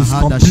strongly in her She's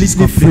heart that she's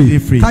completely completely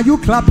free. free. Can you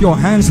clap your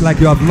hands like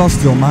you have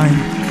lost your mind?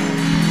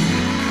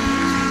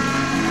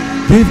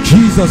 Give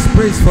Jesus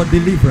praise for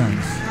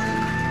deliverance.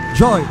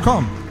 Joy,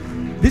 come.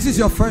 This is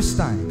your first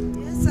time.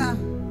 Yes, sir.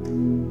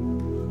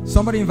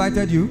 Somebody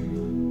invited you?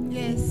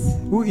 Yes.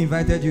 Who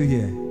invited you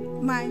here?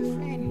 My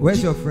friend.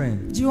 Where's your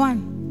friend?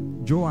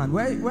 Joanne. Joanne.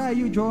 Where are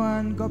you,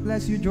 Joanne? God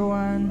bless you,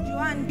 Joanne.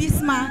 Joanne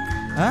Bismarck.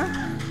 Huh?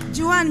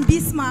 Joanne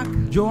Bismarck.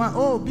 Joanne.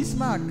 Oh,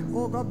 Bismarck.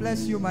 Oh, God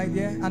bless you, my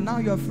dear. And now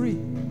you're free.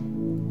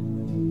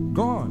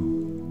 Go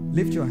on.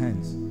 Lift your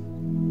hands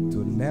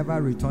to never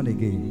return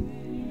again.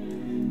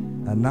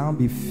 And now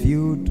be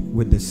filled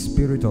with the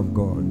Spirit of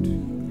God.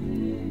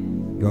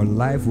 Your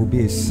life will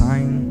be a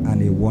sign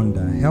and a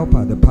wonder. Help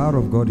her. The power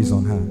of God is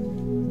on her.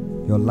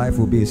 Your life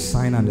will be a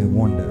sign and a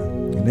wonder.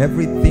 And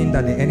everything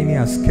that the enemy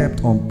has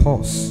kept on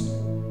pause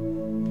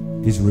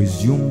is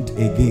resumed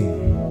again.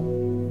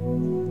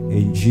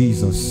 In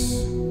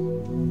Jesus'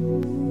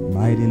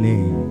 mighty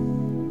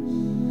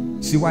name.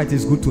 See why it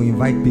is good to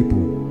invite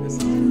people.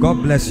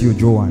 God bless you,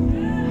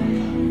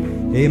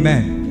 Joanne.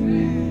 Amen.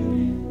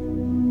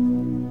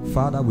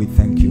 Father, we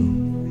thank you.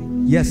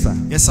 Yes, sir.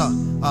 Yes, sir.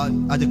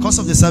 At the course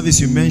of the service,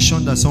 you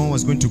mentioned that someone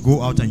was going to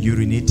go out and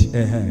urinate.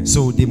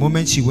 So the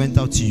moment she went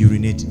out to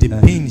urinate, the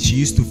pain she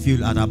used to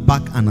feel at her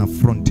back and her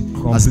front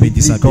has been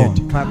disappeared.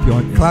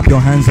 Gone. Clap your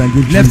hands and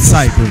give Left Jesus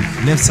side,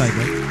 praise. left side,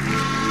 right?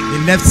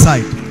 The left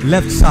side.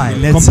 Left side,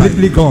 Left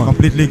completely side, gone.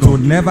 completely To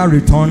gone. never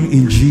return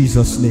in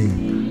Jesus'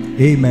 name.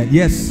 Amen.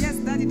 Yes. Yes,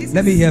 Daddy. This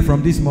Let is, me hear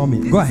from this mommy.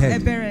 this Go is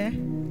ahead. Ebere.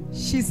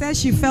 She said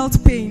she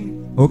felt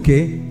pain.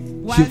 Okay. She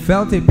While-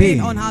 felt a pain.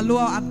 on her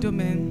lower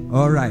abdomen.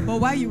 All right.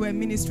 But while you were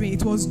ministering,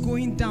 it was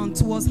going down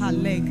towards her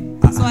leg.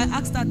 So I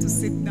asked her to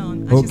sit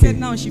down. And Okay. she said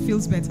now she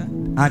feels better.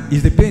 And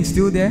is the pain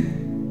still there?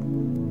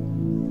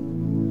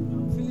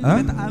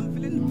 Huh? I'm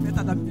feeling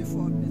better than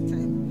before.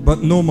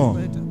 But no more.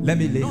 Better. Let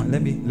me lay her.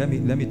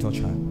 Let me touch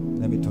her.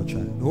 Let me touch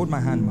her. Hold my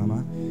hand,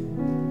 Mama.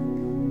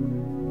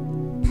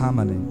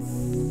 Permanent.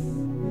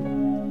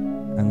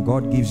 And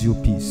God gives you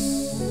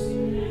peace.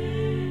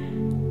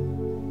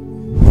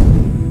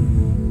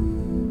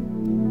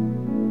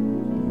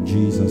 In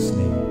Jesus'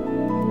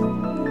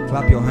 name.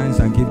 Clap your hands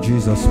and give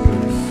Jesus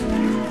praise.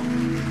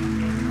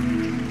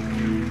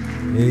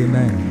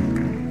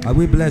 Amen. Are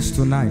we blessed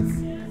tonight?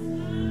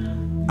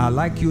 I'd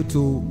like you to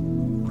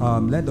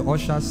let the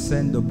ushers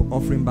send the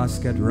offering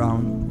basket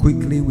round.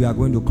 Quickly, we are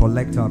going to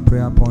collect our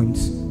prayer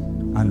points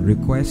and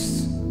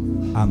requests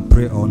and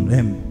pray on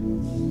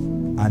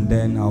them. And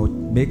then I'll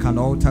make an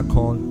altar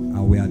call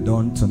and we are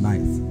done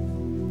tonight.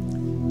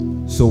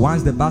 So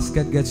once the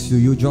basket gets to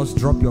you, just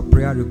drop your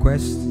prayer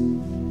request.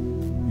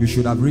 You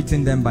should have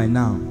written them by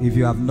now. If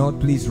you have not,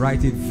 please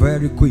write it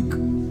very quick.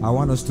 I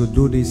want us to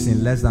do this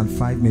in less than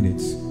 5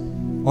 minutes.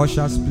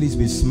 Ushers, please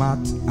be smart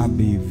and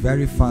be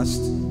very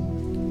fast.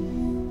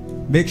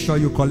 Make sure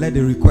you collect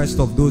the request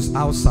of those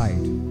outside.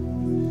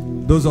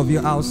 Those of you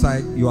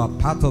outside, you are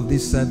part of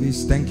this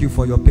service. Thank you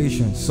for your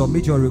patience.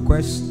 Submit your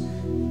requests.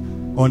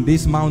 On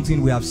this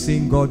mountain, we have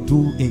seen God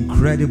do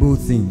incredible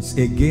things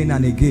again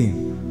and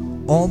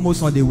again.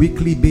 Almost on a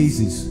weekly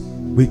basis,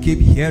 we keep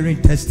hearing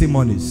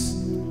testimonies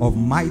of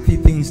mighty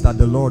things that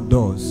the Lord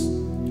does.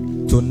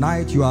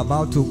 Tonight, you are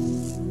about to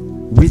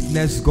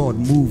witness God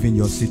move in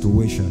your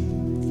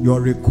situation. Your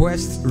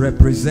request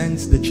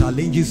represents the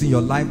challenges in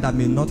your life that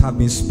may not have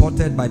been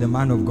spotted by the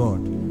man of God.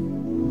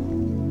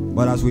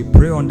 But as we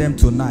pray on them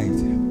tonight,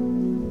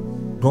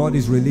 God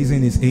is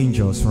releasing his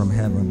angels from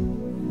heaven.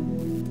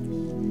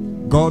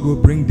 God will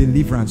bring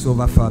deliverance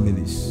over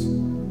families.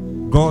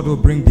 God will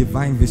bring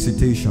divine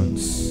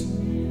visitations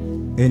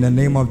in the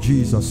name of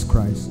Jesus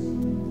Christ.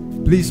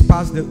 Please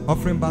pass the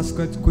offering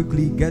basket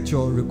quickly. Get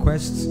your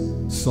requests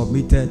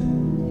submitted.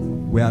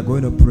 We are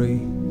going to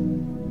pray.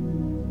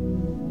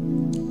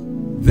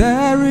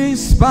 There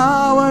is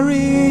power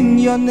in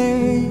your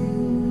name.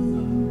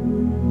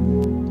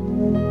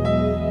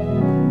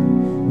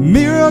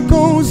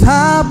 Miracles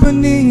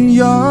happen in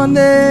your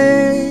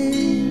name.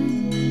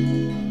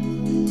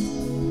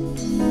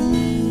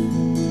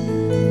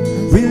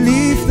 We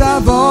lift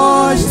our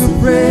voice to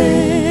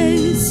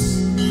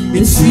praise.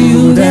 It's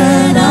you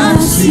that I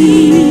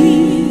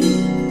see.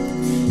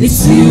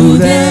 It's you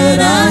that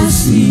I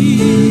see.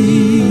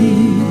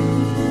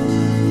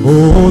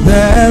 Oh,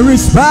 there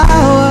is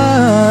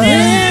power.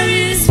 There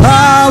is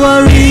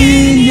Power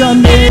in your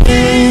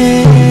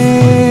name.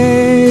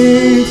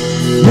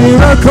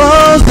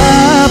 Miracles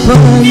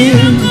happen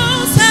in.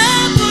 miracles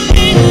happen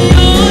in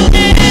your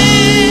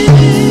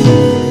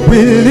name. We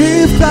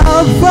lift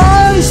our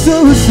voice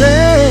to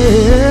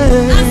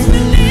say, As we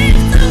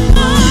lift our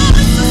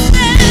voice to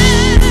say,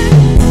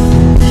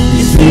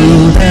 it's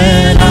you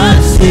that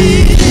I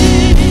see.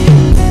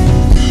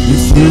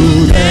 It's you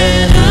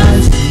that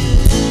I see.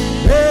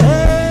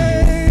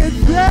 hey,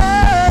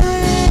 there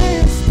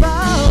is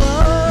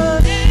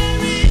power.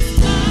 There is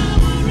power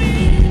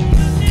in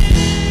your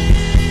name.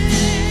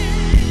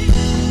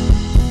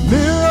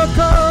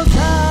 Miracles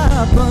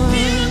happen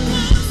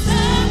Miracles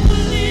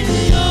happen in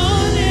your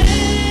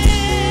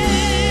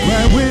name.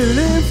 when we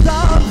lift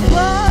our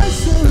voice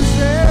to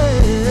say,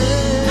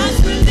 As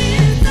we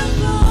lift our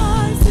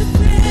voice to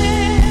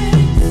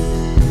praise,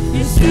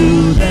 it's you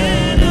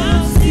that I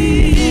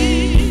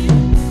see.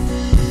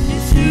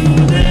 It's you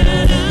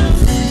that I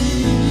see.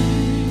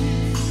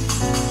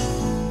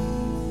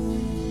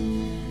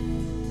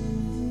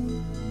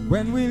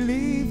 when we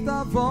lift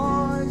our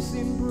voice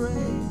in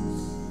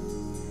praise,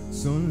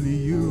 it's only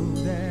you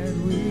that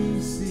we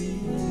see.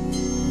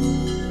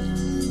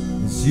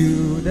 It's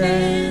you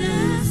that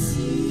I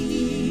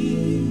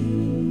see.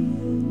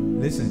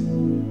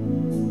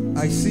 Listen,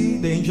 I see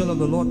the angel of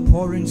the Lord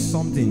pouring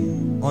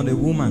something on a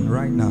woman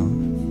right now.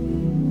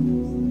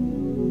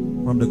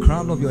 From the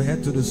crown of your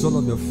head to the sole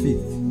of your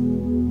feet.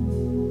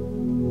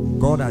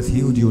 God has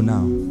healed you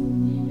now.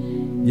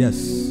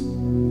 Yes.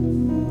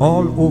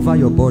 All over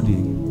your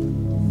body.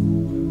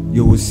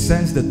 You will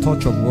sense the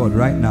touch of God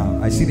right now.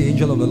 I see the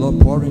angel of the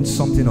Lord pouring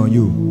something on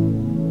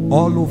you.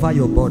 All over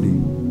your body.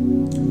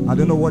 I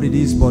don't know what it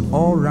is, but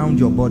all around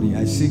your body,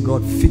 I see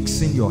God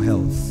fixing your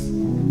health.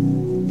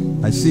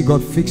 I see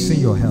God fixing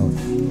your health.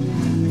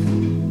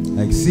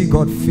 I see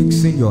God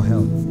fixing your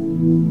health.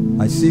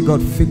 I see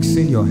God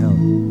fixing your health.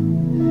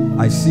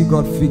 I see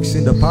God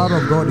fixing. The power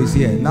of God is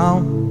here.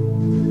 Now,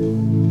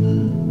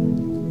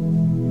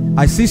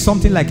 I see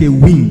something like a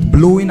wind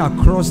blowing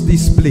across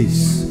this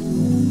place.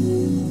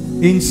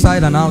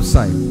 Inside and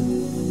outside.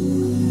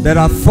 There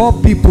are 4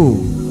 people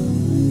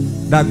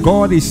that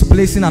God is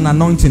placing an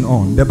anointing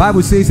on. The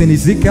Bible says in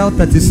Ezekiel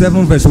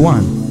 37 verse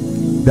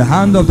 1, the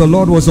hand of the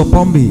Lord was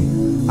upon me,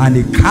 and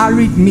he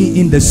carried me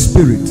in the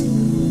spirit.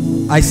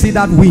 I see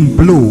that wind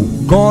blow.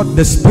 God,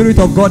 the Spirit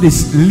of God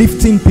is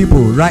lifting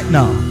people right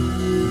now.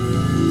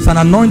 It's an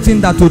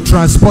anointing that will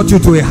transport you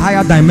to a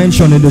higher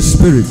dimension in the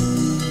spirit.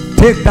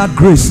 Take that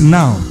grace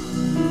now.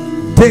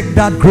 Take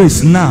that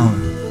grace now.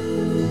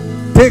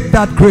 Take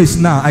that grace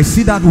now. I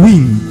see that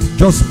wind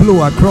just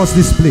blow across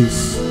this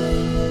place.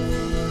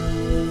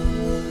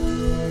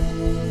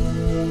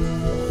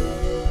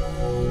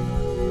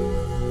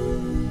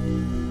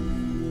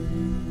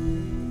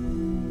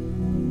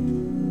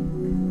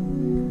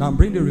 Now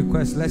bring the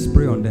request. Let's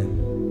pray on them.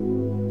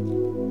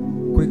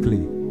 Quickly.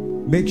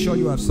 Make sure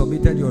you have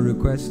submitted your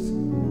request.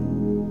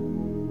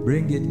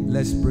 Bring it.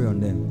 Let's pray on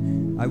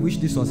them. I wish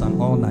this was an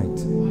all night.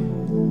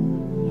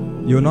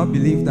 You will not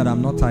believe that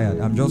I'm not tired.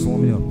 I'm just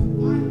warming up.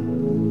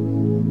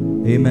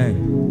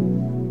 Amen.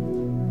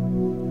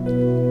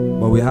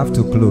 But we have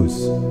to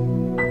close.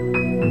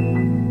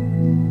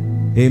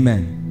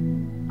 Amen.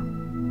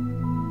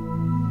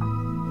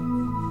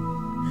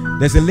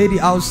 There's a lady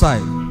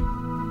outside.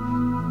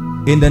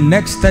 In the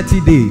next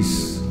 30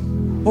 days,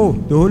 Oh,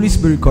 the Holy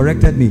Spirit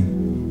corrected me.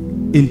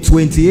 In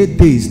 28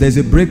 days, there's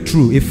a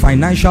breakthrough, a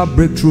financial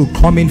breakthrough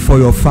coming for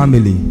your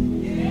family.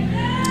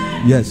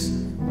 Yes.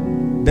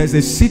 There's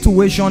a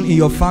situation in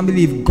your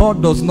family, if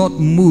God does not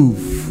move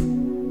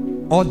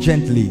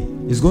urgently,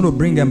 it's going to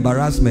bring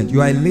embarrassment.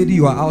 You are a lady,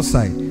 you are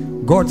outside.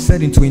 God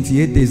said in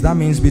 28 days, that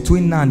means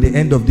between now and the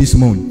end of this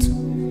month.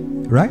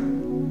 Right?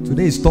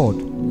 Today is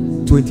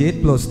 3rd.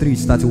 28 plus 3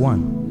 is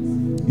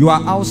 31. You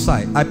are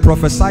outside. I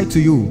prophesy to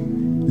you,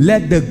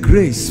 let the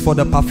grace for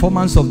the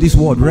performance of this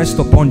word rest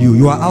upon you.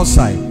 You are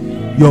outside.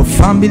 Your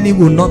family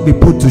will not be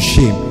put to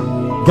shame.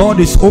 God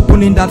is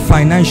opening that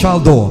financial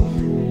door.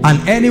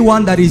 And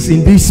anyone that is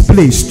in this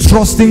place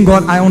trusting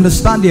God, I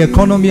understand the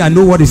economy, I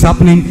know what is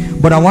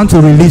happening, but I want to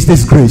release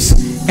this grace.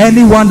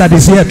 Anyone that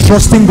is here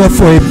trusting God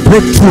for a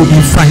breakthrough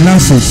in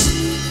finances,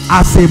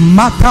 as a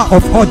matter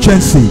of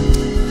urgency,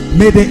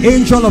 may the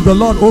angel of the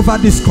Lord over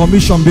this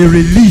commission be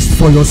released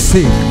for your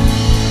sake.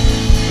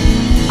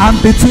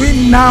 And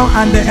between now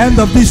and the end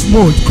of this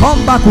month,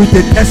 come back with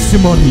a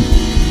testimony.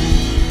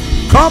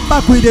 Come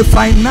back with a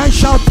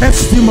financial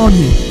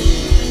testimony.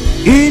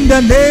 In the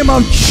name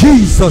of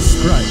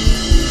Jesus Christ.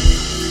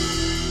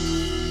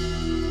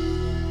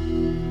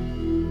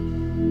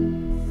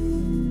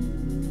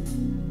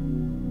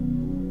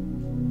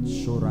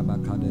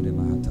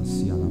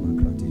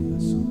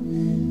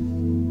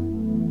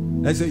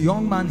 There's a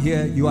young man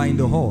here, you are in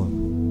the hall.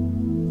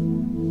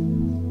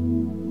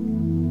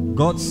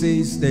 God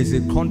says there's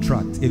a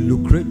contract, a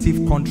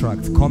lucrative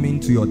contract coming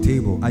to your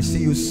table. I see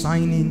you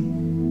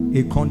signing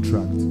a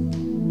contract.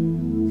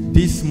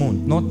 This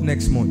month, not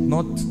next month,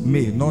 not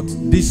May, not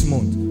this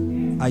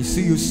month. I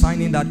see you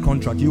signing that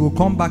contract. You will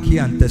come back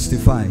here and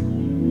testify.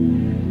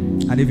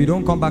 And if you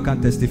don't come back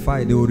and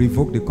testify, they will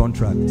revoke the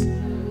contract.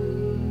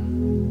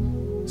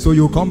 So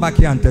you will come back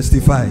here and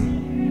testify.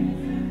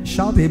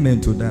 Shout amen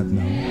to that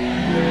now.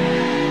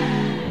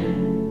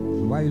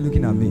 Why are you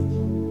looking at me?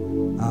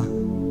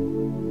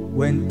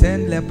 When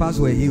 10 lepers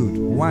were healed,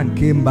 1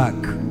 came back.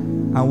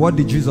 And what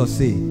did Jesus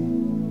say?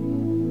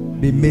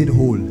 Be made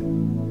whole.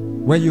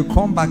 When you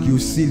come back, you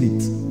seal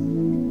it.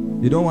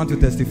 You don't want to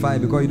testify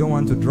because you don't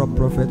want to drop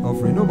prophet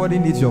offering. Nobody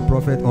needs your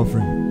prophet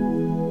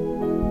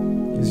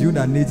offering. It's you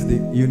that needs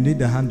you need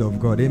the hand of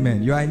God.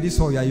 Amen. You are in this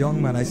hall, you are a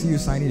young man. I see you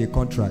signing a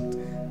contract.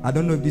 I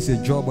don't know if this is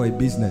a job or a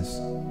business,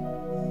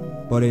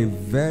 but a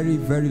very,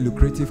 very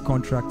lucrative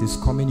contract is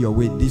coming your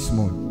way this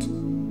month.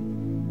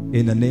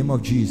 In the name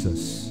of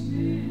Jesus.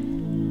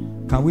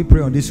 Can we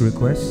pray on this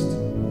request?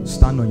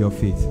 Stand on your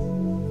feet.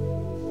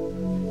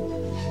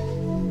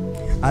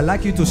 I'd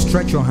like you to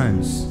stretch your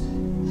hands.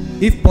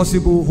 If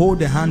possible, hold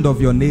the hand of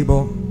your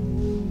neighbor.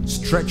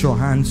 Stretch your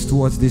hands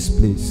towards this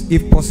place.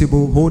 If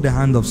possible, hold the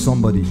hand of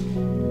somebody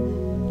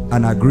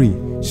and agree.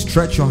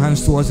 Stretch your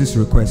hands towards this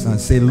request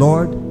and say,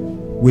 Lord,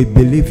 we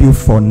believe you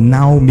for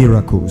now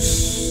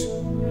miracles.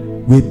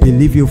 We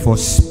believe you for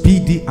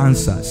speedy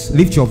answers.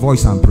 Lift your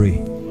voice and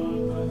pray.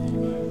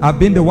 I've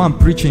been the one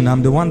preaching.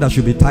 I'm the one that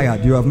should be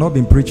tired. You have not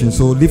been preaching,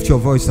 so lift your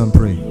voice and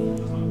pray.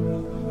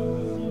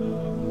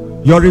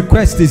 Your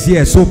request is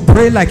here, so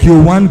pray like you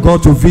want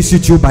God to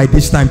visit you by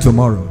this time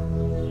tomorrow.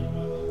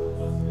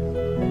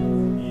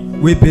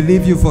 We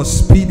believe you for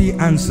speedy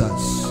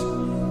answers.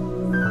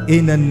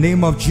 In the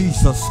name of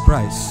Jesus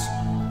Christ.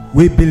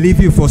 We believe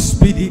you for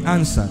speedy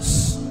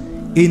answers.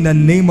 In the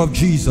name of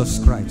Jesus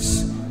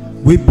Christ.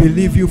 We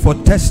believe you for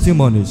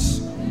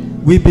testimonies.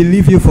 We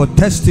believe you for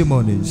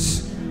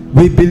testimonies.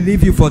 We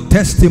believe you for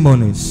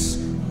testimonies.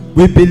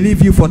 We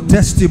believe you for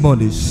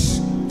testimonies.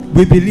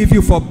 We believe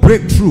you for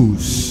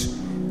breakthroughs.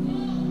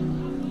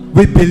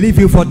 We believe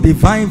you for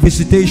divine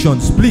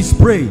visitations. Please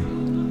pray.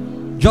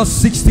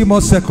 Just 60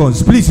 more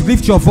seconds. Please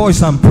lift your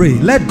voice and pray.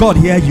 Let God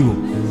hear you.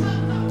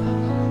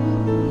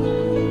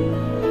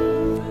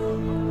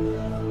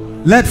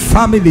 Let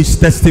families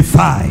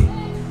testify.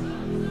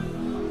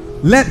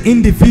 Let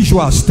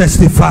individuals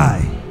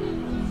testify.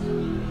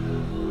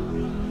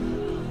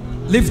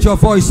 Lift your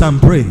voice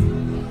and pray.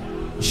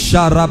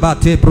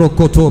 Sharabate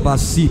prokotoba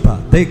sipa.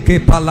 Teke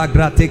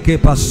palagra teke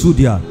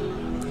pasudia.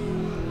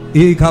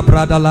 Ika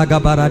brada laga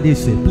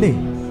baradise. Play.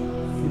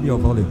 Give your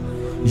volume.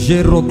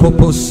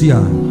 Jerokoposia.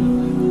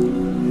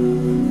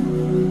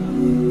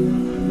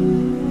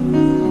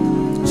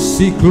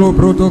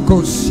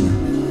 Cyclobrodokosia.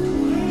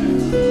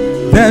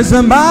 There's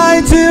a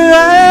mighty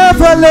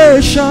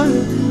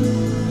revelation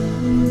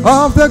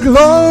of the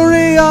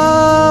glory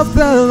of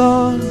the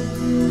Lord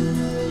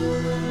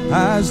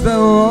as the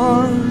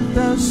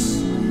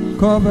waters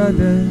cover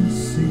the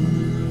sea.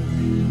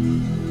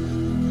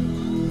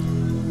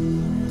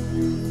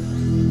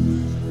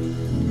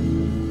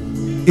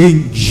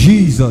 In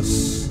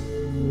Jesus'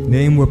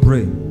 name we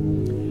pray.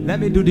 Let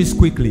me do this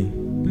quickly.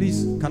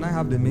 Please, can I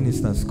have the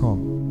ministers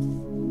come?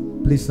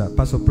 Please, sir.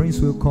 Pastor Prince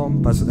will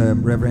come. Pastor,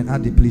 Reverend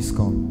Adi, please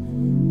come.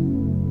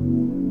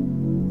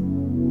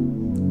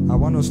 I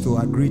want us to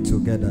agree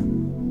together.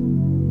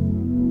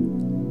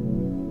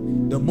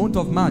 The month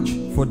of March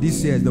for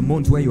this year is the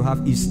month where you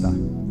have Easter.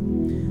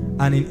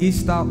 And in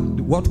Easter,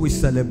 what we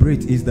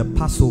celebrate is the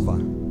Passover.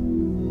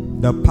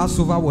 The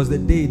Passover was the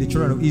day the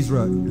children of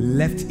Israel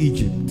left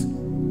Egypt.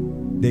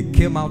 They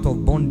came out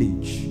of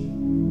bondage.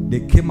 They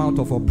came out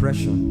of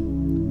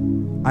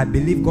oppression. I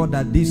believe, God,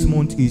 that this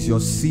month is your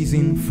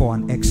season for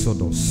an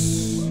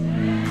exodus.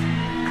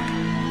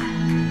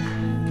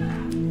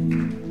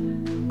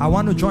 I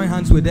want to join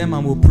hands with them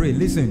and we'll pray.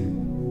 Listen,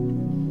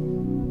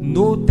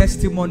 no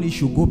testimony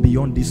should go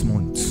beyond this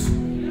month.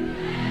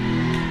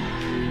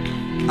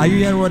 Are you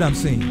hearing what I'm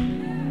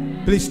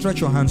saying? Please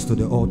stretch your hands to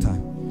the altar.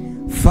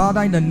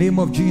 Father, in the name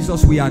of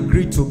Jesus, we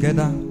agree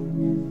together.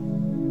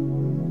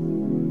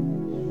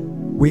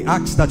 We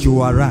ask that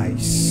you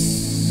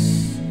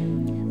arise.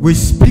 We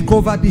speak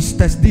over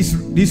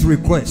this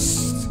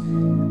request,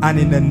 and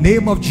in the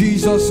name of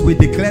Jesus, we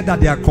declare that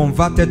they are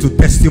converted to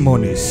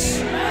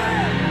testimonies.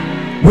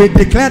 We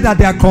declare that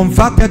they are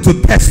converted to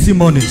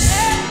testimonies.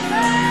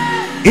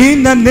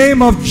 In the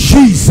name of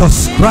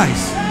Jesus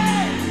Christ,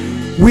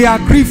 we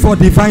agree for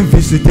divine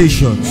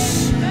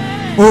visitations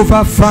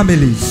over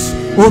families,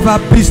 over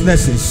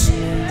businesses,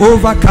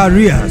 over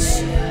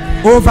careers,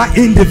 over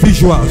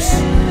individuals.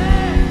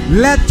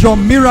 Let your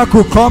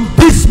miracle come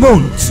this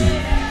month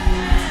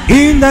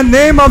in the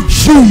name of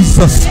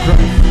Jesus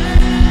Christ.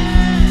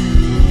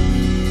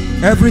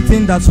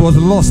 Everything that was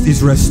lost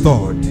is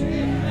restored.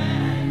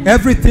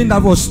 Everything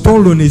that was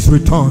stolen is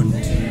returned.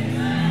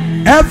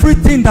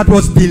 Everything that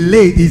was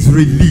delayed is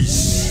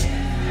released.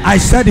 I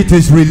said it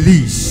is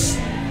released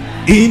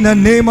in the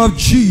name of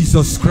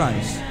Jesus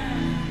Christ.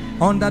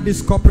 Under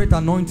this corporate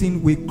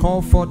anointing, we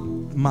call forth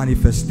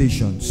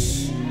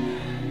manifestations.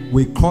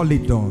 We call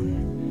it done.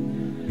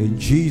 In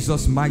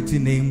Jesus' mighty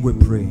name we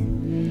pray.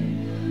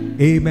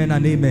 Amen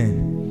and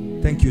amen.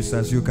 Thank you,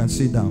 sirs. You can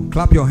sit down.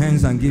 Clap your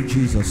hands and give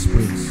Jesus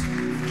praise.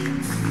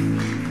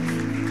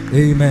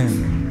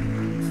 Amen.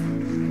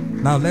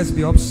 Now let's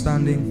be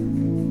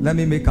upstanding. Let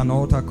me make an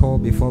altar call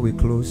before we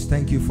close.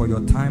 Thank you for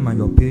your time and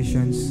your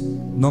patience.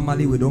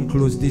 Normally we don't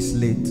close this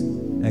late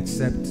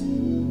except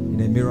in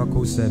a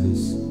miracle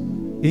service.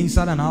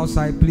 Inside and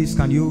outside, please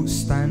can you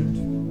stand?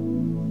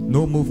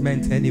 No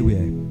movement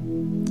anywhere.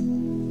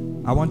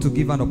 I want to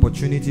give an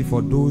opportunity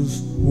for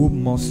those who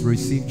must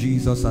receive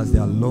Jesus as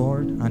their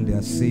Lord and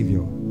their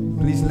Savior.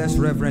 Please, let's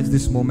reverence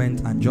this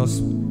moment and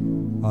just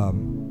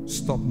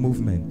stop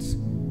movement.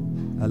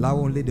 Allow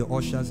only the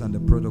ushers and the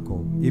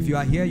protocol. If you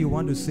are here, you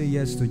want to say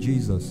yes to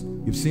Jesus.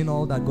 You've seen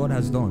all that God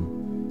has done.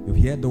 You've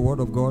heard the word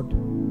of God.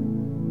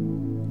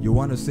 You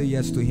want to say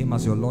yes to Him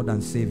as your Lord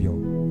and Savior.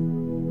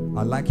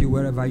 I'd like you,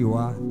 wherever you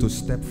are, to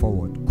step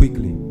forward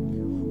quickly.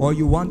 Or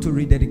you want to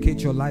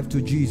rededicate your life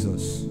to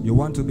Jesus. You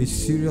want to be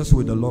serious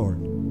with the Lord.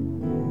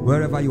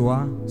 Wherever you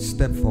are,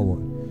 step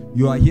forward.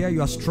 You are here,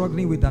 you are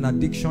struggling with an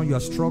addiction. You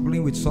are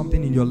struggling with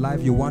something in your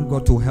life. You want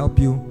God to help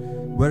you.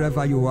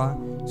 Wherever you are,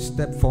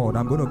 step forward.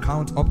 I'm going to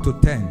count up to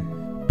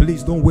 10.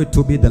 Please don't wait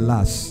to be the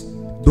last.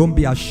 Don't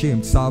be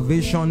ashamed.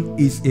 Salvation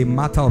is a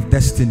matter of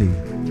destiny.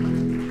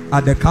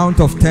 At the count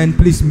of 10,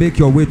 please make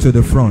your way to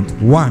the front.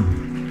 1,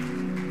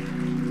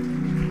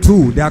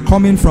 2, they are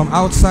coming from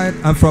outside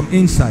and from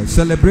inside.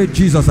 Celebrate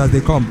Jesus as they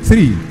come.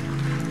 3,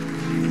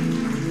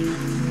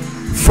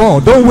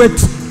 4, don't wait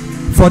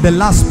for the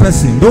last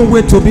person. Don't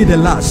wait to be the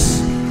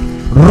last.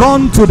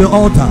 Run to the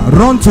altar.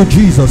 Run to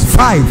Jesus.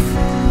 5,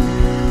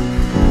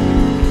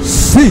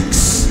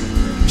 6,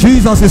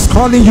 Jesus is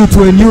calling you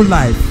to a new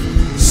life.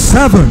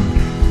 7,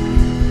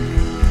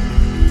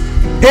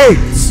 8,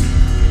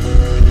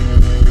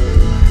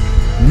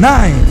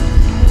 9.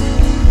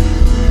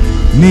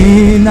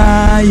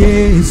 Nina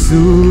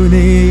Yesu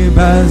ne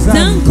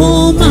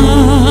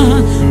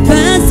Bazankoma,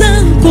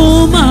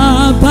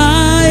 Bazankoma,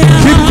 Baya.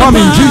 Keep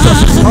coming,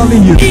 Jesus is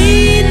calling you.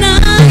 Nina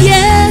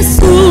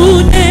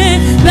Yesu ne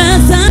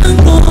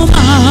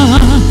Bazankoma,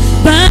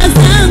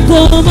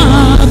 Bazankoma,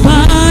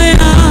 Baya.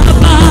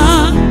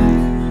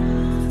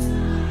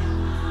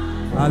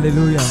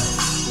 Hallelujah.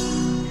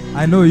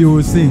 I know you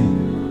will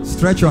sing.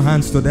 Stretch your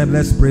hands to them.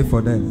 Let's pray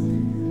for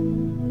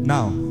them.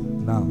 Now.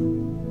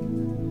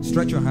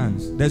 Stretch your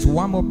hands. There's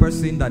one more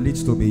person that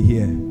needs to be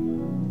here.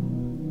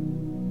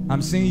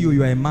 I'm seeing you.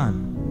 You are a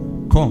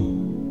man.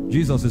 Come.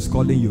 Jesus is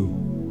calling you.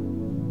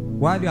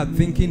 While you are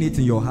thinking it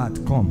in your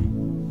heart,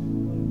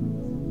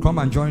 come. Come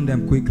and join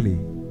them quickly.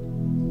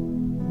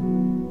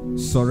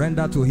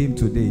 Surrender to Him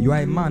today. You are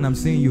a man. I'm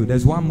seeing you.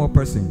 There's one more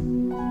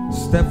person.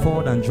 Step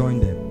forward and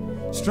join them.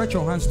 Stretch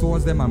your hands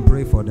towards them and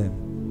pray for them.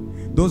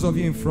 Those of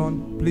you in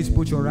front, please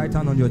put your right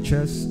hand on your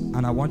chest,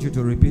 and I want you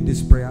to repeat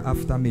this prayer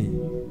after me.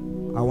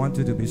 I want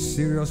you to be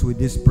serious with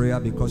this prayer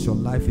because your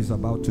life is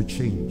about to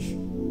change.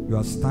 You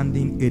are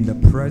standing in the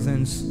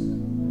presence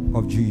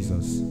of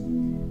Jesus.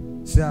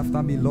 Say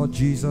after me, Lord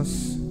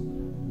Jesus.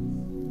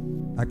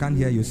 I can't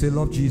hear you. Say,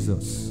 Lord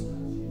Jesus,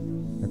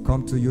 I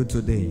come to you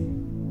today.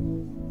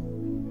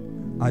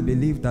 I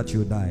believe that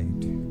you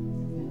died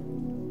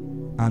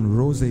and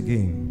rose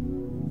again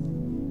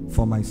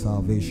for my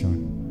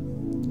salvation.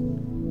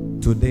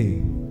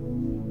 Today,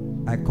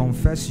 I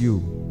confess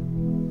you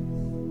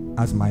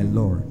as my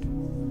Lord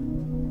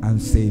and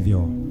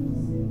Savior.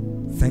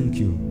 Thank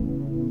you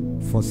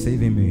for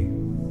saving me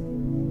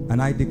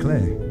And I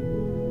declare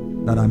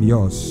that I'm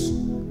yours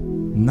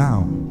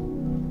now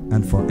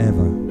and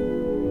forever.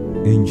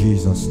 In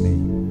Jesus'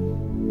 name.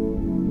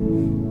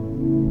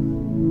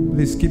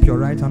 Please keep your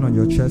right hand on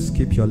your chest.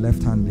 Keep your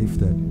left hand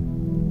lifted.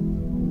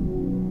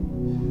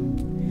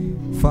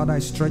 Father, I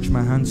stretch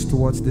my hands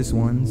towards these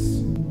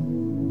ones.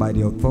 By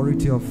the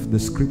authority of the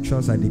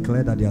scriptures, I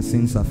declare that their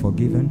sins are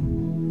forgiven.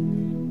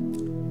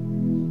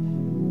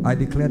 I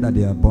declare that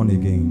they are born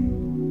again.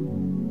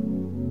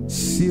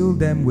 Seal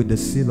them with the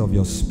seal of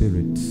your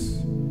spirit.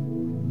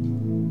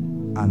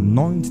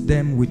 Anoint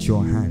them with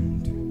your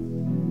hand.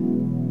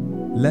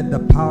 Let the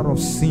power of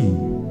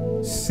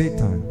sin,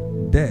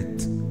 Satan,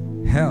 death,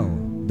 hell,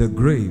 the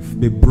grave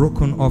be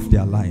broken off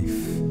their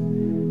life.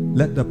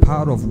 Let the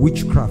power of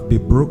witchcraft be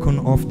broken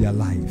off their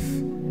life.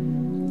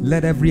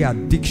 Let every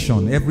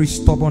addiction, every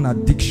stubborn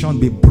addiction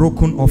be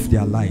broken off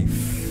their life.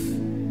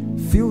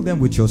 Fill them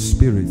with your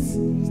spirit.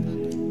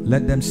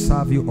 Let them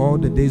serve you all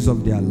the days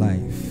of their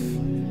life.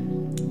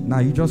 Now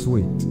you just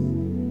wait.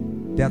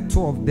 There are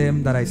two of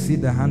them that I see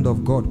the hand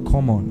of God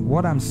come on.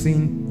 What I'm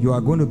seeing, you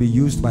are going to be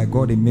used by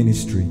God in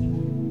ministry.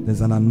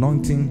 There's an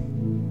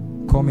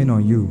anointing coming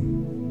on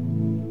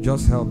you.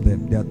 Just help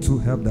them. There are two.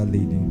 Help that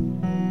lady.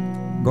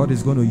 God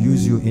is going to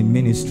use you in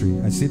ministry.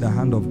 I see the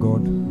hand of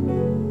God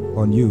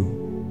on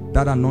you.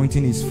 That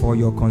anointing is for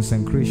your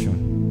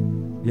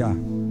consecration. Yeah,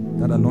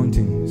 that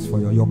anointing is for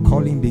your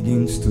calling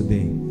begins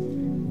today.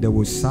 They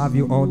will serve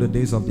you all the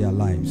days of their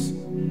lives.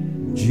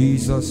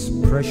 Jesus'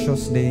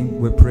 precious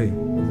name we pray.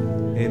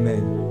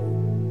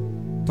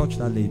 Amen. Touch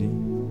that lady.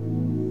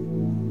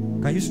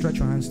 Can you stretch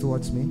your hands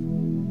towards me?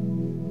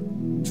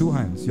 Two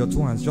hands, your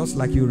two hands, just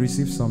like you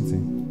receive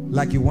something,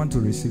 like you want to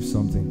receive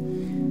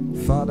something.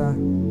 Father,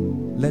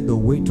 let the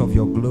weight of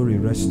your glory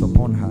rest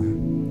upon her.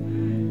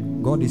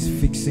 God is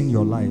fixing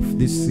your life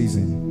this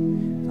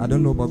season. I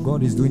don't know, but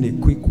God is doing a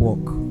quick work.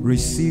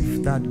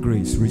 Receive that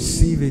grace.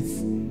 Receive it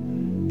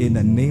in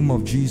the name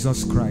of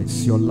Jesus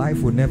Christ. Your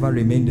life will never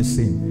remain the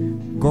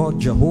same. God,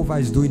 Jehovah,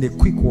 is doing a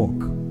quick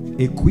work.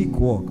 A quick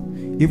work.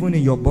 Even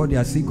in your body,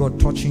 I see God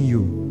touching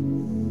you.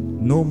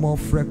 No more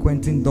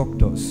frequenting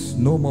doctors.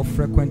 No more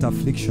frequent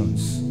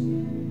afflictions.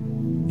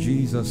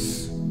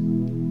 Jesus'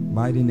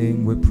 mighty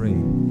name we pray.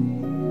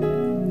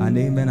 And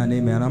amen and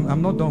amen.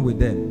 I'm not done with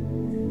that.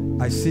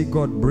 I see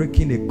God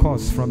breaking a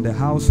curse from the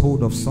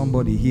household of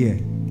somebody here.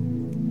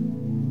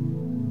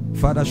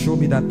 Father, show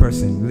me that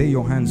person. Lay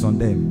your hands on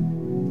them.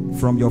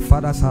 From your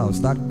father's house,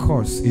 that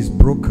curse is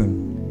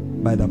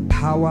broken by the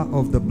power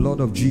of the blood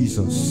of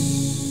Jesus.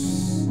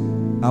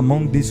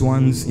 Among these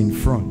ones in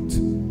front,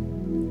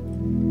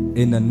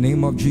 in the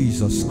name of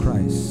Jesus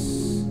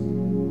Christ.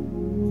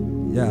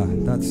 Yeah,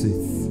 that's it.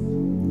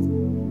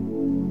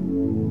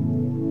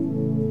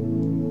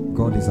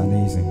 God is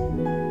amazing.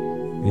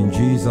 In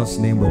Jesus'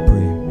 name we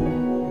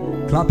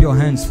pray. Clap your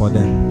hands for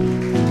them.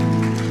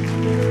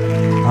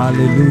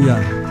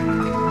 Hallelujah.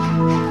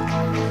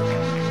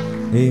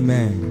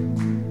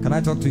 Amen. Can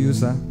I talk to you,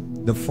 sir?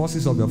 The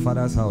forces of your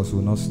father's house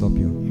will not stop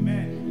you.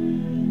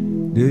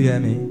 Amen. Do you hear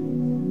me?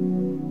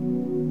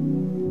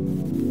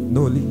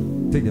 No,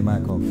 take the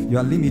mic off. You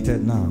are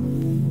limited now.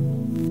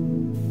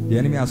 The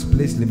enemy has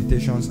placed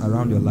limitations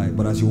around your life,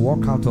 but as you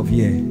walk out of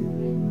here,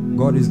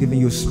 God is giving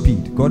you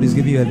speed. God is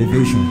giving you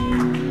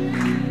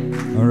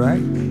elevation. All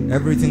right?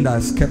 Everything that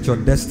has kept your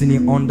destiny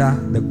under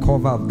the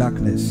cover of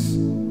darkness,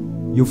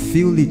 you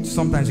feel it.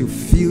 Sometimes you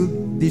feel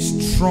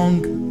this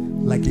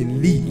strong, like a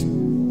lid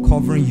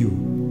covering you.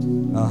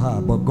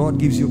 But God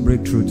gives you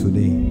breakthrough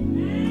today.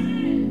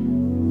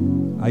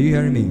 Are you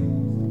hearing me?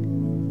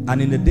 And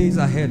in the days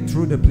ahead,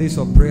 through the place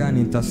of prayer and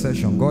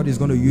intercession, God is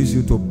going to use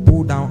you to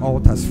pull down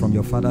altars from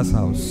your father's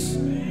house.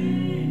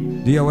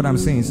 Do you hear what I'm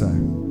saying, sir?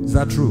 Is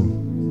that true?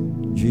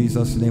 In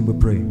Jesus' name we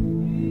pray.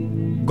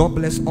 God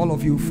bless all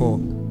of you for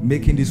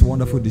making this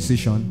wonderful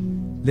decision.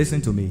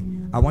 Listen to me.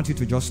 I want you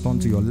to just turn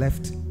to your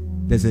left.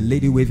 There's a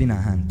lady waving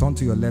her hand. Turn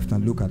to your left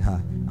and look at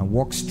her and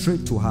walk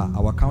straight to her.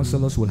 Our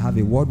counselors will have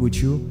a word with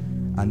you,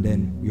 and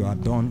then you are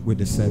done with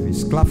the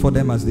service. Clap for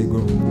them as they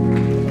go.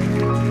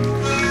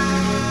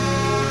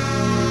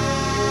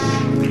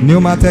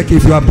 PNEUMATECH,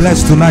 if you are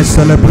blessed tonight,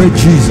 celebrate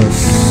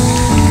Jesus.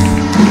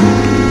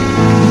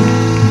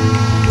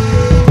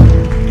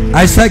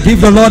 I said give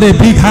the Lord a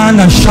big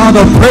hand and shout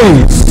of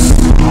praise.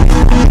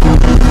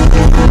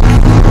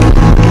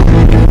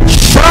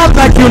 Shout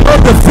like you know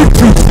the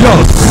victory is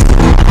yours.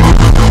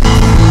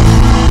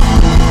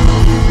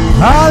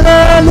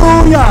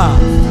 Hallelujah.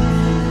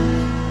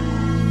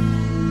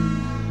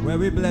 Were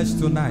we blessed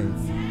tonight?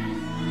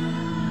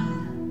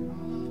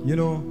 You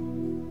know,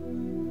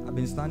 I've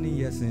been standing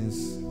here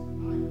since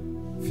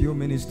few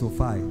minutes to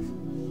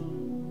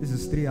 5. This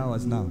is 3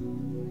 hours now.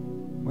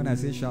 When I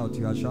say shout,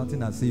 you are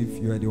shouting as if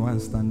you are the one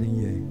standing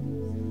here.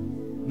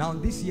 Now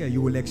this year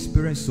you will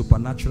experience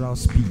supernatural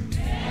speed.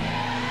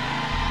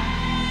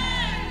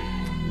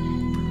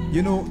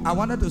 You know, I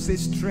wanted to say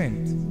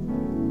strength,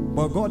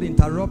 but God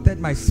interrupted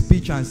my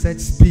speech and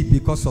said speed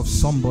because of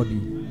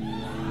somebody.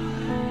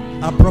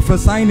 I'm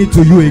prophesying it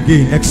to you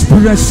again.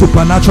 Experience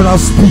supernatural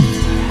speed.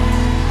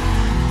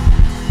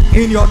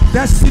 in your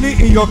destiny,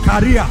 in your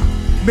career.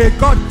 May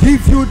God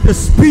give you the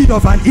speed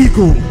of an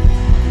eagle.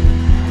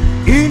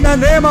 In the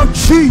name of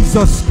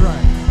Jesus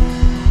Christ.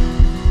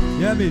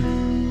 Hear me?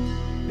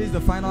 This is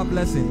the final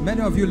blessing.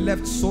 Many of you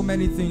left so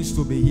many things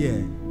to be here.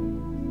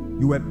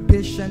 You were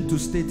patient to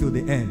stay till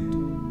the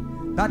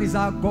end. That is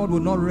how God will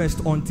not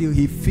rest until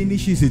He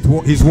finishes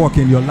His work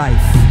in your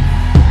life.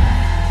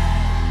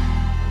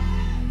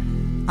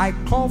 I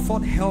call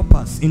forth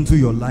helpers into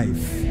your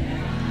life.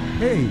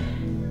 Hey.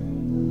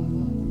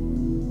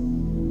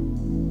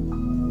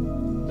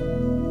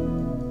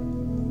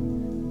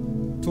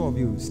 Two of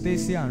you,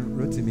 Stacy and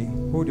Rotimi,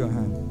 hold your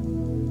hand.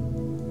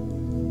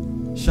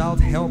 Shout,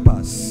 help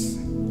us.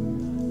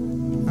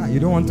 You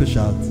don't want to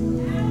shout.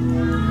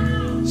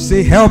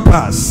 Say, help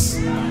us.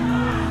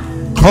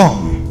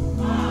 Come.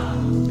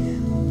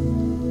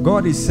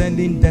 God is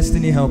sending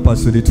destiny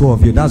helpers to the two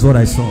of you. That's what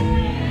I saw.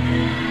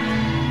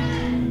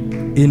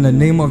 In the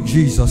name of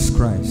Jesus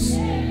Christ.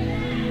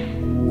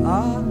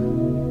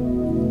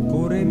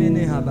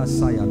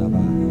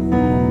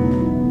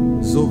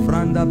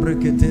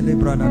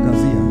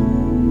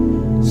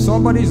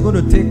 Somebody is going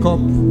to take up,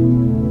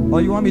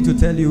 or you want me to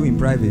tell you in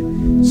private,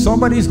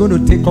 somebody is going to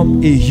take up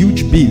a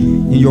huge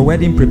bill in your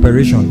wedding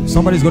preparation.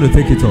 Somebody is going to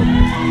take it up.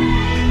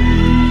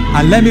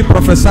 And let me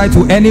prophesy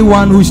to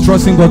anyone who is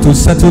trusting God to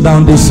settle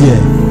down this year.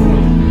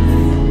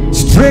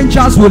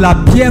 Strangers will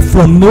appear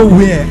from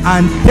nowhere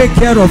and take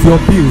care of your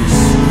bills.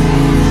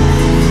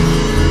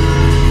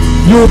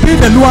 You'll be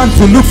the one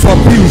to look for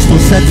bills to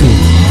settle.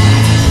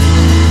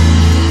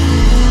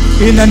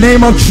 In the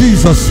name of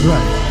Jesus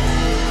Christ.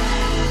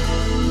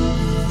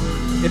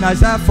 In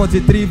Isaiah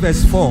 43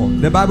 verse 4,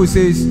 the Bible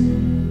says,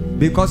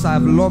 because I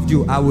have loved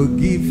you, I will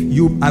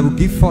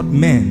give forth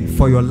men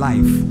for your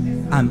life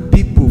and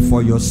people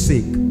for your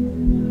sake.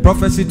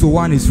 Prophecy to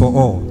one is for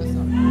all.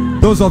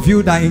 Those of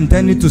you that are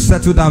intending to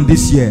settle down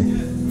this year,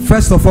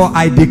 first of all,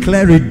 I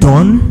declare it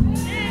done.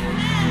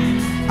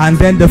 And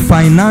then the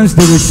finance,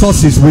 the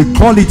resources, we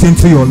call it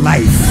into your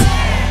life.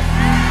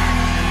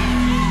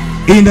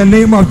 In the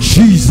name of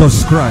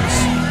Jesus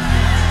Christ.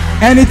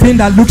 Anything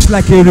that looks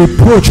like a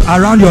reproach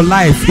around your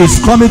life is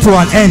coming to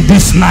an end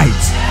this night.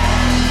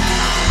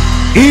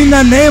 In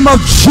the name of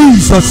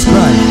Jesus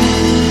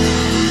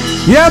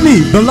Christ. Hear me.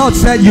 The Lord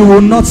said you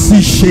will not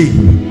see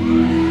shame.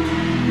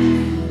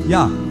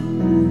 Yeah.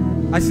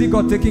 I see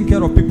God taking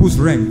care of people's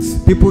rent.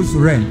 People's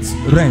rent.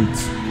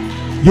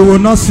 You will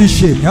not see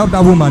shame. Help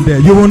that woman there.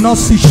 You will not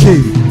see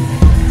shame.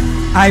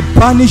 I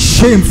banish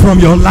shame from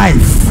your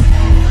life.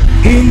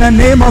 In the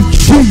name of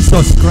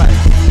Jesus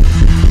Christ.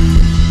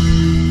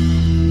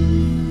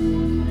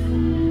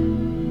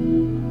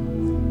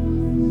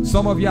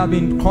 Some of you have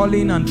been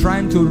calling and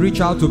trying to reach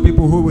out to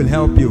people who will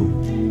help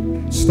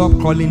you. Stop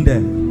calling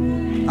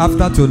them.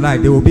 After tonight,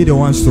 they will be the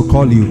ones to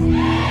call you.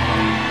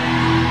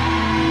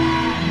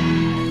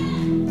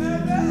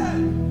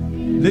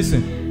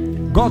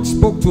 Listen, God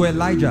spoke to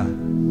Elijah.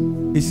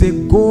 He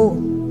said, go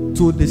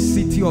to the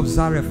city of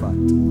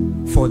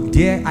Zarephath, for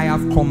there I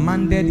have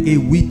commanded a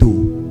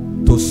widow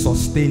to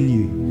sustain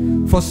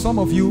you. For some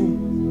of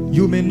you,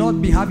 you may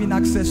not be having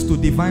access to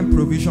divine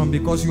provision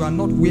because you are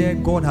not where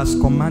God has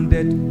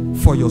commanded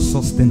for your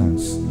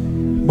sustenance.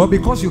 But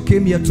because you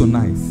came here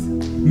tonight,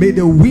 may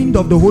the wind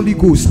of the Holy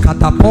Ghost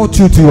catapult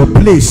you to your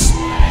place.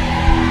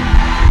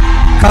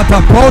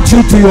 Catapult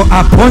you to your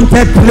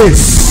appointed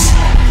place.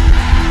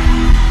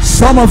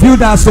 Some of you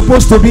that are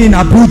supposed to be in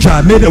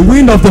Abuja, may the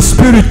wind of the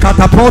Spirit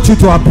catapult you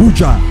to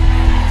Abuja,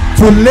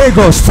 to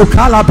Lagos, to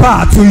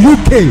Calabar, to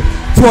UK,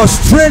 to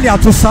Australia,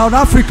 to South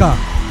Africa,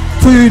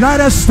 to the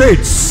United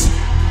States.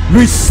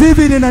 Receive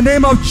it in the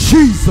name of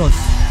Jesus.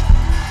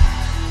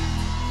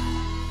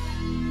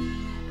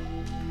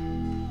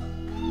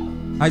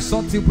 I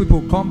saw two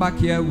people come back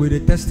here with a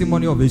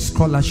testimony of a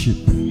scholarship.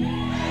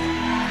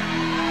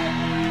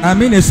 I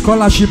mean a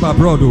scholarship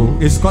abroad, oh,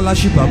 a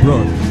scholarship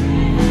abroad.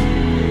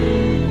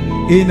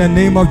 In the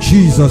name of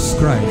Jesus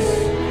Christ.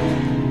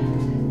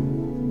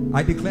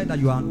 I declare that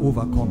you are an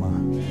overcomer.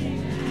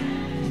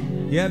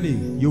 Hear me.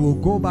 You will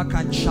go back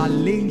and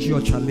challenge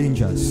your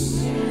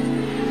challengers.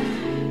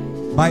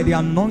 By the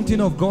anointing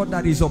of God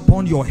that is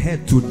upon your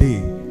head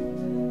today,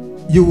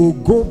 you will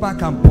go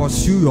back and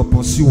pursue your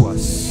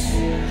pursuers.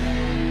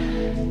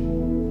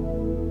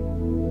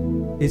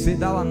 He said,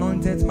 thou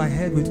anointed my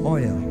head with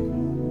oil,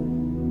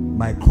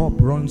 my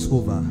cup runs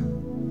over.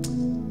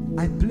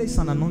 I place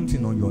an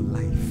anointing on your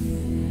life.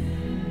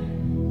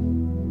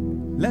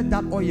 Let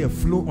that oil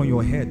flow on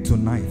your head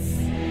tonight.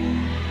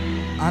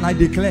 And I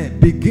declare,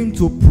 begin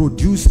to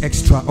produce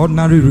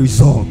extraordinary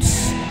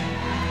results.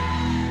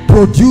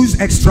 Produce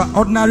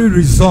extraordinary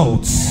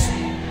results.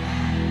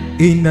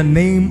 In the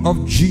name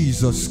of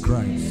Jesus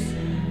Christ.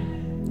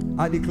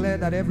 I declare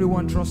that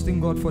everyone trusting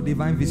God for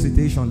divine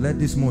visitation, let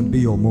this month be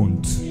your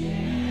month.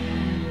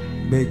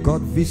 May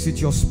God visit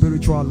your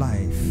spiritual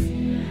life.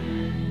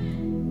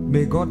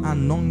 May God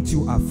anoint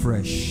you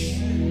afresh.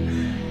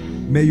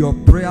 May your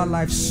prayer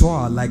life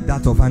soar like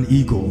that of an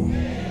eagle.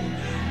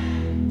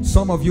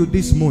 Some of you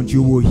this month,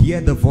 you will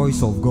hear the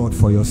voice of God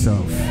for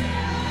yourself.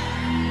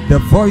 The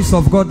voice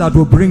of God that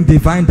will bring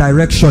divine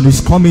direction is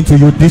coming to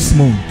you this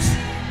month.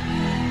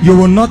 You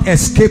will not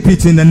escape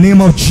it in the name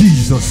of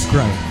Jesus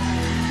Christ.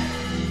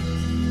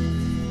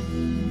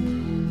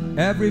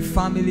 Every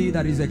family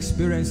that is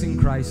experiencing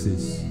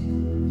crisis,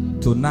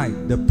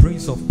 tonight the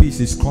Prince of Peace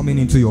is coming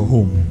into your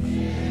home.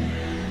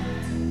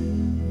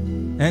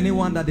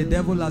 Anyone that the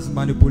devil has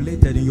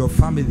manipulated in your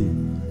family,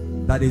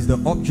 that is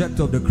the object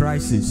of the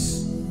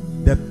crisis,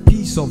 the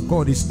peace of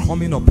God is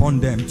coming upon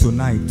them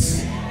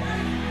tonight.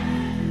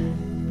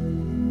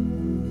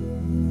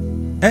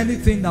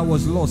 Anything that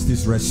was lost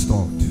is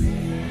restored.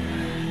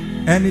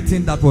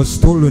 Anything that was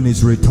stolen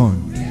is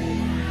returned.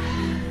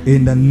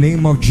 In the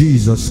name of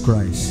Jesus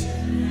Christ.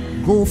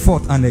 Go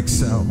forth and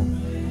excel.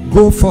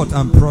 Go forth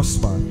and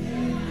prosper.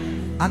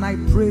 And I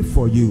pray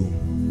for you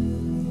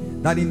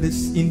that in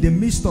the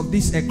midst of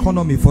this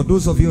economy, for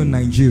those of you in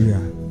Nigeria,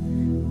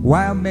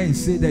 while men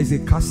say there is a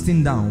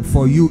casting down,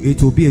 for you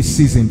it will be a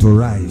season to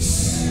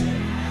rise.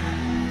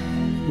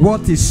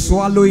 What is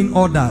swallowing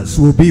others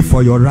will be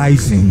for your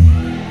rising.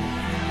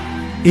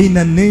 In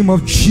the name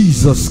of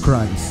Jesus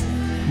Christ.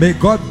 May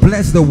God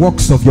bless the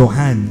works of your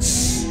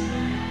hands.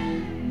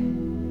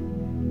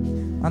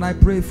 And I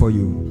pray for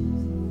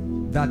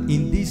you that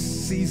in this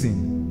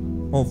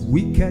season of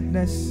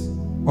wickedness,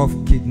 of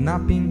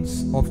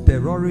kidnappings, of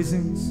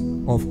terrorisms,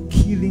 of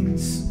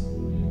killings,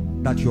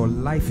 that your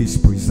life is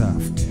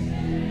preserved.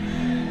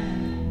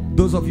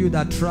 Those of you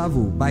that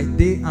travel by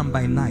day and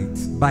by night,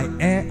 by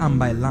air and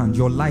by land,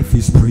 your life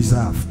is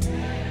preserved.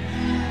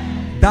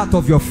 That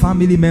of your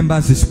family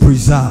members is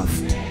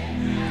preserved.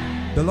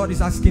 The Lord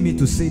is asking me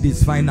to say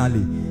this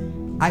finally.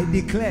 I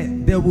declare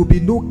there will be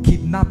no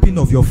kidnapping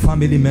of your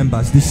family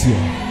members this year.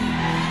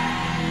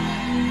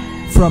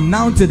 From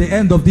now to the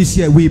end of this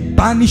year, we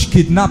banish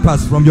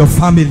kidnappers from your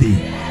family.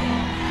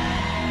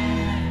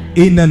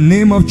 In the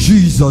name of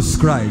Jesus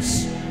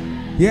Christ.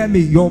 Hear me,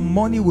 your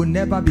money will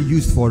never be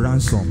used for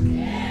ransom.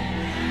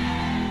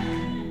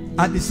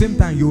 At the same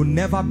time, you will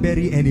never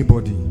bury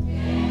anybody.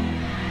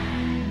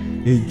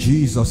 In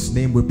Jesus'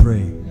 name we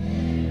pray.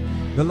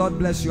 The Lord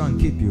bless you and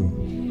keep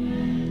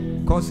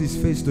you. Cause his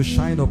face to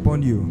shine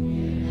upon you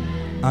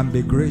and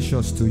be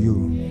gracious to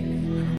you.